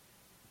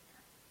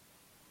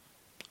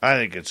 I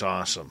think it's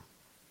awesome.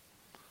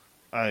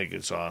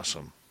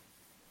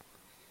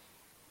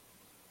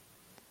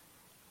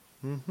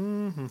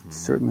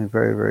 Certainly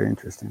very, very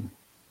interesting.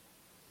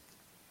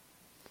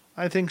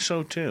 I think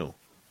so too.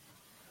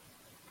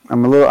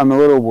 I'm a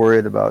little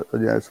worried about.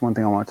 Yeah, that's one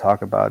thing I want to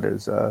talk about.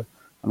 Is I'm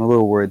a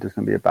little worried there's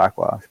going to be a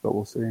backlash, but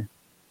we'll see.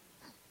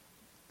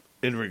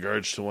 In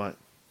regards to what?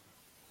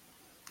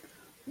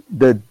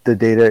 The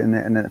data in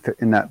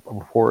that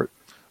report.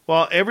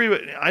 Well,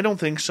 I don't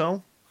think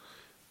so.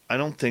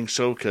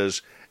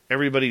 Because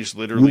everybody's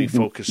literally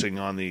focusing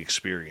on the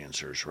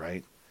experiencers,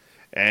 right?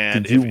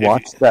 And did you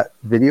watch that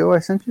video I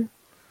sent you?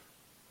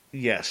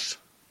 Yes.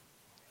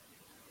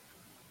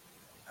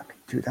 I mean,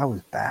 dude, that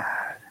was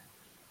bad.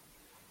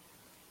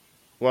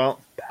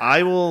 Well,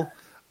 I will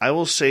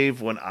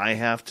save what I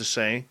have to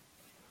say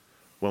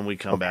when we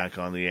come back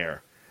on the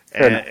air.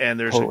 And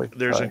there's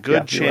a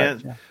good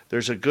chance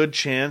there's a good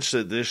chance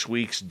that this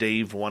week's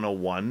Dave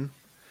 101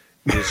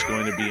 is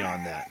going to be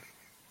on that.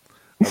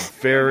 A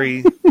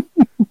very,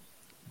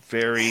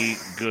 very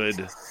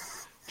good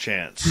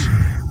chance.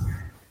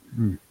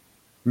 Now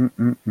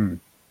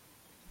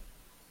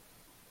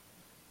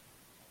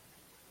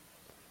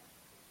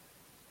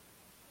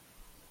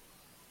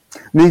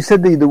you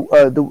said the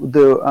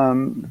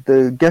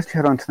guest you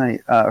had on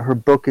tonight, her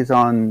book is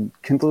on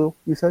Kindle,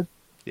 you said?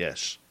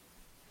 Yes.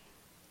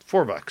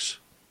 $4.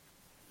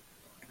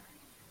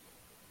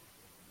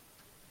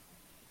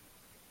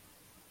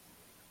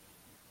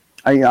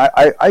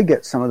 I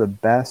get some of the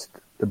best,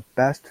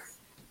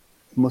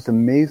 most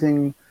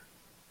amazing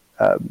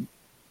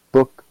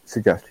book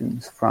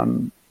suggestions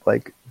from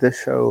like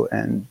this show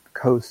and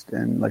Coast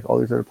and like all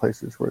these other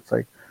places where it's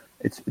like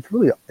it's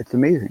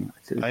amazing.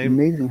 It's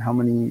amazing how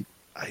many.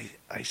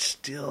 I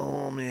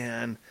still,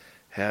 man,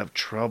 have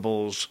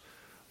troubles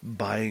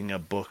buying a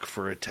book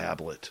for a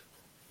tablet.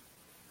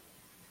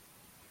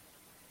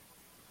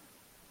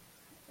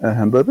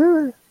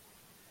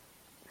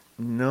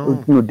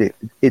 No, Dave,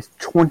 it's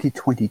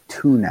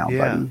 2022 now,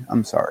 buddy.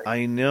 I'm sorry.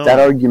 I know that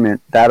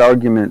argument.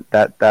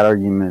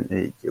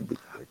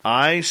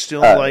 I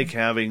still like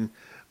having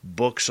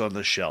books on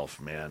the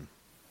shelf, man.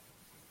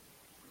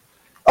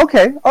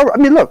 Okay, all right. I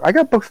mean, look, I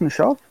got books on the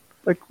shelf,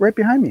 like right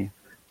behind me,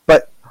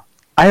 but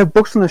I have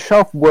books on the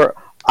shelf where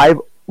I've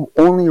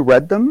only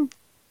read them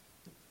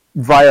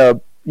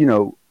via,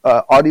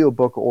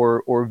 audiobook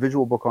or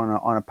visual book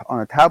on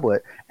a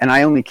tablet, and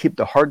I only keep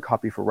the hard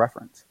copy for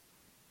reference.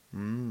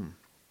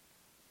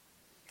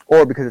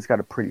 Or because it's got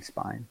a pretty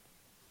spine.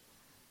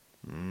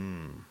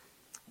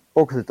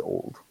 Or because it's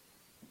old.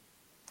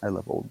 I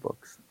love old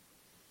books.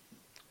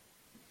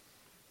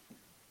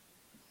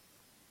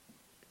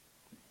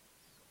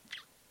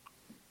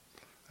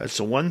 That's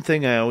the one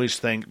thing I always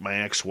thank my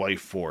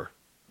ex-wife for.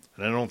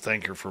 And I don't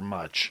thank her for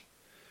much.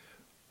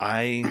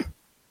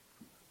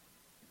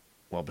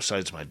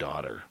 Besides my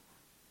daughter,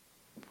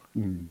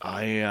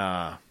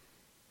 I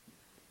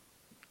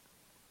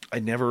I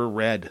never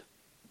read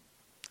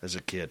as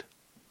a kid.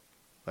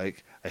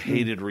 Like, I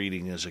hated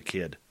reading as a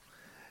kid.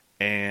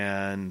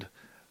 And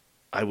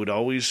I would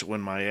always,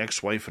 when my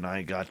ex-wife and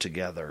I got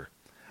together,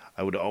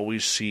 I would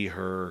always see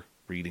her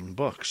reading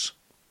books.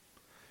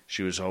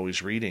 She was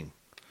always reading.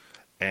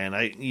 And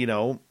I,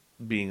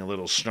 being a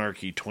little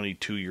snarky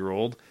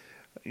 22-year-old,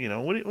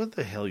 what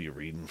the hell are you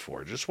reading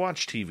for? Just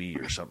watch TV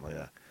or something like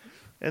that.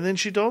 And then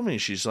she told me,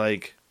 she's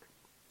like,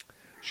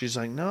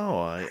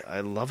 no, I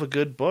love a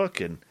good book.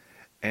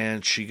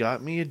 And she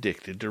got me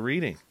addicted to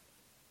reading.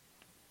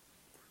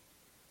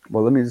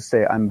 Well, let me just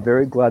say, I'm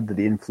very glad that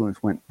the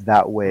influence went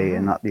that way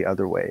and not the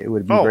other way. It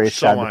would have been very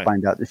sad to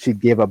find out that she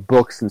gave up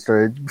books and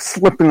started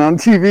slipping on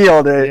TV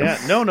all day. Yeah,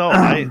 no,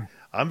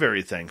 I'm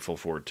very thankful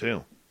for it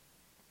too.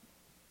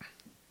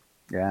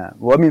 Yeah,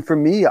 well, I mean, for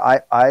me,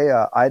 I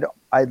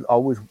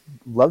always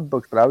loved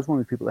books, but I was one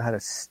of the people that had a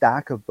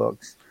stack of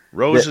books.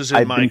 Rose is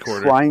in my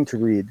corner. Trying to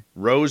read.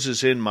 Rose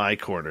is in my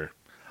corner.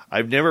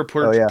 I've never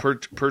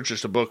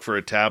purchased a book for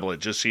a tablet. It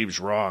just seems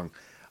wrong.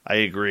 I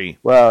agree.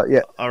 Well,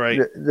 yeah. All right.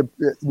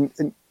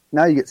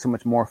 Now you get so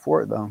much more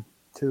for it, though,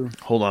 too.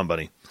 Hold on,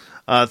 buddy.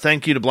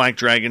 Thank you to Black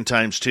Dragon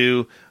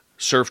 ×2,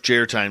 Surf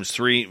Jair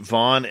 ×3,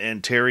 Vaughn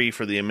and Terry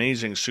for the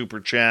amazing super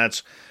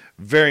chats.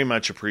 Very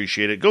much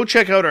appreciate it. Go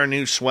check out our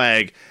new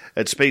swag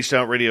at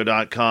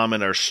spacedoutradio.com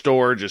and our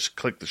store. Just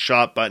click the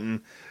shop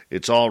button.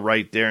 It's all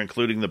right there,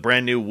 including the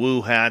brand new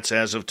Woo hats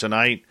as of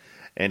tonight.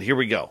 And here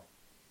we go.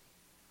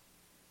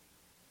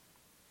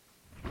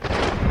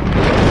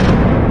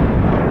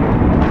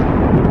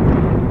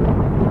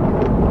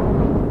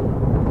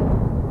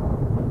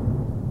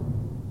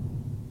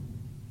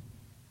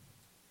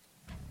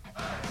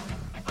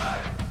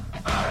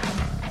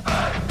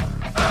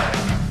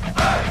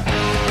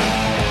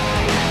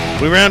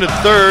 We rounded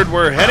third.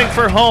 We're heading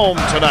for home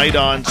tonight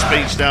on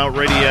Spaced Out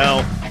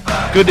Radio.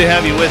 Good to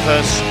have you with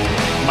us.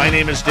 My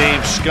name is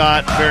Dave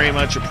Scott. Very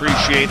much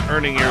appreciate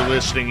earning your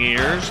listening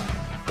ears.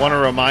 Want to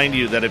remind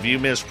you that if you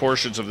missed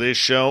portions of this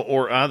show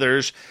or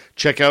others,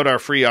 check out our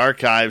free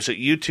archives at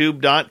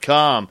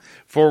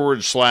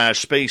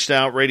youtube.com/Spaced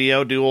Out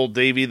Radio. Do old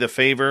Davey the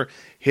favor.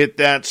 Hit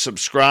that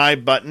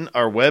subscribe button.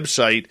 Our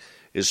website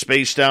is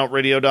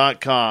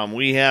spacedoutradio.com.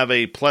 We have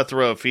a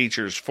plethora of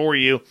features for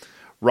you.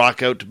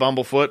 Rock out to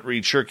Bumblefoot,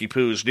 read Shirky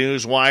Poo's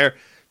Newswire,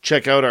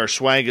 check out our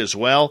swag as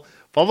well.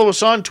 Follow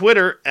us on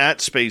Twitter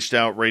at Spaced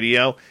Out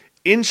Radio,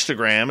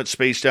 Instagram at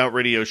Spaced Out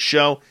Radio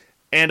Show,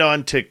 and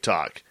on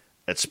TikTok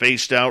at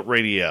Spaced Out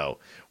Radio.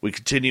 We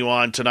continue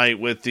on tonight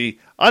with the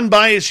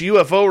unbiased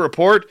UFO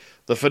report.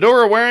 The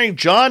fedora-wearing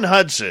John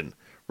Hudson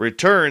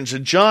returns.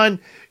 And John,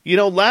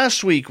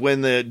 last week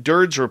when the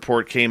DIRDS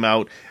report came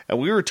out, and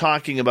we were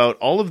talking about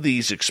all of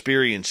these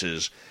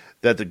experiences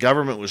that the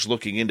government was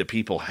looking into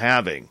people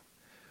having,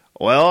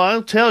 well,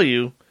 I'll tell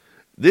you,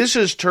 this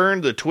has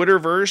turned the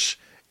Twitterverse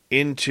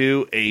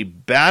into a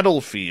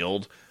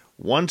battlefield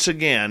once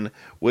again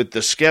with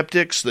the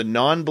skeptics, the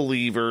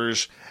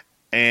non-believers,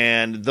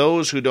 and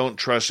those who don't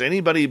trust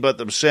anybody but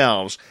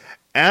themselves,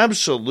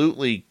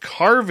 absolutely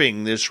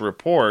carving this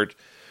report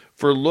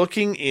for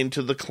looking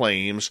into the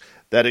claims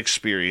that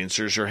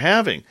experiencers are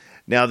having.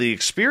 Now, the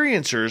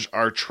experiencers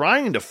are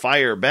trying to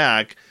fire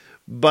back,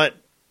 but,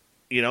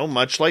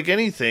 much like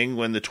anything,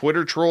 when the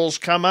Twitter trolls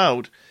come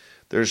out,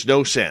 there's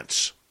no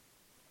sense.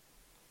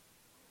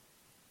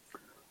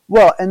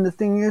 Well, and the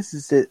thing is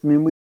that,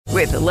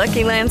 with the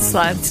Lucky Land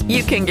Slots,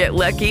 you can get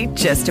lucky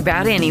just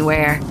about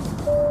anywhere.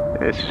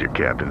 This is your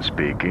captain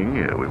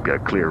speaking. We've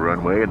got clear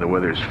runway and the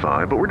weather's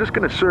fine, but we're just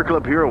going to circle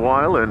up here a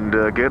while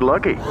and get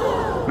lucky.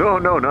 No,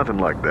 nothing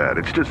like that.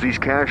 It's just these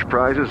cash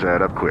prizes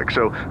add up quick.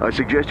 So I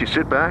suggest you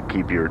sit back,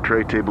 keep your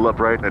tray table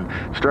upright, and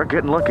start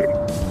getting lucky.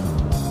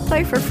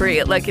 Play for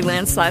free at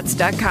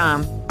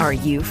LuckyLandSlots.com. Are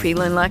you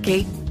feeling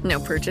lucky? No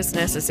purchase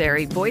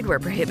necessary. Void where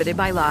prohibited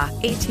by law.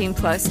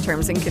 18+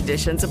 terms and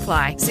conditions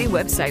apply. See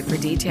website for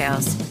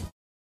details.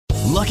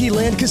 Lucky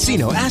Land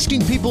Casino,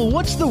 asking people,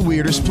 what's the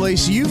weirdest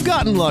place you've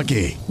gotten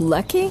lucky?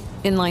 Lucky?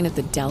 In line at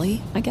the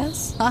deli, I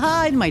guess?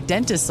 Aha, in my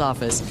dentist's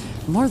office.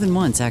 More than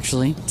once,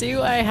 actually.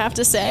 Do I have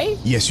to say?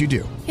 Yes, you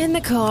do. In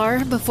the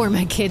car before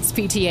my kids'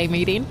 PTA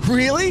meeting.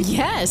 Really?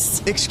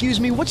 Yes.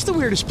 Excuse me, what's the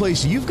weirdest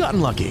place you've gotten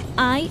lucky?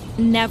 I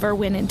never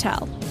win and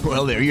tell.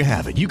 Well, there you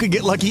have it. You can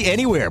get lucky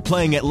anywhere,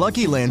 playing at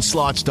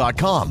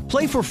LuckyLandSlots.com.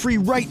 Play for free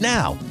right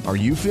now. Are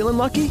you feeling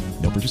lucky?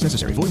 No purchase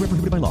necessary. Void where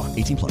prohibited by law.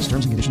 18+.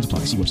 Terms and conditions apply.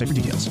 See website for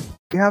details.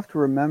 You have to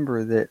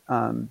remember that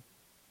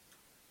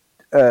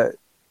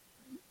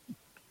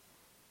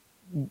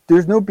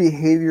there's no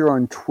behavior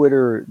on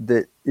Twitter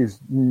that is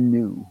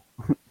new.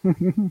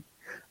 The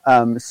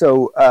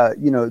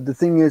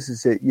thing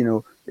is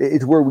that,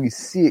 it's where we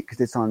see it because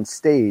it's on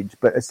stage,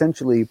 but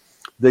essentially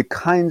the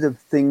kinds of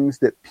things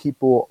that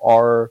people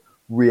are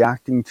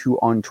reacting to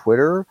on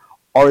Twitter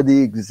are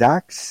the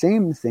exact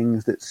same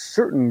things that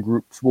certain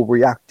groups will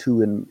react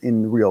to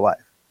in real life.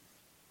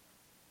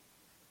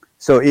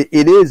 So it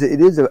is a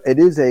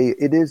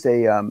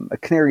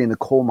canary in the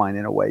coal mine,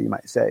 in a way, you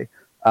might say,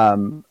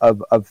 of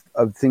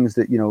things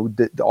that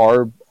that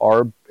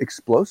are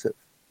explosive.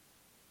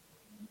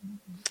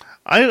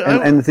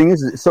 And the thing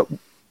is, so.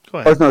 Go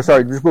ahead. Oh, no,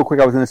 sorry. Just real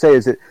quick, I was going to say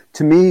is that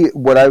to me,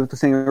 what I was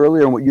saying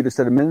earlier and what you just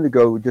said a minute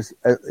ago, just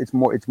it's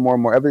more and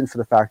more evidence for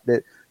the fact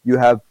that you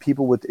have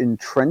people with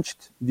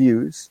entrenched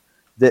views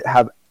that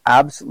have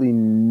absolutely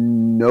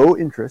no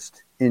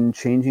interest in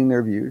changing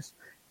their views,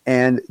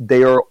 and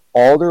they're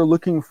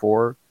looking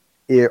for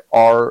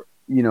are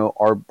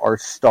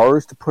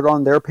stars to put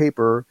on their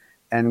paper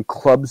and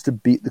clubs to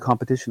beat the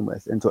competition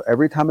with. And so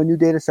every time a new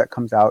data set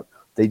comes out,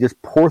 they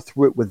just pour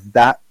through it with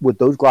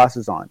those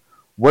glasses on.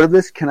 What of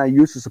this can I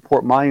use to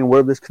support mine, and what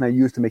of this can I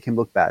use to make him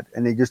look bad?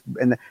 And they just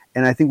and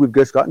I think we've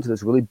just gotten to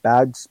this really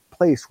bad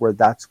place where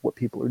that's what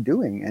people are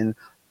doing, and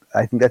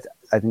I think it's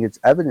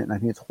evident, and I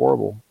think it's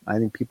horrible. I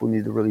think people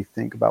need to really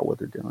think about what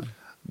they're doing.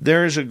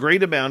 There is a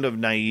great amount of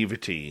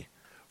naivety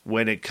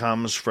when it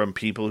comes from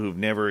people who've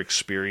never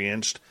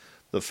experienced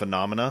the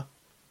phenomena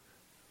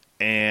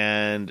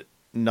and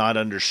not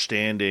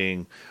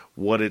understanding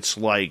what it's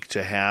like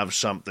to have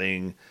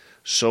something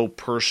so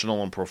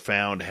personal and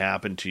profound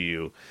happen to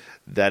you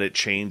that it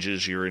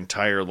changes your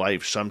entire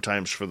life,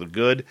 sometimes for the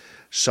good,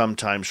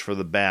 sometimes for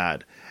the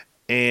bad.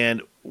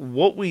 And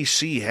what we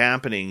see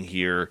happening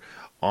here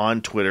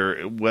on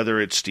Twitter,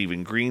 whether it's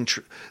Stephen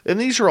Greenstreet, and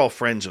these are all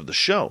friends of the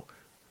show,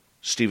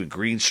 Stephen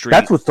Greenstreet.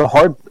 That's what's the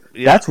hard.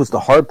 Yeah. That's what's the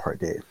hard part,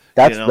 Dave.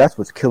 That's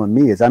what's killing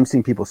me is I'm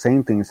seeing people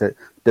saying things that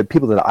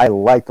people that I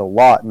liked a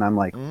lot, and I'm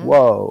like,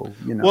 whoa,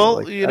 Well,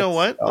 like, you know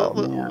what?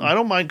 Oh, I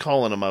don't mind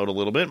calling him out a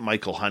little bit.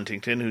 Michael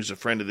Huntington, who's a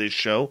friend of this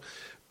show,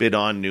 been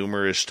on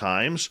numerous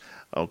times.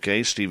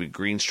 Okay, Stephen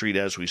Greenstreet,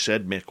 as we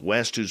said, Mick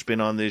West, who's been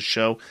on this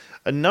show,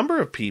 a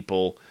number of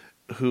people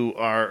who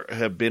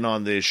have been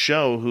on this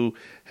show who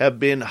have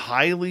been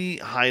highly,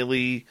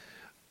 highly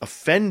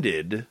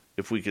offended,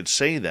 if we could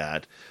say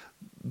that,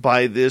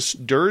 by this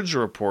DIRDS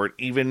report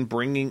even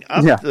bringing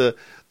up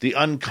the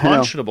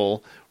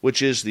unconscionable,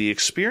 which is the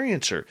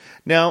experiencer.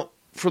 Now,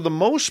 for the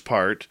most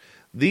part,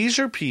 these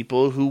are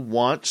people who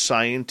want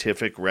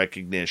scientific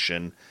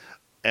recognition,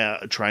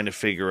 trying to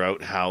figure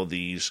out how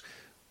these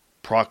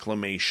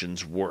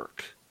proclamations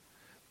work.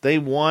 They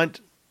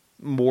want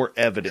more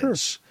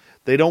evidence. Sure.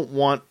 They don't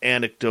want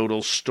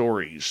anecdotal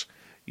stories.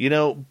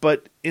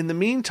 But in the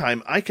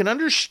meantime, I can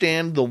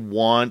understand the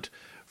want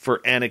for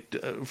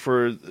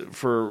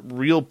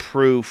real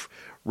proof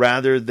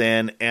rather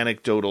than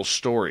anecdotal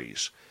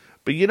stories.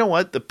 But you know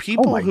what? The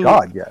people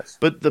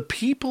But the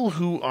people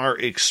who are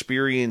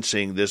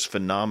experiencing this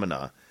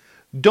phenomena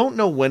don't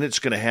know when it's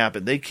going to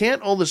happen. They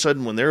can't all of a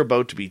sudden, when they're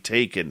about to be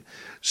taken,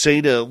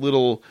 say to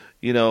little,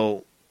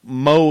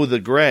 Mo the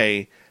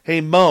Gray,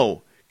 "Hey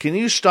Mo, can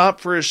you stop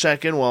for a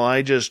second while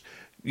I just,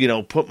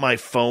 put my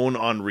phone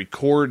on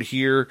record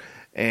here?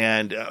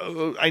 And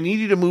I need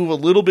you to move a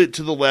little bit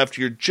to the left.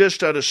 You're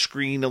just out of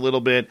screen a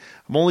little bit.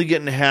 I'm only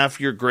getting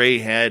half your gray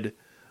head."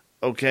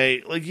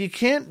 Okay? Like, you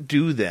can't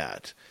do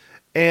that.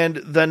 And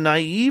the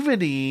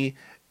naivety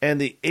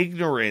and the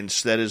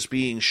ignorance that is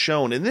being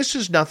shown, and this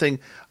is nothing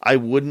I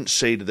wouldn't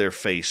say to their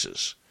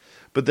faces,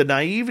 but the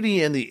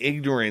naivety and the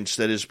ignorance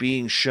that is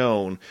being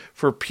shown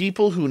for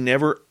people who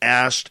never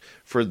asked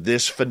for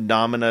this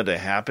phenomena to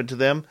happen to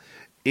them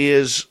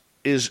is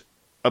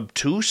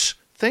obtuse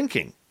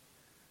thinking.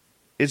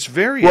 It's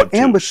very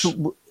obtuse.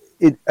 And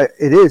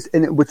it is,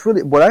 and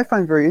what I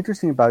find very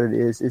interesting about it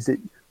is that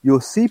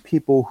you'll see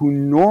people who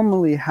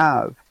normally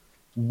have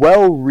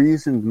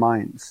well-reasoned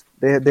minds.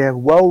 They have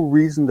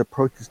well-reasoned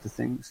approaches to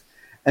things,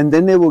 and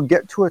then they will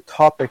get to a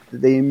topic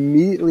that they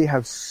immediately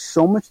have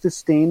so much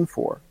disdain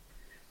for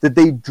that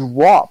they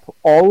drop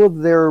all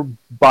of their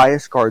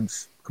bias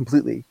guards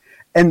completely,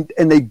 and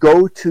they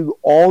go to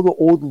all the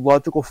old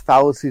logical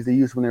fallacies they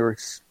used when they were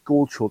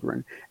school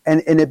children,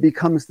 and it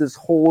becomes this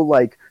whole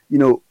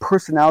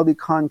personality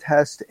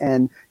contest,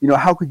 and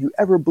how could you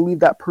ever believe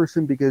that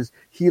person because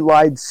he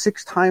lied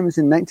 6 times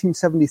in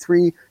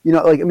 1973?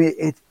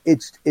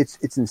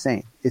 It's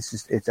insane.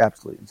 It's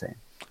absolutely insane.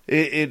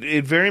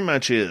 It very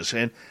much is,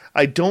 and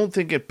I don't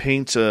think it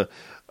paints a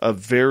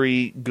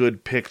very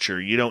good picture.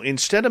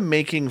 Instead of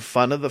making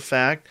fun of the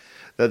fact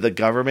that the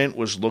government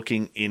was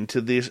looking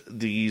into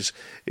these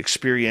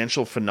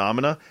experiential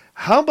phenomena,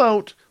 how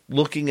about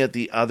looking at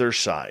the other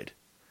side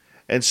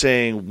and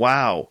saying,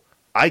 wow,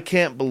 I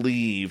can't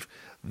believe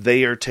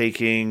they are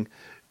taking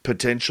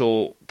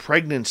potential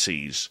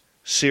pregnancies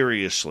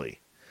seriously.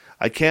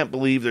 I can't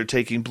believe they're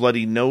taking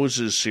bloody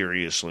noses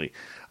seriously.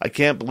 I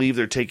can't believe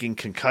they're taking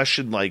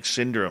concussion-like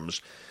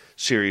syndromes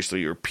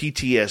seriously, or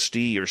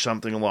PTSD or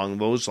something along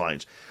those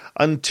lines.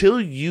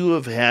 Until you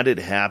have had it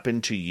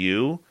happen to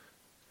you,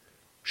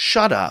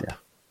 shut up. Yeah.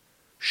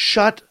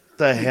 Shut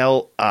the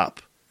hell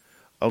up.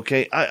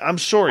 Okay, I'm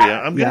sorry.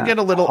 I'm going to get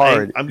a little.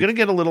 I'm going to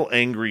get a little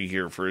angry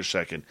here for a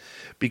second,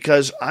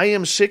 because I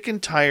am sick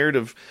and tired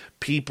of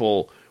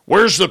people.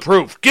 Where's the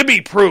proof? Give me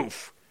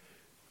proof.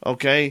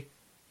 Okay,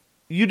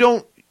 you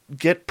don't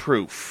get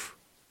proof.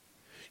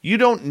 You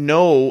don't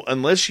know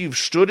unless you've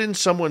stood in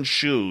someone's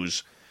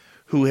shoes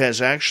who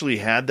has actually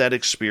had that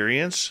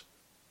experience.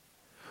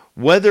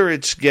 Whether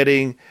it's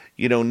getting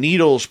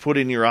needles put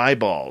in your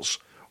eyeballs,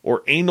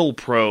 or anal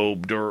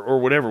probed or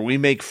whatever. We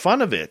make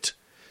fun of it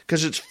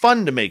because it's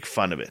fun to make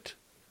fun of it.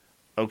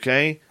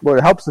 Okay? Well,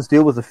 it helps us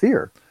deal with the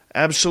fear.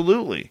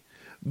 Absolutely.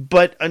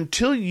 But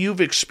until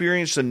you've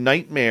experienced the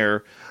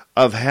nightmare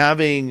of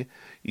having,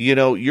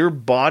 your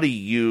body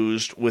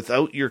used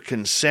without your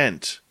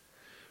consent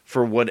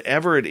for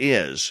whatever it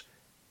is,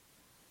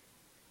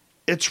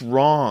 it's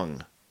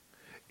wrong.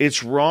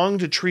 It's wrong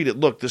to treat it.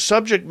 Look, the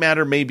subject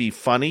matter may be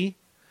funny,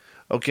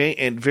 okay,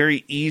 and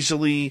very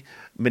easily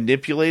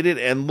manipulated.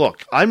 And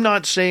look, I'm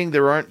not saying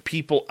there aren't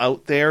people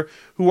out there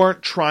who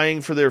aren't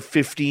trying for their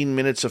 15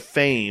 minutes of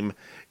fame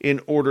in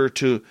order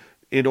to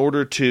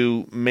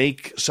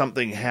make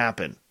something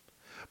happen.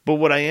 But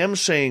what I am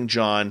saying,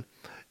 John,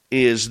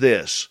 is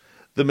this.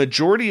 The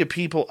majority of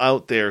people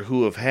out there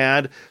who have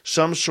had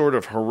some sort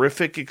of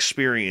horrific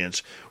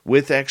experience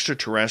with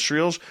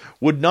extraterrestrials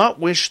would not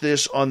wish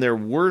this on their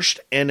worst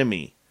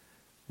enemy.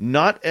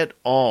 Not at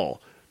all.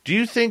 Do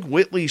you think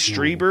Whitley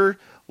Strieber,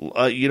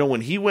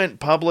 when he went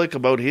public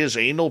about his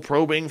anal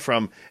probing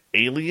from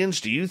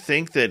aliens, do you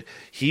think that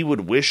he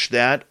would wish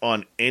that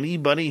on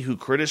anybody who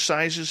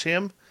criticizes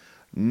him?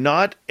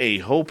 Not a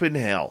hope in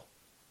hell.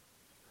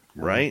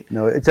 Right?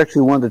 No, it's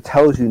actually one that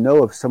tells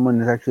if someone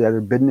has actually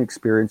either been an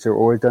experiencer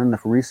or has done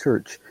enough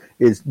research,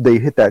 is they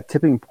hit that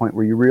tipping point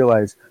where you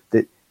realize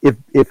that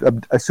if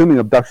assuming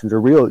abductions are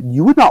real,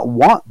 you would not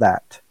want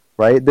that,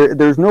 right?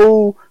 There's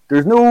not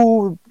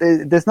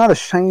a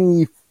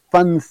shiny,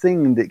 fun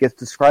thing that gets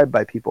described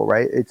by people,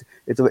 right?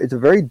 It's a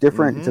very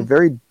different it's a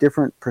very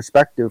different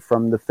perspective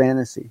from the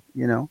fantasy,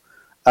 Now,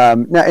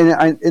 and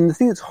the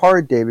thing that's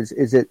hard, Dave,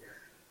 is that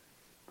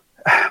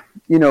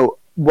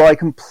while I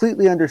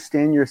completely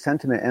understand your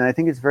sentiment, and I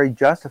think it's very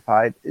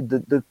justified,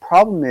 the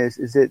problem is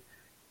that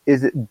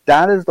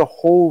the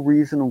whole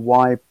reason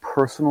why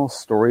personal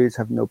stories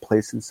have no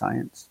place in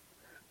science.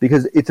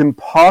 Because it's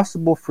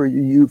impossible for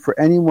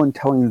anyone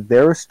telling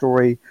their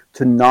story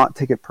to not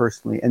take it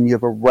personally, and you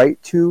have a right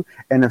to.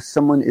 And if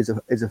someone is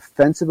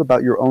offensive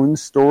about your own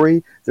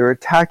story, they're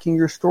attacking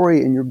your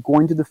story, and you're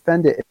going to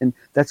defend it, and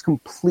that's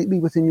completely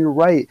within your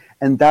right.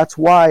 And that's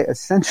why,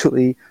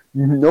 essentially,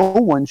 no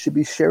one should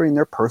be sharing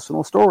their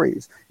personal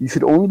stories. You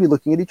should only be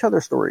looking at each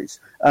other's stories,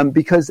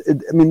 because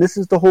this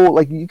is the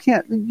whole. You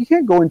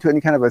can't go into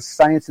any kind of a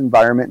science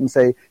environment and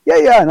say,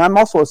 yeah, and I'm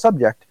also a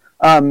subject.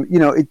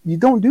 You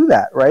don't do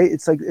that, right?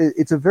 It's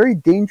it's a very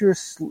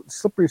dangerous,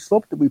 slippery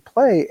slope that we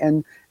play,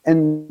 and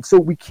so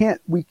we can't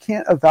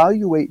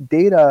evaluate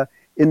data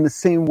in the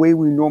same way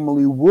we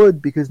normally would,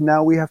 because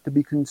now we have to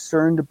be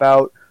concerned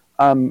about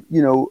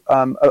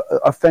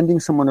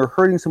offending someone or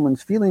hurting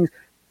someone's feelings.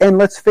 And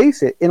let's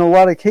face it, in a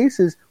lot of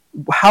cases,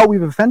 how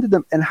we've offended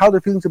them and how their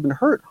feelings have been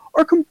hurt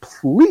are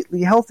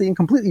completely healthy and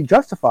completely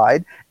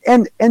justified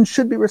and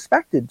should be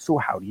respected. So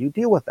how do you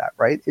deal with that,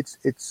 right?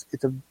 It's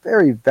a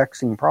very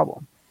vexing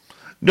problem.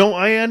 No,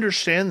 I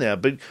understand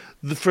that, but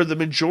for the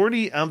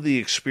majority of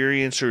the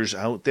experiencers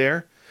out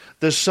there,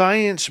 the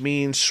science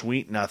means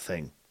sweet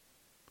nothing.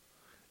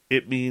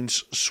 It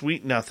means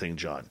sweet nothing,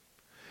 John.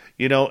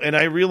 And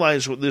I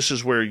realize this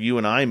is where you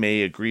and I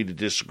may agree to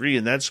disagree,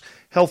 and that's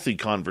healthy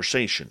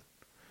conversation.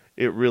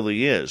 It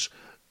really is.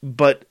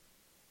 But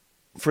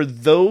for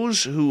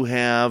those who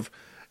have,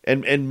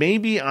 and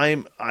maybe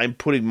I'm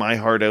putting my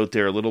heart out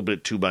there a little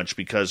bit too much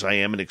because I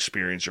am an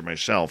experiencer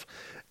myself,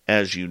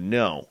 as you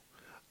know,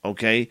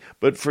 okay?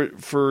 But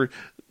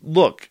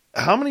look,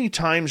 how many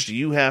times do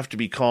you have to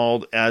be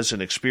called as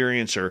an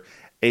experiencer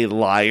a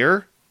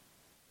liar?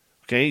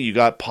 Okay, you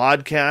got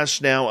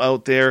podcasts now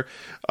out there.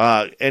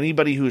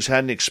 Anybody who's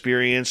had an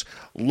experience,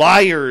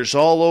 liars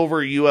all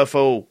over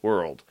UFO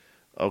world.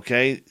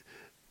 Okay,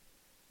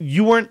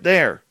 you weren't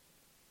there.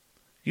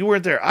 You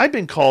weren't there. I've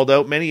been called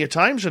out many a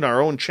times in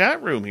our own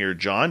chat room here,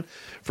 John,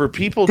 for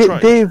people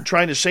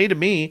trying to say to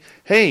me,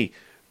 "Hey,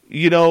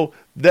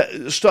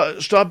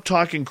 stop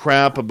talking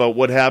crap about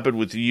what happened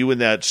with you and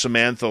that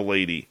Samantha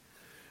lady."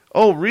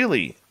 Oh,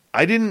 really?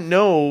 I didn't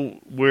know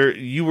where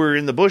you were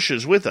in the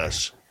bushes with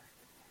us.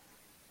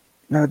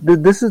 No,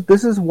 this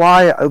is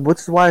why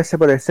I said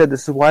what I said.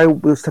 This is why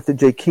the stuff that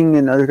Jay King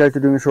and other guys are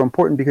doing is so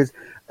important, because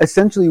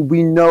essentially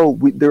we know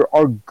there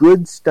are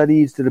good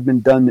studies that have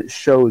been done that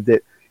show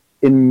that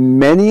in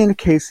many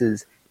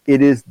cases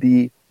it is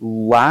the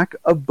lack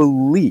of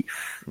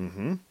belief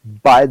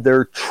by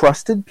their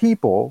trusted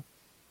people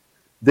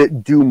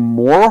that do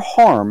more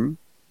harm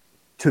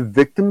to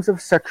victims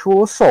of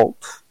sexual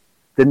assault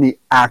than the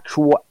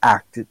actual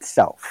act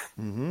itself.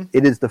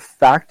 It is the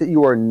fact that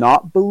you are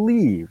not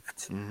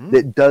believed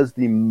that does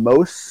the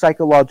most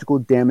psychological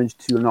damage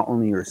to not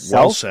only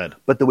yourself,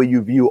 but the way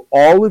you view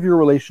all of your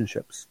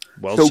relationships.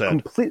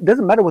 It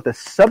doesn't matter what the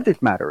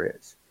subject matter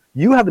is.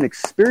 You have an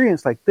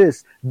experience like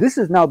this. This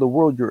is now the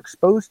world you're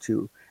exposed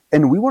to.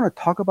 And we want to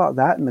talk about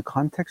that in the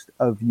context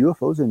of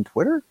UFOs and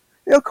Twitter?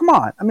 Come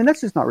on.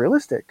 That's just not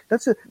realistic.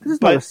 This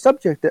is not a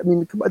subject.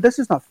 This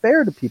is not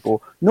fair to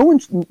people. No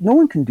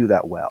one can do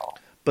that well.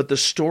 But the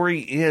story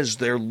is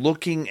they're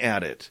looking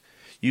at it.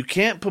 You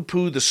can't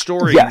poo-poo the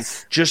story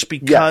just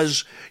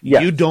because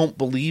you don't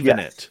believe in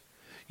it.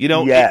 You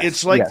know, Yes,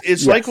 it's like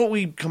yes. like what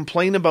we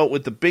complain about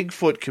with the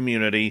Bigfoot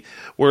community,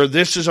 where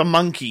this is a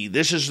monkey,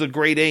 this is the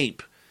great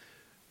ape.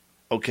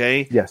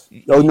 Okay. Yes.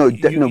 Oh no,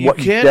 dead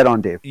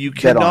on, Dave. You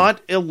Dead on.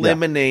 cannot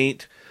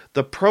eliminate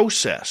the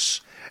process.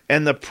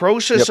 And the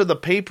process of the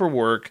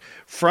paperwork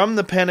from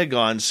the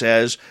Pentagon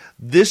says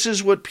this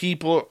is what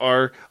people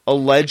are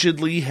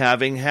allegedly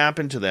having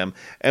happen to them,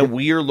 and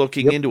we are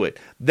looking into it.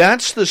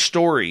 That's the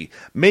story.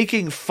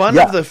 Making fun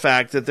of the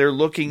fact that they're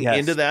looking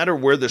into that or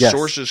where the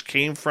sources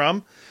came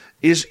from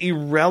is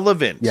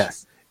irrelevant.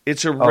 Yes.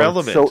 It's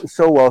irrelevant.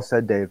 So well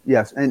said, Dave.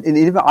 Yes, and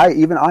even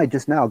I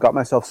just now got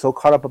myself so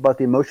caught up about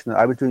the emotion that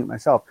I was doing it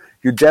myself.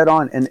 You're dead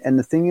on, and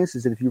the thing is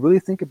that if you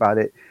really think about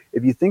it,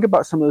 if you think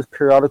about some of those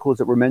periodicals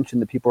that were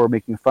mentioned that people are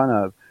making fun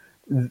of,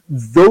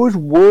 those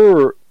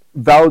were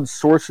valid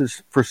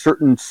sources for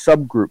certain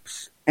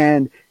subgroups,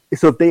 and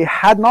so if they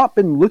had not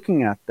been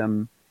looking at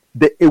them,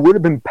 it would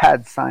have been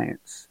bad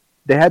science.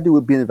 They had to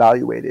have been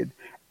evaluated,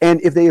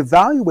 and if they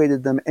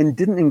evaluated them and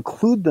didn't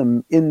include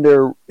them in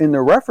their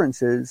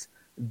references,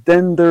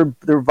 then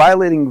they're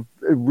violating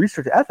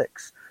research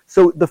ethics.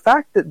 So the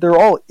fact that they're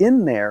all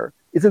in there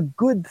is a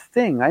good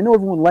thing. I know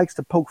everyone likes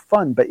to poke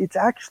fun, but it's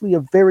actually a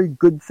very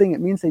good thing.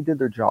 It means they did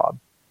their job.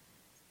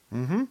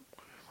 Mm-hmm.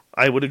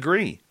 I would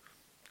agree.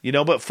 You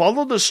know, but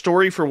follow the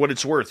story for what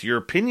it's worth. Your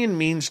opinion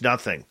means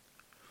nothing.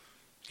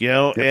 You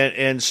know,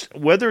 and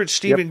whether it's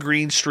Stephen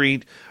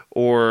Greenstreet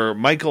or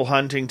Michael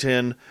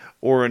Huntington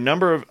or a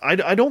number of, I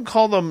don't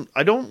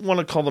want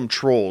to call them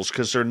trolls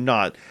because they're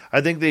not. I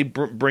think they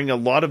bring a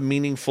lot of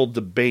meaningful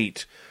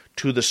debate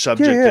to the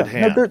subject at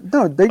hand.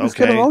 They just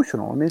get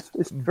emotional. I mean,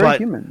 it's very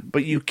human.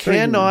 But you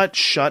cannot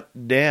shut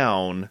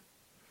down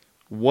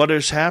what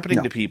is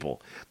happening to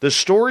people. The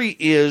story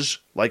is,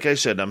 like I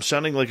said, I'm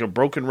sounding like a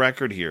broken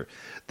record here.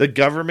 The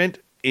government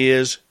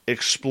is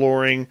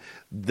exploring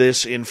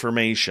this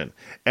information.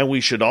 And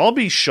we should all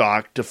be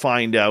shocked to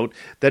find out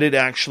that it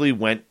actually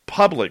went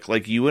public,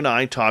 like you and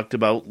I talked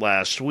about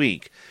last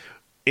week.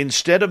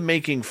 Instead of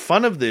making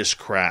fun of this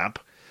crap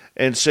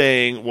and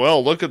saying,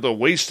 well, look at the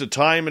waste of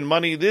time and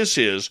money this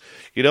is,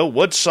 you know,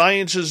 what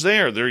science is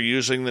there? They're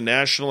using the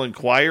National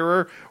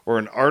Enquirer or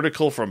an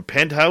article from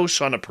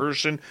Penthouse on a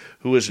person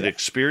who is an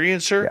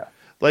experiencer. Yeah.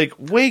 Like,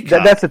 wake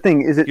up. That's the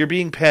thing. Is it? You're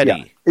being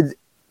petty.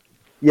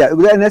 Yeah,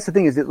 and that's the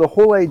thing, is that the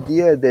whole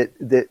idea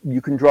that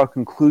you can draw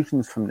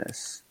conclusions from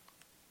this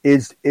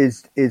is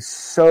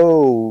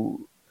so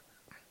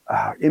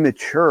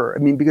immature. I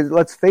mean, because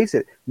let's face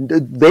it,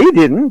 they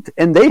didn't,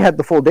 and they had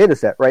the full data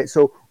set, right?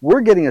 So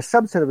we're getting a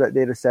subset of that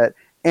data set,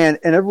 and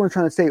everyone's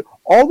trying to say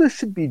all this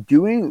should be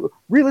doing,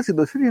 realistically,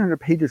 those 1,500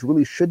 pages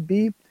really should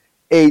be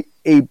a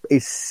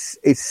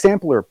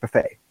sampler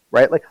buffet,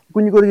 right? Like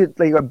when you go to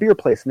like a beer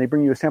place and they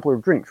bring you a sampler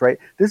of drinks, right?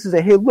 This is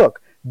hey,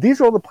 look,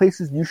 these are all the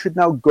places you should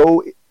now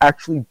go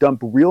actually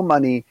dump real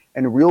money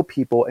and real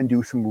people and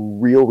do some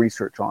real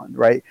research on,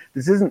 right?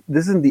 This isn't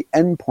the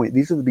end point.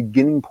 These are the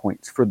beginning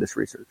points for this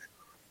research.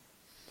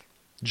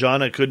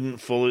 John, I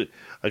couldn't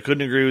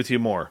agree with you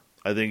more.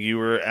 I think you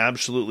were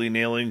absolutely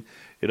nailing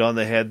it on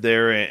the head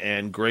there,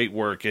 and great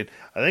work. I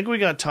think we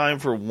got time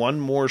for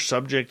one more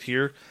subject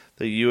here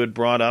that you had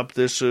brought up.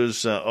 This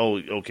is,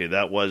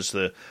 that was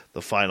the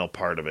final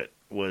part of it,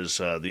 was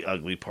the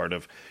ugly part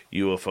of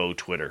UFO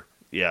Twitter.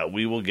 Yeah,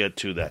 we will get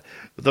to that.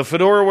 The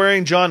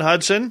fedora-wearing John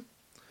Hudson,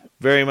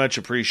 very much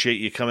appreciate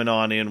you coming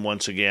on in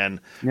once again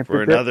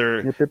for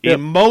another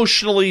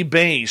emotionally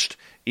based,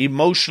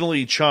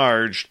 emotionally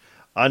charged,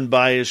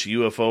 unbiased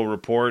UFO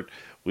report.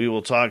 We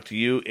will talk to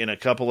you in a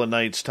couple of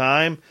nights'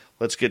 time.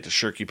 Let's get to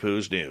Shirky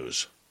Poo's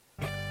news.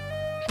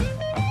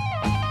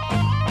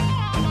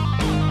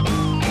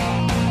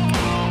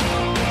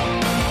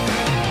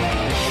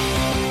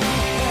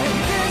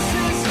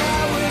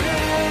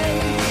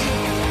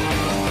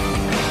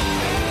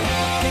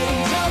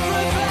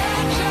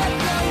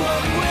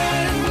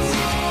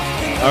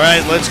 All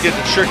right, let's get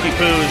to Shirky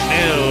Poo's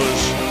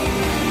news.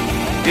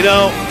 You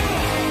know,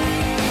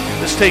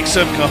 this takes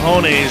some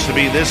cojones to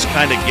be this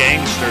kind of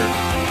gangster.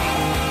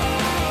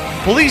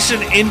 Police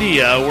in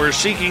India were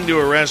seeking to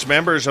arrest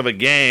members of a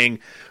gang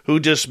who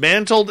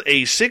dismantled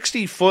a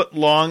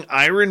 60-foot-long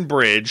iron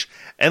bridge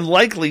and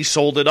likely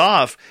sold it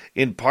off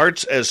in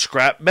parts as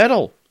scrap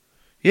metal.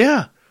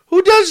 Yeah,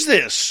 who does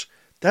this?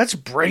 That's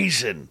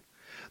brazen.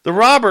 The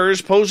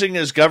robbers, posing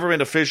as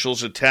government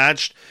officials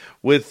attached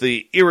with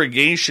the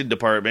irrigation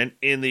department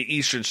in the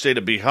eastern state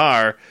of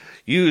Bihar,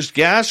 used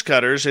gas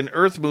cutters and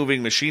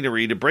earth-moving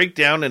machinery to break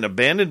down an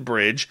abandoned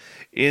bridge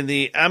in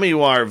the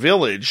Amiwar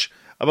village,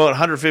 about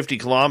 150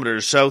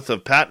 kilometers south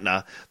of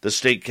Patna, the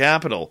state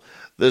capital.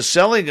 The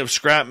selling of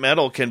scrap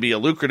metal can be a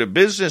lucrative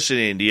business in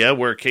India,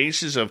 where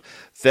cases of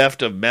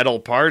theft of metal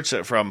parts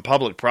from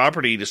public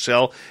property to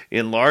sell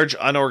in large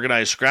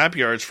unorganized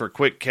scrapyards for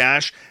quick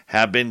cash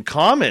have been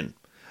common.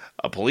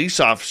 A police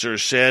officer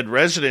said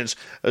residents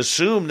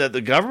assumed that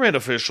the government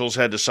officials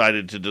had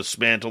decided to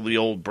dismantle the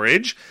old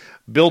bridge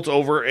built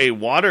over a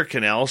water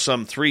canal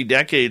some 3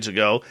 decades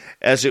ago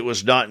as it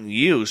was not in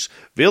use.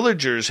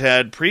 Villagers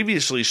had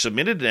previously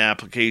submitted an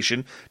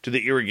application to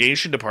the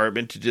irrigation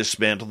department to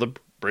dismantle the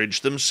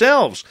bridge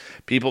themselves.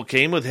 People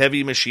came with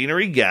heavy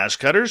machinery, gas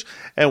cutters,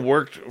 and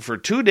worked for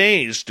 2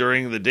 days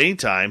during the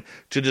daytime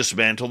to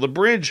dismantle the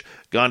bridge.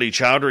 Gandhi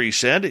Chowdhury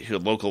said, a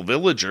local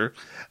villager.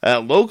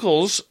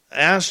 Locals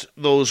asked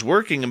those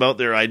working about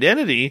their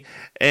identity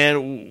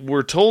and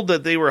were told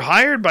that they were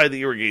hired by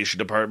the irrigation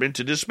department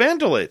to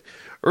dismantle it.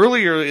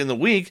 Earlier in the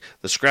week,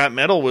 the scrap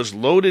metal was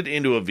loaded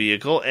into a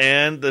vehicle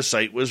and the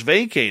site was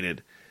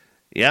vacated.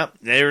 Yep,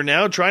 they are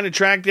now trying to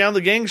track down the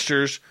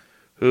gangsters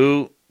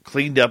who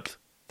cleaned up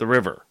the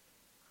river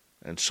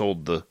and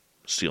sold the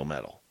steel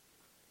metal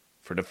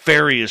for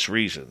nefarious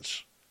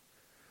reasons.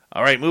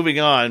 All right, moving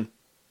on.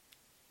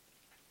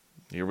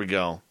 Here we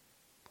go.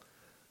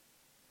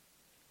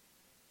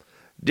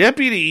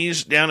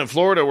 Deputies down in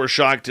Florida were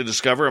shocked to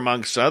discover,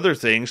 amongst other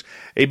things,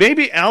 a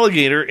baby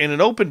alligator in an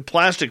open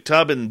plastic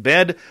tub in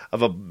bed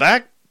of a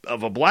black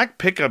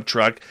pickup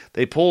truck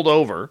they pulled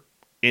over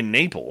in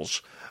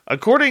Naples.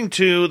 According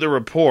to the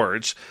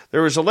reports,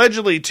 there was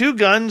allegedly 2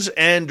 guns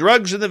and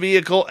drugs in the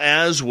vehicle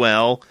as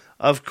well,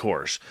 of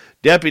course.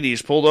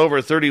 Deputies pulled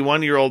over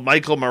 31-year-old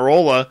Michael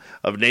Marola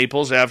of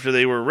Naples after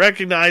they were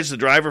recognized the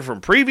driver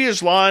from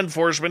previous law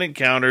enforcement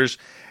encounters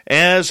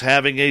as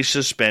having a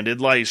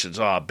suspended license.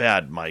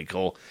 Bad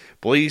Michael.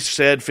 Police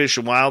said Fish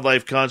and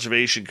Wildlife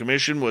Conservation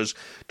Commission was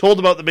told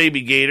about the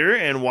baby gator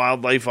and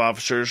wildlife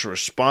officers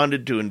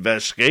responded to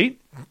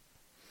investigate.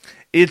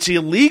 It's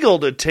illegal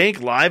to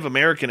take live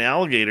American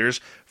alligators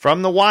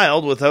from the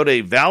wild without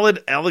a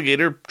valid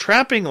alligator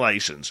trapping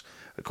license.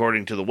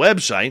 According to the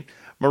website,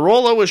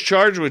 Marola was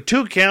charged with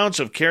 2 counts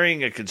of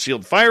carrying a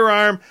concealed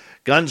firearm.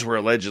 Guns were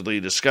allegedly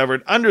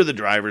discovered under the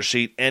driver's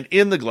seat and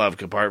in the glove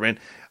compartment,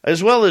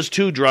 as well as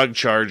 2 drug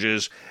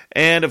charges,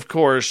 and, of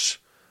course,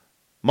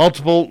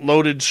 multiple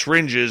loaded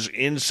syringes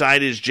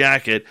inside his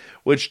jacket,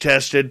 which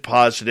tested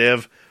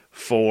positive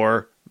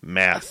for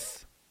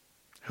meth.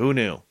 Who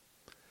knew?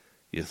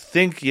 You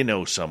think you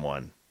know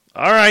someone.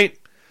 All right,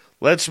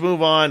 let's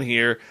move on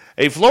here.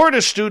 A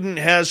Florida student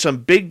has some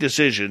big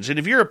decisions, and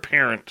if you're a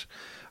parent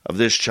of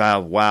this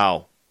child,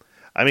 wow.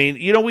 I mean,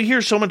 we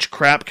hear so much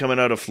crap coming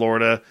out of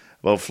Florida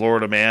about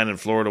Florida man and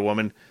Florida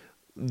woman.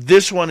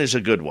 This one is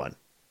a good one.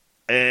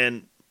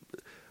 And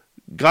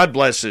God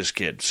bless this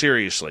kid,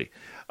 seriously.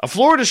 A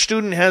Florida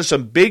student has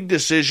some big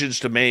decisions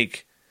to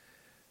make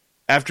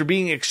after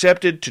being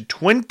accepted to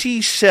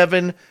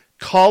 27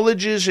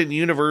 colleges and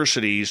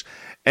universities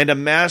and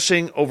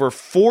amassing over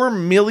 $4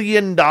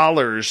 million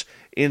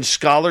in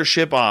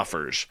scholarship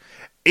offers.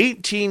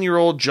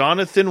 18-year-old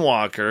Jonathan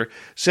Walker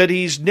said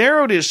he's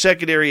narrowed his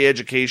secondary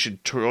education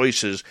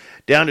choices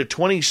down to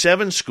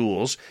 27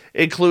 schools,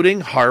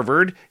 including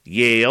Harvard,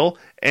 Yale,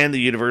 and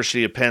the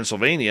University of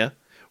Pennsylvania,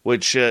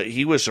 which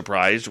he was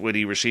surprised when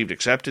he received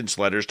acceptance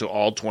letters to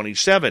all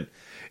 27.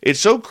 It's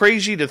so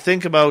crazy to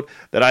think about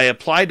that I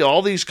applied to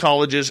all these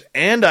colleges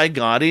and I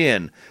got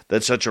in.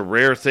 That's such a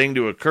rare thing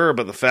to occur,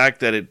 but the fact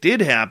that it did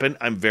happen,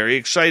 I'm very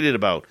excited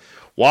about.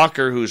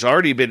 Walker, who's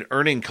already been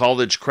earning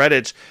college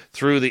credits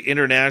through the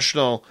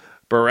International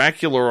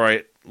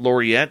Baccalaureate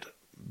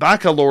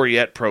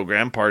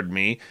program,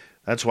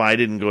 that's why I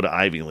didn't go to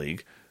Ivy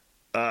League,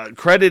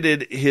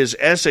 credited his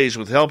essays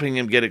with helping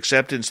him get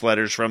acceptance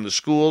letters from the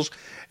schools.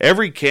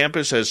 Every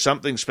campus has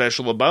something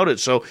special about it,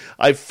 so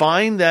I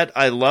find that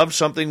I love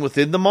something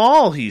within them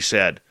all, he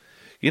said.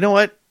 You know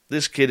what?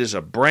 This kid is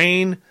a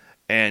brain,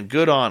 and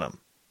good on him.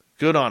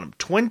 Good on him.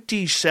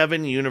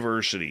 27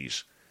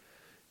 universities.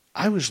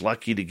 I was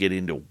lucky to get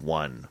into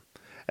one.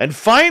 And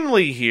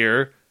finally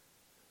here,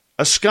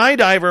 a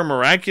skydiver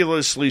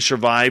miraculously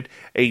survived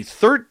a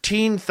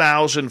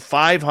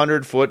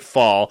 13,500-foot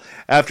fall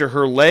after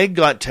her leg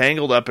got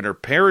tangled up in her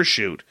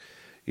parachute.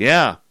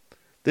 Yeah,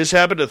 this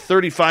happened to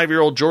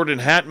 35-year-old Jordan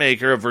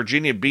Hatmaker of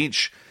Virginia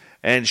Beach,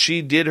 and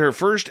she did her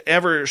first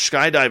ever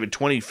skydive in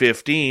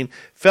 2015,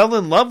 fell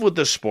in love with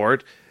the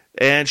sport,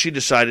 and she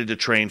decided to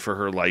train for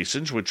her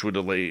license, which would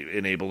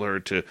enable her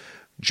to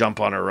jump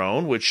on her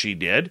own, which she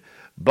did.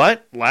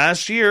 But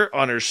last year,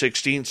 on her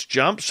 16th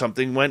jump,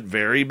 something went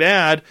very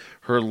bad.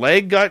 Her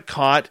leg got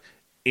caught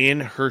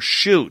in her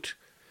chute.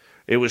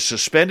 It was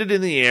suspended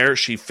in the air.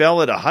 She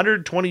fell at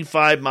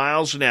 125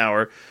 miles an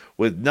hour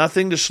with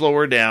nothing to slow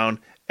her down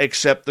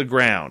except the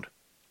ground.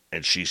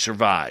 And she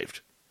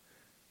survived.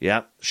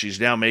 Yep,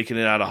 she's now making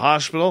it out of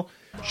hospital.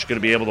 She's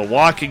going to be able to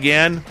walk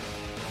again.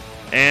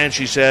 And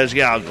she says,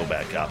 yeah, I'll go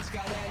back up.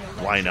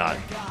 Why not?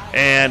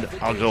 And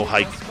I'll go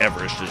hike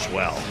Everest as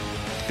well.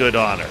 Good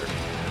on her.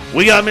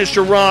 We got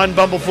Mr. Ron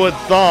Bumblefoot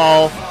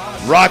Thal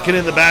rocking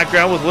in the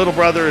background with Little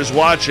Brother is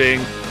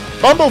Watching.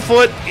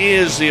 Bumblefoot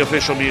is the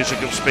official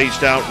music of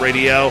Spaced Out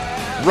Radio,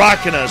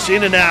 rocking us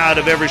in and out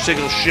of every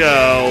single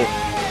show.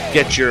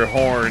 Get your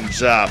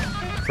horns up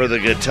for the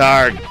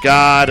guitar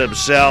god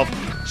himself.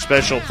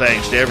 Special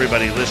thanks to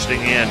everybody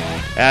listening in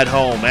at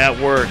home, at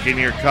work, in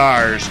your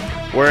cars,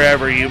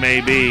 wherever you may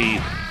be.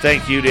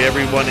 Thank you to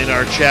everyone in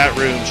our chat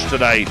rooms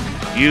tonight.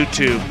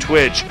 YouTube,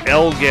 Twitch,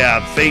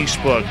 LGAB,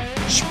 Facebook,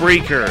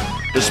 Spreaker,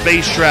 the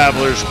Space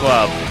Travelers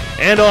Club,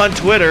 and on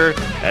Twitter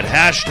at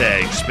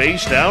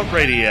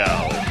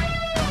 #SpacedOutRadio.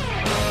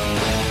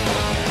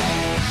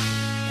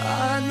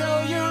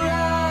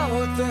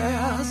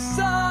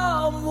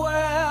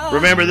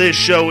 Remember, this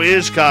show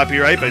is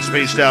copyright by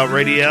Spaced Out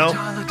Radio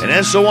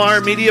and SOR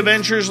Media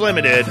Ventures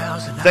Limited.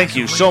 Thank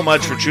you so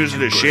much for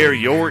choosing to share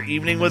your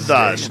evening with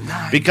us,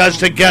 because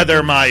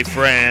together, my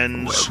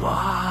friends,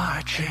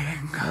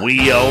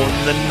 we own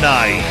the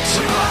night.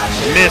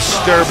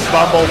 Mr.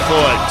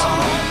 Bumblefoot,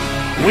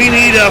 we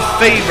need a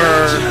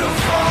favor.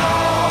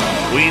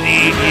 We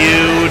need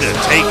you to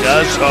take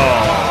us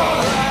home.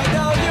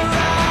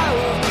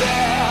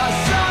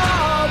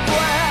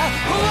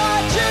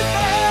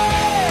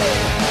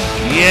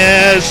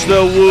 Yes,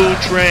 the Woo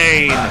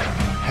Train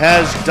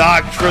has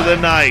docked for the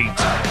night,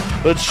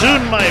 but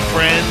soon, my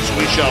friends,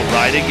 we shall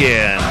ride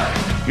again.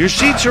 Your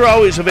seats are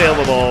always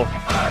available.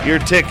 Your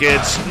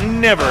tickets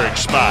never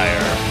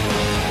expire.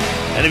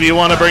 And if you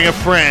want to bring a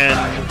friend,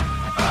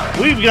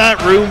 we've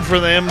got room for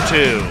them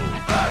too.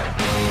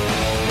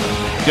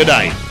 Good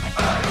night.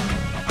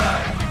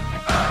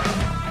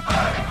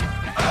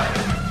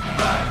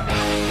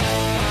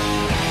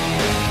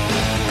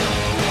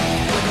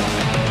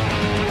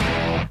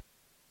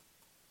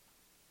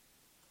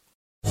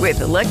 With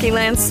the Lucky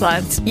Land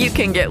Slots, you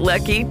can get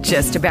lucky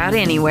just about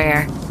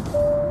anywhere.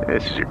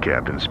 This is your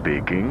captain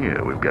speaking.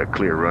 We've got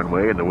clear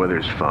runway and the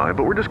weather's fine,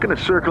 but we're just going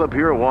to circle up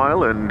here a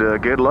while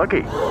and get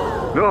lucky.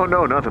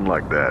 No, nothing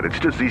like that. It's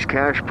just these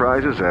cash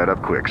prizes add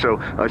up quick. So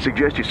I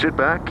suggest you sit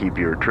back, keep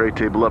your tray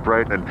table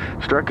upright, and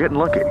start getting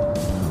lucky.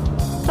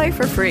 Play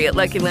for free at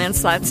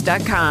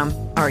LuckyLandSlots.com.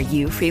 Are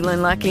you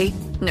feeling lucky?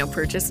 No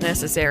purchase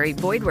necessary.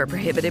 Void where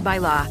prohibited by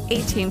law.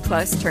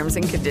 18+ terms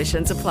and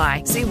conditions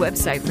apply. See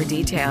website for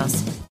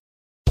details.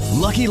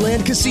 Lucky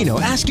Land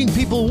Casino, asking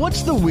people,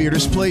 what's the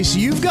weirdest place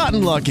you've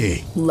gotten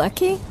lucky?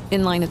 Lucky?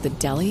 In line at the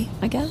deli,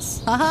 I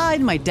guess? Aha,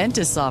 in my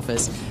dentist's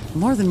office.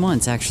 More than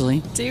once,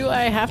 actually. Do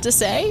I have to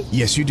say?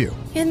 Yes, you do.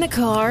 In the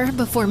car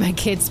before my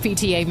kids'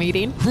 PTA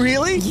meeting.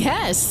 Really?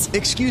 Yes.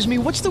 Excuse me,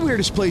 what's the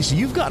weirdest place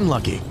you've gotten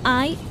lucky?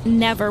 I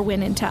never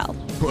win and tell.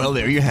 Well,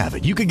 there you have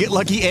it. You can get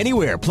lucky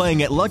anywhere,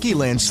 playing at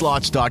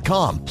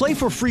LuckyLandSlots.com. Play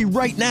for free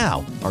right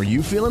now. Are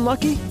you feeling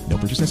lucky? No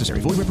purchase necessary.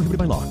 Void where prohibited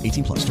by law.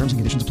 18+. Terms and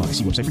conditions apply.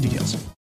 See website for details.